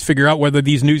got to do is figure out whether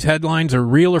these news headlines are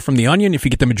real or from The Onion. If you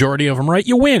get the majority of them right,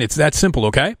 you win. It's that simple,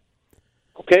 okay?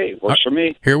 Okay, works for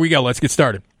me. Here we go. Let's get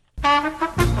started.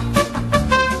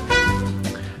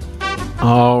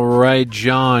 All right,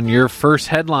 John, your first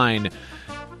headline.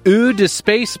 Eau de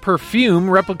Space perfume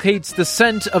replicates the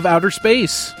scent of outer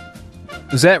space.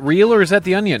 Is that real or is that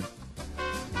The Onion?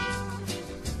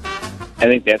 I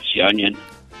think that's The Onion.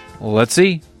 Well, let's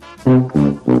see.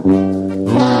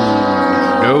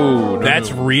 No.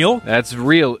 That's real? That's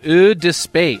real. Eau de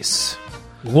Space.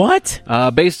 What?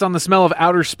 Based on the smell of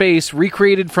outer space,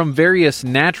 recreated from various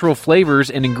natural flavors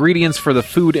and ingredients for the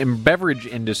food and beverage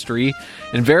industry,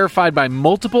 and verified by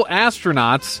multiple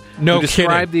astronauts who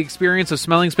describe the experience of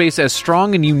smelling space as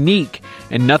strong and unique,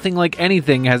 and nothing like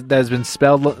anything that has been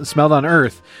smelled on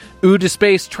Earth. Eau de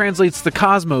Space translates the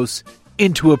cosmos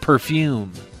into a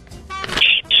perfume.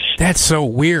 That's so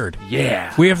weird.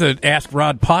 Yeah. We have to ask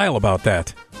Rod Pyle about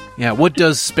that. Yeah, what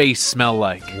does space smell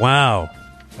like? Wow.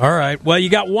 All right. Well, you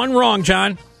got one wrong,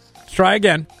 John. Let's try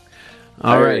again.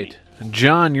 All right.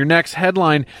 John, your next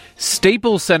headline.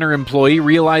 Staples Center employee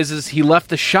realizes he left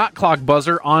the shot clock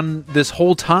buzzer on this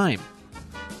whole time.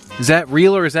 Is that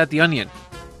real or is that The Onion?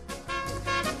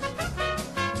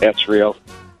 That's real.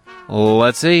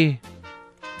 Let's see.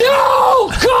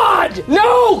 No, God!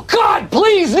 No, God,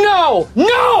 please, no!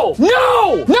 No!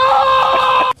 No!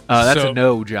 No! That's a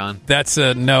no, John. That's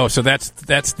a no. So that's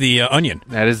The Onion.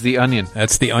 That is The Onion.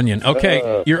 That's The Onion.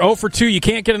 Okay, you're 0 for 2. You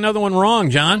can't get another one wrong,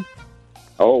 John.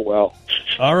 Oh, well.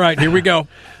 All right, here we go.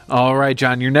 All right,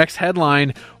 John, your next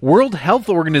headline. World Health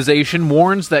Organization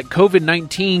warns that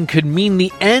COVID-19 could mean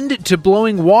the end to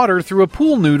blowing water through a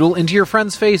pool noodle into your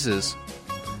friends' faces.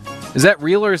 Is that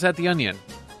real or is that The Onion?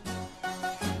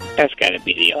 That's got to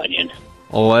be the onion.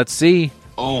 Let's see.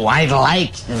 Oh, I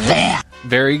like that.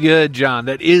 Very good, John.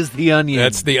 That is the onion.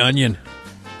 That's the onion.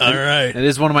 All right. It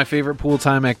is one of my favorite pool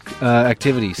time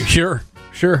activities. Sure.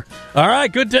 All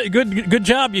right, good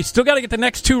job. You still got to get the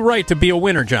next two right to be a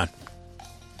winner, John.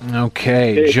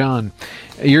 Okay, John.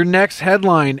 Your next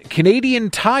headline: Canadian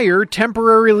Tire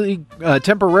temporarily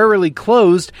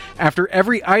closed after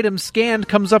every item scanned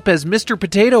comes up as Mr.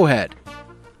 Potato Head.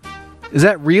 Is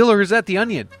that real or is that the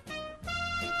onion?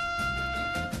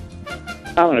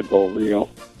 I'm going to go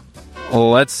real.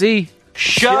 Let's see.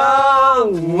 Show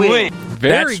win.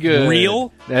 Very good.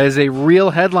 Real? That is a real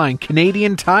headline.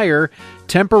 Canadian Tire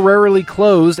temporarily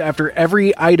closed after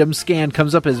every item scanned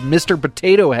comes up as Mr.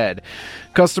 Potato Head.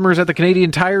 Customers at the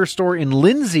Canadian Tire store in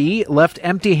Lindsay left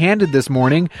empty-handed this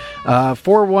morning.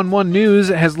 411 News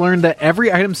has learned that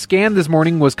every item scanned this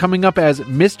morning was coming up as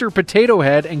Mr. Potato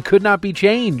Head and could not be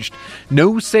changed.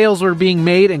 No sales were being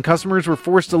made, and customers were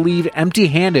forced to leave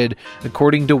empty-handed,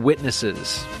 according to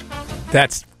witnesses.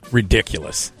 That's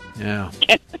ridiculous. Yeah.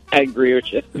 I agree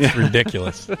with you. It's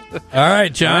ridiculous. All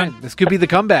right, John. All right, this could be the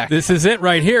comeback. This is it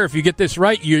right here. If you get this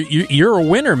right, you're a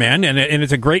winner, man, and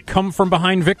it's a great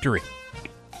come-from-behind victory.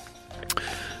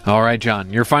 All right,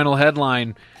 John, your final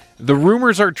headline. The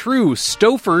rumors are true.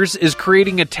 Stouffer's is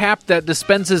creating a tap that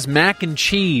dispenses mac and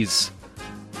cheese.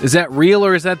 Is that real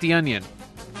or is that the onion?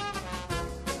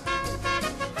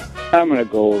 I'm going to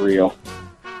go real.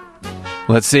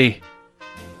 Let's see.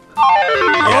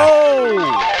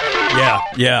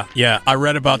 Yeah. I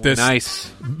read about this.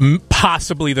 Nice.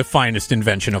 Possibly the finest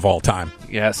invention of all time.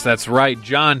 Yes, that's right.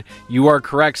 John, you are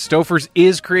correct. Stouffer's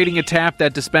is creating a tap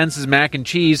that dispenses mac and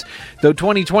cheese. Though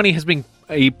 2020 has been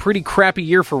a pretty crappy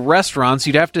year for restaurants,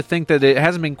 you'd have to think that it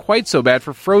hasn't been quite so bad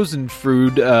for frozen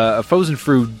food, a frozen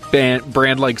food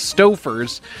brand like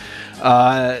Stouffer's.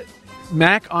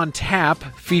 Mac on Tap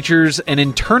features an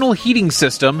internal heating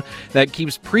system that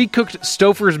keeps pre-cooked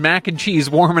Stouffer's mac and cheese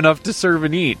warm enough to serve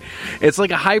and eat. It's like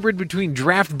a hybrid between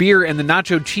draft beer and the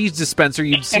nacho cheese dispenser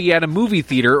you'd see at a movie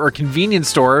theater or convenience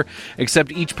store,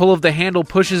 except each pull of the handle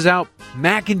pushes out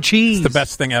mac and cheese. It's the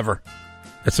best thing ever.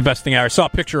 It's the best thing ever. I saw a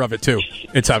picture of it, too.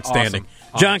 It's outstanding.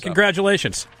 Awesome. John,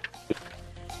 congratulations.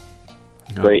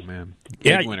 Great. Oh, man.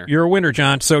 Big winner. You're a winner,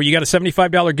 John. So you got a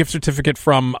 $75 gift certificate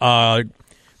from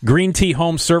Green Tea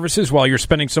Home Services. While you're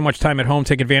spending so much time at home,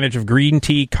 take advantage of Green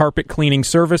Tea carpet cleaning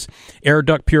service, air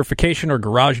duct purification, or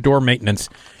garage door maintenance.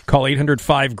 Call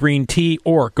 800-5-GREEN-TEA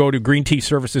or go to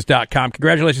greenteaservices.com.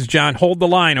 Congratulations, John. Hold the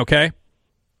line, okay?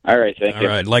 All right, thank you. All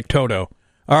right, like Toto.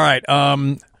 All right,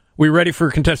 we ready for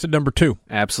contestant number 2?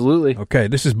 Absolutely. Okay,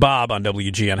 this is Bob on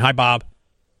WGN. Hi, Bob.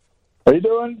 How you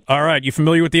doing? All right, you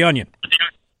familiar with the onion?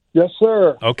 Yes,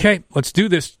 sir. Okay, let's do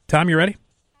this. Tom, you ready?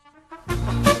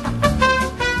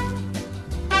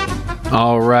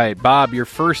 All right, Bob, your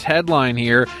first headline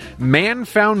here. Man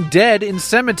found dead in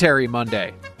cemetery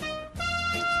Monday.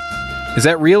 Is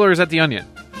that real or is that the onion?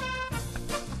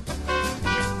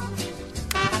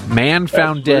 Man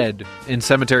found dead in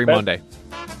cemetery Monday.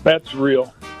 That's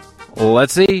real.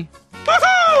 Let's see.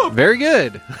 Very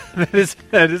good.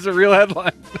 That is a real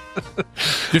headline.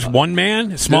 Just one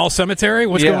man? Small cemetery?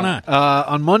 What's going on?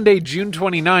 On Monday, June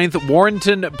 29th,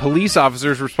 Warrenton police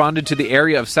officers responded to the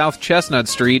area of South Chestnut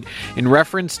Street in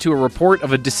reference to a report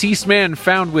of a deceased man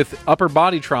found with upper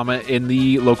body trauma in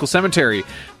the local cemetery.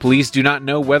 Police do not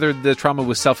know whether the trauma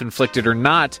was self-inflicted or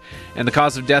not, and the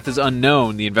cause of death is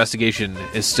unknown. The investigation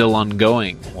is still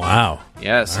ongoing. Wow.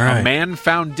 Yes, All right. A man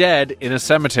found dead in a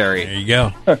cemetery. There you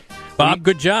go. Bob,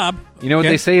 good job. You know what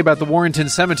they say about the Warrenton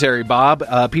Cemetery,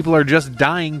 Bob? People are just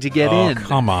dying to get in.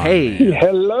 Come on. Hey.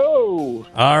 Hello.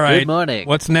 All right. Good morning.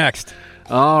 What's next?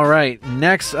 All right.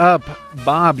 Next up,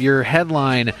 Bob, your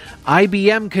headline.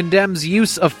 IBM condemns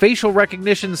use of facial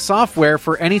recognition software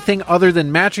for anything other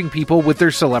than matching people with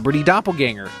their celebrity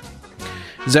doppelganger.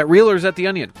 Is that real or is that the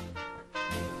onion?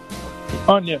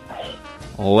 Onion.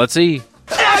 Well, let's see.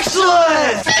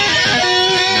 Excellent!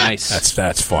 Nice.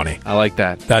 That's funny. I like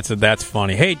that. That's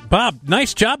funny. Hey, Bob,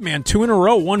 nice job, man. 2 in a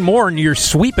row, one more, and you're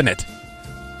sweeping it.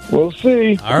 We'll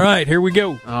see. All right, here we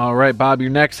go. All right, Bob, your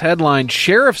next headline.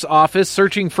 Sheriff's office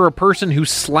searching for a person who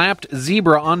slapped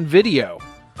zebra on video.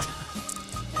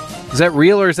 Is that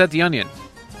real or is that the onion?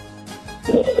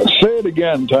 Say it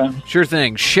again, Tom. Sure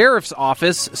thing. Sheriff's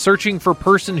office searching for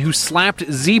person who slapped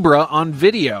zebra on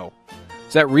video.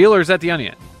 Is that real or is that the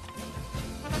onion?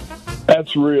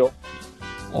 That's real.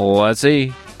 Let's see.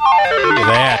 Look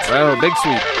at that. Oh, big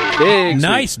sweep. Big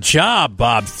nice sweep. job,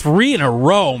 Bob. 3 in a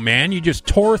row, man. You just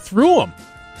tore through them.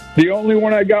 The only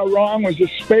one I got wrong was the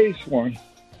space one.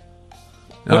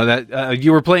 Oh, that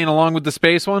you were playing along with the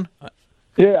space one?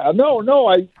 Yeah, no.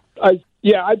 I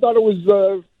thought it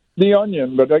was The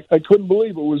Onion, but I couldn't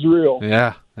believe it was real.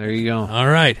 Yeah, there you go. All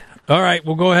right.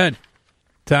 Well, go ahead,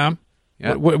 Tom.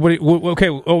 Yeah. Okay.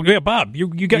 Oh, yeah, Bob.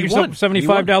 You got yourself a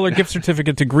 $75 gift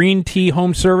certificate to Green Tea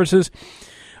Home Services.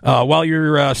 While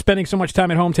you're spending so much time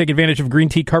at home, take advantage of Green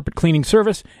Tea carpet cleaning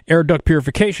service, air duct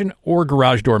purification, or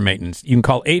garage door maintenance. You can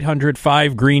call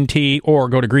 800-5-GREEN-TEA or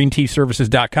go to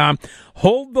greenteaservices.com.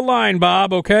 Hold the line,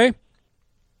 Bob, okay?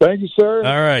 Thank you, sir.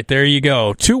 All right, there you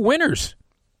go. Two winners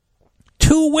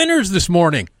this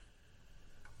morning.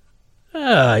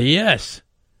 Yes.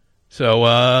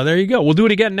 So there you go. We'll do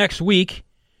it again next week.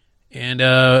 And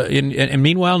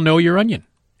meanwhile, know your onion.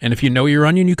 And if you know your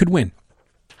onion, you could win.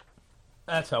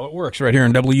 That's how it works right here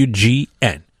on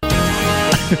WGN.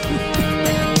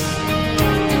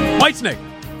 Whitesnake.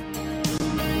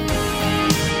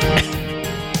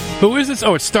 Who is this?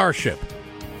 Oh, it's Starship.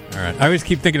 All right. I always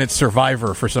keep thinking it's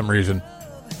Survivor for some reason.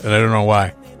 And I don't know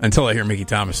why. Until I hear Mickey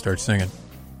Thomas start singing.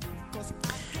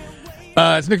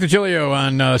 It's Nick Digilio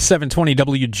on 720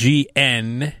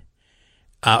 WGN.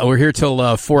 We're here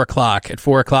till 4 o'clock. At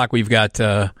 4 o'clock, we've got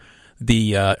the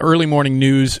early morning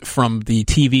news from the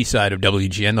TV side of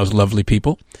WGN, those lovely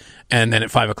people. And then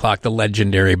at 5 o'clock, the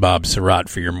legendary Bob Surratt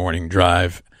for your morning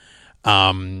drive.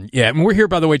 And we're here,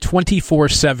 by the way,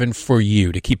 24/7 for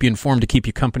you, to keep you informed, to keep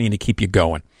you company, and to keep you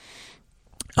going.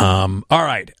 All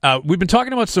right. We've been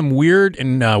talking about some weird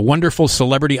and wonderful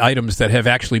celebrity items that have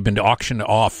actually been auctioned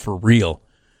off for real.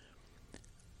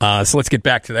 So let's get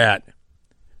back to that.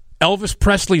 Elvis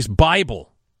Presley's Bible.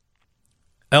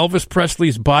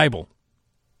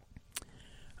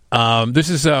 This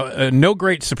is no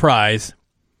great surprise.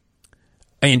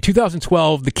 In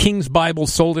 2012, the King's Bible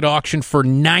sold at auction for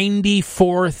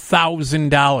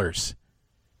 $94,000.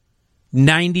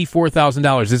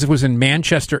 $94,000. This was in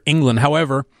Manchester, England.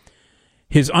 However,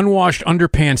 his unwashed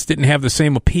underpants didn't have the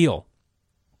same appeal.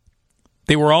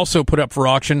 They were also put up for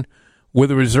auction with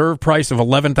a reserve price of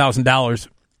 $11,000,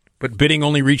 but bidding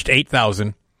only reached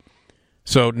 $8,000.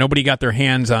 So nobody got their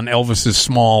hands on Elvis's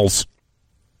smalls.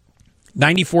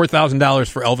 $94,000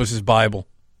 for Elvis's Bible.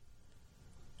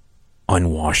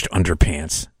 Unwashed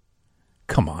underpants.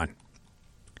 Come on.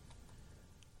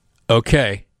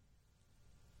 Okay.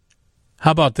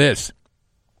 How about this?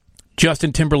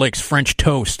 Justin Timberlake's French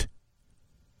toast.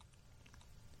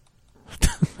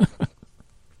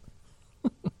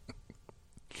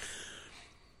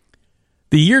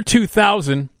 The year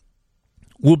 2000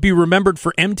 will be remembered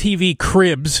for MTV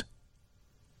Cribs,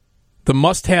 the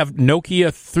must-have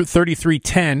Nokia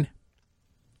 3310.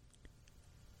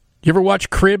 You ever watch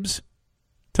Cribs,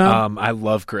 Tom? I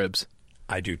love Cribs.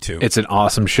 I do too. It's an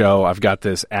awesome show. I've got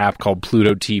this app called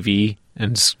Pluto TV,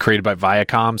 and it's created by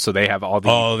Viacom, so they have all the...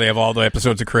 Oh, they have all the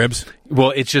episodes of Cribs?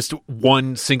 Well, it's just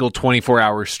one single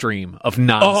 24-hour stream of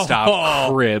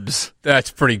nonstop Cribs. That's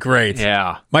pretty great.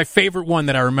 Yeah. My favorite one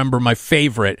that I remember,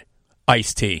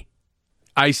 Ice-T.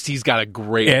 Ice-T's got a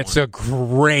great It's a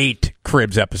great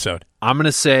Cribs episode. I'm going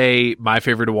to say my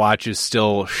favorite to watch is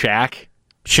still Shaq.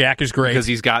 Shaq is great. Because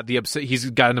he's got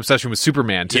an obsession with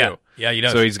Superman, too. Yeah, he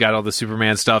does. So he's got all the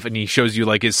Superman stuff, and he shows you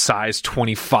like his size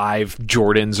 25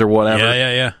 Jordans or whatever.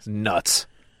 Yeah. It's nuts.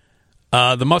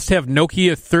 The must-have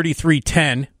Nokia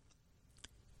 3310.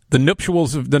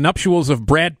 The nuptials of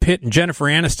Brad Pitt and Jennifer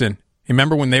Aniston. You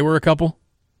remember when they were a couple?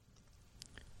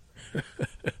 That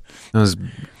was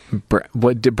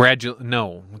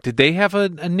did they have a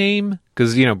name?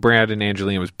 Because Brad and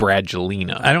Angelina was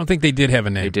Bradgelina. I don't think they did have a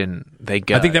name. They didn't.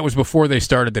 I think that was before they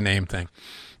started the name thing.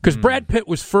 Because Brad Pitt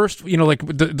was first, like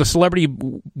the celebrity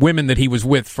women that he was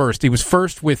with first. He was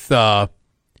first with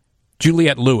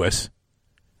Juliette Lewis.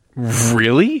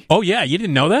 Really? Oh yeah, you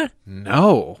didn't know that?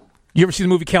 No. You ever see the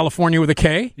movie California with a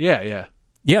K? Yeah.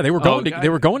 Yeah, they were going. They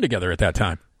were going together at that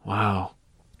time. Wow.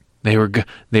 They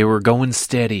were going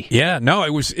steady. Yeah, no, it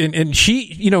was, and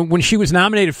she, when she was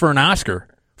nominated for an Oscar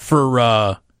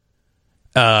for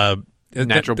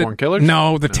Natural Born Killers.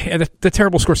 No, the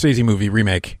terrible Scorsese movie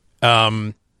remake.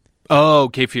 Cape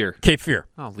Fear. Cape Fear.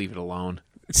 I'll leave it alone.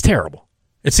 It's terrible.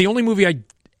 It's the only movie I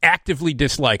actively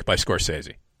dislike by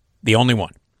Scorsese. The only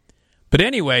one. But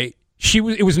anyway,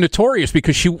 it was notorious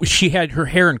because she had her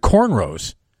hair in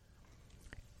cornrows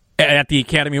at the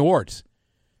Academy Awards.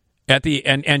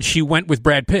 And she went with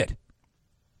Brad Pitt.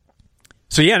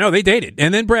 So yeah, no, they dated.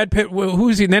 And then Brad Pitt, who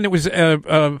was he? And then it was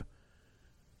who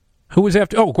was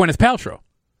after? Oh, Gwyneth Paltrow.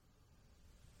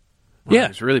 Wow, yeah,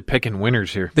 he's really picking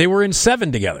winners here. They were in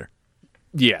 7 together.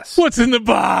 Yes. What's in the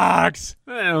box?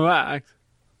 And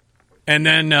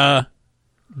then I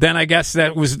guess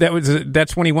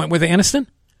that's when he went with Aniston.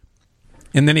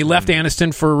 And then he left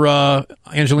Aniston for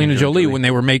Angelina Jolie when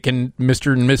they were making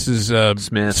Mr. and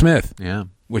Mrs. Smith. Yeah.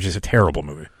 Which is a terrible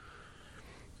movie.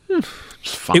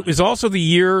 It was also the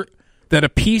year that a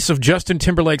piece of Justin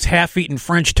Timberlake's half-eaten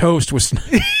French toast was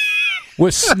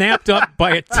snapped up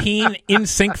by a teen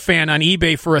NSYNC fan on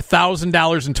eBay for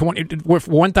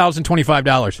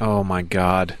 $1,025. Oh, my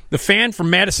God. The fan from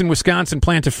Madison, Wisconsin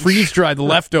planned to freeze-dry the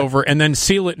leftover and then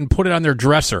seal it and put it on their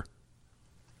dresser.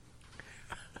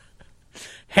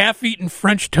 Half-eaten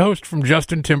French toast from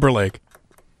Justin Timberlake.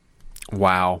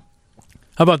 Wow.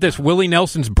 How about this? Willie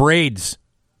Nelson's braids.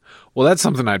 Well, that's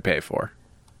something I'd pay for.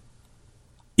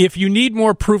 If you need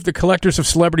more proof that collectors of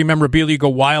celebrity memorabilia go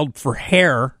wild for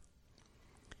hair,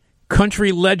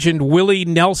 country legend Willie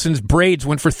Nelson's braids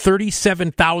went for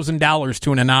 $37,000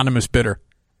 to an anonymous bidder.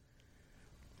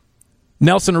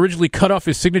 Nelson originally cut off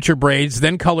his signature braids,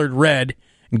 then colored red,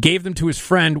 and gave them to his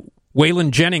friend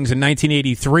Waylon Jennings in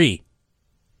 1983.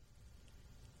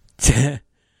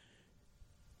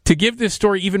 To give this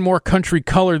story even more country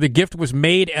color, the gift was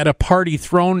made at a party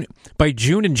thrown by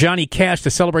June and Johnny Cash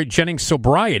to celebrate Jennings'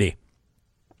 sobriety.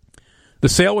 The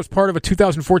sale was part of a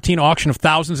 2014 auction of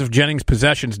thousands of Jennings'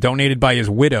 possessions donated by his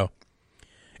widow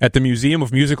at the Museum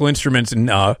of Musical Instruments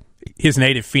in his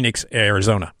native Phoenix,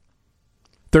 Arizona.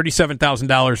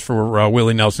 $37,000 for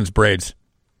Willie Nelson's braids.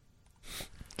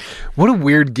 What a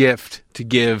weird gift to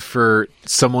give for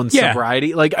someone's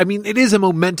sobriety. Like, I mean, it is a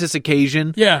momentous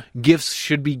occasion. Yeah. Gifts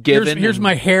should be given. Here's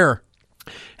my hair.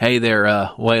 Hey there,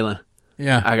 Waylon.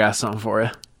 Yeah. I got something for you.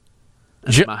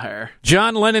 That's my hair.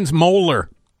 John Lennon's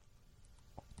molar.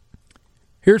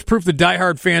 Here's proof that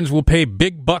diehard fans will pay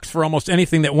big bucks for almost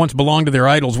anything that once belonged to their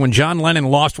idols. When John Lennon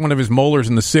lost one of his molars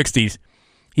in the 60s,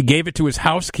 he gave it to his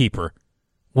housekeeper.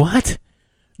 What?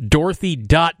 Dorothy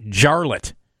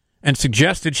Jarlett. And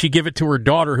suggested she give it to her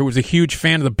daughter, who was a huge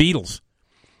fan of the Beatles.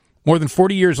 More than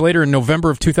 40 years later, in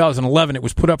November of 2011, it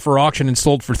was put up for auction and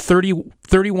sold for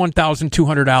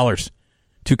 $31,200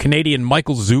 to Canadian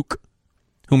Michael Zook,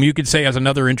 whom you could say has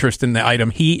another interest in the item.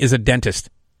 He is a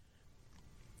dentist.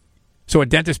 So a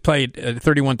dentist paid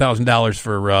 $31,000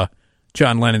 for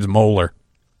John Lennon's molar.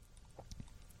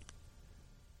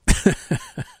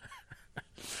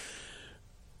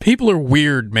 People are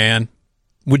weird, man.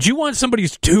 Would you want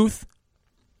somebody's tooth?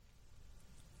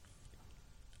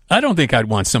 I don't think I'd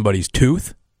want somebody's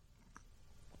tooth.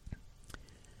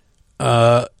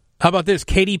 How about this?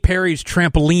 Katy Perry's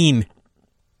trampoline.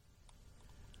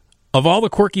 Of all the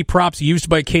quirky props used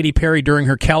by Katy Perry during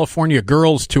her California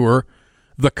Girls tour,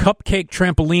 the cupcake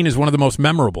trampoline is one of the most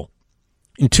memorable.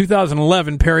 In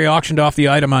 2011, Perry auctioned off the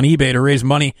item on eBay to raise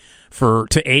money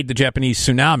to aid the Japanese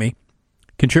tsunami,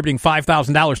 contributing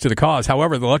 $5,000 to the cause.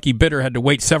 However, the lucky bidder had to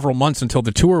wait several months until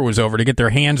the tour was over to get their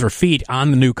hands or feet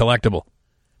on the new collectible.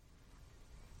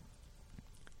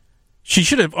 She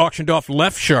should have auctioned off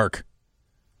Left Shark.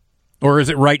 Or is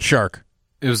it Right Shark?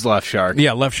 It was Left Shark.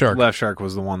 Yeah, Left Shark. Left Shark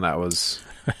was the one that was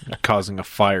causing a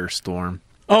firestorm.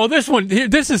 Oh, this one.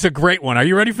 This is a great one. Are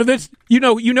you ready for this? You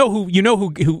know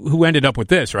who ended up with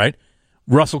this, right?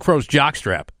 Russell Crowe's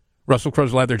jockstrap. Russell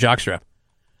Crowe's leather jockstrap.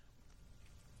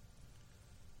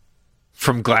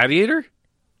 From Gladiator?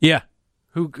 Yeah.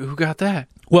 Who got that?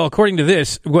 Well, according to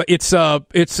this, it's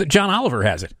John Oliver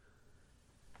has it.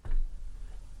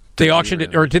 They auctioned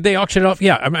it, or did they auction it off?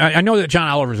 Yeah, I know that John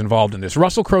Oliver's involved in this.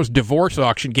 Russell Crowe's divorce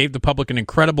auction gave the public an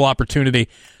incredible opportunity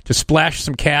to splash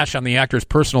some cash on the actor's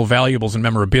personal valuables and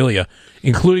memorabilia,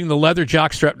 including the leather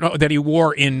jockstrap that he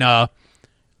wore in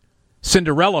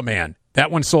Cinderella Man.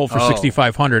 That one sold for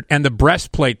 $6,500, and the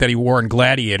breastplate that he wore in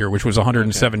Gladiator, which was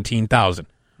 $117,000.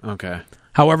 Okay.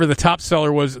 However, the top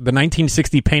seller was the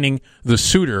 1960 painting The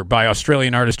Suitor by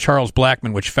Australian artist Charles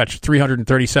Blackman, which fetched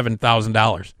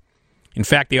 $337,000. In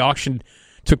fact, the auction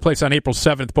took place on April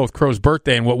 7th, both Crowe's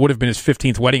birthday and what would have been his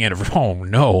 15th wedding anniversary. Oh,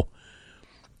 no.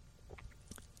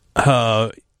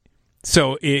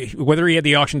 So whether he had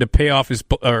the auction to pay off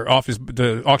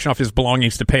the auction off his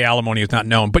belongings to pay alimony is not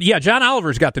known. But yeah, John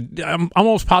Oliver's got I'm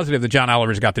almost positive that John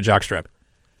Oliver's got the jockstrap.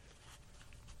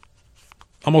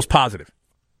 Almost positive.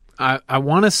 I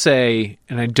want to say,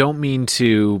 and I don't mean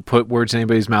to put words in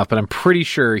anybody's mouth, but I'm pretty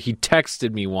sure he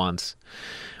texted me once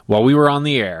while we were on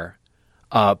the air.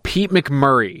 Pete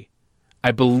McMurray,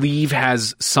 I believe,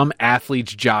 has some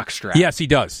athlete's jockstrap. Yes, he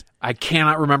does. I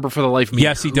cannot remember for the life of me.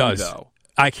 Yes, he does. Though.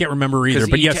 I can't remember either.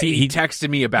 But yes, he texted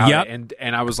me about it,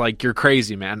 and I was like, "You're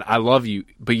crazy, man. I love you,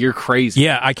 but you're crazy."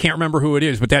 Yeah, I can't remember who it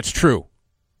is, but that's true.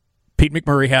 Pete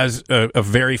McMurray has a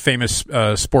very famous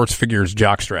sports figures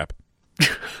jockstrap.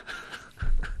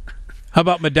 How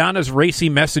about Madonna's racy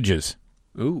messages?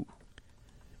 Ooh.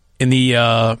 In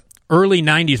the Early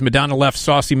 90s, Madonna left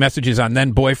saucy messages on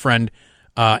then-boyfriend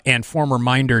and former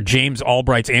minder James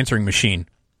Albright's answering machine.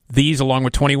 These, along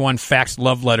with 21 faxed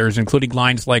love letters, including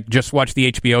lines like, just watch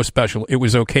the HBO special, it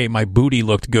was okay, my booty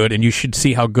looked good, and you should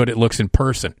see how good it looks in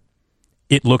person.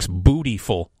 It looks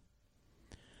bootyful.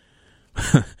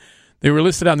 They were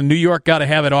listed on the New York Gotta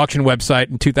Have It auction website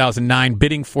in 2009.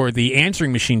 Bidding for the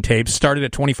answering machine tapes started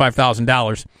at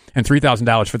 $25,000 and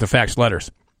 $3,000 for the faxed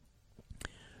letters.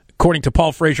 According to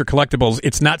Paul Fraser Collectibles,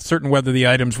 it's not certain whether the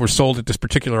items were sold at this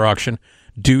particular auction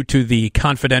due to the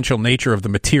confidential nature of the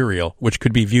material, which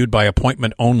could be viewed by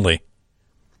appointment only.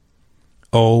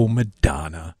 Oh,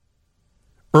 Madonna.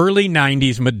 Early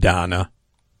 90s Madonna.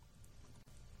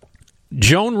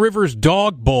 Joan Rivers'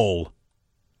 Dog Bowl.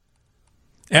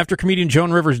 After comedian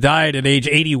Joan Rivers died at age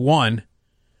 81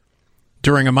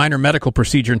 during a minor medical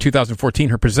procedure in 2014,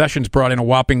 her possessions brought in a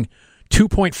whopping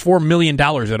 $2.4 million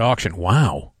at auction.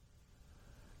 Wow.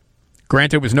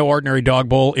 Granted, it was no ordinary dog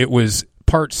bowl. It was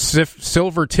part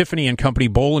silver Tiffany and Company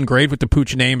bowl engraved with the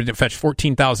pooch name, and it fetched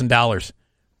 $14,000.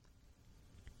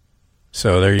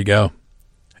 So there you go.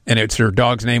 And her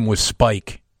dog's name was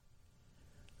Spike.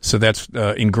 So that's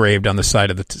engraved on the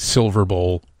side of the silver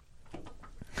bowl.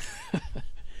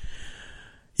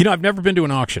 You know, I've never been to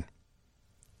an auction,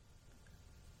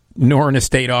 nor an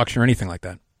estate auction or anything like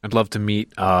that. I'd love to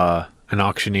meet an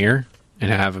auctioneer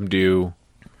and have him do,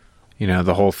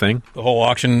 the whole thing. The whole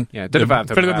auction. Yeah.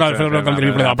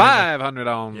 500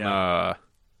 on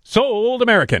Sold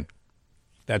American.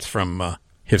 That's from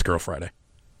His Girl Friday.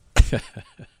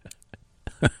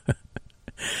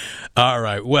 All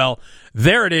right. Well,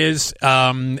 there it is.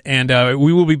 And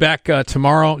we will be back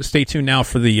tomorrow. Stay tuned now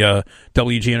for the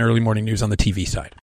WGN Early Morning News on the TV side.